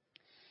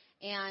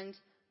 And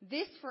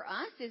this for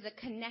us is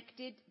a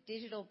connected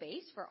digital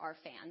base for our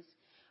fans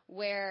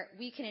where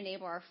we can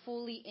enable our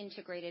fully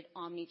integrated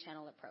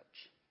omni-channel approach.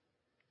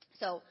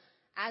 So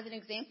as an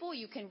example,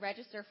 you can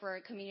register for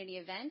a community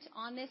event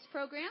on this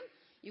program.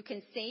 You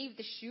can save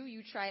the shoe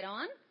you tried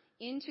on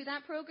into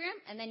that program,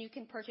 and then you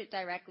can purchase it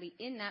directly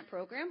in that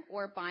program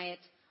or buy it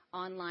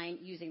online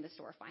using the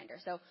store finder.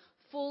 So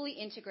fully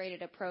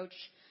integrated approach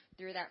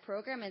through that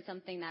program and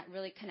something that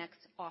really connects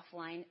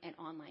offline and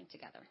online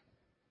together.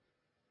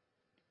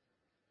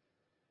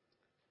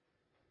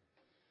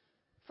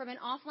 From an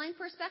offline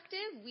perspective,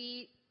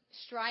 we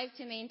strive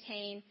to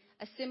maintain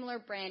a similar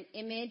brand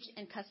image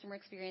and customer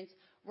experience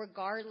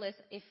regardless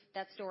if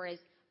that store is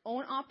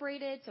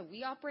own-operated, so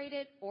we operate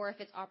it, or if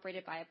it's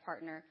operated by a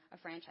partner, a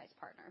franchise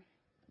partner.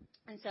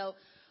 And so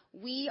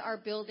we are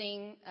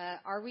building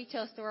our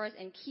retail stores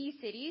in key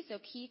cities, so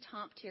key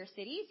top-tier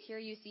cities. Here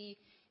you see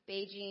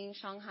Beijing,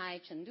 Shanghai,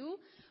 Chengdu,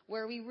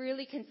 where we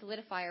really can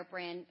solidify our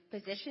brand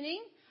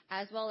positioning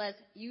as well as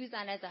use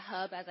that as a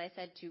hub, as I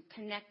said, to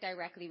connect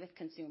directly with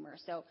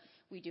consumers. So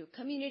we do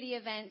community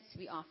events,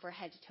 we offer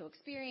head-to-toe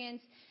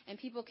experience, and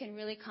people can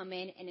really come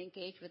in and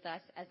engage with us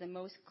as the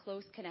most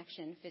close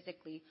connection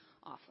physically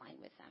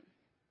offline with them.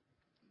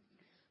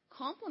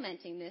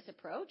 Complementing this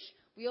approach,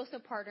 we also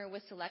partner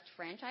with select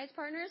franchise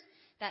partners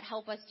that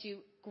help us to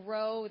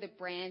grow the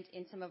brand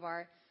in some of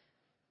our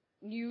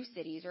new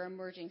cities or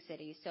emerging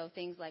cities. So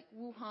things like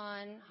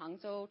Wuhan,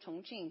 Hangzhou,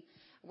 Chongqing,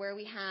 where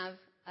we have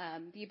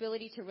the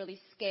ability to really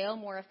scale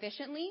more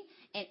efficiently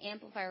and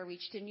amplify our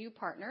reach to new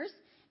partners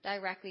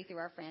directly through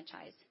our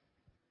franchise.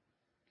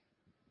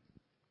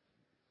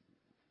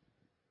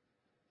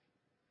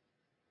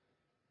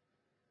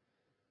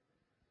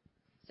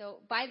 So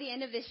by the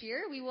end of this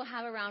year, we will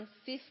have around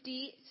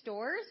 50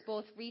 stores,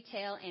 both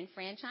retail and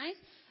franchise,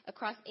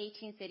 across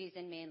 18 cities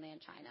in mainland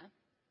China.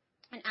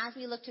 And as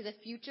we look to the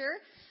future,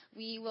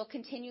 we will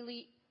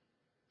continually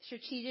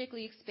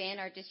strategically expand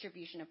our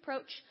distribution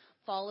approach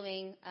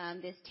following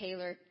this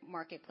tailored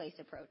marketplace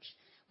approach,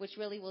 which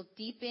really will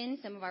deepen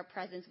some of our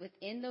presence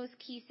within those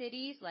key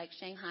cities like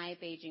Shanghai,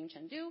 Beijing,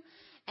 Chengdu,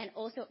 and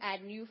also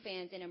add new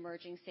fans in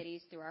emerging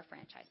cities through our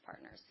franchise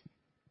partners.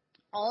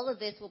 All of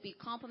this will be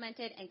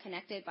complemented and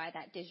connected by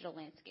that digital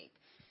landscape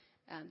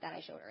that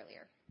I showed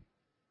earlier.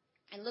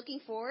 And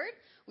looking forward,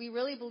 we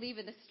really believe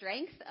in the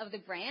strength of the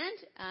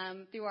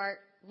brand through our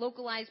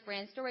localized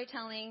brand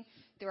storytelling,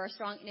 through our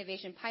strong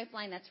innovation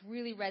pipeline that's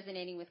really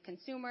resonating with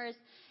consumers,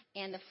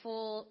 and the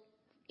full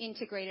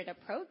integrated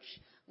approach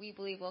we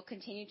believe will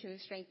continue to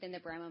strengthen the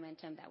brand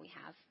momentum that we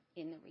have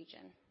in the region.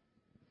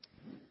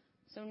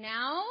 So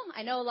now,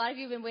 I know a lot of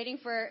you have been waiting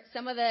for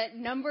some of the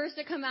numbers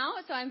to come out,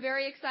 so I'm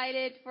very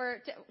excited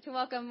to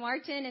welcome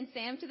Martin and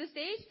Sam to the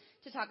stage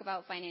to talk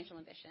about financial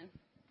ambition.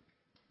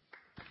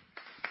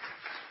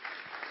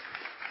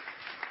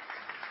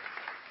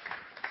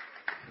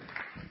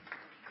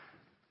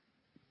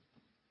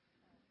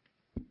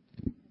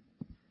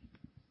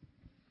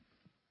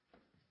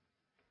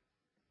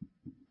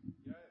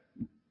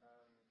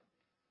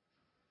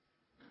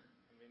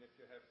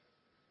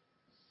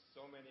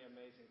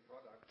 Amazing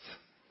products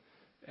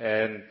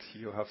and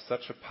you have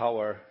such a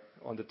power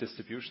on the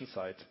distribution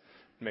side,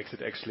 it makes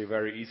it actually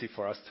very easy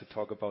for us to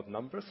talk about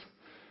numbers.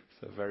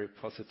 It's a very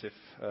positive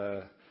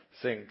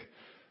thing.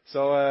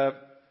 So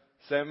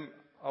Sam,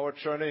 our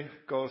journey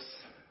goes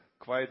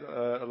quite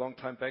a long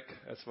time back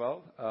as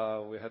well.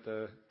 We had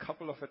a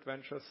couple of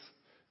adventures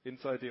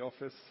inside the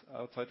office,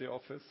 outside the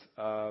office.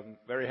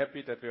 Very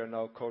happy that we are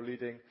now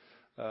co-leading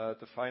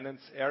the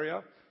finance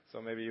area.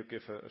 So maybe you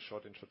give a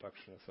short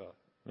introduction as well.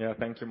 Yeah,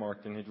 thank you,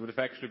 Martin. It would have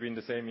actually been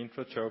the same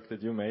intro joke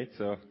that you made,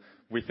 so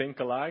we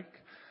think alike.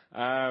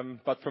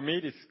 But for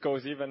me, this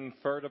goes even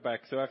further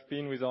back. So I've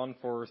been with On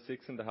for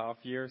 6.5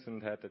 years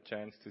and had the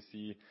chance to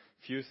see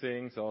few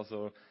things,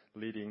 also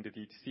leading the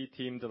D2C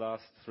team the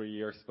last 3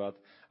 years, but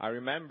I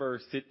remember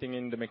sitting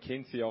in the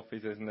McKinsey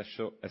office as an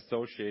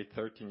associate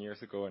 13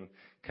 years ago, and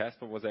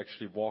Casper was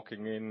actually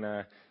walking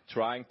in,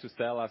 trying to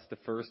sell us the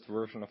first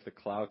version of the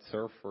Cloud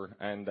Surfer.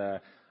 And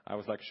I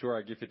was like, "Sure,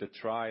 I'll give it a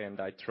try," and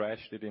I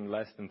trashed it in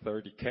less than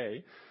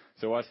 30K.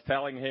 So I was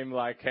telling him,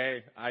 like,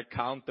 "Hey, I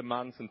count the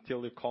months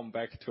until you come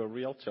back to a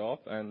real job."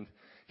 And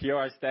here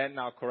I stand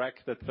now,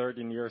 corrected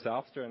 13 years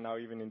after, and now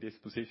even in this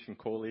position,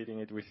 co-leading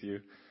it with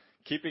you,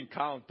 keeping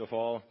count of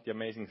all the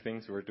amazing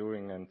things we're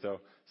doing. And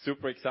so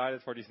super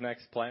excited for this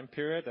next plan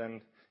period.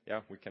 And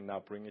yeah, we can now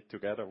bring it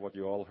together, what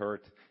you all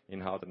heard in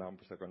how the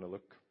numbers are going to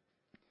look.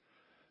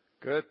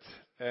 Good.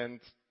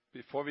 And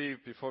before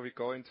we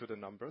go into the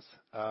numbers,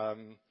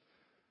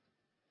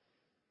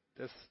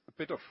 there's a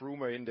bit of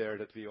rumor in there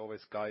that we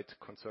always guide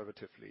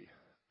conservatively.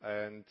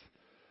 And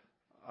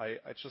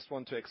I just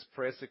want to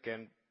express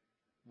again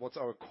what's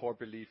our core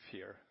belief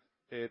here.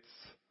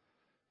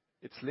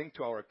 It's linked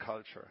to our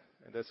culture.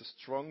 And there's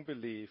a strong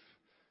belief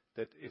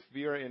that if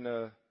we are in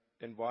an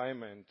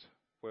environment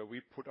where we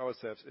put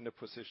ourselves in a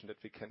position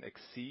that we can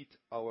exceed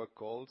our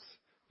goals,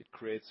 it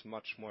creates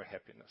much more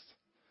happiness.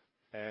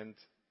 And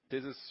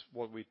this is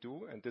what we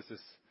do, and this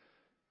is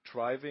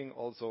driving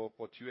also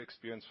what you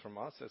experience from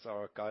us as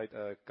our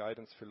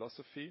guidance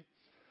philosophy.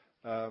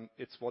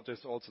 It's what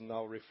is also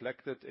now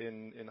reflected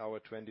in our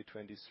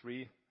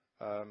 2023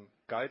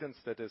 guidance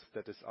that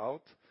is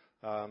out,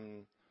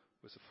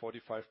 with a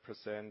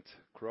 45%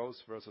 growth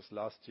versus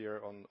last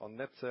year on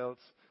net sales,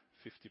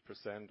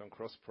 50% on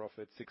gross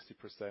profit,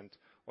 60%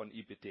 on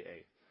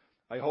EBITDA.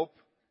 I hope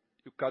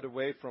you got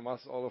away from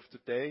us all of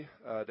today.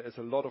 There is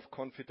a lot of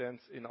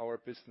confidence in our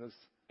business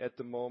at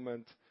the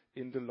moment.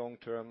 In the long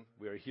term,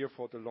 we are here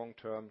for the long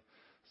term.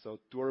 So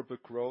durable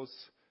growth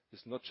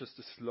is not just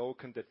a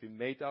slogan that we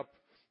made up.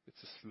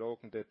 It's a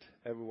slogan that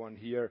everyone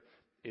here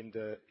in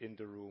the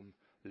room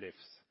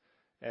lives.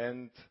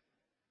 And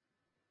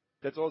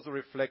that's also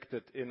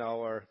reflected in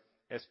our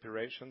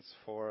aspirations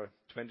for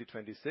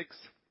 2026.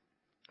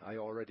 I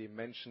already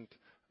mentioned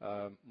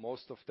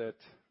most of that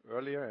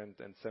earlier,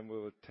 and Sam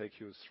will take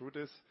you through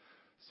this.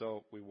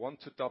 So we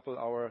want to double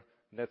our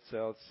net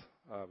sales.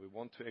 We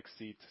want to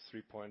exceed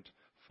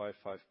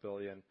 3.55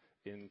 billion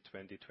in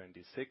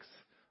 2026.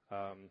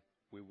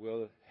 We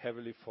will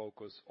heavily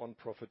focus on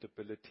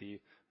profitability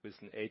with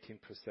an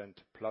 18%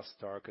 plus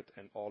target,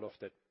 and all of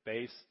that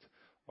based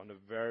on a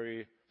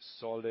very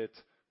solid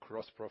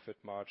gross profit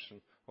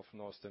margin of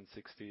more than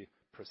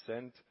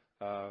 60%,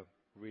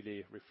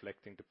 really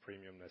reflecting the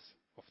premiumness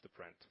of the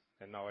brand.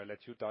 And now I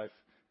let you dive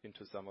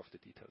into some of the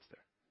details there.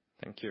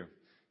 Thank you.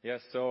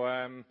 Yes,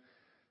 so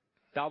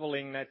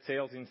doubling net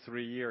sales in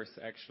 3 years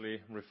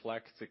actually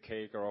reflects a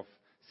CAGR of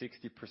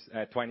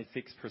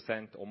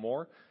 26% or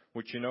more,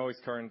 which you know is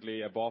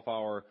currently above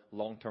our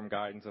long-term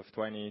guidance of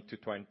 20 to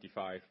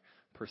 25%.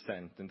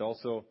 And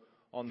also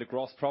on the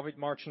gross profit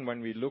margin,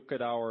 when we look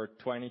at our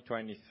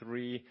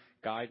 2023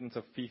 guidance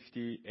of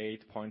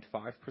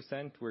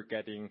 58.5%, we're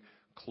getting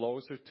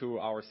closer to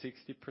our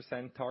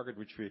 60% target,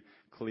 which we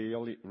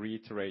clearly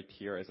reiterate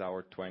here as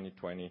our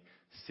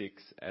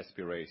 2026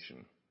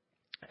 aspiration.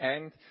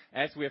 And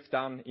as we have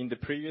done in the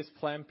previous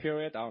plan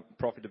period, our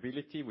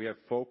profitability, we have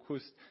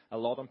focused a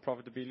lot on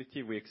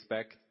profitability. We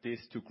expect this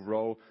to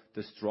grow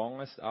the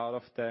strongest out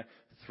of the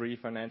 3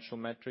 financial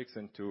metrics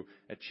and to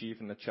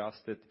achieve an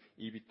adjusted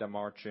EBITDA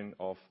margin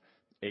of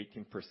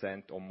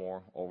 18% or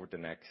more over the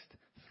next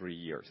 3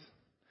 years.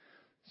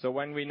 So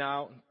when we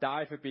now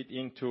dive a bit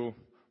into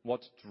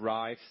what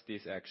drives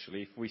this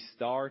actually, if we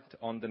start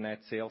on the net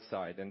sales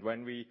side, and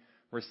when we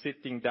were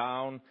sitting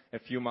down a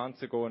few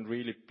months ago and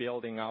really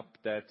building up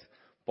that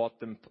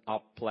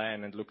bottom-up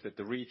plan and looked at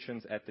the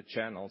regions, at the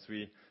channels,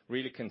 we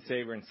really can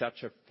say we're in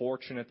such a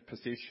fortunate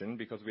position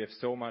because we have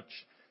so much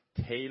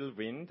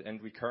tailwind,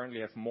 and we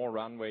currently have more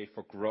runway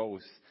for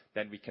growth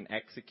than we can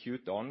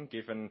execute on,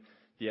 given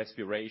the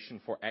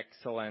aspiration for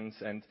excellence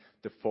and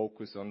the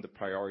focus on the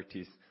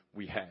priorities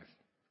we have.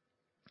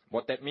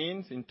 What that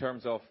means in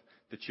terms of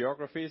the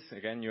geographies,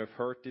 again, you have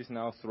heard this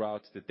now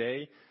throughout the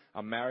day.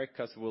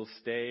 Americas will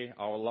stay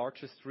our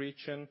largest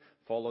region,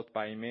 followed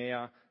by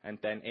EMEA and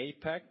then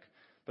APAC.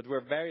 But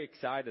we're very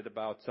excited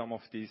about some of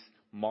these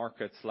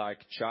markets like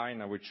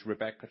China, which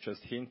Rebecca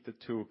just hinted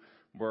to,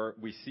 where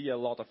we see a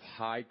lot of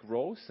high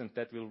growth, and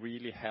that will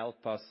really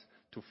help us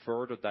to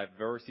further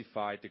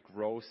diversify the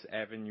growth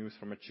avenues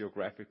from a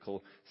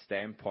geographical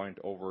standpoint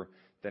over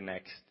the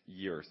next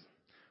years.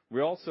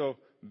 We're also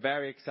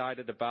very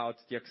excited about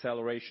the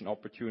acceleration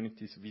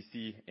opportunities we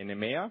see in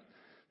EMEA.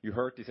 You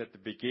heard this at the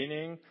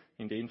beginning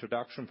in the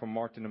introduction from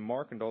Martin and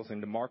Mark, and also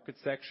in the market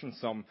section.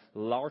 Some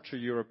larger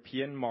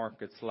European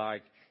markets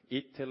like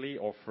Italy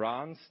or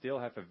France still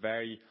have a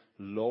very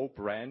low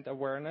brand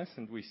awareness,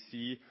 and we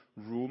see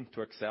room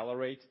to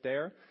accelerate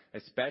there,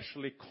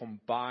 especially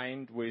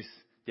combined with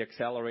the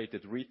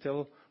accelerated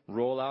retail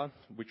rollout,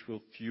 which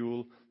will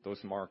fuel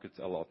those markets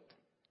a lot.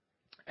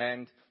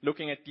 And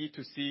looking at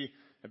D2C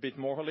a bit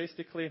more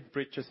holistically,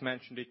 Britt just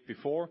mentioned it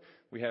before,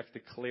 we have the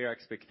clear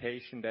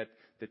expectation that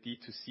the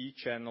D2C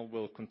channel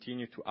will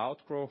continue to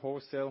outgrow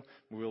wholesale.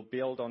 We will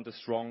build on the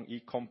strong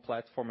e-com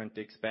platform and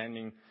the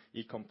expanding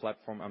e-com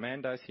platform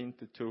Amanda has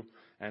hinted to,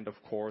 and of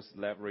course,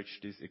 leverage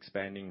this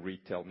expanding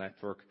retail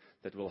network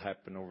that will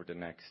happen over the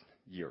next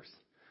years.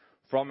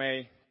 From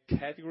a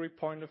category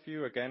point of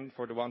view, again,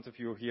 for the ones of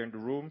you here in the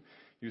room,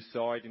 you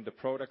saw it in the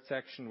product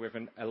section. We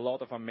have a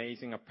lot of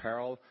amazing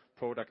apparel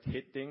product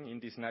hitting in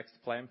this next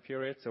plan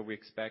period. We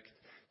expect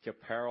the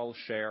apparel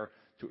share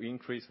to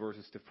increase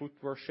versus the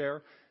footwear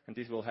share, and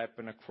this will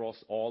happen across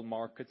all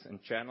markets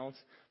and channels.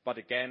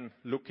 Again,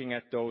 looking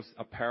at those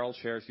apparel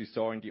shares you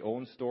saw in the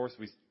own stores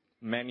with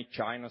many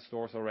China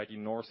stores already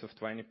north of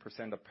 20%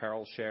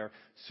 apparel share,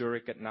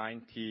 Zurich at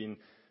 19%,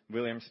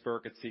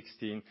 Williamsburg at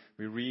 16%.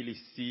 We really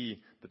see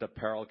that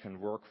apparel can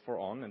work for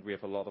On, and we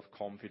have a lot of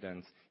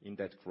confidence in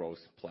that growth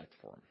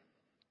platform.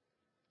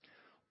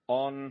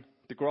 On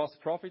the gross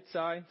profit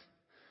side,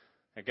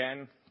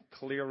 again,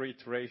 clear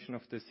reiteration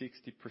of the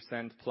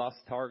 60% plus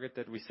target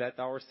that we set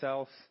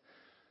ourselves.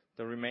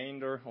 The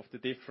remainder of the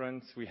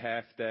difference, we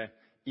have the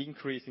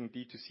increasing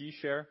D2C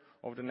share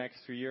over the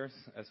next 2 years,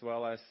 as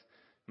well as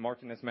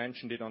Martin has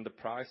mentioned it on the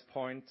price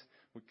point.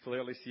 We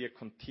clearly see a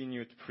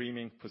continued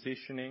premium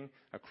positioning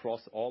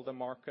across all the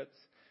markets,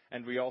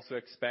 and we also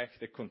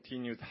expect a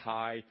continued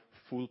high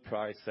full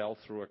price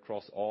sell-through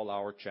across all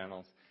our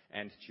channels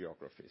and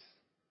geographies.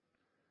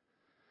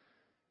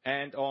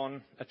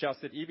 On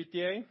adjusted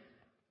EBITDA,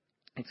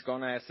 it's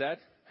gonna, as said,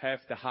 have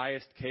the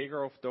highest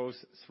CAGR of those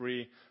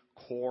 3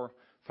 core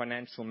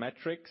financial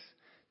metrics.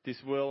 This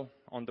will,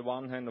 on the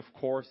one hand, of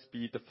course,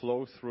 be the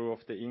flow-through of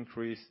the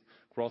increased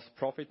gross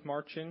profit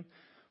margin.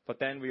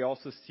 We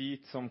also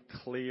see some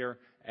clear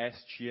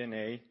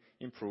SG&A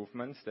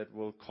improvements that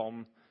will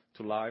come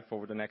to life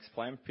over the next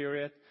plan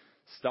period,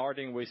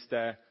 starting with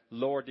the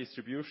lower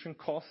distribution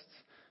costs.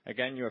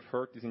 Again, you have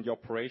heard this in the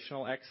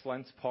operational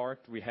excellence part.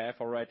 We have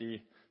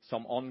already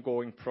some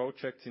ongoing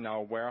projects in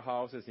our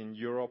warehouses in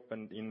Europe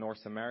and in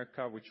North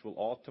America, which will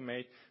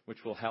automate,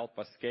 which will help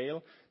us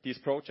scale. These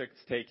projects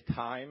take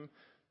time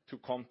to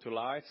come to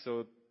life,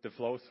 so the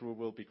flow-through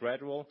will be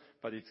gradual,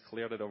 but it's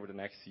clear that over the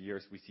next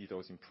years, we see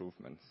those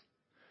improvements.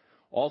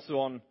 Also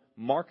on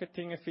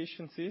marketing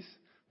efficiencies,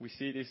 we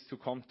see this to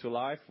come to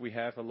life. We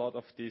have a lot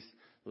of these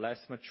less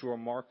mature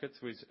markets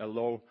with a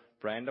low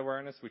brand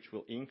awareness, which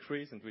will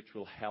increase and which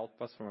will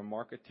help us from a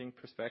marketing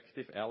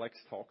perspective. Alex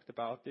talked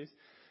about this.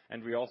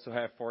 We also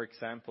have, for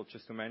example,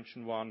 just to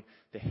mention one,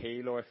 the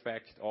halo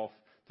effect of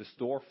the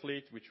store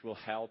fleet, which will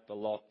help a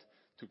lot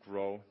to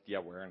grow the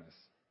awareness.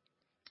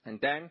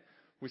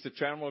 With the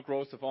general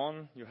growth of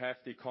On, you have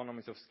the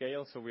economies of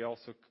scale, so we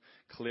also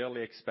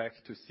clearly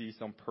expect to see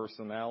some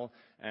personnel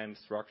and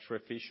structure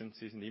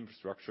efficiencies and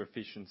infrastructure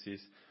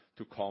efficiencies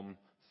to come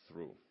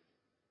through.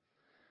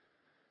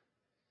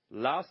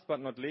 Last but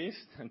not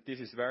least, and this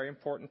is very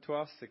important to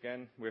us,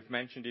 again, we've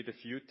mentioned it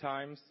a few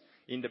times.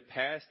 In the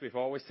past, we've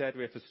always said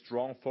we have a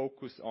strong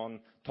focus on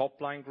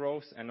top-line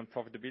growth and on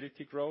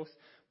profitability growth.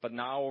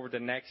 Now over the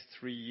next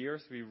 3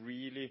 years, we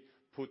really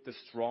put the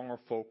stronger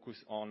focus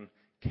on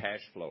cash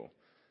flow.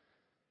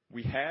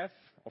 We have,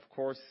 of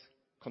course,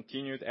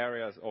 continued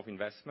areas of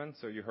investment.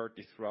 You heard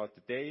this throughout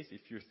the days.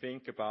 If you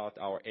think about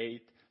our 8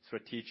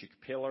 strategic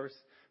pillars,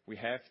 we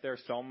have there.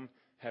 Some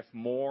have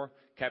more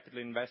capital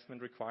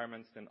investment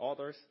requirements than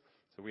others.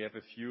 We have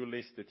a few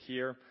listed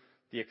here.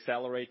 The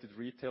accelerated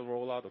retail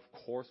rollout, of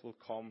course, will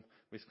come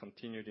with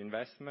continued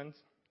investments.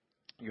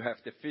 You have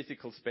the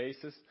physical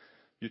spaces.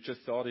 You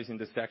just saw this in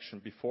the section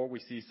before. We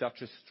see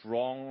such a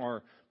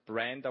strong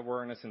brand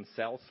awareness and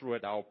sell-through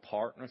at our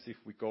partners if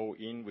we go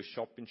in with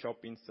shop-in-shop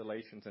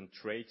installations and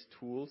trade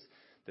tools,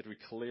 that we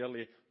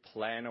clearly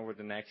plan over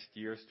the next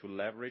years to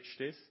leverage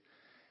this.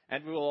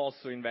 We will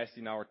also invest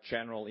in our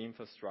general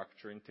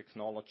infrastructure, in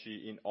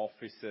technology, in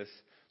offices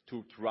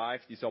to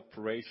drive these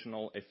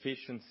operational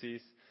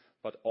efficiencies,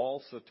 but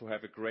also to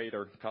have a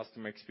greater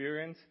customer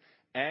experience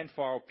and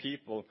for our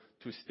people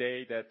to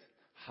stay that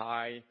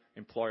high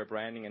employer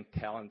branding and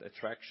talent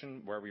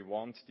attraction, where we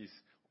want these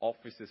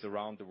offices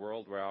around the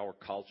world where our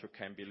culture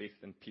can be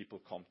lived and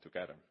people come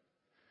together.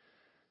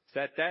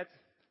 Said that,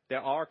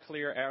 there are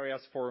clear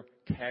areas for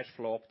cash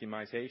flow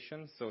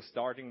optimization.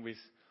 Starting with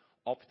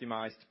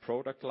optimized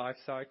product life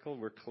cycle,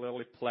 we're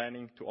clearly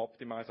planning to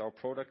optimize our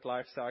product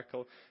life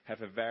cycle,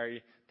 have a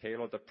very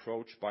tailored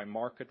approach by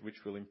market,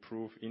 which will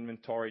improve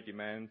inventory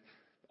demand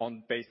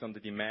based on the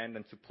demand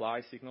and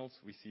supply signals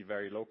we see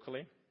very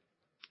locally.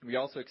 We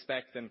also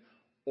expect an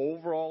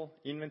overall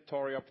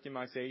inventory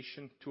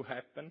optimization to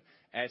happen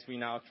as we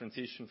now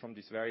transition from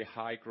this very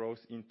high growth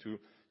into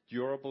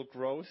durable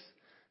growth,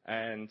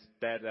 and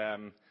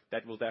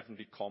that will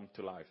definitely come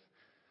to life.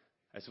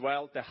 As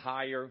well, the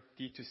higher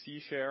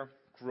D2C share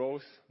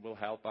growth will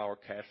help our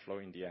cash flow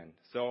in the end.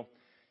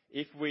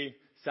 If we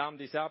sum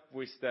this up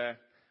with the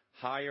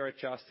higher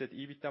adjusted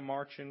EBITDA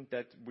margin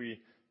that we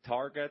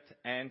target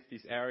and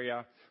this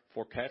area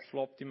for cash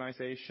flow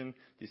optimization,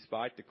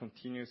 despite the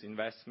continuous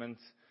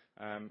investments,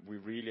 we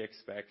really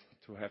expect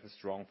to have a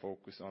strong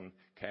focus on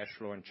cash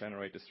flow and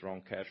generate a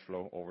strong cash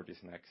flow over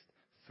these next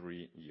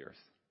 3 years.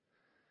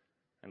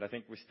 I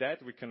think with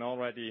that, we can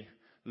already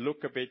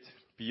look a bit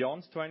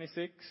beyond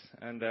 26,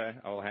 and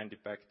I'll hand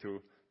it back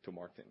to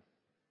Martin.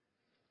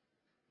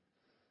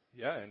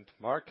 Yeah,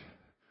 Mark,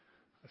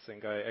 I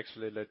think I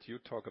actually let you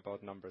talk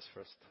about numbers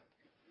first.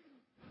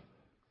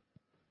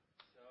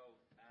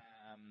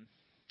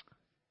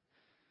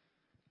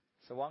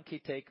 So one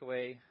key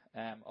takeaway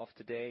of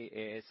today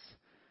is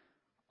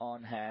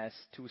On has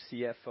 2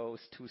 CFOs,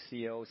 2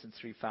 CEOs, and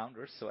 3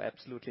 founders, so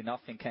absolutely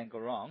nothing can go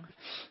wrong.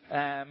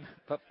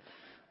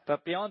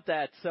 But beyond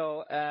that,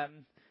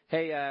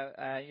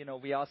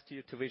 we asked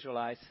you to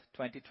visualize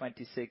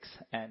 2026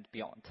 and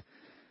beyond.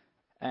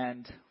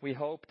 And we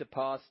hope the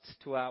past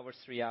 2 hours,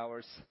 3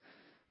 hours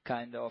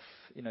kind of,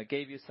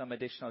 gave you some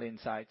additional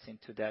insights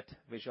into that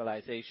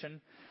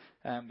visualization.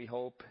 We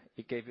hope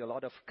it gave you a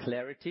lot of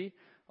clarity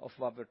of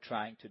what we're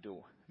trying to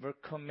do. We're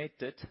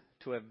committed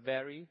to a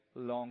very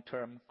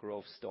long-term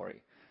growth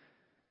story.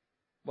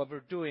 What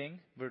we're doing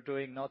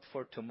not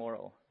for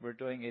tomorrow. We're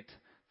doing it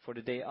for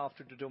the day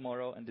after the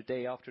tomorrow and the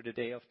day after the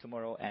day of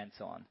tomorrow, and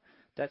so on.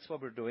 That's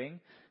what we're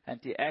doing,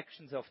 and the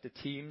actions of the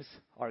teams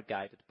are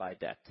guided by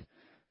that,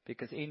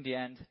 because in the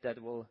end,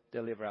 that will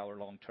deliver our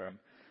long-term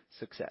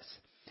success.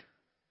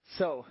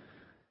 So,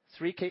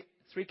 3 key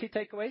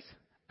takeaways.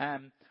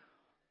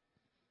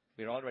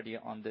 We're already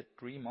on the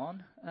Dream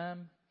On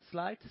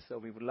slide, so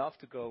we would love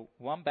to go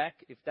one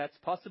back if that's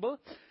possible.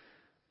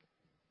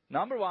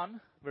 Number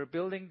 1, we're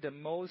building the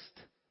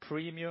most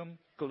premium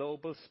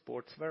global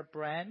sportswear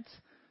brand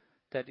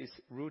that is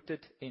rooted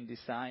in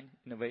design,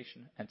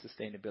 innovation, and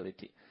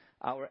sustainability.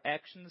 Our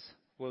actions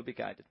will be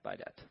guided by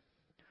that.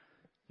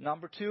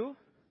 Number 2,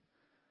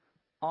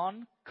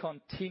 On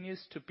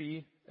continues to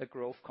be a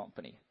growth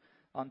company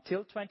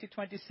until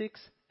 2026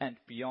 and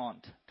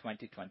beyond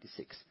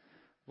 2026.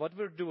 What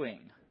we're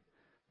doing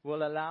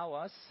will allow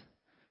us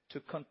to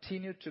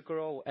continue to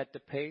grow at the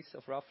pace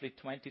of roughly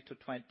 20 to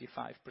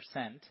 25%,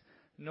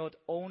 not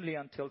only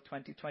until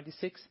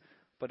 2026,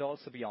 but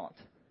also beyond.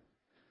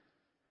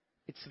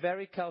 It's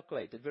very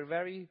calculated. We're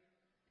very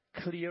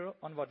clear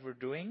on what we're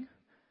doing,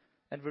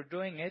 and we're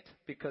doing it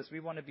because we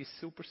want to be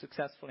super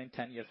successful in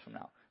 10 years from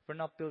now. We're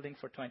not building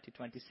for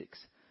 2026.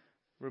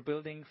 We're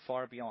building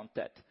far beyond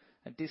that.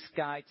 And this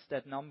guides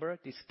that number,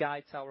 this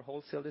guides our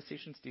wholesale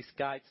decisions, this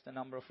guides the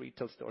number of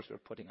retail stores we're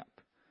putting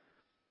up.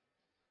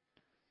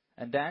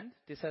 And then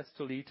this has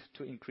to lead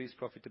to increased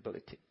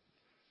profitability.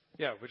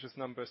 Yeah, which is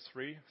number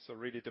 3. So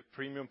really the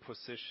premium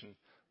position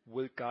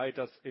will guide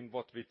us in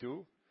what we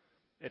do.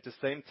 At the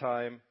same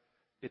time,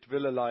 it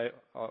will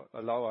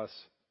allow us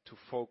to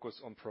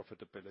focus on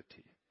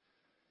profitability.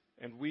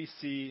 And we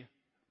see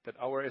that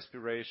our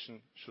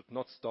aspiration should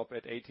not stop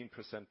at 18%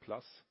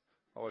 plus.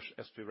 Our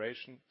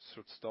aspiration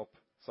should stop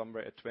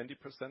somewhere at 20%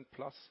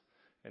 plus.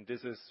 And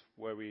this is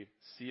where we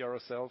see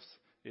ourselves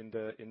in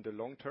the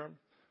long term,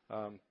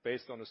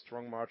 based on a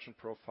strong margin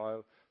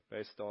profile,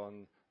 based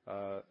on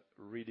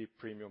really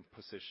premium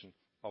position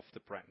of the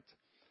brand.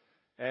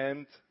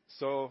 And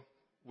so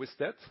with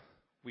that,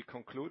 we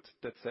conclude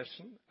that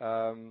session.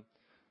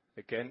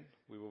 Again,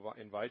 we will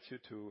invite you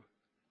to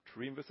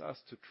dream with us,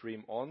 to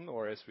dream on,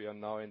 or as we are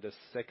now in the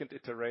 2nd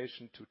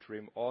iteration, to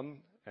dream on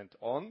and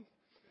on.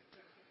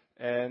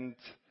 And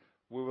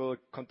we will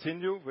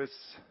continue with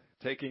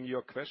taking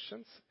your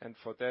questions. And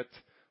for that,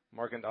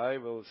 Mark and I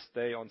will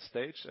stay on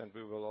stage, and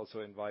we will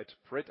also invite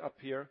Britt up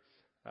here,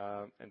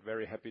 and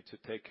very happy to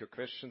take your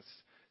questions.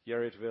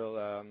 Jared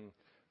will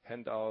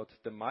hand out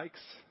the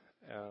mics.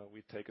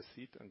 We take a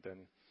seat and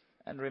then...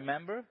 And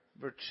remember,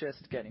 we're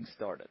just getting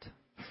started.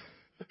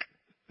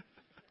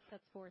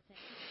 That's 4 things.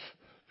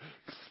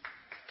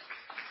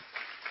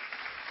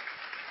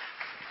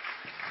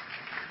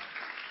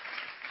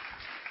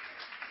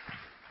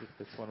 If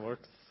this one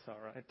works, all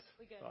right.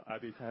 We good.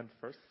 Abby, hand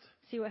first.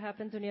 See what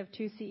happens when you have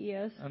 2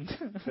 CEOs. Then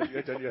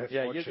you have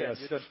 4 chairs.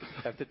 You don't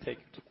have to take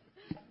it.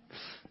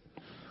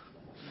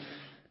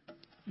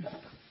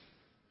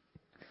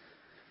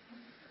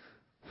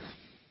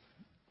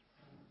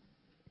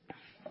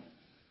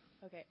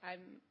 Okay, I'm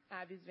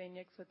Abby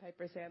Zveniaks with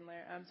Piper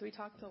Sandler. So we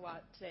talked a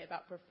lot today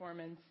about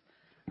performance,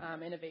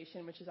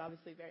 innovation, which is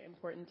obviously very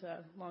important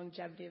to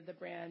longevity of the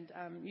brand.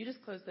 You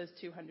just closed those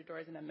 200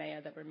 doors in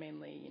EMEA that were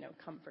mainly,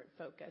 comfort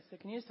focused. So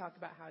can you just talk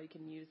about how you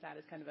can use that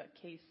as kind of a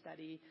case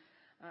study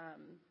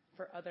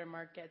for other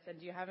markets? And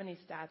do you have any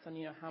stats on,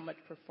 how much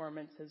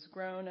performance has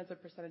grown as a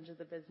percentage of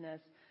the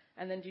business?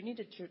 And then do you need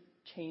to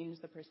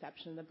change the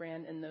perception of the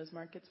brand in those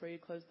markets where you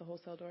closed the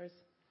wholesale doors?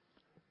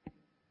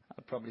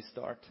 I'll probably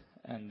start,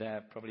 and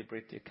probably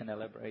Britt, you can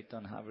elaborate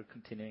on how we're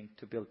continuing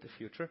to build the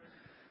future.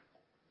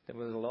 There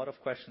was a lot of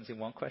questions in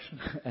one question.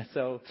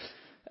 So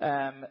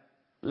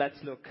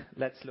let's look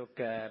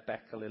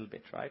back a little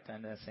bit, right?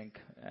 And I think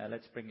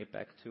let's bring it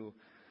back to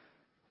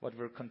what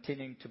we're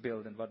continuing to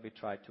build and what we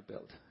try to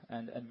build.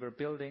 And we're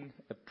building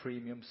a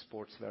premium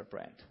sportswear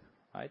brand,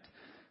 right?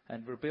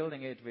 And we're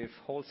building it with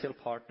wholesale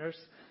partners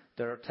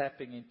They're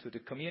tapping into the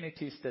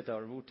communities that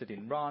are rooted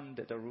in run,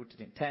 that are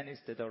rooted in tennis,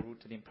 that are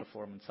rooted in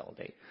performance all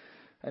day.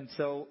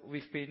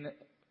 We've been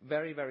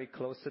very, very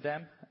close to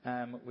them.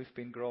 We've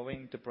been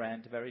growing the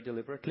brand very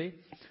deliberately.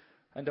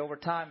 Over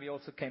time, we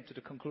also came to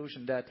the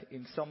conclusion that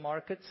in some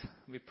markets,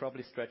 we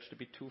probably stretched a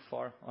bit too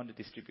far on the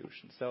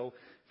distribution.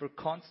 We're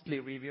constantly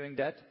reviewing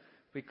that.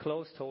 We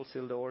closed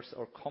wholesale doors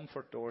or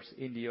comfort doors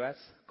in the U.S.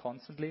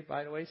 constantly,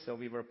 by the way.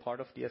 We were part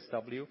of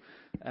DSW.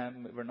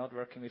 We're not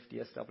working with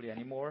DSW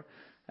anymore.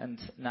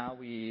 Now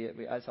we,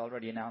 as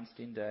already announced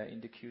in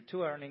the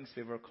Q2 earnings,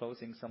 we were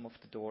closing some of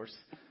the doors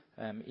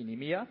in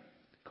EMEA,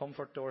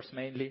 comfort doors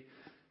mainly,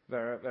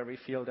 where we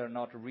feel they're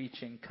not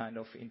reaching kind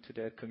of into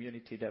the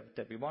community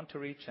that we want to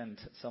reach.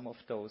 Some of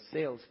those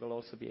sales will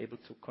also be able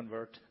to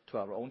convert to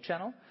our own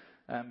channel,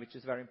 which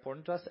is very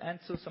important to us, and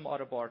to some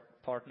other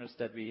partners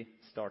that we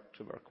start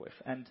to work with.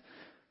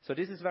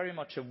 This is very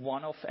much a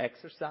one-off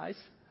exercise.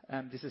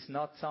 This is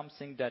not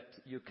something that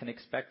you can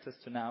expect us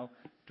to now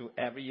do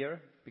every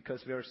year,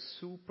 because we are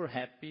super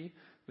happy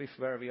with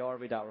where we are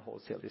with our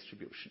wholesale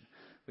distribution.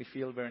 We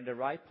feel we're in the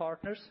right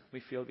partners.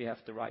 We feel we have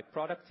the right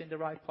products in the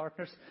right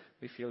partners.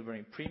 We feel we're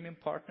in premium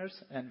partners,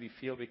 and we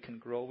feel we can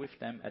grow with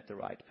them at the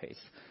right pace.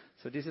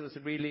 This was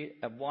really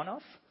a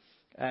one-off,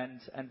 and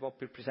what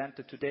we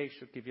presented today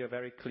should give you a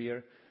very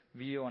clear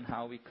view on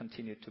how we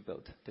continue to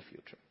build the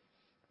future.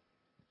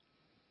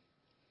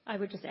 I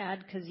would just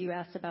add, because you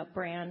asked about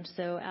brand,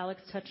 so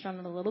Alex touched on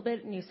it a little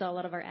bit, and you saw a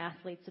lot of our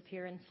athletes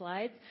appear in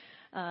slides.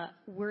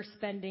 We're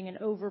spending an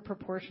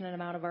over-proportionate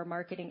amount of our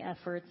marketing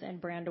efforts and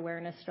brand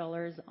awareness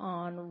dollars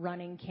on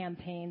running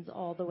campaigns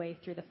all the way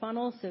through the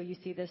funnel. You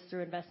see this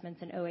through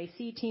investments in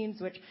OAC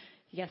teams, which,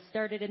 yes,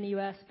 started in the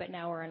U.S., but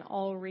now are in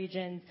all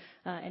regions.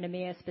 In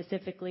EMEA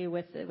specifically,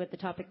 with the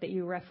topic that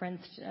you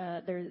referenced,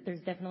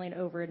 there's definitely an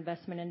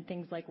over-investment in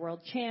things like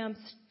World Champs,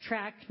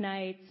 track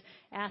nights,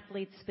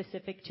 athletes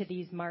specific to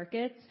these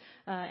markets.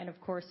 Of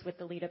course, with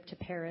the lead up to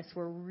Paris,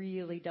 we're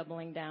really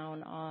doubling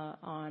down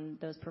on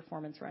those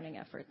performance running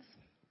efforts.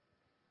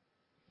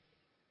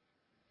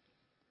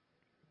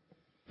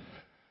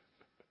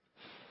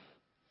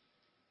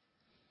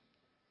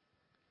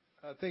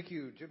 Thank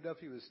you. Jim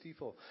Duffy with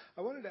Stifel.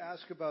 I wanted to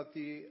ask about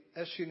the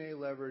SG&A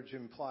leverage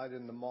implied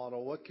in the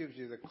model. What gives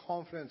you the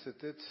confidence at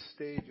this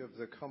stage of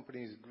the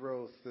company's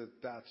growth that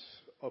that's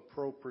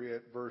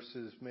appropriate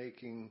versus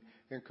making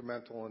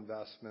incremental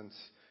investments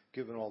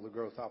given all the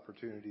growth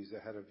opportunities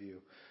ahead of you?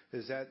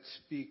 Does that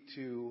speak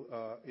to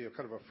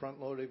kind of a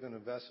front loading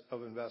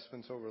of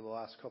investments over the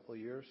last couple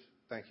of years?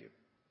 Thank you.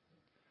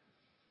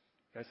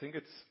 I think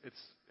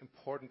it's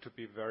important to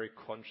be very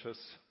conscious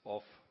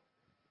of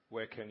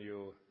where can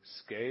you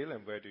scale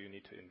and where do you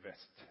need to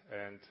invest.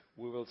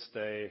 We will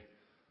stay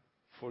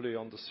fully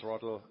on the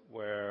throttle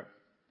where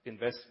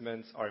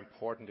investments are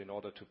important in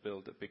order to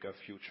build a bigger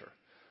future.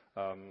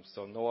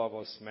 Noah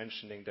was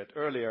mentioning that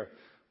earlier.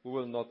 We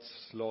will not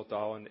slow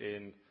down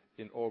in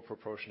all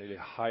proportionally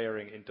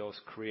hiring in those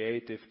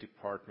creative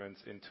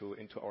departments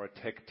into our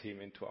tech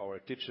team, into our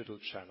digital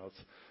channels.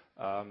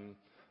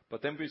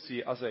 We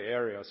see other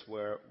areas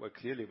where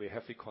clearly we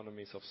have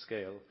economies of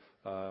scale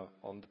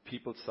on the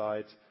people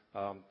side,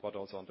 but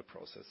also on the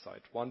process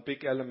side. One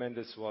big element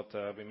is what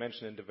we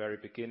mentioned in the very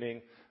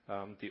beginning,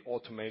 the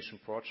automation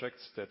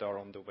projects that are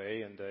on the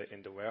way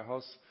in the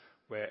warehouse,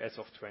 where as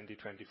of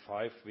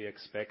 2025, we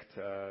expect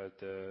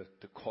the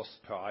cost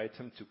per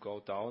item to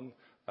go down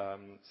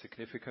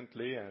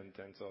significantly, and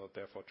so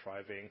therefore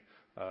driving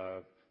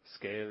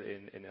scale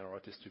in our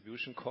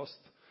distribution cost.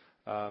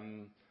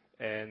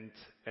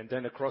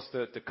 Across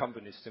the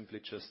company,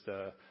 simply just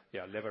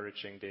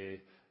leveraging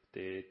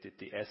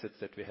the assets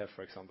that we have,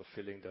 for example,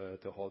 filling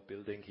the whole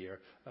building here.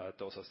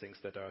 Those are things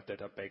that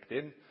are baked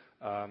in.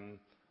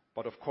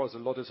 Of course, a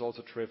lot is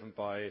also driven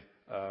by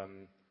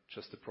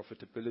just the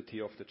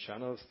profitability of the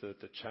channels, the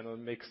channel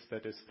mix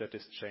that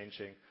is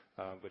changing,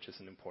 which is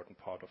an important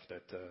part of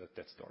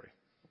that story.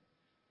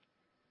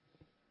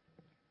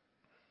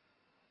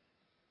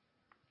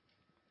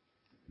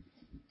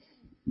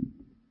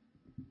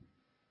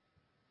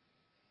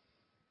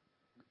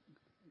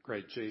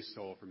 Great. Jay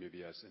Sole from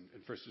UBS.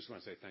 First, just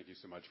want to say thank you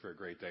so much for a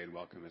great day and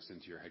welcome us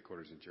into your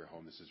headquarters, into your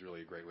home. This is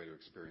really a great way to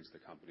experience the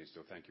company,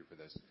 so thank you for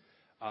this.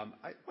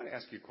 I want to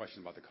ask you a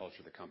question about the culture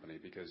of the company,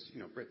 because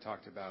Britt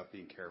talked about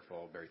being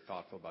careful, very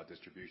thoughtful about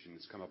distribution.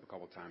 It's come up a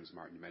couple of times.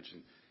 Martin, you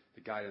mentioned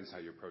the guidance,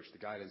 how you approach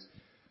the guidance.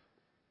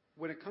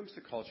 When it comes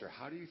to culture,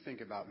 how do you think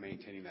about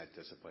maintaining that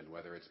discipline,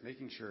 whether it's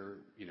making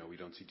sure we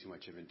don't see too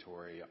much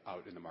inventory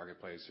out in the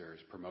marketplace, or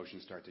as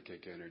promotions start to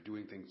kick in, or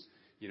doing things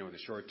in the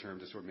short term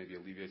to sort of maybe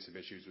alleviate some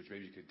issues which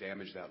maybe could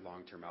damage that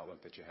long-term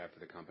outlook that you have for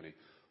the company?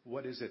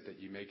 What is it that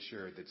you make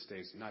sure that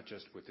stays not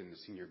just within the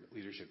senior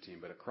leadership team,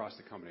 but across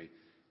the company,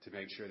 to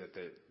make sure that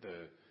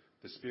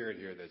the spirit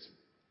here,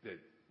 that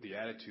the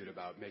attitude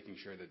about making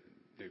sure that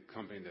the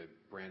company, the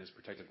brand is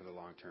protected for the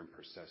long term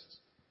persists?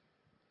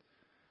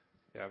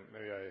 Yeah,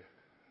 maybe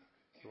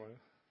you want to?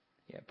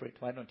 Yeah, Britt,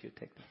 why don't you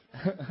take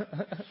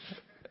that?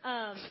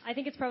 I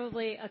think it's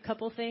probably a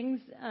couple things.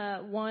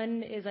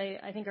 One is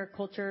I think our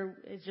culture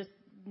is just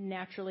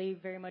naturally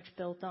very much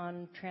built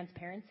on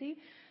transparency.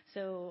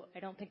 So I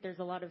don't think there's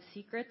a lot of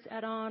secrets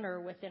at On or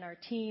within our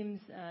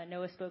teams.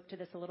 Noah spoke to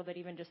this a little bit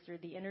even just through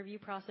the interview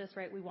process,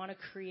 right? We want to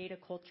create a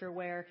culture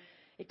where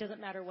it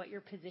doesn't matter what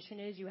your position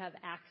is, you have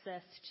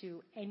access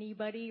to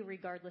anybody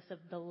regardless of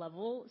the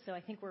level. So I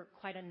think we're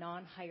quite a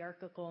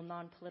non-hierarchical,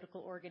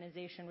 non-political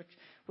organization,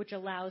 which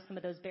allows some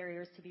of those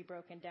barriers to be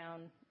broken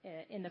down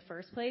in the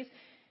first place.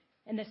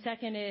 And the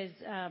second is,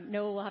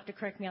 Noah will have to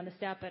correct me on the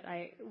stat, but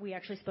we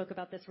actually spoke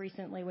about this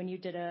recently when you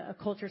did a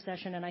culture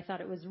session, and I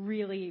thought it was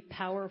really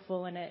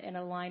powerful and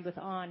aligned with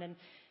On. And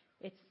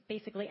it's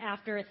basically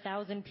after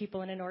 1,000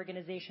 people in an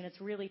organization, it's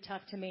really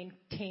tough to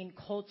maintain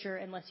culture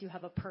unless you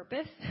have a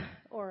purpose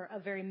or a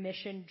very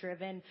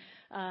mission-driven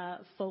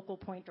focal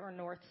point or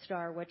North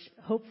Star, which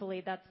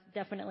hopefully that's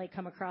definitely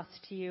come across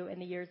to you in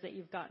the years that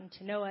you've gotten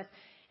to know us.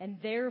 And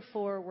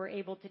therefore, we're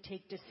able to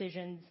take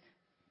decisions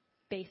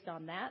based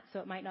on that. So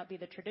it might not be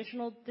the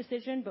traditional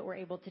decision, but we're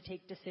able to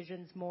take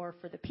decisions more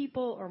for the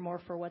people or more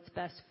for what's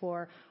best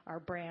for our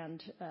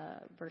brand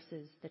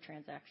versus the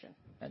transaction.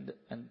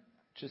 And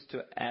just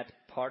to add,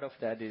 part of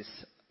that is,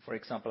 for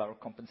example, our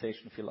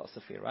compensation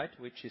philosophy, right?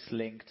 Which is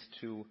linked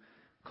to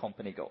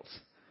company goals.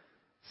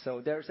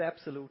 So there's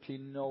absolutely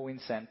no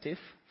incentive,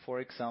 for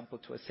example,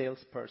 to a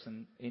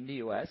salesperson in the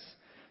US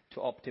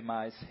to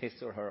optimize his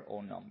or her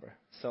own number.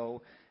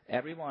 So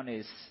everyone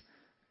is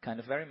kind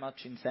of very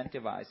much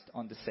incentivized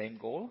on the same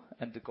goal,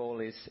 and the goal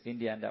is, in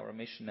the end, our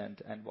mission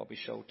and what we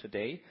show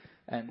today.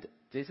 And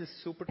this is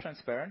super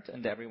transparent,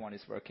 and everyone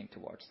is working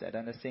towards that.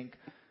 And I think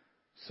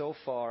so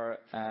far,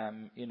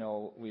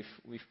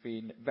 we've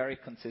been very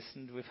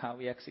consistent with how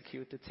we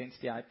executed since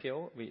the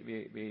IPO.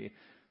 We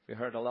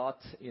heard a lot,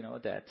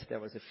 that there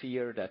was a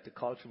fear that the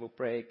culture will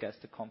break as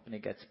the company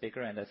gets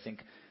bigger, and I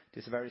think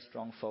this very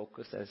strong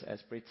focus,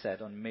 as Britt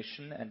said, on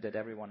mission, and that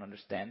everyone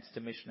understands the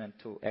mission and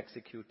to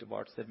execute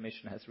towards that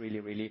mission has really,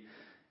 really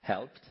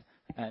helped.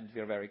 And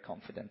we are very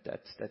confident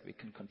that we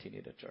can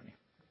continue the journey.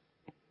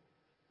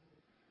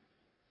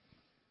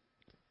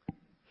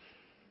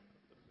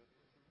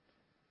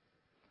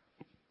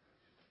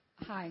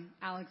 Hi,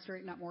 Alex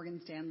Drayton at Morgan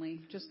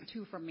Stanley. Just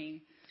two from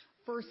me.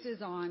 First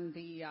is on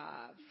the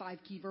 5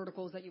 key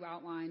verticals that you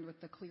outlined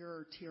with the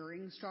clearer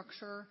tiering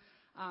structure.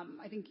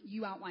 I think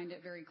you outlined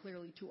it very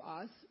clearly to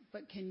us,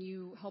 but can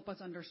you help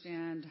us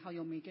understand how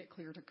you'll make it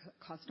clear to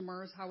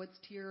customers how it's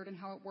tiered and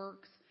how it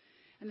works?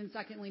 And then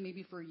secondly,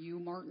 maybe for you,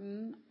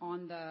 Martin,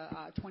 on the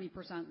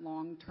 20%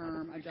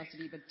 long-term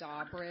adjusted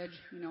EBITDA bridge,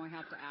 I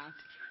have to ask,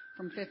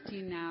 from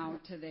 15 now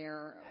to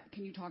there,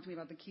 can you talk to me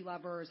about the key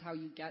levers, how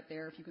you get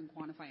there? If you can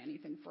quantify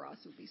anything for us,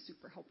 it would be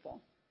super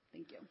helpful.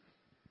 Thank you.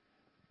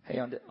 Hey,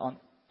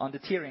 on the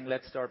tiering,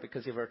 let's start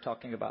because you were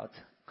talking about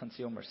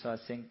consumers. So I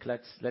think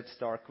let's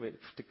start with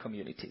the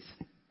communities,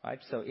 right?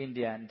 So in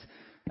the end,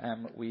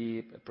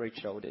 Britt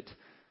showed it.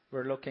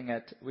 We're looking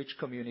at which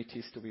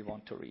communities do we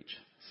want to reach.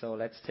 So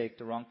let's take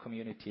the run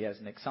community as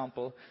an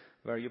example,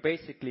 where you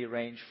basically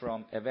range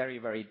from a very,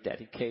 very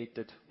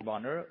dedicated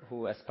runner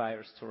who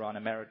aspires to run a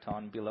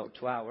marathon below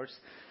 2 hours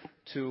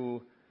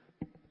to,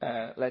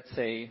 let's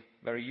say,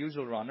 very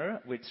usual runner,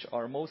 which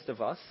are most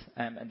of us,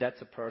 and that's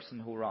a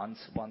person who runs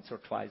once or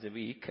twice a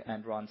week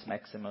and runs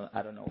maximum,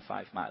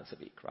 5 miles a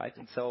week, right?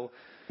 And so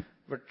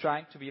we're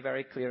trying to be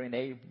very clear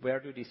in where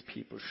do these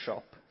people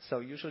shop? So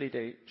usually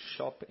they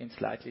shop in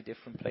slightly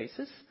different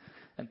places,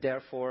 and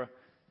therefore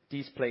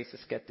these places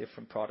get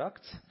different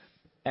products.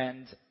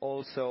 And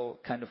also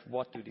kind of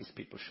what do these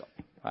people shop,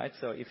 right?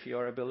 So if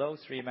you're a below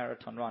 3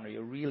 marathon runner,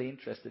 you're really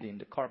interested in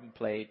the carbon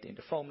plate, in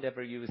the foam that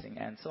we're using,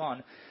 and so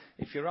on.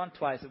 If you run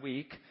twice a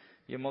week,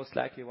 you most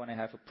likely want to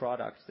have a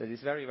product that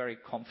is very, very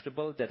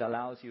comfortable, that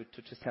allows you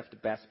to just have the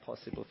best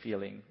possible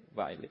feeling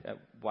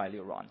while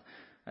you run.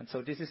 And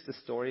so this is the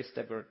stories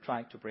that we're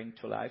trying to bring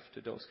to life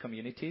to those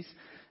communities.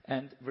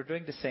 And we're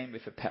doing the same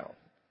with apparel.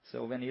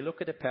 So when you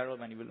look at apparel,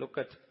 when you look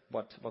at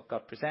what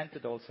got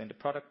presented also in the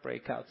product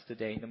breakouts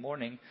today in the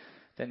morning,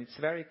 then it's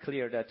very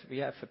clear that we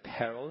have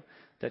apparel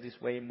that is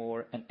way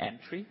more an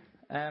entry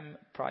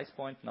price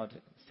point, not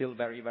still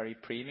very, very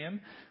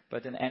premium,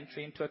 but an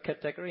entry into a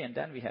category. And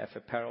then we have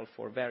apparel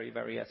for very,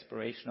 very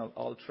aspirational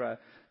ultra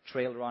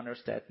trail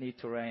runners that need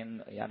to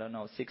run,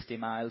 60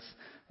 miles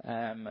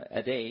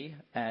a day.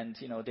 And,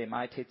 they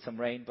might hit some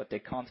rain, but they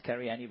can't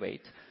carry any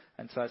weight.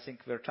 And so I think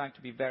we're trying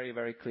to be very,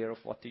 very clear of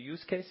what the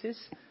use case is,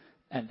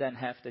 and then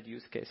have that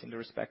use case in the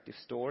respective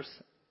stores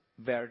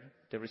where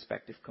the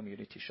respective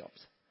community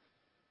shops.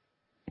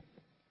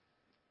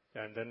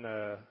 And then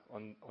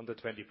on the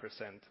 20%.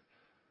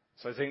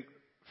 So I think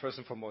first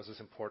and foremost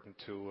it's important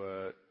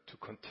to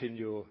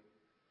continue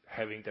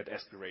having that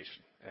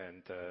aspiration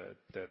and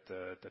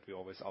that we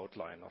always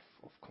outline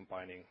of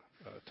combining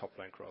top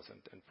line growth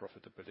and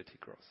profitability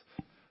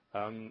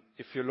growth.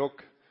 If you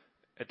look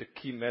at the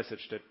key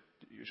message that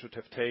you should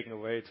have taken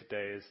away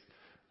today is,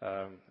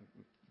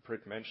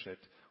 Britt mentioned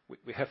it,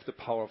 we have the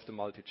power of the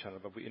multi-channel,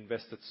 but we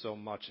invested so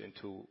much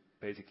into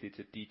basically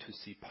the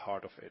D2C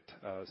part of it.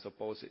 So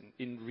both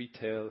in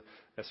retail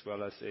as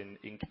well as in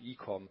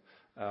e-com.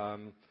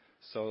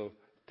 So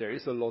there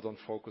is a lot of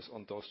focus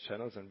on those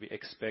channels, and we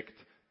expect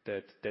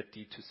that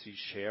D2C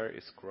share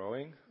is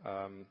growing,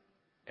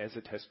 as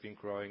it has been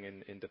growing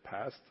in the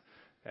past.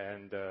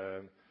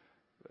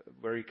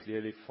 Very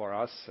clearly for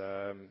us,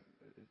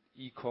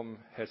 e-com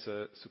has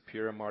a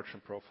superior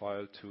margin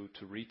profile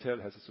to retail,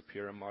 has a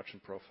superior margin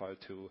profile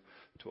to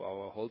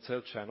our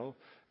wholesale channel.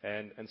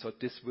 So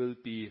this will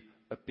be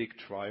a big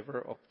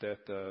driver of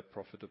that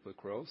profitable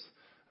growth.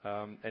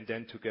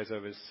 Then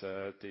together with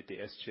the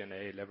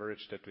SG&A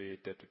leverage that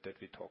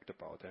we talked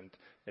about.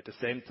 At the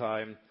same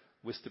time,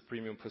 with the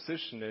premium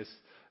position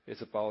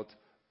is about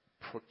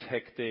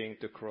protecting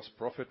the gross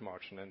profit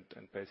margin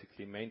and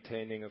basically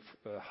maintaining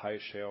a high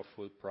share of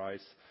full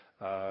price,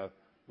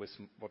 with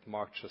what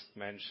Mark just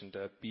mentioned,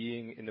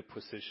 being in a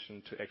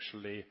position to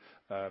actually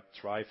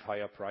drive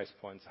higher price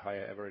points,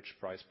 higher average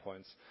price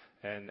points.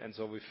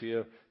 So we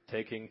feel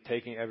taking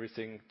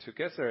everything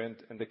together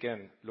and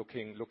again,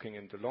 looking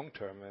in the long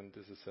term, and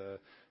this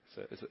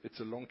is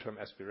a long-term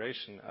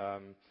aspiration.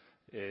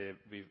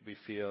 We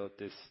feel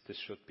this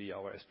should be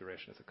our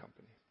aspiration as a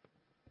company.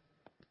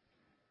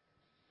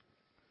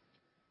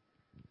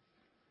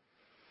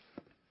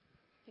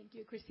 Thank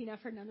you. Cristina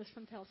Fernandez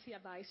from Telsey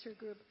Advisor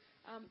Group.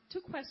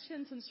 Two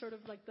questions on sort of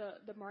like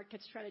the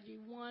market strategy.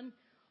 One,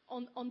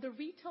 on the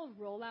retail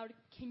rollout,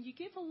 can you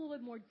give a little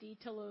bit more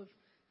detail of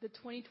the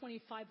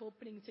 2025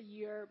 openings a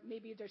year?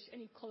 Maybe if there's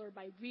any color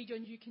by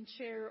region you can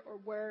share or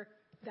where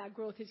that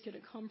growth is gonna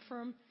come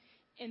from.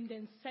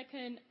 Then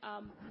second,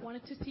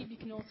 wanted to see if you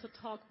can also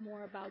talk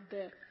more about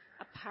the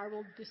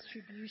apparel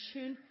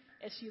distribution.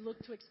 As you look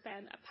to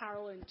expand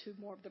apparel into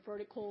more of the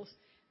verticals,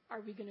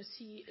 are we gonna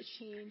see a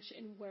change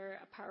in where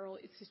apparel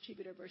is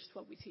distributed versus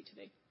what we see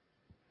today?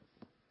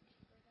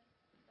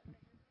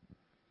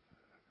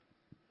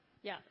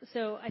 Yeah.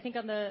 I think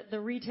on the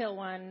retail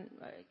one,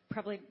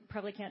 probably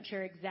can't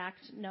share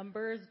exact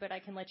numbers, but I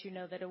can let you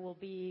know that it will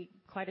be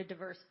quite a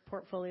diverse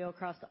portfolio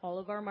across all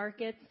of our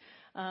markets.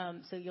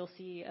 You'll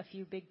see a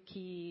few big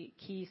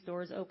key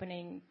stores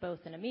opening both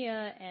in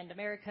EMEA and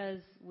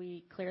Americas.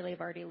 We clearly have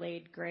already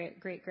laid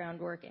great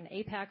groundwork in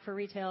APAC for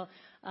retail.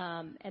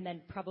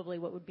 Probably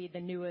what would be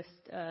the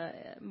newest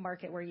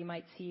market where you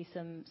might see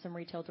some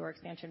retail door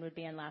expansion would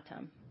be in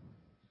LATAM.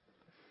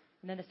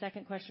 The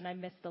second question, I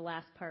missed the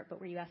last part, but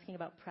were you asking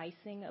about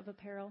pricing of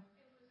apparel?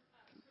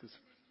 It was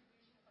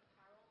distribution of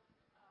apparel.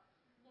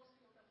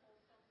 Mostly on the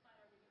wholesale side,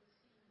 are we gonna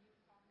see new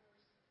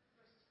partners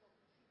versus what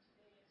we see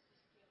today as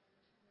you scale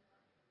into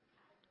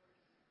more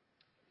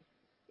categories?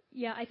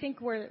 Yeah, I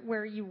think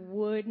where you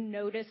would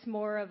notice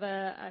more of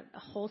a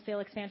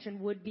wholesale expansion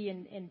would be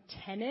in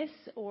tennis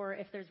or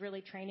if there's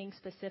really training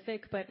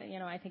specific. You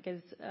know, I think as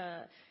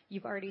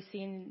you've already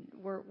seen,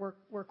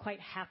 we're quite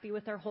happy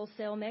with our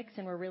wholesale mix,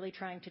 and we're really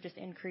trying to just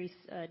increase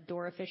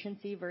door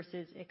efficiency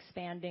versus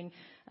expanding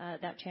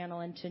that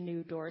channel into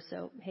new doors.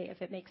 Hey,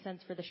 if it makes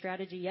sense for the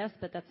strategy, yes,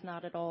 but that's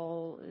not at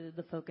all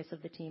the focus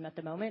of the team at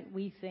the moment.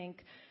 We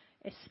think,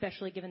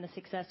 especially given the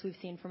success we've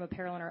seen from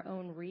apparel in our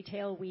own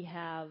retail, we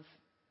have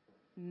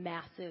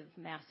massive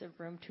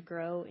room to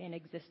grow in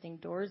existing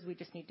doors. We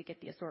just need to get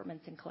the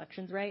assortments and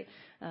collections right,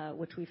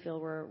 which we feel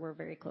we're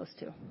very close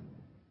to.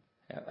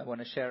 Yeah, I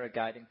wanna share a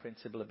guiding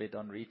principle a bit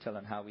on retail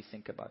and how we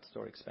think about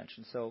store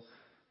expansion.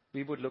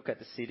 We would look at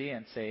the city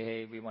and say,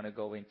 "Hey, we wanna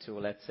go into,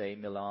 let's say,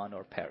 Milan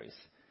or Paris."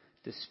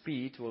 The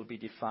speed will be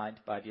defined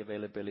by the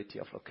availability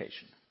of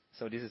location.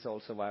 This is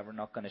also why we're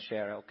not gonna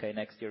share, okay,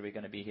 next year we're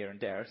gonna be here and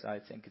there. I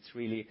think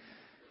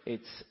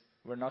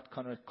we're not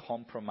gonna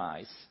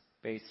compromise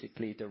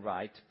basically the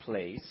right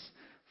place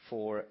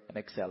for an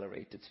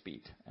accelerated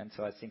speed.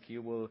 I think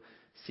you will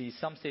see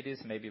some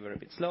cities maybe were a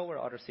bit slower,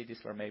 other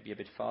cities were maybe a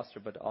bit faster,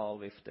 but all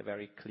with the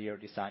very clear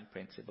design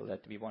principle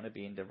that we wanna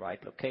be in the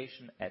right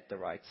location at the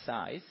right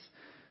size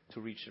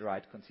to reach the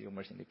right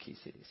consumers in the key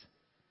cities.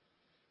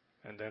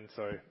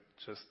 Sorry,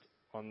 just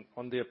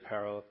on the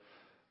apparel,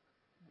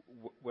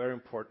 very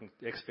important,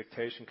 the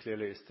expectation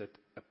clearly is that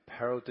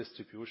apparel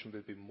distribution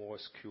will be more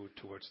skewed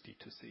towards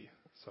D2C.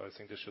 I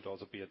think this should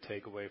also be a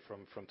takeaway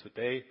from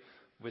today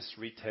with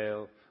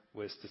retail,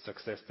 with the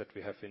success that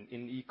we have in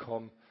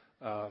e-com,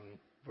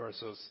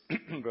 versus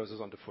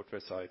on the footwear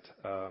side,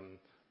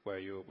 where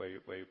you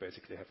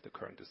basically have the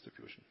current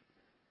distribution.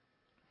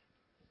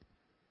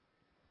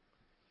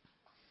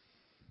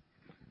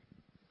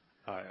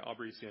 Hi,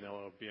 Aubrey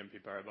Cianello,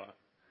 BNP Paribas.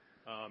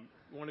 I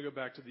wanna go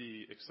back to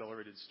the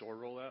accelerated store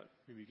rollout.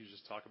 Maybe you could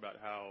just talk about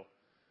how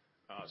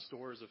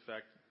stores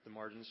affect the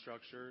margin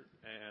structure.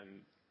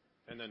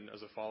 Then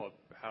as a follow-up,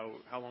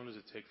 how long does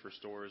it take for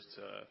stores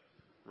to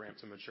ramp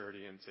to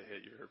maturity and to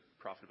hit your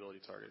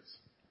profitability targets?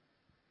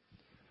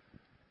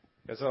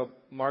 As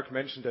Mark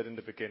mentioned that in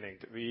the beginning,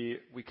 we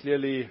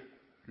clearly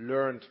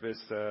learned with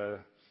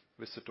the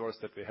doors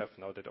that we have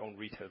now that own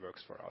retail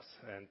works for us,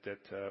 and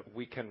that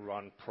we can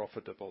run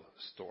profitable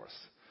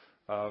stores.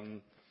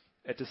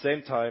 At the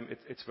same time,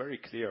 it's very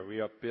clear we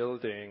are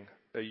building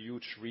a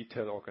huge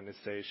retail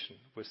organization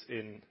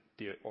within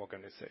the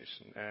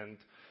organization.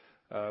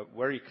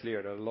 Very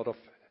clear, there are a lot of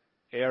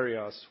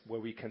areas where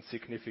we can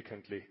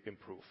significantly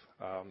improve.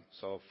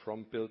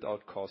 From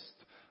build-out cost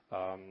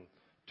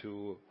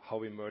to how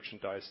we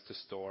merchandise the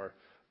store,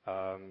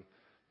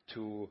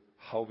 to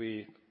how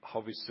we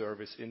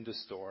service in the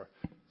store.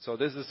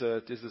 This is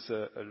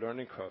a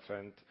learning curve.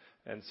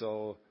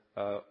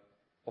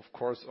 Of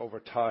course, over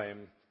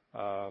time,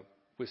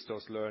 with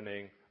those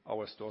learning,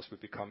 our stores will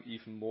become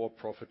even more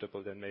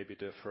profitable than maybe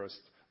the first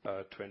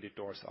 20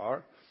 doors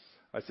are.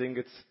 I think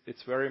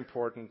it's very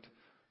important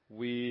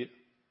we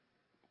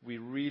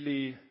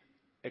really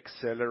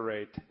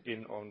accelerate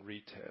in on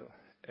retail.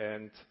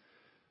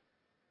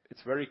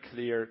 It's very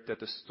clear that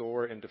the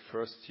store in the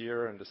first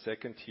year and the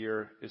second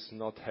year is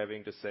not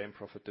having the same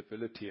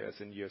profitability as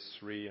in years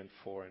 3 and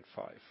 4 and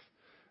 5.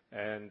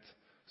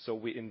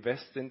 We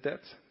invest in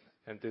that,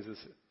 and this is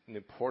an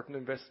important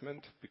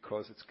investment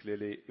because it's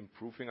clearly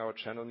improving our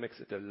channel mix.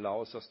 It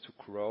allows us to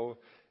grow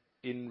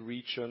in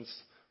regions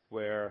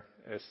where,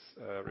 as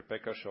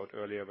Rebecca showed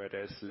earlier, where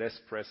there's less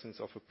presence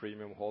of a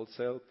premium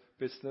wholesale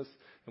business,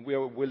 and we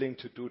are willing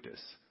to do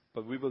this.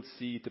 We will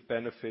see the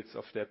benefits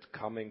of that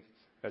coming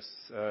as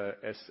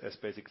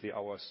basically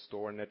our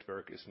store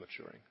network is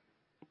maturing.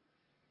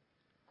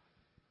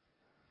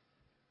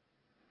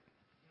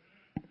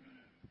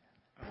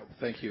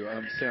 Thank you.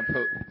 Sam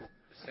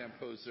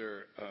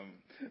Poser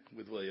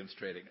with Williams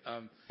Trading.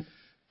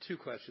 2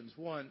 questions.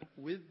 One,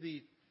 with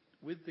the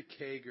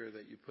CAGR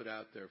that you put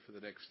out there for the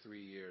next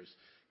 3 years,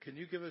 can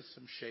you give us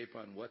some shape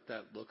on what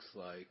that looks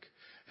like?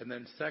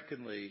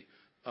 Secondly,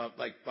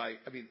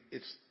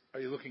 are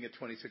you looking at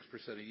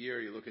 26% a year?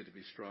 Are you looking to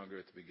be stronger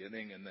at the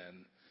beginning and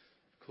then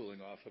cooling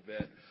off a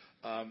bit?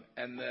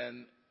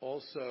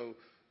 Also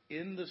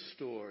in the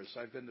stores,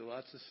 I've been to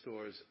lots of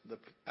stores,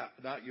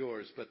 not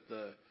yours, but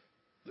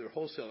their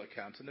wholesale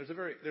accounts, and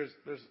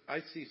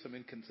I see some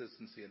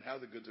inconsistency in how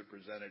the goods are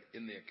presented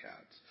in the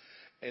accounts.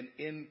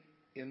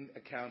 In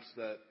accounts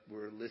that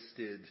were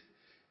listed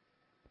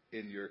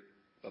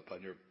up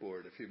on your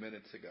board a few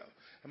minutes ago.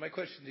 My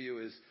question to you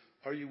is,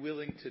 are you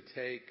willing to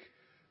say,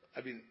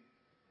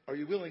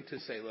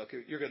 "Look,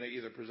 you're gonna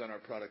either present our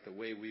product the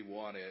way we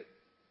want it,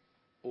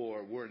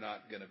 or we're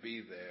not gonna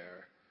be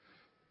there,"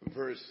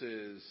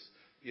 versus,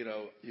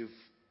 you've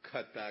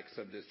cut back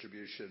some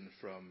distribution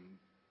from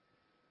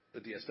the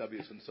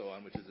DSWs and so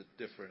on, which is a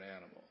different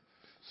animal.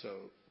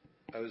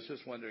 I was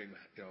just wondering,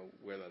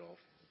 where that all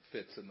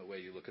fits in the way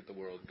you look at the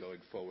world going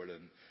forward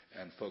and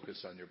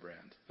focus on your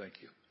brand.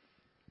 Thank you.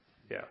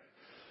 Yeah.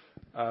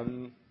 I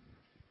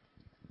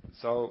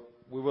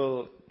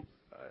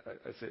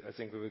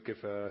think we will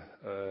give a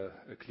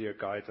clear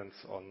guidance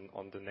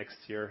on the next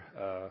year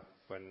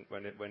when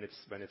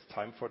it's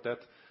time for that.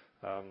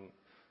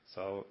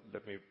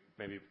 Let me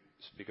maybe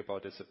speak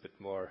about this a bit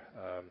more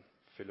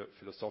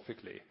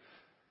philosophically.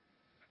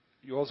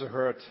 You also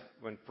heard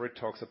when Britt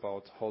talks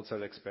about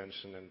wholesale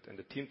expansion and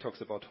the team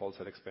talks about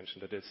wholesale expansion,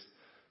 that is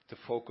the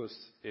focus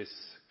is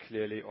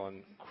clearly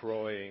on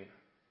growing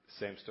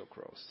same-store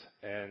growth.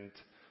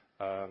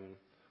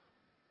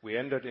 We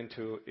entered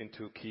into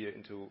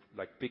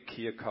big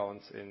key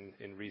accounts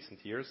in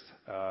recent years,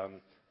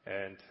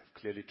 and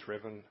clearly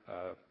driven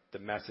the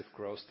massive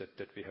growth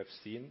that we have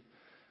seen.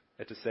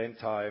 At the same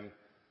time,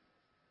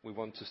 we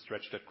want to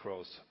stretch that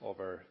growth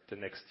over the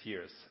next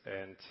years.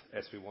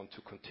 As we want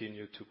to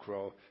continue to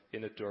grow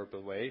in a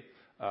durable way,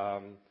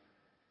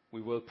 we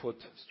will put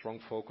strong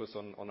focus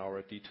on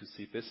our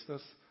D2C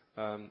business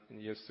in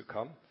years to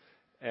come.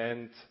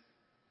 A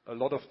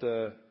lot of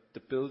the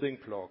building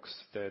blocks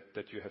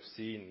that you have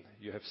seen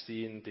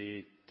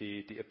the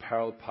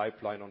apparel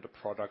pipeline on the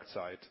product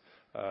side.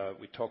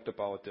 We talked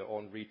about the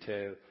own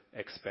retail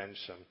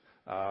expansion,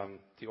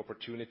 the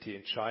opportunity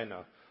in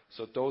China.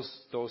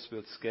 Those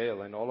will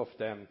scale, and all of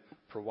them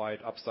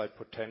provide upside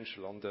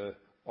potential on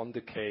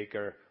the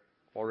CAGR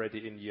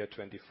already in year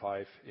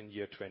 25, in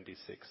year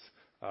 26.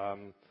 I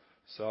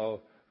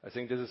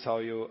think this is how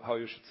you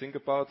should think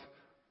about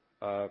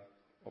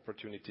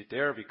opportunity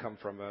there. We come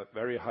from a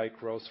very high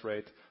growth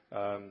rate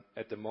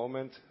at the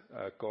moment,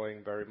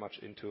 going very much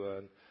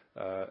into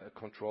a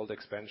controlled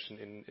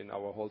expansion in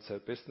our wholesale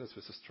business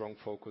with a strong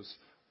focus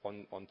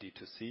on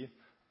D2C.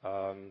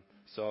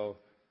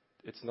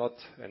 It's not,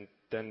 and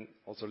then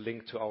also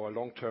linked to our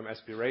long-term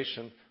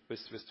aspiration with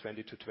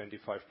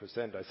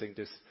 20%-25%. I think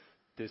this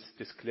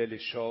clearly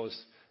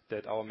shows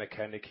that our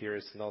mechanic here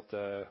is not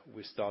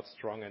we start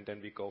strong and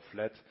then we go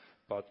flat,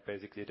 but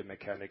basically the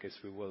mechanic is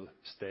we will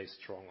stay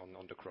strong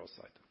on the growth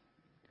side.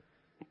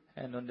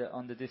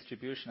 On the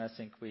distribution, I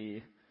think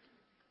we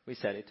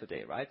said it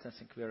today, right? I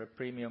think we are a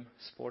premium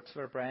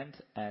sportswear brand,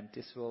 and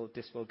this will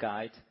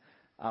guide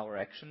our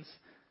actions.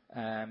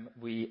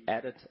 We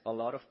added a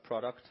lot of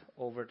product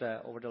over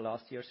the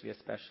last years. We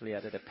especially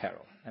added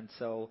apparel.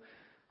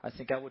 I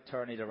think I would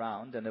turn it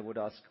around and I would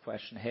ask the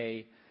question,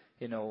 hey,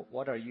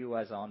 what are you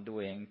as On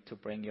doing to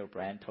bring your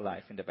brand to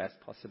life in the best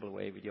possible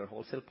way with your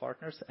wholesale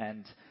partners?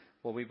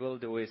 What we will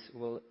do is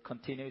we'll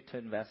continue to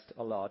invest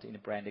a lot in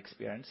brand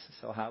experience.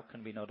 How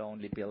can we not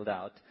only build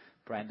out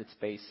branded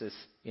spaces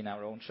in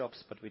our own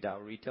shops, but with our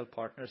retail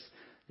partners?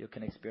 You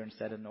can experience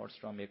that at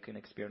Nordstrom. You can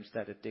experience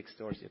that at Dick's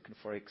stores. You can,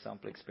 for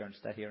example, experience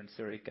that here in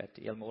Zurich at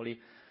Il Moli,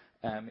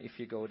 if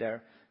you go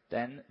there.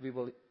 Then we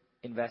will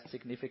invest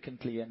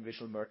significantly in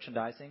visual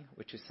merchandising,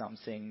 which is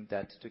something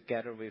that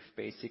together with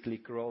basically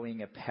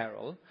growing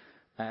apparel,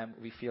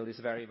 we feel is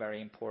very,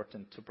 very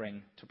important to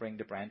bring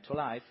the brand to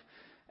life.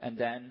 And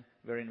then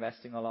we're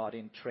investing a lot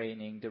in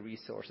training the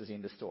resources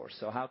in the store.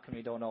 So how can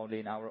we not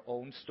only in our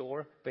own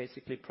store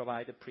basically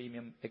provide a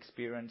premium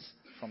experience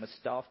from a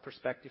staff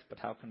perspective, but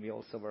how can we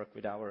also work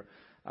with our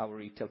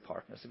retail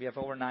partners? So we have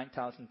over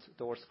 9,000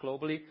 stores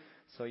globally,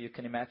 so you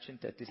can imagine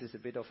that this is a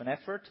bit of an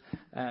effort,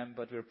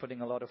 but we're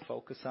putting a lot of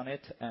focus on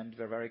it, and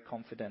we're very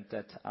confident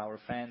that our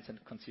fans and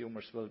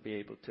consumers will be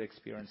able to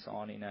experience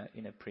On in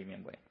a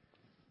premium way.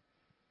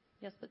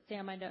 Yes, but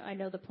Sam, I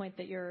know the point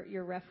that you're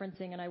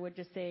referencing, and I would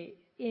just say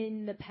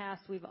in the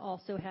past we've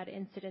also had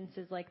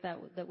incidences like that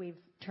we've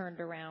turned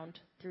around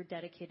through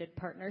dedicated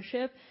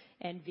partnership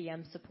and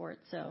VM support.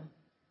 So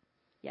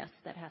yes,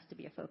 that has to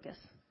be a focus.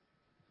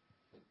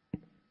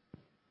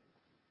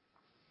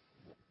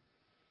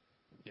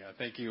 Yeah,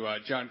 thank you.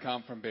 John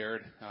Comp from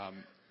Baird.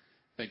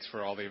 Thanks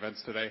for all the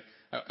events today.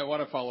 I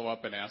want to follow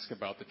up and ask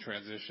about the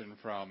transition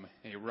from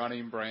a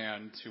running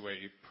brand to a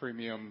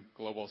premium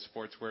global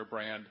sportswear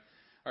brand.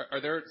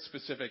 Are there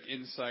specific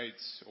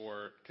insights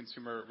or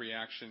consumer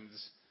reactions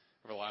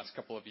over the last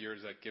couple of years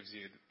that gives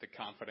you the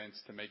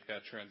confidence to make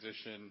that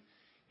transition?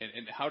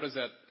 And how does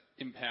that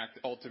impact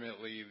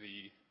ultimately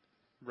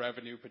the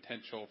revenue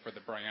potential for the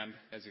brand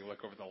as you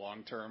look over the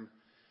long term?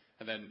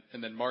 And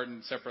then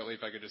Martin, separately,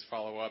 if I could just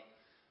follow up,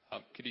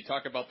 could you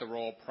talk about the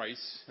role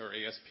price or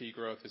ASP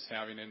growth is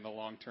having in the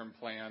long-term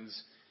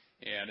plans?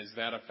 And is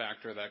that a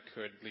factor that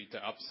could lead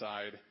to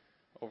upside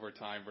over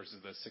time versus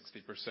the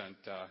 60%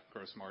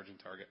 gross margin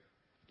target?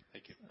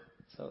 Thank you.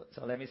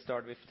 So let me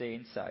start with the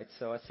insight.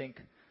 So I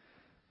think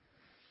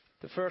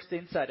the first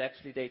insight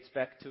actually dates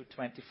back to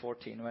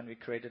 2014 when we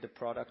created a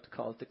product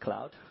called the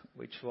Cloud,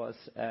 which was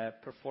a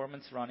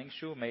performance running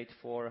shoe made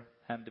for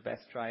the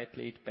best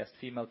triathlete, best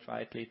female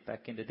triathlete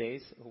back in the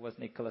days, who was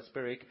Nicola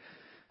Spirig.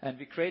 And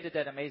we created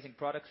that amazing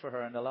product for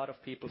her, and a lot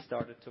of people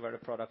started to wear the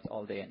product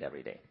all day and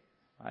every day,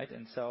 right?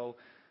 And so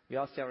we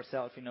asked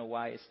ourselves,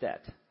 why is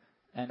that?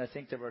 And I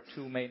think there were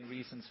two main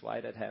reasons why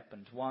that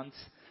happened. Once,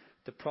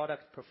 the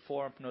product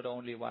performed not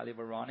only while you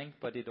were running,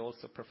 but it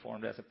also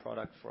performed as a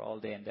product for all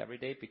day and every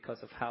day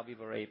because of how we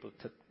were able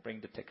to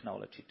bring the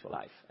technology to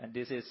life. And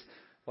this is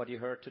what you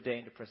heard today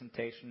in the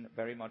presentation,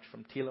 very much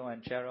from Thilo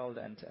and Gerald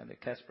and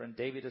Casper and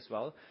David as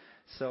well.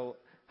 So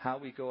how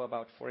we go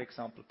about, for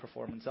example,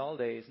 performance all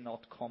day is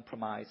not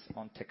compromise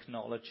on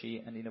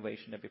technology and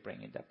innovation that we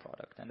bring in that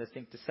product. And I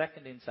think the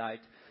second insight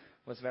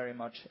was very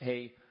much,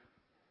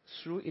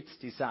 through its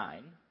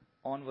design,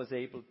 On was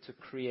able to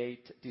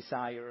create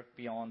desire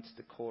beyond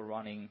the core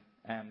running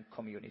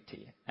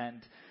community.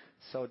 And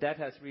so that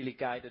has really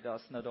guided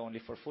us not only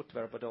for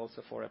footwear but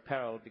also for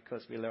apparel,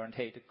 because we learned,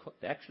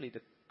 actually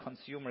the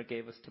consumer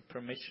gave us the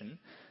permission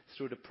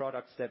through the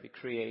products that we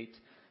create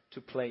to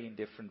play in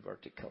different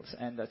verticals.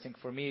 And I think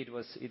for me it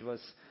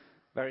was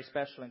very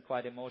special and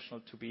quite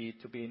emotional to be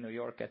in New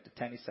York at the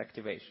tennis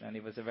activation, and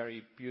it was a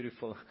very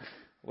beautiful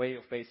way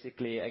of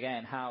basically,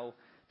 again, how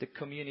the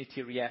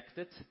community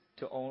reacted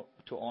to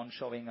On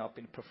showing up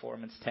in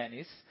performance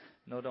tennis,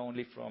 not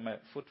only from a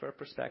footwear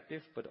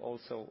perspective, but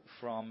also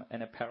from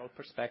an apparel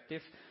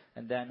perspective.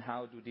 And then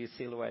how do these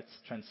silhouettes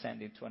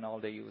transcend into an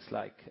all-day use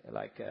like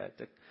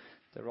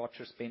the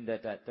Roger Spin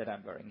that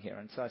I'm wearing here.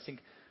 And so I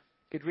think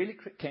it really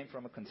came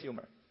from a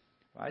consumer,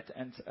 right?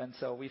 And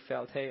so we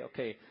felt,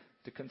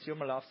 the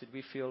consumer loves it.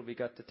 We feel we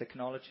got the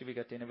technology, we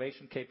got the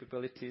innovation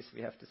capabilities,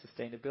 we have the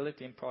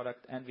sustainability in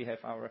product, and we have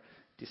our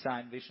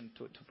design vision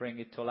to bring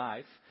it to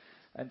life.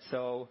 And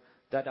so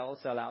that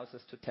also allows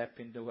us to tap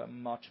into a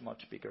much,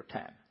 much bigger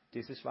TAM.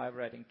 This is why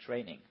we're adding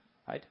training,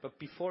 right? But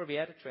before we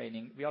added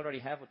training, we already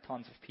have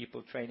tons of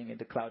people training in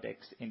the Cloud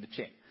X in the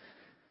gym.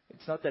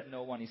 It's not that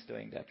no one is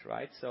doing that,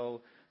 right?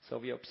 So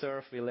we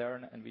observe, we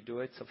learn, and we do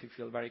it. So we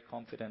feel very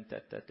confident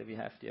that we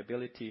have the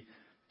ability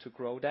to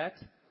grow that.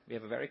 We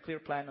have a very clear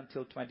plan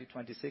until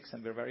 2026,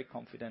 and we're very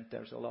confident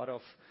there's a lot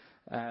of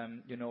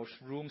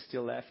room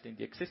still left in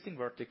the existing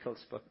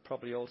verticals, but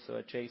probably also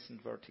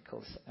adjacent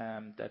verticals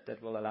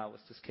that will allow us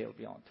to scale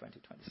beyond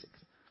 2026.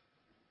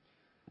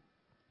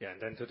 Yeah,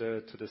 and then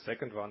to the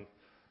second one,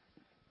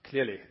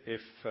 clearly,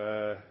 if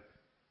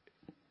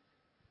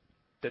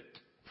that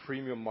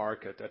premium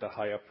market at a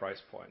higher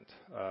price point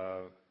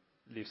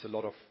leaves a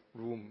lot of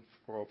room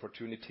for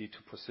opportunity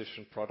to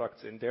position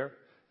products in there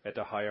at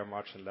a higher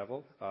margin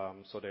level.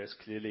 So there's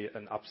clearly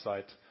an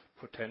upside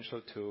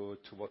potential to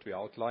what we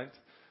outlined.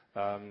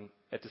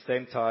 At the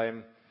same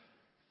time,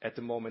 at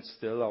the moment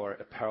still our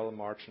apparel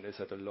margin is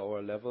at a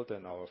lower level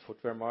than our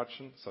footwear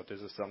margin. So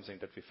this is something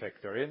that we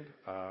factor in.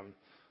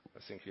 I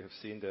think you have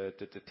seen the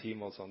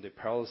team also on the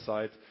apparel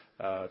side.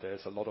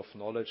 There's a lot of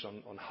knowledge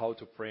on how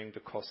to bring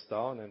the cost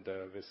down, and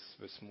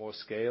with more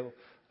scale,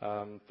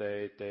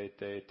 they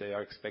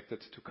are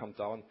expected to come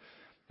down.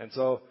 And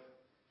so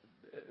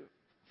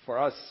For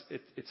us,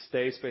 it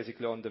stays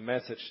basically on the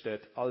message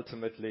that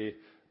ultimately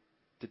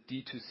the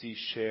D2C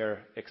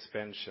share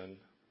expansion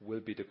will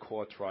be the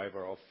core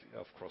driver of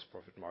gross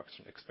profit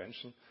margin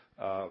expansion,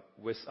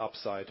 with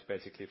upside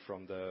basically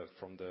from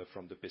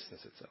the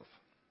business itself.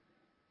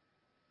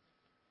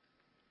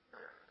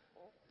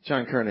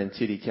 John Kernan,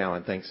 TD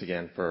Cowen. Thanks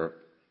again for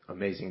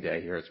amazing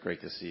day here. It's great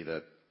to see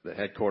the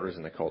headquarters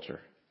and the culture.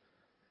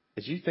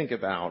 As you think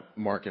about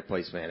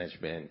marketplace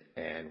management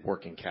and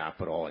working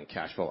capital and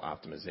cash flow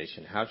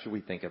optimization, how should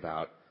we think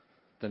about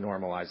the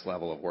normalized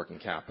level of working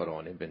capital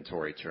and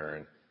inventory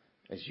turn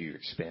as you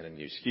expand in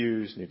new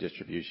SKUs, new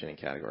distribution and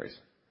categories?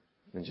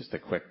 Just a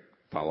quick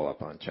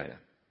follow-up on China.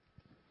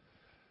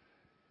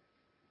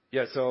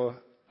 Yeah.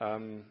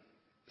 Sam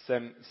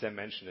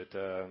mentioned it.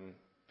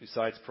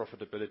 Besides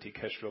profitability,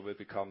 cash flow will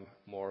become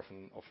more of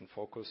a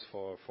focus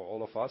for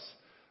all of us.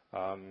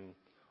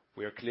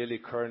 We are clearly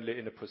currently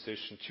in a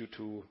position due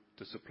to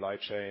the supply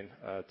chain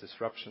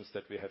disruptions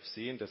that we have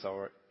seen, as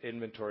our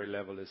inventory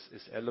level is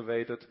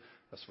elevated,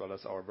 as well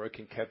as our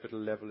working capital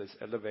level is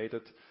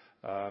elevated.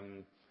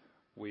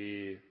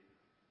 We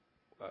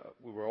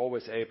were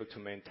always able to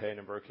maintain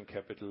a working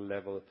capital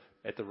level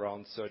at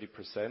around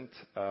 30%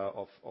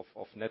 of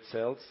net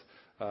sales.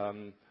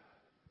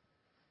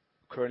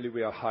 Currently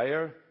we are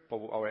higher, but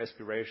our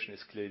aspiration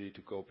is clearly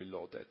to go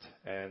below that.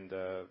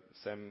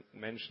 Sam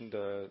mentioned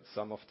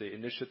some of the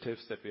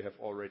initiatives that we have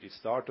already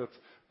started.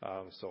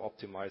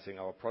 Optimizing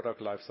our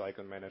product life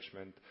cycle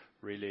management,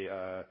 really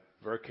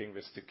working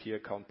with the key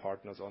account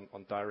partners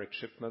on direct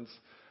shipments.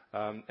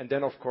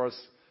 Of course,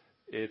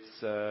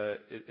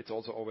 it's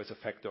also always a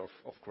factor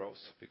of growth,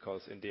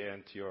 because in the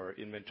end, your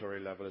inventory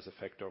level is a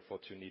factor of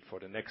what you need for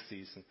the next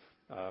season,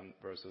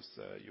 versus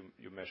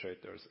you measure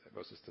it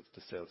versus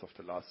the sales of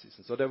the last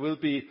season. There will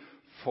be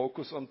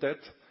focus on that.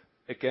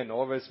 Again,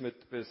 always with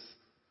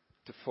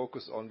the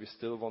focus on we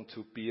still want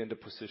to be in the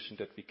position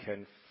that we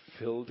can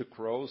fill the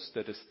growth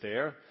that is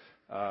there.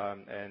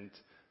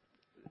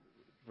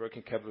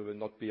 Working capital will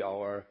not be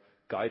our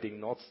guiding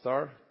North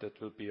Star. That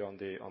will be on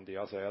the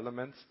other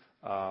elements.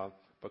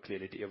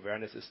 Clearly the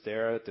awareness is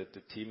there, the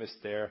team is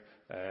there.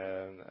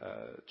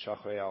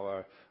 Chahwe,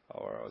 our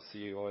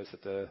CEO, is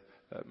at the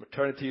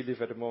maternity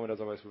leave at the moment.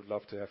 Otherwise, we would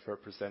love to have her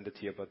presented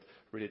here.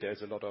 Really,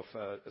 there's a lot of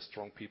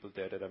strong people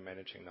there that are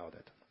managing now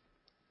that.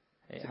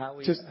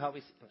 Just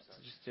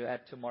to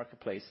add to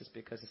marketplaces,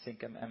 because I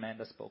think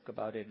Amanda spoke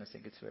about it, and I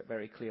think it's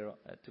very clear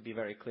to be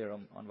very clear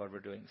on what we're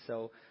doing.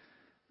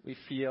 We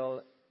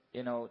feel,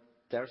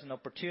 there's an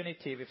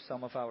opportunity with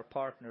some of our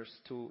partners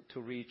to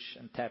reach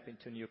and tap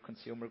into new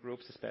consumer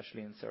groups,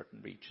 especially in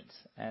certain regions.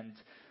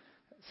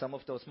 Some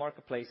of those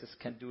marketplaces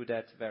can do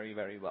that very,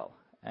 very well.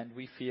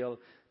 We feel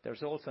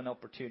there's also an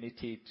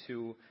opportunity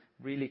to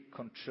really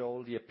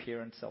control the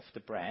appearance of the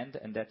brand,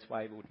 and that's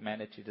why we would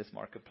manage it as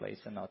marketplace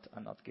and not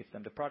give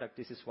them the product.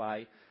 This is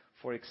why,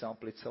 for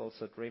example, it's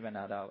also driven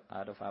out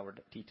of our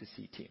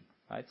D2C team,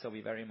 right?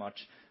 We very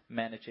much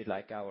manage it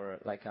like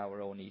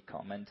our own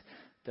e-com.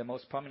 The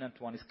most prominent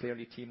one is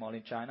clearly Tmall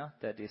in China.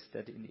 That is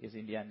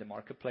in the end the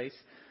marketplace.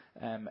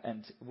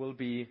 We'll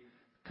be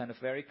kind of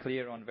very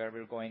clear on where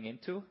we're going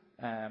into.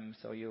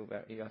 You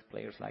have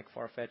players like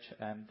Farfetch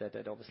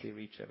that obviously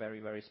reach a very,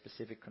 very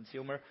specific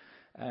consumer.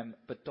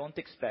 Don't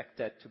expect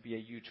that to be a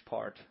huge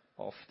part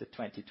of the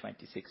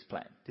 2026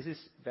 plan. This is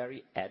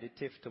very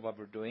additive to what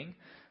we're doing,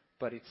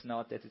 but it's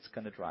not that it's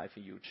gonna drive a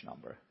huge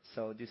number.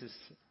 This is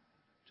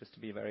just to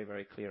be very,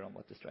 very clear on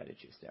what the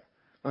strategy is there.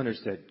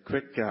 Understood.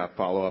 Quick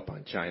follow-up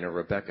on China.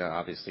 Rebecca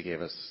obviously gave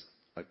us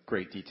a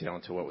great detail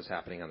into what was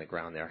happening on the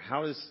ground there.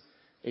 How does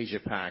Asia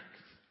Pac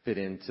fit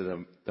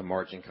into the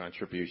margin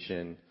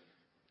contribution?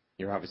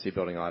 You're obviously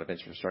building a lot of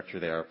infrastructure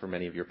there. For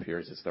many of your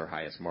peers, it's their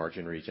highest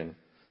margin region.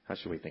 How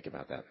should we think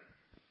about that?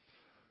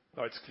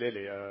 No, it's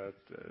clearly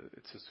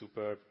it's a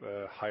super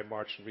high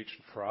margin region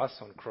for us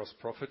on gross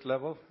profit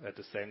level. At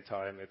the same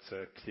time, it's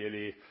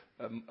clearly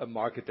a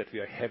market that we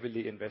are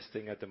heavily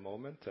investing at the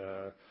moment.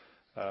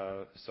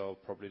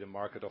 Probably the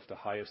market of the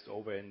highest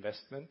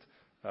over-investment.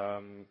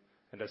 I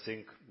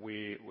think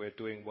we're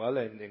doing well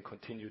and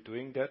continue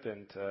doing that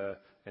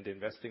and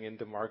investing in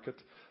the market.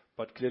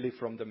 Clearly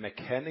from the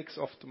mechanics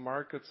of the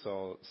market,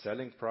 so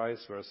selling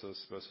price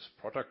versus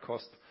product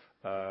cost,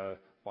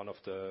 one of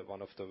the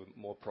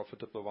more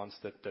profitable ones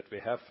that we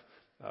have.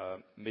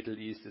 Middle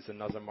East is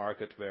another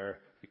market where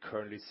we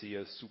currently see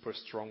a super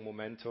strong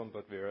momentum,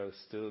 but we are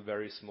still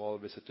very small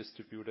with a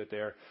distributor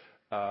there,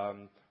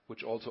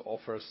 which also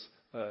offers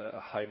a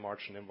high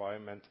margin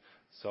environment.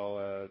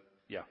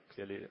 Yeah,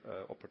 clearly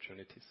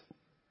opportunities.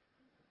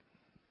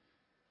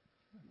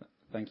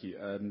 Thank you.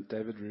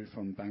 David Roux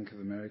from Bank of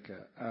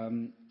America.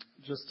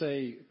 Just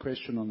a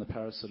question on the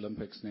Paris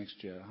Olympics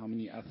next year. How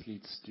many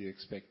athletes do you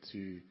expect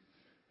to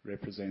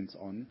represent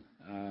on?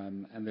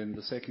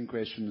 The second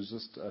question is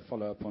just a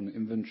follow-up on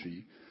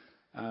inventory.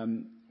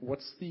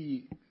 What's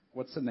the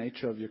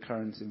nature of your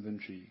current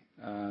inventory?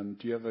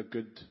 Do you have a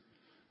good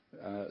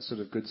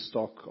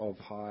stock of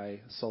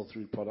high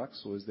sell-through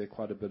products, or is there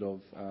quite a bit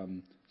of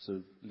sort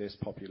of less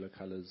popular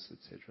colors, et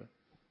cetera?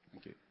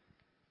 Thank you.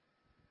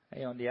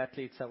 Hey, on the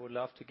athletes, I would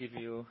love to give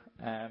you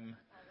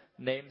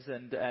names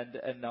and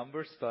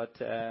numbers, but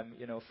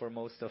for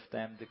most of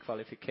them, the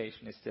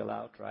qualification is still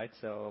out, right?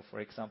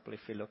 For example, if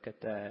you look at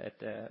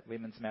the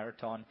women's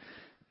marathon,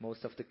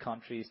 most of the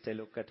countries, they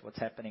look at what's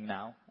happening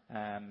now.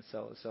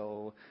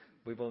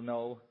 We will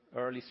know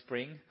early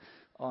spring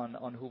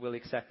on who will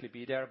exactly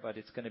be there, but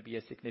it's going to be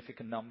a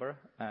significant number.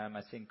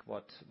 I think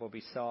what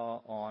we saw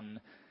on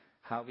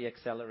how we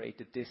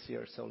accelerated this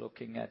year,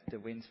 looking at the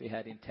wins we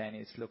had in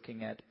tennis,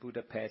 looking at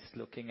Budapest,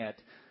 looking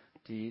at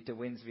the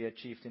wins we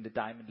achieved in the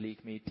Diamond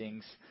League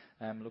meetings,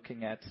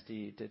 looking at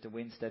the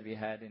wins that we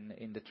had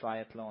in the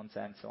triathlons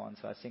and so on.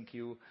 I think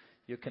you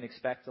can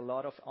expect a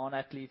lot of on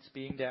athletes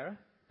being there,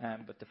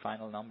 but the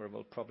final number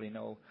we'll probably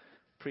know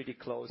pretty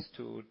close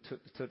to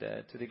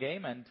the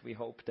game. And we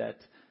hope that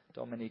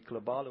Dominic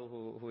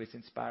Lobalu, who is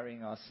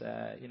inspiring us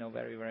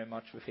very, very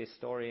much with his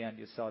story, and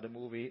you saw the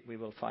movie, we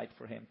will fight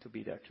for him to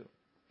be there too.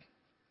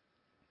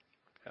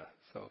 Yeah.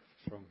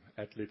 From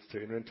athletes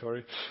to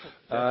inventory.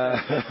 Our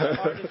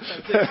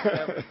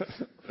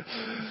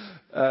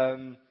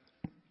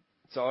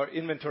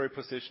inventory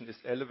position is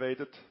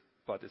elevated,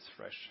 but it's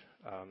fresh.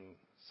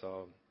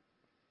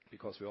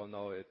 Because we all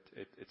know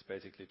it's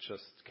basically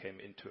just came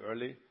in too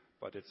early,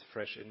 but it's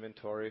fresh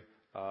inventory.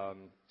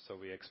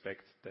 We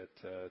expect that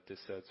this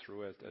sells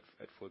through at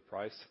full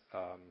price.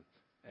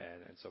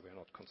 We're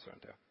not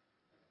concerned there.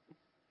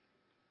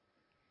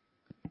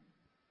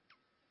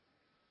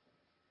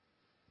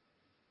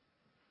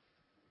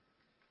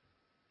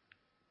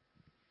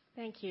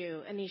 Thank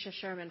you. Anisha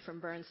Sherman from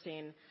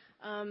Bernstein.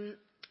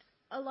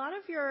 A lot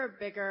of your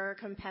bigger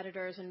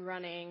competitors in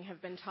running have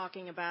been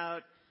talking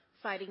about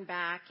fighting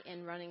back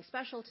in running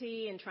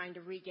specialty and trying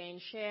to regain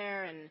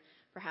share and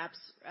perhaps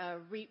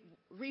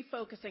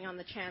refocusing on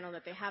the channel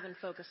that they haven't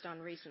focused on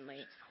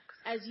recently.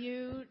 As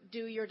you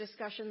do your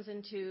discussions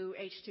into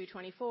H2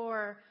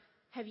 '24,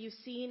 have you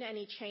seen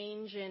any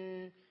change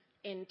in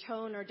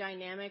tone or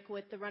dynamic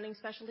with the running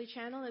specialty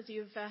channel as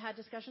you've had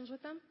discussions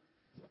with them?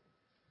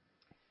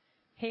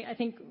 Hey, I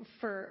think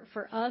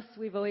for us,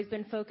 we've always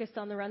been focused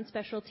on the run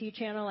specialty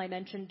channel. I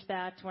mentioned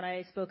that when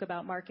I spoke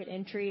about market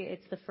entry,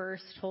 it's the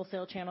first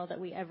wholesale channel that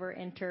we ever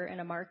enter in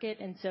a market.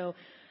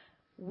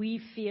 We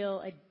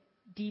feel a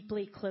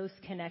deeply close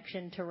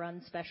connection to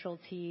run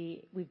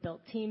specialty. We've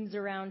built teams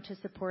around to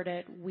support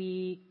it.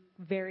 We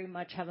very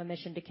much have a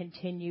mission to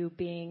continue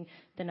being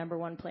the number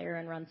one player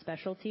in run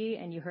specialty.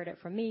 And you heard it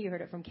from me, you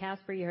heard it from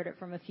Casper, you heard it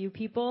from a few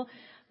people.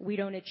 We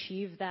don't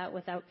achieve that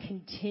without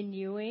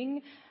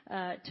continuing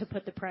to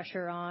put the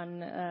pressure on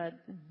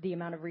the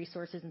amount of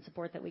resources and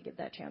support that we give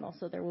that channel.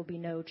 So there will be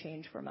no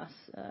change from us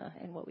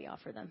in what we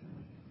offer them.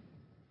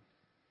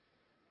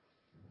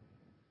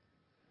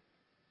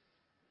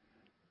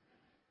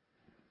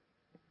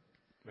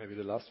 Maybe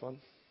the last one.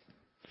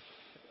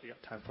 We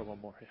got time for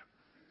one more, yeah.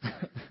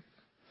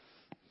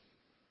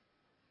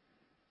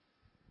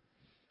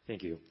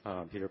 Thank you.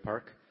 Peter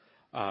Park.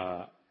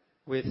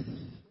 With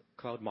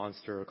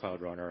Cloudmonster,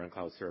 Cloudrunner, and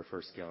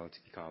Cloudsurfer scaling to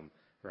become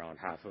around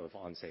half of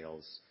on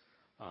sales,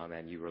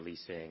 and you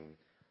releasing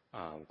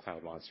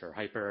Cloudmonster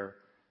Hyper,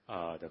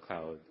 the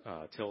Cloud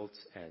Tilt,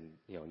 and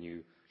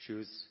new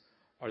shoes,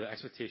 are the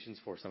expectations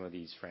for some of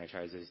these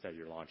franchises that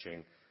you're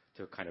launching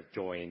to kind of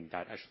join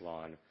that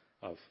echelon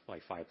of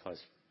like 5+%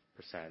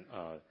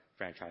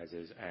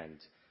 franchises?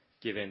 And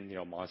given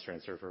Monster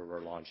and Surfer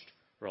were launched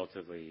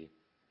relatively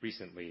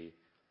recently,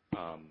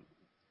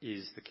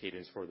 is the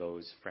cadence for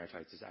those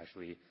franchises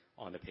actually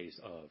on the pace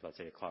of, let's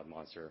say, a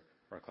Cloudmonster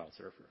or a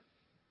Cloudsurfer?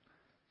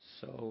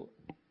 So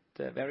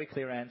the very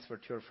clear answer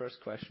to your first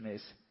question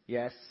is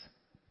yes,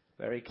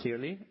 very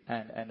clearly.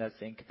 And I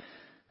think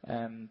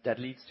that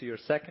leads to your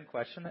second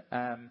question,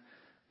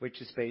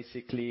 which is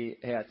basically,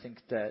 I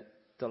think that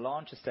the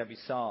launches that we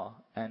saw,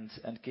 and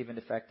given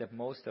the fact that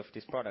most of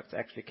these products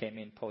actually came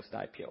in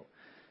post-IPO.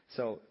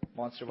 So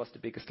Monster was the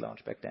biggest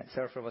launch back then.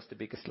 Surfer was the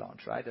biggest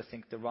launch, right? I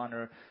think the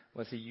Runner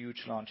was a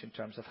huge launch in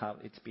terms of how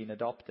it's been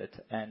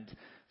adopted. And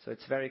so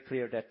it's very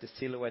clear that the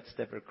silhouettes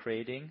that we're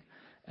creating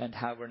and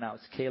how we're now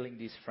scaling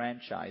these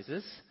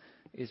franchises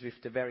is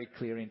with the very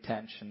clear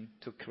intention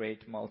to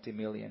create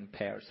multi-million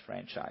pairs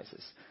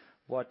franchises.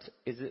 What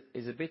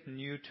is a bit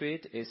new to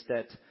it is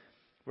that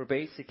we're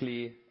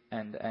basically,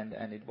 and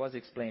it was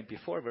explained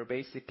before, we're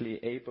basically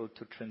able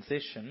to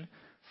transition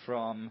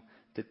from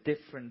the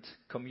different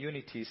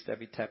communities that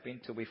we tap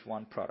into with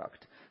one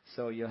product.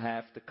 So you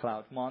have the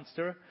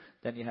Cloudmonster,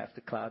 then you have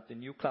the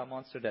new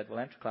Cloudmonster that will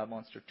enter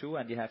Cloudmonster 2,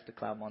 and you have the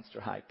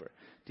Cloudmonster Hyper.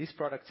 These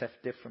products have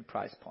different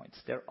price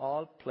points. They're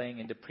all playing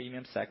in the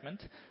premium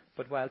segment,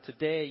 but while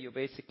today you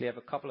basically have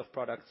a couple of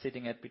products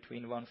sitting at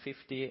between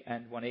 $150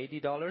 and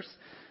 $180,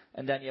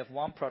 and then you have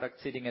one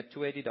product sitting at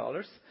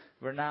 $280,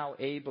 we're now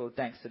able,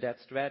 thanks to that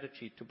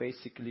strategy, to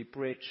basically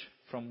bridge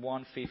from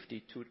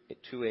 $150 to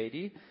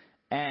 $280,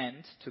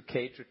 and to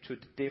cater to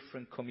the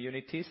different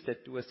communities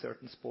that do a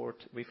certain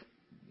sport with,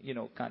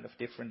 kind of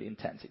different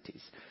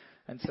intensities.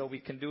 And so we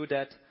can do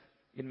that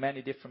in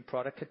many different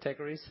product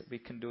categories. We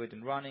can do it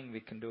in running, we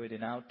can do it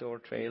in outdoor,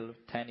 trail,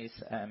 tennis,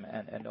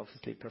 and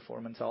obviously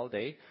performance all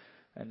day.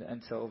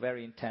 So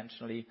very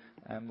intentionally,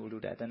 we'll do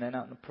that. Then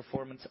on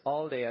performance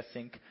all day, I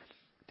think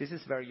this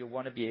is where you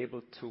want to be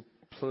able to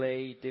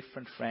play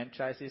different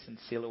franchises and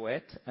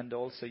silhouette and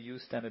also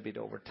use them a bit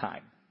over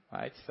time,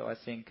 right? So I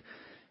think,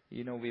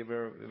 we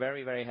were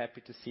very, very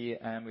happy to see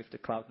with the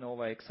Cloud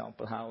Nova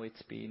example how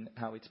it's been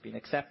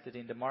accepted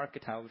in the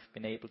market, how we've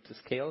been able to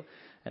scale,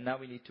 and now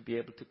we need to be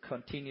able to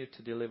continue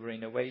to deliver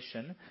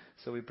innovation.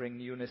 So we bring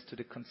newness to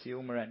the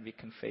consumer and we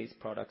can phase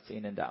products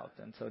in and out.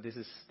 And so this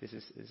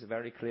is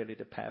very clearly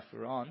the path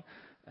we're on,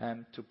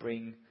 to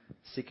bring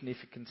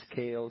significant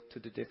scale to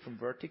the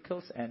different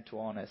verticals and to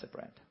On as a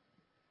brand.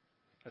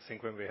 I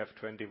think when we have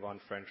 21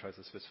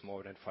 franchises with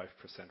more than 5%,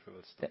 we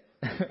will stop.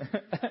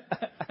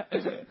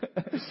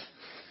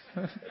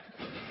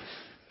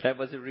 That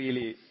was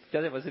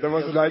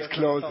a nice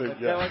closing.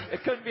 Yeah.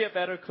 It couldn't be a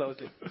better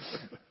closing.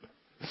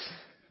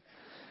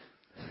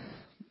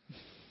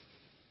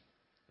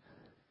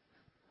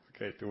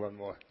 Okay, do one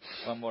more.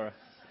 One more,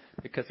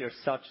 because you're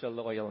such a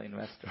loyal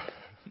investor.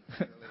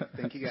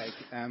 Thank you, guys.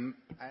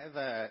 I have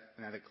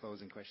another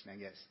closing question, I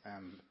guess.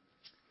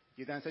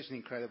 You've done such an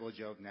incredible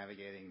job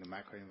navigating the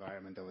macro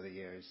environment over the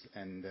years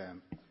and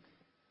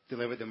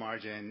delivered the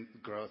margin.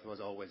 Growth was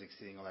always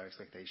exceeding all our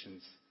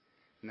expectations.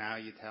 Now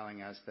you're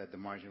telling us that the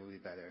margin will be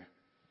better,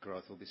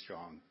 growth will be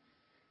strong.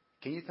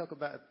 Can you talk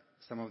about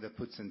some of the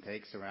puts and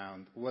takes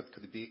around what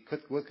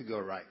could go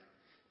right?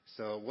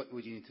 So what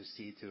would you need to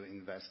see to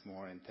invest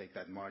more and take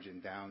that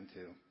margin down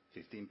to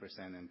 15%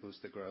 and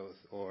boost the growth?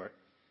 Or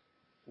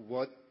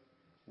what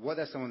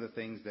are some of the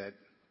things that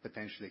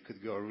potentially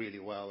could go really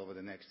well over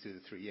the next 2 to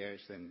 3 years?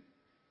 And,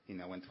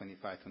 when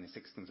 25,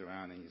 26 comes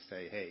around and you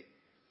say, hey,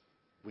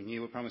 we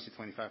knew we promised you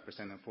 25%,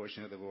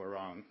 unfortunately we were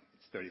wrong.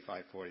 It's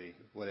 35, 40,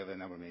 whatever the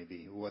number may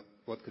be.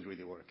 What could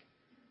really work?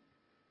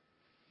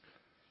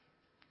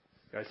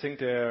 I think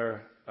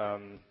there are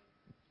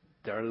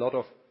a lot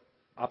of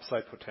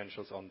upside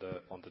potentials on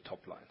the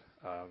top line.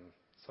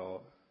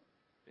 So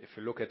if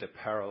you look at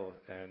apparel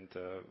and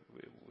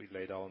we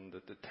lay down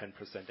the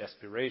 10%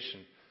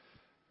 aspiration,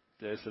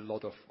 there's a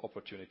lot of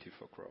opportunity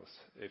for growth.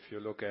 If you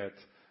look at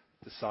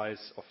the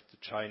size of the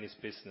Chinese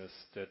business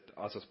that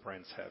other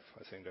brands have,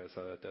 I think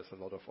there's a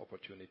lot of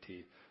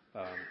opportunity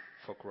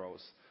for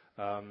growth.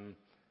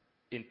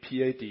 In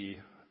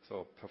PAD,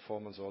 so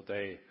performance all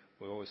day,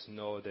 we always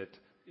know that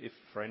if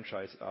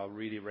franchise are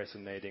really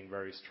resonating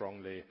very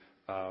strongly,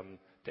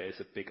 there is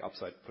a big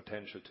upside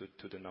potential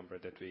to the number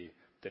that we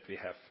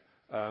have.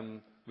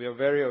 We are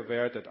very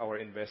aware that our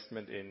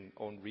investment in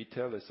own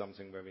retail is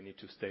something where we need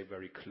to stay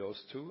very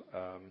close to.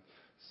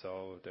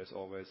 So there's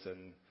always a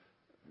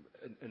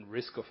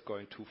risk of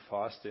going too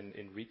fast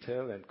in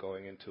retail and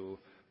going into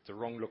the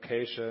wrong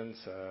locations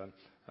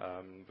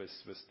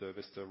with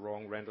the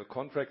wrong rental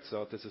contract.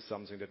 So this is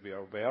something that we are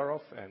aware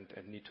of and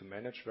need to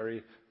manage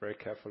very, very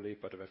carefully.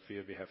 But I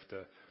feel we have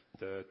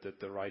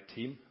the right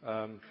team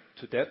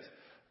to that.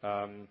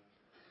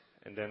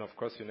 And then, of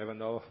course, you never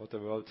know what the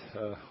world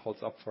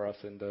holds up for us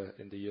in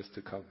the years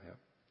to come. Yeah.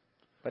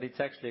 But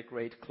it's actually a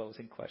great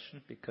closing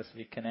question because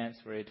we can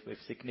answer it with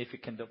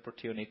significant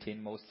opportunity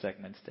in most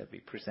segments that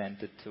we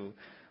presented to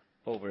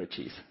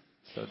overachieve.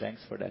 So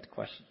thanks for that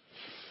question.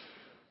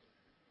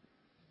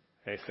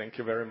 Hey, thank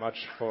you very much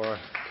for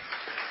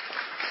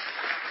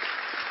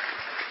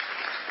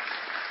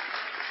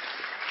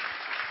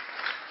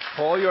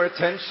all your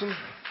attention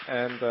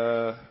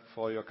and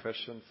for your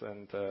questions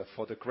and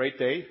for the great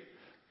day.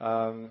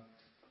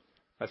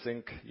 I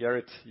think,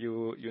 Jared,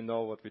 you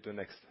know what we do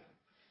next.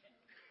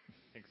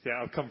 Thanks. Yeah,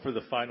 I'll come for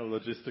the final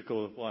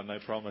logistical one, I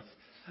promise.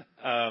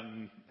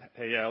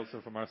 Hey, yeah, also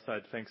from our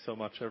side, thanks so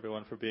much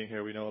everyone for being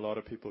here. We know a lot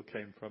of people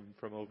came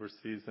from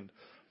overseas and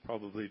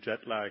probably jet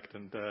lagged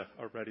and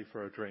are ready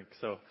for a drink.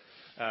 So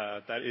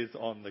that is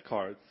on the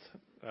cards.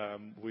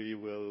 We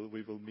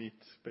will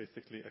meet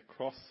basically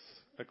across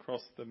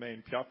the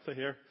main piazza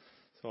here.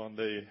 So on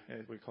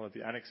we call it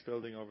the annex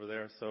building over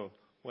there. So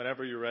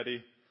whenever you're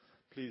ready,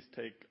 please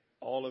take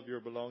all of your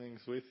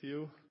belongings with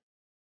you.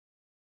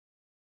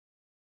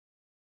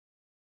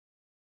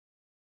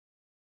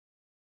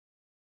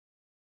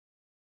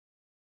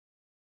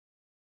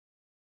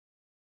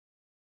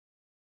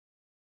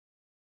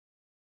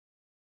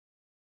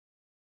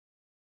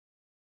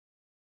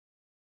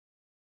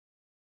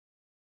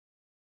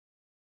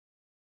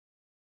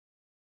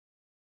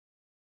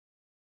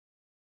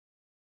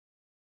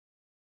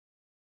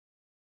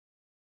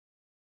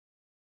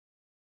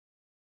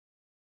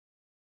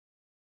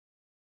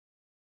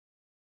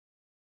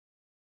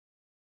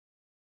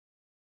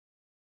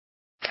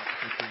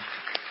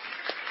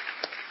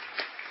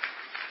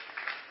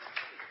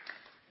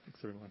 Thanks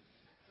everyone.